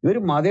രാജ്യമാണ്,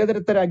 ഇതൊരു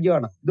മതേതരത്വ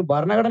രാജ്യമാണ്, ഇത്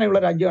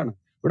ഭരണഘടനയുള്ള രാജ്യമാണ്.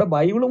 ഇവിടെ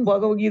ബൈബിളും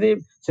ഭഗവത്ഗീതയും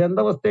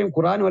ചെന്തവസ്ഥയും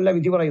ഖുറാനും അല്ല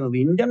വിധി പറയുന്നത്,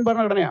 ഇന്ത്യൻ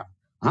ഭരണഘടനയാണ്.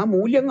 ആ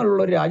മൂല്യങ്ങളുള്ള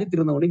ഒരു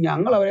രാജ്യത്തിരുന്നുകൊണ്ട്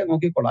ഞങ്ങൾ അവരെ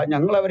നോക്കിക്കൊള്ളാം,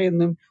 ഞങ്ങൾ അവരെ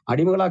എന്നും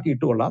അടിമകളാക്കി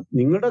ഇട്ടുകൊള്ളാം.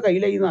 നിങ്ങളുടെ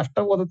കയ്യിലെ ഈ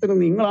നഷ്ടബോധത്തിന്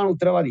നിങ്ങളാണ്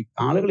ഉത്തരവാദി.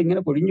 ആളുകൾ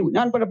ഇങ്ങനെ പൊഴിഞ്ഞു.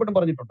 ഞാൻ പലപ്പോഴും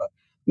പറഞ്ഞിട്ടുണ്ട്,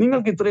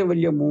 നിങ്ങൾക്ക് ഇത്രയും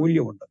വലിയ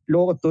മൂല്യമുണ്ട്,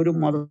 ലോകത്തൊരു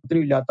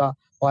മതത്തിനും ഇല്ലാത്ത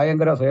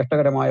ഭയങ്കര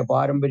ശ്രേഷ്ഠകരമായ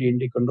പാരമ്പര്യം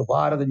ഇന്ത്യക്കുണ്ട്,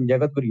 ഭാരതം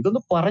ജഗദ്ഗുരു.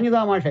 ഇതൊന്ന്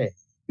പറഞ്ഞതാ മാഷേ,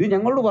 ഇത്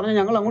ഞങ്ങളോട് പറഞ്ഞ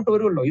ഞങ്ങൾ അങ്ങോട്ട്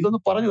വരുമല്ലോ.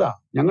 ഇതൊന്ന് പറഞ്ഞതാ,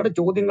 ഞങ്ങളുടെ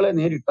ചോദ്യങ്ങളെ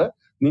നേരിട്ട്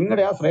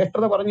നിങ്ങളുടെ ആ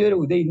ശ്രേഷ്ഠത പറഞ്ഞു തരൂ.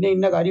 ഇത്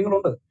ഇന്ന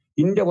കാര്യങ്ങളുണ്ട്,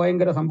 ഇന്ത്യ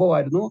ഭയങ്കര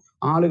സംഭവമായിരുന്നു,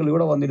 ആളുകൾ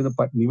ഇവിടെ വന്നിരുന്ന്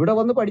ഇവിടെ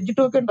വന്ന്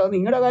പഠിച്ചിട്ട് വെക്കണ്ട, അത്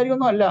നിങ്ങളുടെ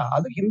കാര്യമൊന്നും അല്ല,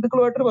 അത്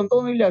ഹിന്ദുക്കളുമായിട്ട്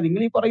ബന്ധമൊന്നുമില്ല.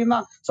 നിങ്ങൾ ഈ പറയുന്ന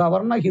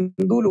സവർണ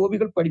ഹിന്ദു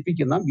ലോബികൾ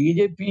പഠിപ്പിക്കുന്ന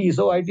BJP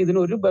ഈസോമായിട്ട്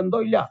ഇതിനൊരു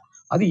ബന്ധമില്ല.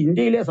 അത്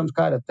ഇന്ത്യയിലെ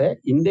സംസ്കാരത്തെ,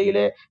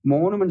 ഇന്ത്യയിലെ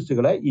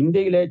മോണുമെന്റ്സുകളെ,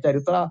 ഇന്ത്യയിലെ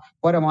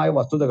ചരിത്രപരമായ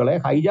വസ്തുതകളെ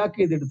ഹൈജാക്ക്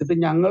ചെയ്തെടുത്തിട്ട്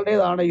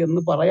ഞങ്ങളുടേതാണ്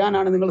എന്ന്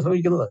പറയാനാണ് നിങ്ങൾ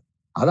ശ്രമിക്കുന്നത്.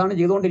 അതാണ്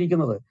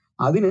ചെയ്തുകൊണ്ടിരിക്കുന്നത്.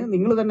 അതിന്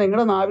നിങ്ങൾ തന്നെ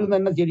നിങ്ങളുടെ നാവിൽ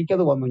തന്നെ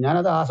ശരിക്കത് വന്നു.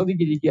 ഞാനത്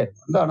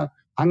ആസ്വദിച്ചിരിക്കുകയായിരുന്നു. എന്താണ്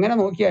അങ്ങനെ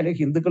നോക്കിയാൽ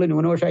ഹിന്ദുക്കൾ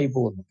ന്യൂനപക്ഷമായി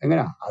പോകുന്നു.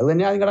 എങ്ങനെയാ? അത്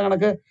തന്നെയാ നിങ്ങളുടെ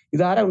കണക്ക്.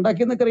 ഇതാരാ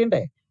ഉണ്ടാക്കിയെന്നൊക്കെ അറിയണ്ടേ?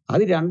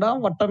 അത് 2ാം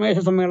വട്ടമേശ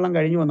സമ്മേളനം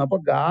കഴിഞ്ഞു വന്നപ്പോൾ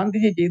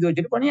ഗാന്ധിജി ചെയ്തു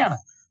വെച്ചിട്ട് പണിയാണ്.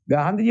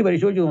 ഗാന്ധിജി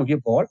പരിശോധിച്ച്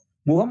നോക്കിയപ്പോൾ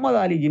മുഹമ്മദ്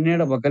അലി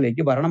ജിന്നയുടെ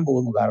പക്കലേക്ക് ഭരണം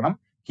പോകുന്നു. കാരണം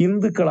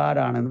ഹിന്ദുക്കൾ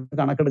ആരാണെന്ന്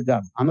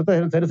കണക്കെടുക്കുകയാണ്. അന്നത്തെ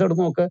സെൻസസ്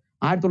എടുത്ത് നോക്ക്.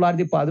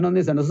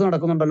 1911 സെൻസസ്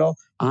നടക്കുന്നുണ്ടല്ലോ,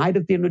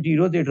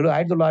 1828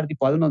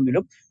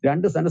 1911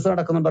 2 സെൻസസ്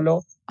നടക്കുന്നുണ്ടല്ലോ,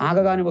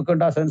 ആകകാനും ഒക്കെ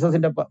ഉണ്ട് ആ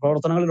സെൻസസിന്റെ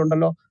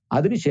പ്രവർത്തനങ്ങളിലുണ്ടല്ലോ.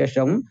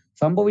 അതിനുശേഷം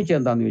സംഭവിച്ചത്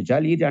എന്താന്ന്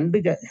ചോദിച്ചാൽ ഈ 2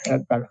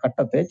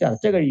 ഘട്ടത്തെ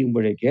ചർച്ച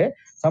കഴിയുമ്പോഴേക്ക്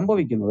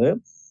സംഭവിക്കുന്നത്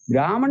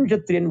ബ്രാഹ്മൺ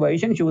ക്ഷത്രിയൻ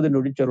വൈശ്യൻ ശൂദ്രൻ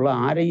ഒഴിച്ചുള്ള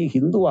ആരെയും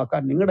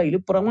ഹിന്ദുവാക്കാൻ നിങ്ങളുടെ കയ്യിൽ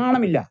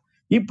പ്രമാണമില്ല.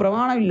 ഈ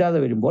പ്രമാണമില്ലാതെ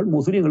വരുമ്പോൾ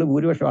മുസ്ലിങ്ങൾ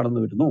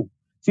ഭൂരിപക്ഷമാണെന്ന് വരുന്നു,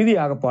 സ്ഥിതി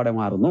ആകപ്പാടെ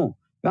മാറുന്നു,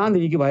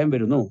 ഗാന്ധിജിക്ക് ഭയം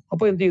വരുന്നു.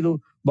 അപ്പൊ എന്ത് ചെയ്തു?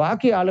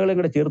 ബാക്കി ആളുകളെ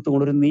കൂടെ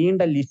ചേർത്തുകൊണ്ട് ഒരു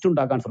നീണ്ട ലിസ്റ്റ്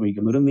ഉണ്ടാക്കാൻ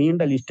ശ്രമിക്കുന്നു, ഒരു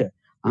നീണ്ട ലിസ്റ്റ്.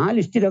 ആ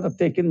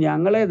ലിസ്റ്റിനകത്തേക്ക്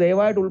ഞങ്ങളെ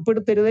ദയവായിട്ട്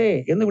ഉൾപ്പെടുത്തരുതേ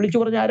എന്ന് വിളിച്ചു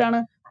പറഞ്ഞ ആരാണ്?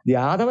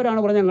 യാദവരാണ്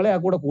പറഞ്ഞ ഞങ്ങളെ ആ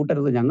കൂടെ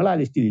കൂട്ടരുത്, ഞങ്ങൾ ആ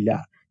ലിസ്റ്റിലില്ല.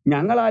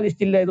 ഞങ്ങൾ ആ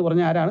ലിസ്റ്റില്ല എന്ന്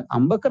പറഞ്ഞ ആരാണ്?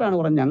 അംബേദ്കറാണ്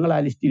പറഞ്ഞ ഞങ്ങൾ ആ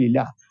ലിസ്റ്റിലില്ല.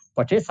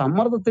 പക്ഷേ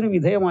സമ്മർദ്ദത്തിന്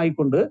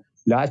വിധേയമായിക്കൊണ്ട്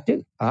ലാസ്റ്റ്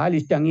ആ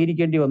ലിസ്റ്റ്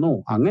അംഗീകരിക്കേണ്ടി വന്നു.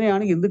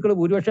 അങ്ങനെയാണ് ഹിന്ദുക്കൾ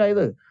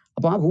ഭൂരിപക്ഷമായത്.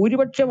 അപ്പൊ ആ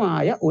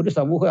ഭൂരിപക്ഷമായ ഒരു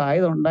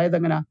സമൂഹം ഉണ്ടായത്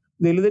എങ്ങനെ?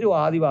 ദലിതരും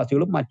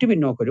ആദിവാസികളും മറ്റു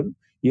പിന്നോക്കരും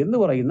എന്ന്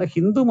പറയുന്ന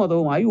ഹിന്ദു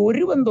മതവുമായി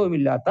ഒരു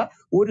ബന്ധവുമില്ലാത്ത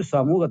ഒരു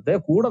സമൂഹത്തെ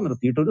കൂടെ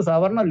നിർത്തിയിട്ട് ഒരു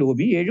സവർണ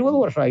ലോബി 70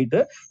 വർഷമായിട്ട്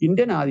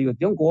ഇന്ത്യൻ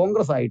ആധിപത്യം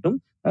കോൺഗ്രസ് ആയിട്ടും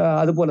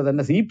അതുപോലെ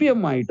തന്നെ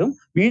CPM ആയിട്ടും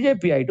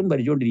BJP ആയിട്ടും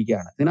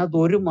ഭരിച്ചുകൊണ്ടിരിക്കുകയാണ്. ഇതിനകത്ത്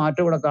ഒരു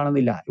മാറ്റം ഇവിടെ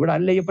കാണുന്നില്ല. ഇവിടെ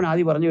അല്ലയ്യപ്പൻ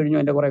ആദ്യം പറഞ്ഞു കഴിഞ്ഞു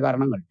അതിന്റെ കുറെ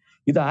കാരണങ്ങൾ.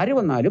 ഇതാര്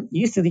വന്നാലും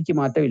ഈ സ്ഥിതിക്ക്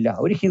മാറ്റമില്ല.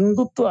 ഒരു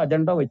ഹിന്ദുത്വ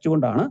അജണ്ട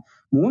വെച്ചുകൊണ്ടാണ്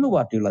 3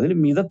 പാർട്ടികൾ. അതിൽ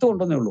മിതത്വം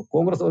ഉണ്ടെന്നേ ഉള്ളൂ.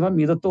 കോൺഗ്രസ് വന്നാൽ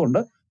മിതത്വം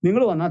ഉണ്ട്,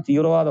 നിങ്ങൾ വന്നാൽ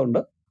തീവ്രവാദം ഉണ്ട്,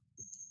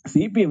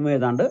 CPM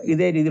ഏതാണ്ട്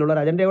ഇതേ രീതിയിലുള്ള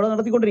ഒരു അജണ്ട ഇവിടെ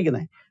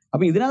നടത്തിക്കൊണ്ടിരിക്കുന്നത്.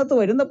 അപ്പൊ ഇതിനകത്ത്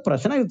വരുന്ന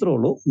പ്രശ്നം ഇത്രേ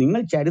ഉള്ളൂ,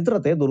 നിങ്ങൾ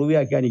ചരിത്രത്തെ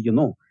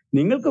ദുർവ്യാഖ്യാനിക്കുന്നു.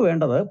 നിങ്ങൾക്ക്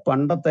വേണ്ടത്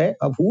പണ്ടത്തെ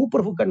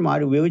ഭൂപ്രഭുക്കന്മാർ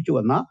ഉപയോഗിച്ചു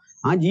വന്ന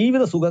ആ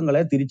ജീവിത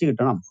സുഖങ്ങളെ തിരിച്ചു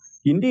കിട്ടണം.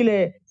 ഇന്ത്യയിലെ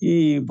ഈ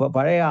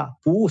പഴയ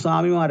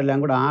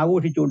ഭൂസ്വാമിമാരെല്ലാം കൂടെ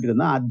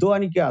ആഘോഷിച്ചുകൊണ്ടിരുന്ന,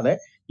 അധ്വാനിക്കാതെ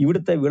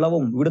ഇവിടുത്തെ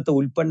വിളവും ഇവിടുത്തെ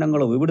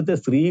ഉൽപ്പന്നങ്ങളും ഇവിടുത്തെ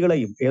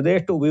സ്ത്രീകളെയും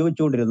യഥേഷ്ടം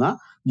ഉപയോഗിച്ചുകൊണ്ടിരുന്ന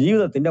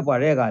ജീവിതത്തിന്റെ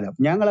പഴയ കാലം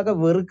ഞങ്ങളൊക്കെ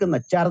വെറുക്കുന്ന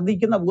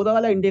ഛർദ്ദിക്കുന്ന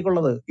ഭൂതകാലം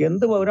ഇന്ത്യക്കുള്ളത്.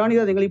 എന്ത്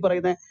പൗരാണികത നിങ്ങൾ ഈ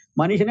പറയുന്നത്?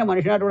 മനുഷ്യനെ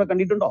മനുഷ്യനായിട്ട് ഇവിടെ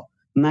കണ്ടിട്ടുണ്ടോ?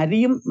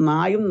 നരിയും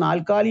നായും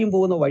നാൽക്കാലിയും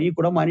പോകുന്ന വഴി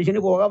കൂടെ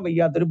മനുഷ്യന് പോകാൻ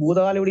വയ്യാത്തൊരു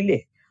ഭൂതകാലം ഇവിടെ ഇല്ലേ?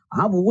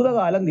 ആ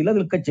ഭൂതകാലം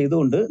നിലനിൽക്ക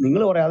ചെയ്തുകൊണ്ട്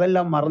നിങ്ങൾ പറയാം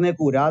അതെല്ലാം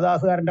മറന്നേക്കൂ,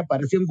 രാധാസുകാരന്റെ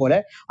പരസ്യം പോലെ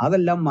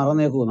അതെല്ലാം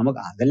മറന്നേക്കൂ.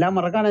 നമുക്ക് അതെല്ലാം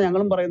മറക്കാനാണ്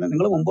ഞങ്ങളും പറയുന്നത്,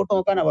 നിങ്ങൾ മുമ്പോട്ട്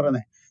നോക്കാനാണ്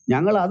പറയുന്നത്.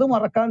 ഞങ്ങൾ അത്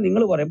മറക്കാൻ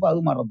നിങ്ങൾ പറയുമ്പോൾ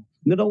അത് മറന്നു.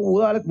 എന്നിട്ട്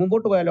ഭൂതകാലത്ത്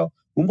മുമ്പോട്ട് പോയാലോ?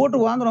 മുമ്പോട്ട്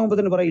പോകാൻ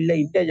തുടങ്ങുമ്പോൾ പറയും ഇല്ല,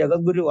 ഇന്ത്യ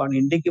ജഗദ്ഗുരുവാണ്,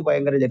 ഇന്ത്യക്ക്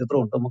ഭയങ്കര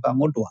ചരിത്രമുണ്ട്, നമുക്ക്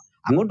അങ്ങോട്ട് പോവാം.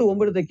 അങ്ങോട്ട്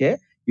പോകുമ്പോഴത്തേക്ക്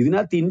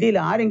ഇതിനകത്ത് ഇന്ത്യയിൽ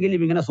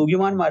ആരെങ്കിലും ഇങ്ങനെ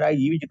സുഖിമാന്മാരായി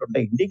ജീവിച്ചിട്ടുണ്ട്?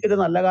 ഇന്ത്യക്ക് ഒരു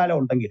നല്ല കാലം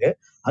ഉണ്ടെങ്കിൽ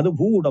അത്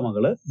ഭൂ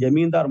ഉടമകള്,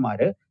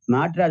 ജമീന്ദാർമാര്,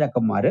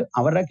 നാട്ടുരാജാക്കന്മാര്,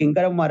 അവരുടെ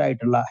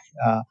കിങ്കരന്മാരായിട്ടുള്ള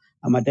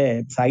മറ്റേ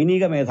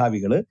സൈനിക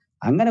മേധാവികള്,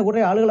 അങ്ങനെ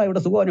കുറെ ആളുകളാണ്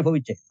ഇവിടെ സുഖം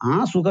അനുഭവിച്ചേ. ആ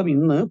സുഖം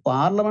ഇന്ന്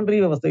പാർലമെന്ററി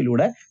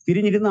വ്യവസ്ഥയിലൂടെ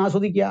തിരിഞ്ഞിരുന്ന്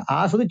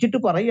ആസ്വദിച്ചിട്ട്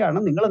പറയുകയാണ്,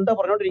 നിങ്ങൾ എന്താ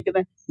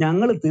പറഞ്ഞുകൊണ്ടിരിക്കുന്നത്,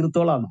 ഞങ്ങൾ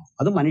തീർത്തോളാന്നോ?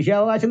 അത്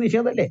മനുഷ്യാവകാശ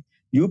നിഷേധമല്ലേ?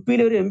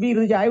 UP-യിലെ ഒരു MP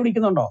ഇരുന്ന് ചായ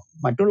കുടിക്കുന്നുണ്ടോ?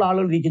 മറ്റുള്ള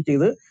ആളുകൾ റീച്ച്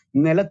ചെയ്ത്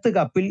നിലത്ത്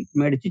കപ്പിൽ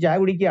മേടിച്ച് ചായ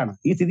കുടിക്കുകയാണ്.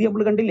 ഈ സ്ഥിതി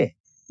നമ്മൾ കണ്ടില്ലേ?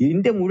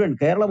 ഇന്ത്യ മുഴുവൻ,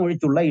 കേരളം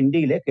ഒഴിച്ചുള്ള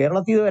ഇന്ത്യയിലെ,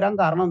 കേരളത്തിൽ ഇത് വരാൻ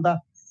കാരണം എന്താ?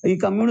 ഈ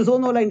കമ്മ്യൂണിസം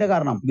ഒന്നുമല്ല ഇതിന്റെ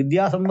കാരണം.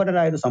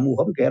 വിദ്യാസമ്പന്നരായ ഒരു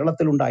സമൂഹം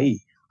കേരളത്തിലുണ്ടായി.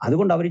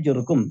 അതുകൊണ്ട് അവർ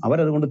ചെറുക്കും,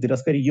 അവരതുകൊണ്ട്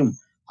തിരസ്കരിക്കും.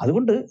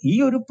 അതുകൊണ്ട് ഈ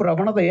ഒരു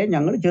പ്രവണതയെ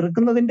ഞങ്ങൾ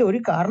ചെറുക്കുന്നതിന്റെ ഒരു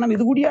കാരണം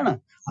ഇതുകൂടിയാണ്.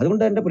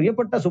 അതുകൊണ്ട് എന്റെ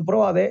പ്രിയപ്പെട്ട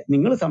സുപ്രഭാതെ,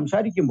 നിങ്ങൾ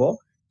സംസാരിക്കുമ്പോൾ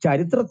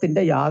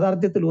ചരിത്രത്തിന്റെ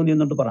യാഥാർത്ഥ്യത്തിൽ ഊന്നി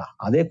നിന്നിട്ട് പറ,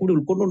 അതേ കൂടി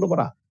ഉൾക്കൊണ്ടുകൊണ്ട്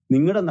പറ.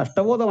 നിങ്ങളുടെ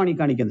നഷ്ടബോധമാണ് ഈ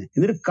കാണിക്കുന്നത്.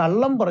 എന്നിട്ട്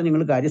കള്ളം പറഞ്ഞ്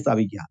നിങ്ങൾ കാര്യം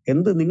സ്ഥാപിക്കുക.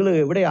 നിങ്ങൾ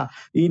എവിടെയാ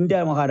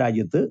ഇന്ത്യ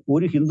മഹാരാജ്യത്ത്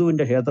ഒരു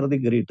ഹിന്ദുവിന്റെ ക്ഷേത്രത്തിൽ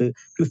കയറിയിട്ട്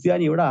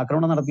ക്രിസ്ത്യാനി എവിടെ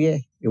ആക്രമണം നടത്തിയേ?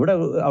 എവിടെ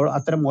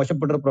അത്തരം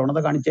മോശപ്പെട്ട ഒരു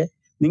പ്രവണത കാണിച്ചേ?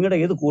 നിങ്ങളുടെ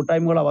ഏത്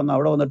കൂട്ടായ്മകളാ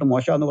അവിടെ വന്നിട്ട്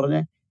മോശമെന്ന്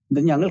പറഞ്ഞേ?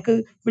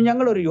 ഇപ്പൊ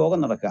ഞങ്ങളൊരു യോഗം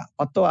നടക്കുക,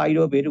 10,000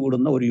 1000 പേര്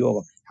കൂടുന്ന ഒരു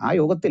യോഗം. ആ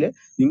യോഗത്തിൽ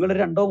നിങ്ങൾ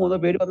 2 3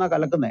 പേര് വന്നാൽ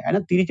കലക്കുന്നത്,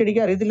 അതിനെ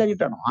തിരിച്ചടിക്കാൻ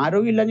അറിയത്തില്ലാഞ്ഞിട്ടാണോ?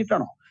 ആരോഗ്യം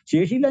ഇല്ലാഞ്ഞിട്ടാണോ?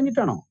 ശേഷി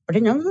ഇല്ലാഞ്ഞിട്ടാണോ?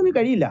 പക്ഷെ ഞങ്ങൾക്ക്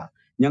കഴിയില്ല,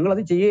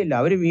 ഞങ്ങളത് ചെയ്യില്ല.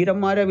 അവർ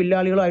വീരന്മാരെ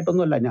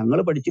വില്ലാളികളായിട്ടൊന്നുമല്ല, ഞങ്ങൾ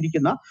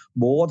പഠിച്ചിരിക്കുന്ന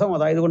ബോധം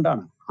അതായത്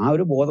കൊണ്ടാണ്. ആ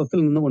ഒരു ബോധത്തിൽ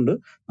നിന്നുകൊണ്ട്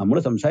നമ്മൾ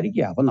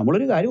സംസാരിക്കുക. അപ്പൊ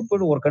നമ്മളൊരു കാര്യം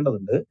ഇപ്പോഴും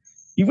ഓർക്കേണ്ടതുണ്ട്.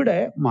 ഇവിടെ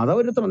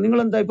മതപരിവർത്തനം,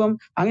 നിങ്ങൾ എന്താ ഇപ്പം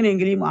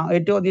അങ്ങനെയെങ്കിലും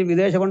ഏറ്റവും അധികം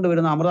വിദേശ ഫണ്ട്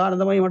വരുന്ന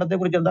അമൃതാനന്ദമയി മഠത്തെ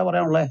കുറിച്ച് എന്താ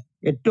പറയാനുള്ളത്?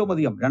 ഏറ്റവും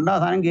അധികം 2ാം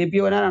സ്ഥാനം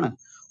KP വനാനാണ്,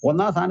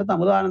 1ാം സ്ഥാനത്ത്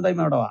അമൃതാനന്ദമയി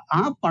മഠവാ.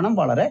 ആ പണം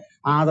വളരെ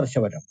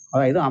ആദർശപരം.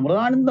 അതായത്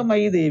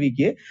അമൃതാനന്ദമയി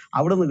ദേവിക്ക്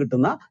അവിടെ നിന്ന്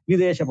കിട്ടുന്ന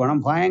വിദേശ പണം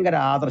ഭയങ്കര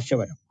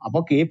ആദർശപരം. അപ്പൊ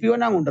KP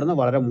വനാൻ കൊണ്ടുവരുന്നത്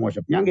വളരെ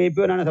മോശം. ഞാൻ KP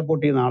വനാനെ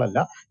സപ്പോർട്ട് ചെയ്യുന്ന ആളല്ല,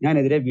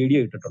 ഞാനെതിരെ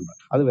വീഡിയോ ഇട്ടിട്ടുണ്ട്,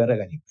 അത് വേറെ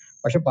കാര്യം.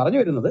 പക്ഷെ പറഞ്ഞു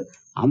വരുന്നത്,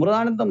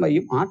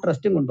 അമൃതാനന്ദമയും ആ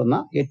ട്രസ്റ്റും കൊണ്ടുവന്ന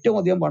ഏറ്റവും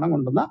അധികം പണം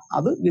കൊണ്ടുവന്ന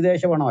അത്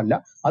വിദേശ പണമല്ല,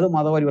 അത്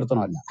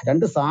മതപരിവർത്തനമല്ല.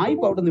 2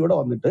 സായിപ്പ് അവിടെ നിന്ന് ഇവിടെ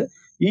വന്നിട്ട്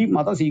ഈ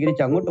മതം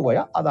സ്വീകരിച്ച് അങ്ങോട്ട്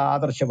പോയാൽ അത്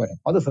ആദർശപരം,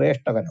 അത്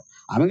ശ്രേഷ്ഠകരം.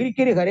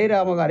 അമേരിക്കയിൽ ഹരേ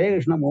രാമ ഹരേ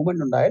കൃഷ്ണ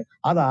മൂവ്മെന്റ് ഉണ്ടായാൽ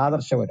അത്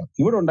ആദർശപരം.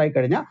 ഇവിടെ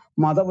ഉണ്ടായിക്കഴിഞ്ഞാൽ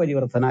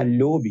മതപരിവർത്തന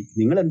ലോബി.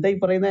 നിങ്ങൾ എന്തായി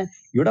പറയുന്നത്?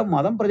 ഇവിടെ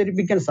മതം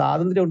പ്രചരിപ്പിക്കാൻ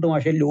സ്വാതന്ത്ര്യമുണ്ട്,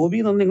 പക്ഷേ ലോബി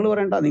എന്നൊന്നും നിങ്ങൾ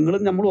പറയണ്ട.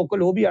 നിങ്ങളും നമ്മളും ഒക്കെ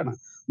ലോബിയാണ്.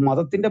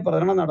 മതത്തിന്റെ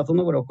പ്രചരണം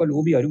നടത്തുന്നവരൊക്കെ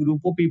ലോബി, ഒരു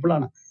ഗ്രൂപ്പ് ഓഫ് പീപ്പിൾ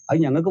ആണ്. അത്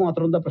ഞങ്ങൾക്ക്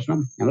മാത്രം എന്താ പ്രശ്നം?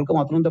 ഞങ്ങൾക്ക്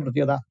മാത്രം എന്താ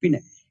പ്രത്യേകത?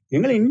 പിന്നെ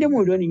നിങ്ങൾ ഇന്ത്യ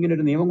മുഴുവൻ ഇങ്ങനെ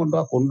ഒരു നിയമം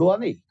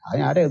കൊണ്ടുപോകാന്നേ,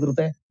 അതിനാരെ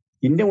എതിർത്തെ?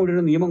 ഇന്ത്യ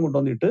മുഴുവൻ നിയമം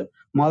കൊണ്ടുവന്നിട്ട്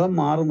മതം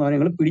മാറുന്നവരെ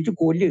നിങ്ങൾ പിടിച്ച്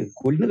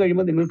കൊല്ലുന്നു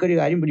കഴിയുമ്പോൾ നിങ്ങൾക്കൊരു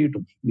കാര്യം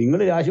പിടികിട്ടും. നിങ്ങൾ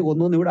രാശി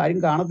കൊന്നു ഇവിടെ ആരും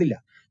കാണത്തില്ല.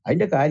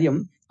 അതിന്റെ കാര്യം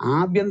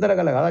ആഭ്യന്തര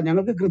കലഹം. അതാ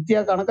ഞങ്ങൾക്ക്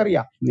കൃത്യ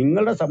കണക്കറിയാം.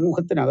 നിങ്ങളുടെ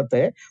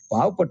സമൂഹത്തിനകത്തെ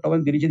പാവപ്പെട്ടവൻ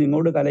തിരിച്ച്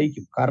നിങ്ങളോട്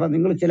കലഹിക്കും. കാരണം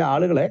നിങ്ങൾ ചില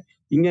ആളുകളെ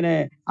ഇങ്ങനെ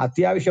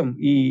അത്യാവശ്യം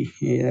ഈ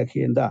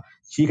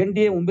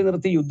ശിഖണ്ഡിയെ മുമ്പിൽ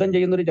നിർത്തി യുദ്ധം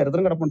ചെയ്യുന്ന ഒരു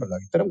ചരിത്രം കിടപ്പുണ്ടല്ലോ.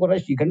 ഇത്തരം കുറെ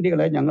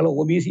ശിഖണ്ഡികളെ ഞങ്ങൾ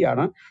OBC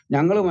ആണ്,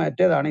 ഞങ്ങൾ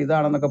മറ്റേതാണ്,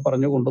 ഇതാണെന്നൊക്കെ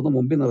പറഞ്ഞു കൊണ്ടുവന്ന്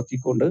മുമ്പിൽ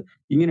നിർത്തിക്കൊണ്ട്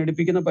ഇങ്ങനെ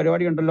എടുപ്പിക്കുന്ന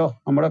പരിപാടി ഉണ്ടല്ലോ.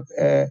 നമ്മുടെ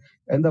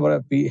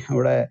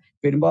ഇവിടെ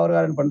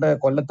പെരുമ്പാവൂർകാരൻ പണ്ട്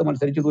കൊല്ലത്ത്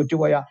മത്സരിച്ച്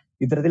തോറ്റുപോയ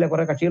ഇത്തരത്തിലെ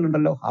കുറെ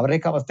കക്ഷികളുണ്ടല്ലോ.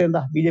 അവരെയൊക്കെ അവസ്ഥ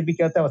എന്താ?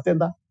 BJP-ക്കകത്തെ അവസ്ഥ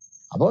എന്താ?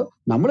 അപ്പോൾ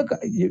നമ്മൾ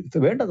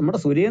നമ്മുടെ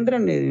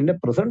സുരേന്ദ്രൻ ഇതിന്റെ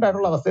പ്രസിഡന്റ്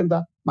ആയിട്ടുള്ള അവസ്ഥ എന്താ?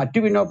 മറ്റു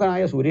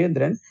പിന്നോക്കനായ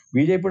സുരേന്ദ്രൻ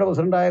BJP-യുടെ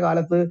പ്രസിഡന്റായ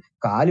കാലത്ത്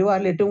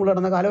കാലുവാരിൽ ഏറ്റവും കൂടുതൽ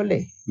നടന്ന കാലമല്ലേ?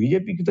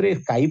 BJP-ക്ക്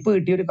ഇത്രയും കയ്പ്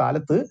കിട്ടിയ ഒരു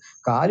കാലത്ത്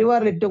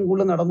കാലുവാരിൽ ഏറ്റവും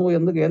കൂടുതൽ നടന്നു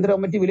എന്ന് കേന്ദ്ര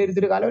കമ്മിറ്റി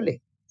വിലയിരുത്തിയൊരു കാലമല്ലേ?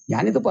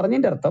 ഞാനിത്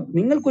പറഞ്ഞതിന്റെ അർത്ഥം,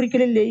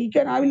 നിങ്ങൾക്കൊരിക്കലും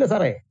ലയിക്കാനാവില്ല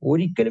സാറേ,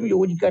 ഒരിക്കലും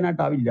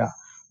യോജിക്കാനായിട്ടാവില്ല,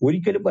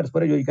 ഒരിക്കലും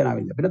പരസ്പരം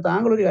യോജിക്കാനാവില്ല. പിന്നെ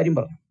താങ്കൾ ഒരു കാര്യം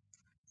പറഞ്ഞു,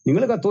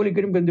 നിങ്ങൾ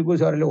കത്തോലിക്കരും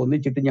പെന്തിക്കോസുകാരെല്ലാം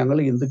ഒന്നിച്ചിട്ട് ഞങ്ങൾ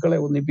ഹിന്ദുക്കളെ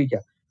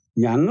ഒന്നിപ്പിക്കാം.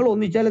 ഞങ്ങൾ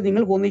ഒന്നിച്ചാൽ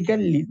നിങ്ങൾക്ക് ഒന്നിക്കാൻ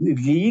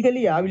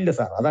ലീഗലി ആവില്ല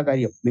സാർ, അതാ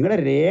കാര്യം. നിങ്ങളുടെ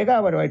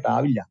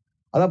രേഖാപരമായിട്ടാവില്ല,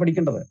 അതാ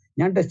പഠിക്കേണ്ടത്.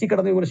 ഞാൻ ടെസ്റ്റിൽ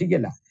കിടന്ന്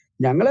വിമർശിക്കല്ല.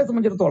 ഞങ്ങളെ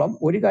സംബന്ധിച്ചിടത്തോളം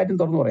ഒരു കാര്യം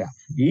തുറന്നു പറയാം,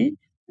 ഈ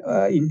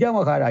ഇന്ത്യ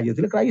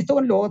മഹാരാജ്യത്തിൽ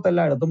ക്രൈസ്തവൻ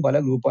ലോകത്തെല്ലായിടത്തും പല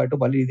ഗ്രൂപ്പായിട്ട്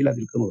പല രീതിയിലാണ്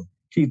നിൽക്കുന്നത്.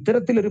 പക്ഷെ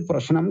ഇത്തരത്തിലൊരു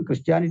പ്രശ്നം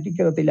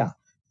ക്രിസ്ത്യാനിറ്റിക്കകത്തില്ല.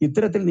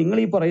 ഇത്തരത്തിൽ നിങ്ങൾ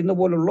ഈ പറയുന്ന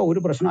പോലുള്ള ഒരു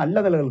പ്രശ്നം അല്ല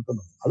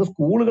നിലനിൽക്കുന്നത്. അത്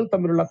സ്കൂളുകൾ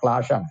തമ്മിലുള്ള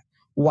ക്ലാഷാണ്,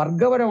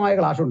 വർഗപരമായ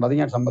ക്ലാഷ് ഉണ്ട്, അത്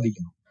ഞാൻ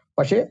സമ്മതിക്കുന്നു.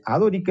 പക്ഷെ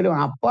അതൊരിക്കലും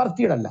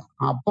അപ്പാർത്തീഡ് അല്ല.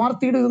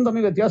 അപ്പാർത്തീഡ് ഇതും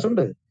തമ്മിൽ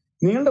വ്യത്യാസമുണ്ട്.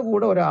 നിങ്ങളുടെ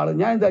കൂടെ ഒരാൾ,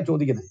 ഞാൻ എന്താ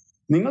ചോദിക്കുന്നത്,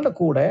 നിങ്ങളുടെ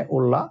കൂടെ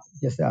ഉള്ള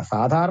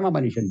സാധാരണ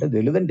മനുഷ്യന്റെ,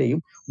 ദളിതന്റെയും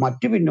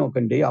മറ്റു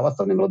പിന്നോക്കന്റെയും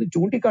അവസ്ഥ നിങ്ങളൊന്ന്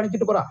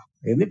ചൂണ്ടിക്കാണിച്ചിട്ട് പറ.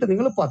 എന്നിട്ട്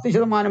നിങ്ങൾ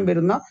 10%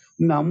 വരുന്ന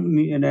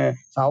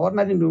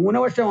സവർണന്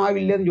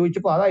ന്യൂനപക്ഷമാവില്ലെന്ന്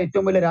ചോദിച്ചപ്പോൾ അതാ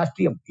ഏറ്റവും വലിയ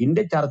രാഷ്ട്രീയം.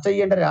 ഇതിന്റെ ചർച്ച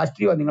ചെയ്യേണ്ട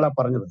രാഷ്ട്രീയമാണ് നിങ്ങളാ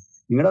പറഞ്ഞത്.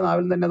 നിങ്ങളുടെ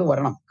നാവിൽ തന്നെ അത്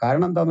വരണം.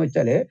 കാരണം എന്താന്ന്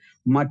വെച്ചാല്,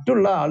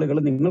 മറ്റുള്ള ആളുകൾ,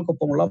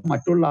 നിങ്ങൾക്കൊപ്പമുള്ള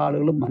മറ്റുള്ള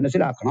ആളുകൾ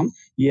മനസ്സിലാക്കണം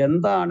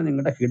എന്താണ്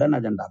നിങ്ങളുടെ ഹിഡൻ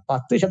അജണ്ട.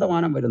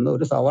 10% വരുന്ന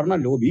ഒരു സവർണ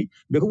ലോബി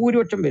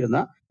ബഹുഭൂരിപക്ഷം വരുന്ന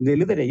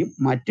ദളിതരെയും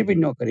മറ്റു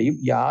പിന്നോക്കരെയും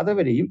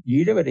യാദവരെയും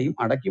ഈഴവരെയും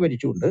അടക്കി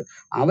ഭരിച്ചുകൊണ്ട്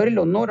അവരിൽ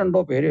 1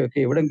 2 പേരെയൊക്കെ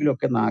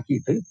എവിടെങ്കിലുമൊക്കെ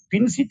നാക്കിയിട്ട്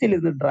പിൻസീറ്റിൽ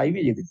നിന്ന്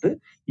ഡ്രൈവ് ചെയ്തിട്ട്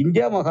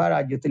ഇന്ത്യ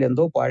മഹാരാജ്യത്തിൽ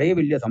എന്തോ പഴയ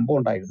വലിയ സംഭവം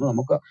ഉണ്ടായിരുന്നു,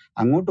 നമുക്ക്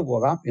അങ്ങോട്ട്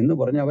പോകാം എന്ന്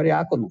പറഞ്ഞ് അവരെ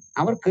ആക്കുന്നു.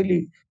 അവർക്ക്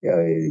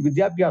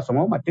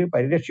വിദ്യാഭ്യാസമോ മറ്റ്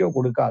പരിരക്ഷയോ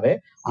കൊടുക്കാതെ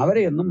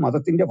അവരെ എന്നും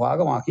മതത്തിന്റെ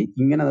ഭാഗമാക്കി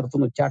ഇങ്ങനെ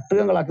നിർത്തുന്നു,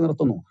 ചട്ടുകങ്ങളാക്കി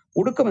നിർത്തുന്നു.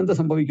 ഒടുക്കം എന്ത്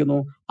സംഭവിക്കുന്നു?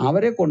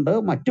 അവരെ കൊണ്ട്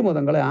മറ്റു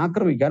മതങ്ങളെ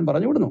ആക്രമിക്കാൻ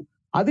പറഞ്ഞു വിടുന്നു.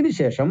 ഇതിനു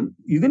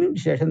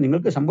ശേഷം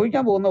നിങ്ങൾക്ക്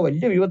സംഭവിക്കാൻ പോകുന്ന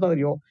വലിയ വിപത്ത്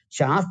അറിയോ?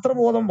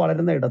 ശാസ്ത്രബോധം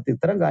വളരുന്ന ഇടത്ത്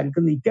ഇത്തരം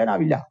കാര്യങ്ങൾക്ക്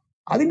നിൽക്കാനാവില്ല.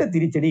 അതിന്റെ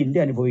തിരിച്ചടി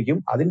ഇന്ത്യ അനുഭവിക്കും.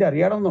 അതിന്റെ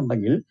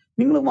അറിയണമെന്നുണ്ടെങ്കിൽ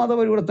നിങ്ങൾ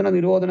മതപരിവർത്തന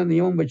നിരോധന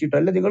നിയമം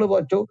വെച്ചിട്ടല്ല, നിങ്ങൾ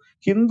പറ്റോ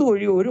ഹിന്ദു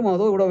വഴി ഒരു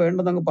മതവും ഇവിടെ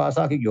വേണ്ടെന്നങ്ങ്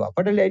പാസ്സാക്കിക്കുക.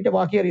 അപ്പോഴല്ലേ അതിന്റെ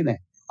ബാക്കി അറിയുന്നേ?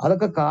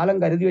 അതൊക്കെ കാലം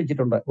കരുതി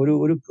വെച്ചിട്ടുണ്ട്,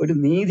 ഒരു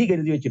നീതി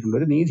കരുതി വെച്ചിട്ടുണ്ട്,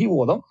 ഒരു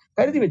നീതിബോധം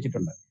കരുതി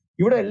വെച്ചിട്ടുണ്ട്.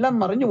 ഇവിടെ എല്ലാം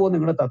മറിഞ്ഞു പോകുന്ന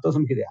നിങ്ങളുടെ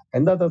തത്വസംഹിതയാണ്.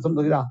 എന്താ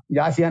തത്വസംഹിത?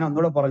 ജാസിയാൻ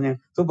ഒന്നുകൂടെ പറഞ്ഞ്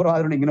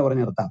സുപ്രഭാതനോട് ഇങ്ങനെ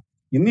പറഞ്ഞ് നിർത്താം.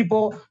 ഇന്നിപ്പോ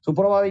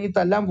സുപ്രഭാതം ഈ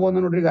തല്ലാൻ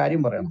പോകുന്നതിനോടൊരു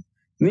കാര്യം പറയണം.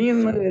 നീ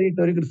ഇന്ന്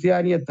കയറിയിട്ട് ഒരു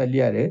ക്രിസ്ത്യാനിയെ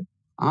തല്ലിയാല്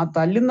ആ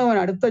തല്ലുന്നവൻ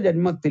അടുത്ത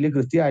ജന്മത്തിൽ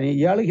ക്രിസ്ത്യാനി,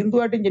 ഇയാൾ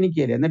ഹിന്ദുവായിട്ടും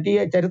ജനിക്കുകയല്ലേ, എന്നിട്ട് ഈ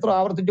ചരിത്രം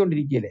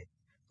ആവർത്തിച്ചുകൊണ്ടിരിക്കുകയല്ലേ.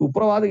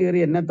 സുപ്രഭാത് കയറി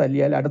എന്നെ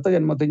തല്ലിയാൽ അടുത്ത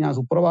ജന്മത്തിൽ ഞാൻ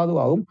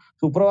സുപ്രഭാതമാകും,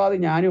 സുപ്രഭാത്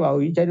ഞാനും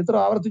ആകും. ഈ ചരിത്രം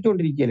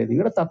ആവർത്തിച്ചുകൊണ്ടിരിക്കുകയല്ലേ.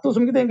 നിങ്ങളുടെ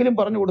തത്വസംഹിതയെങ്കിലും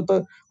പറഞ്ഞു കൊടുത്ത്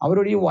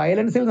അവരോട് ഈ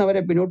വയലൻസിൽ നിന്ന്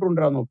അവരെ പിന്നോട്ട്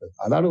കൊണ്ടുവരാൻ നോക്ക്.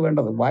 അതാണ്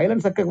വേണ്ടത്.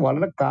 വയലൻസ് ഒക്കെ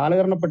വളരെ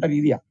കാലഹരണപ്പെട്ട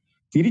രീതിയാണ്.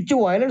 തിരിച്ചു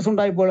വയലൻസ്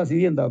ഉണ്ടായപ്പോഴുള്ള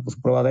സ്ഥിതി എന്താ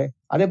സുപ്രഭാതെ?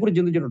 അതേക്കുറിച്ച്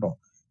ചിന്തിച്ചിട്ടുണ്ടോ?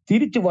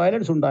 തിരിച്ച്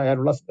വയലൻസ്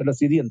ഉണ്ടായാലുള്ള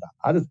സ്ഥിതി എന്താ?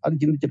 അത്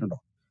ചിന്തിച്ചിട്ടുണ്ടോ?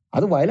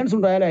 അത് വയലൻസ്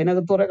ഉണ്ടായാലും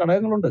അതിനകത്ത് കുറെ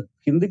ഘടകങ്ങളുണ്ട്.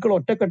 ഹിന്ദുക്കൾ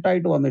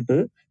ഒറ്റക്കെട്ടായിട്ട് വന്നിട്ട്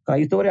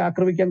ക്രൈസ്തവരെ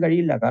ആക്രമിക്കാൻ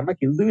കഴിയില്ല. കാരണം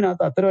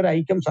ഹിന്ദുവിനകത്ത് അത്തരം ഒരു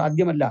ഐക്യം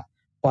സാധ്യമല്ല.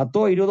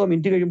 10-20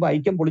 മിനിറ്റ് കഴിയുമ്പോൾ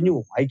ഐക്യം പൊളിഞ്ഞു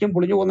പോകും. ഐക്യം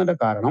പൊളിഞ്ഞു പോകുന്നതിന്റെ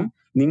കാരണം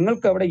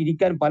നിങ്ങൾക്ക് അവിടെ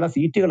ഇരിക്കാൻ പല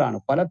സീറ്റുകളാണ്,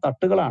 പല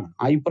തട്ടുകളാണ്,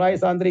 അഭിപ്രായ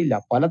സ്വാതന്ത്ര്യം ഇല്ല.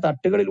 പല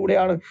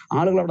തട്ടുകളിലൂടെയാണ്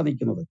ആളുകൾ അവിടെ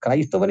നിൽക്കുന്നത്.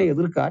 ക്രൈസ്തവനെ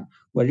എതിർക്കാൻ,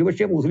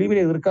 വഴിപക്ഷെ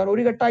മുസ്ലിമിനെ എതിർക്കാൻ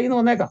ഒരു ഘട്ടമായി എന്ന്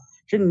വന്നേക്കാം.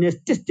 പക്ഷെ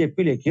നെക്സ്റ്റ്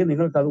സ്റ്റെപ്പിലേക്ക്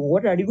നിങ്ങൾക്ക് അത്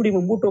ഒരടി കൂടി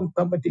മുമ്പോട്ട്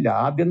വെക്കാൻ പറ്റില്ല.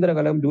 ആഭ്യന്തര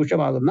കലഹം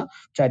രൂക്ഷമാകുന്ന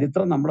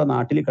ചരിത്രം നമ്മുടെ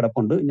നാട്ടിൽ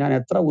കിടപ്പുണ്ട്. ഞാൻ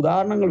എത്ര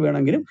ഉദാഹരണങ്ങൾ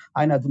വേണമെങ്കിലും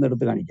അതിനകത്ത് നിന്ന്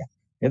എടുത്ത് കാണിക്കാം.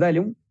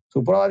 ഏതായാലും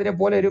സുപ്രഭാതിനെ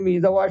പോലെ ഒരു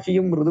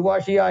മിതഭാഷിയും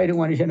മൃദുഭാഷിയായ ഒരു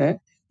മനുഷ്യന്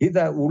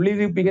ഇത്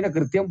ഉള്ളിലിപ്പ് ഇങ്ങനെ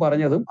കൃത്യം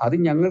പറഞ്ഞതും അത്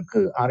ഞങ്ങൾക്ക്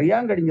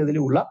അറിയാൻ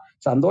കഴിഞ്ഞതിലുള്ള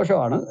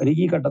സന്തോഷമാണ്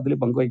എനിക്ക് ഈ ഘട്ടത്തിൽ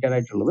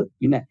പങ്കുവയ്ക്കാനായിട്ടുള്ളത്.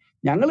 പിന്നെ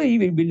ഞങ്ങൾ ഈ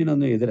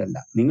ബില്ലിനൊന്നും എതിരല്ല.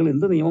 നിങ്ങൾ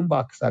എന്ത് നിയമം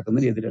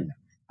പാസ്സാക്കുന്നതിന് എതിരല്ല.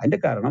 അതിന്റെ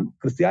കാരണം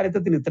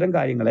ക്രിസ്ത്യാനിത്വത്തിന് ഇത്തരം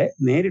കാര്യങ്ങളെ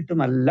നേരിട്ട്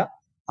നല്ല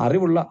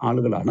അറിവുള്ള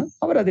ആളുകളാണ്.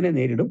 അവരതിനെ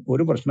നേരിടും,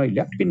 ഒരു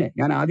പ്രശ്നമില്ല. പിന്നെ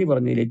ഞാൻ ആദ്യം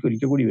പറഞ്ഞതിലേക്ക്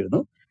ഒരിക്കൽ കൂടി വരുന്നു.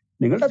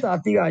 നിങ്ങളുടെ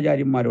താത്വിക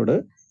ആചാര്യന്മാരോട്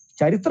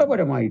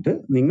ചരിത്രപരമായിട്ട്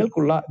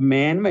നിങ്ങൾക്കുള്ള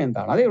മേന്മ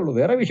എന്താണ്, അതേ ഉള്ളൂ.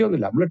 വേറെ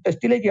വിഷയമൊന്നുമില്ല. നമ്മൾ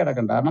ടെസ്റ്റിലേക്ക്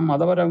കിടക്കണ്ട. കാരണം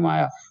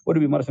മതപരമായ ഒരു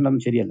വിമർശനം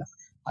ശരിയല്ല.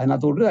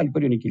 അതിനകത്ത് ഒരു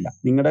താല്പര്യം എനിക്കില്ല.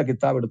 നിങ്ങളുടെ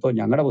കിതാബ് എടുത്തോ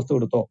ഞങ്ങളുടെ പുസ്തകം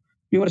എടുത്തോ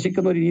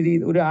വിമർശിക്കുന്ന ഒരു രീതി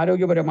ഒരു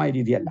ആരോഗ്യപരമായ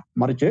രീതിയല്ല.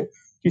 മറിച്ച്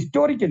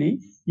ഹിസ്റ്റോറിക്കലി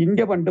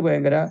ഇന്ത്യ പണ്ട്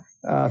ഭയങ്കര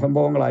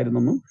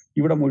സംഭവങ്ങളായിരുന്നെന്നും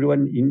ഇവിടെ മുഴുവൻ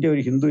ഇന്ത്യ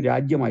ഒരു ഹിന്ദു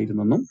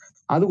രാജ്യമായിരുന്നെന്നും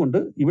അതുകൊണ്ട്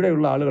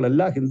ഇവിടെയുള്ള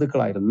ആളുകളെല്ലാം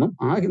ഹിന്ദുക്കളായിരുന്നെന്നും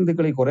ആ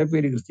ഹിന്ദുക്കളിൽ കുറെ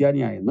പേര്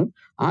ക്രിസ്ത്യാനിയായെന്നും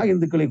ആ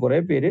ഹിന്ദുക്കളിൽ കുറെ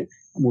പേര്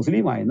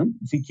മുസ്ലിമായെന്നും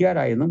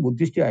സിഖ്യാരായെന്നും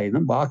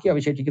ബുദ്ധിസ്റ്റായെന്നും ബാക്കി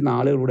അവശേഷിക്കുന്ന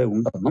ആളുകളുടെ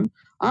ഉണ്ടെന്നും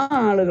ആ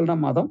ആളുകളുടെ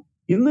മതം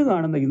ഇന്ന്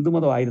കാണുന്ന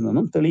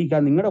ഹിന്ദുമതമായിരുന്നെന്നും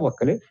തെളിയിക്കാൻ നിങ്ങളുടെ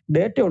പക്കല്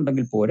ഡേറ്റ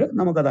ഉണ്ടെങ്കിൽ പോരെ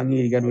നമുക്കത്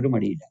അംഗീകരിക്കാൻ ഒരു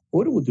മടിയില്ല.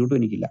 ഒരു ബുദ്ധിമുട്ടും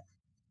എനിക്കില്ല.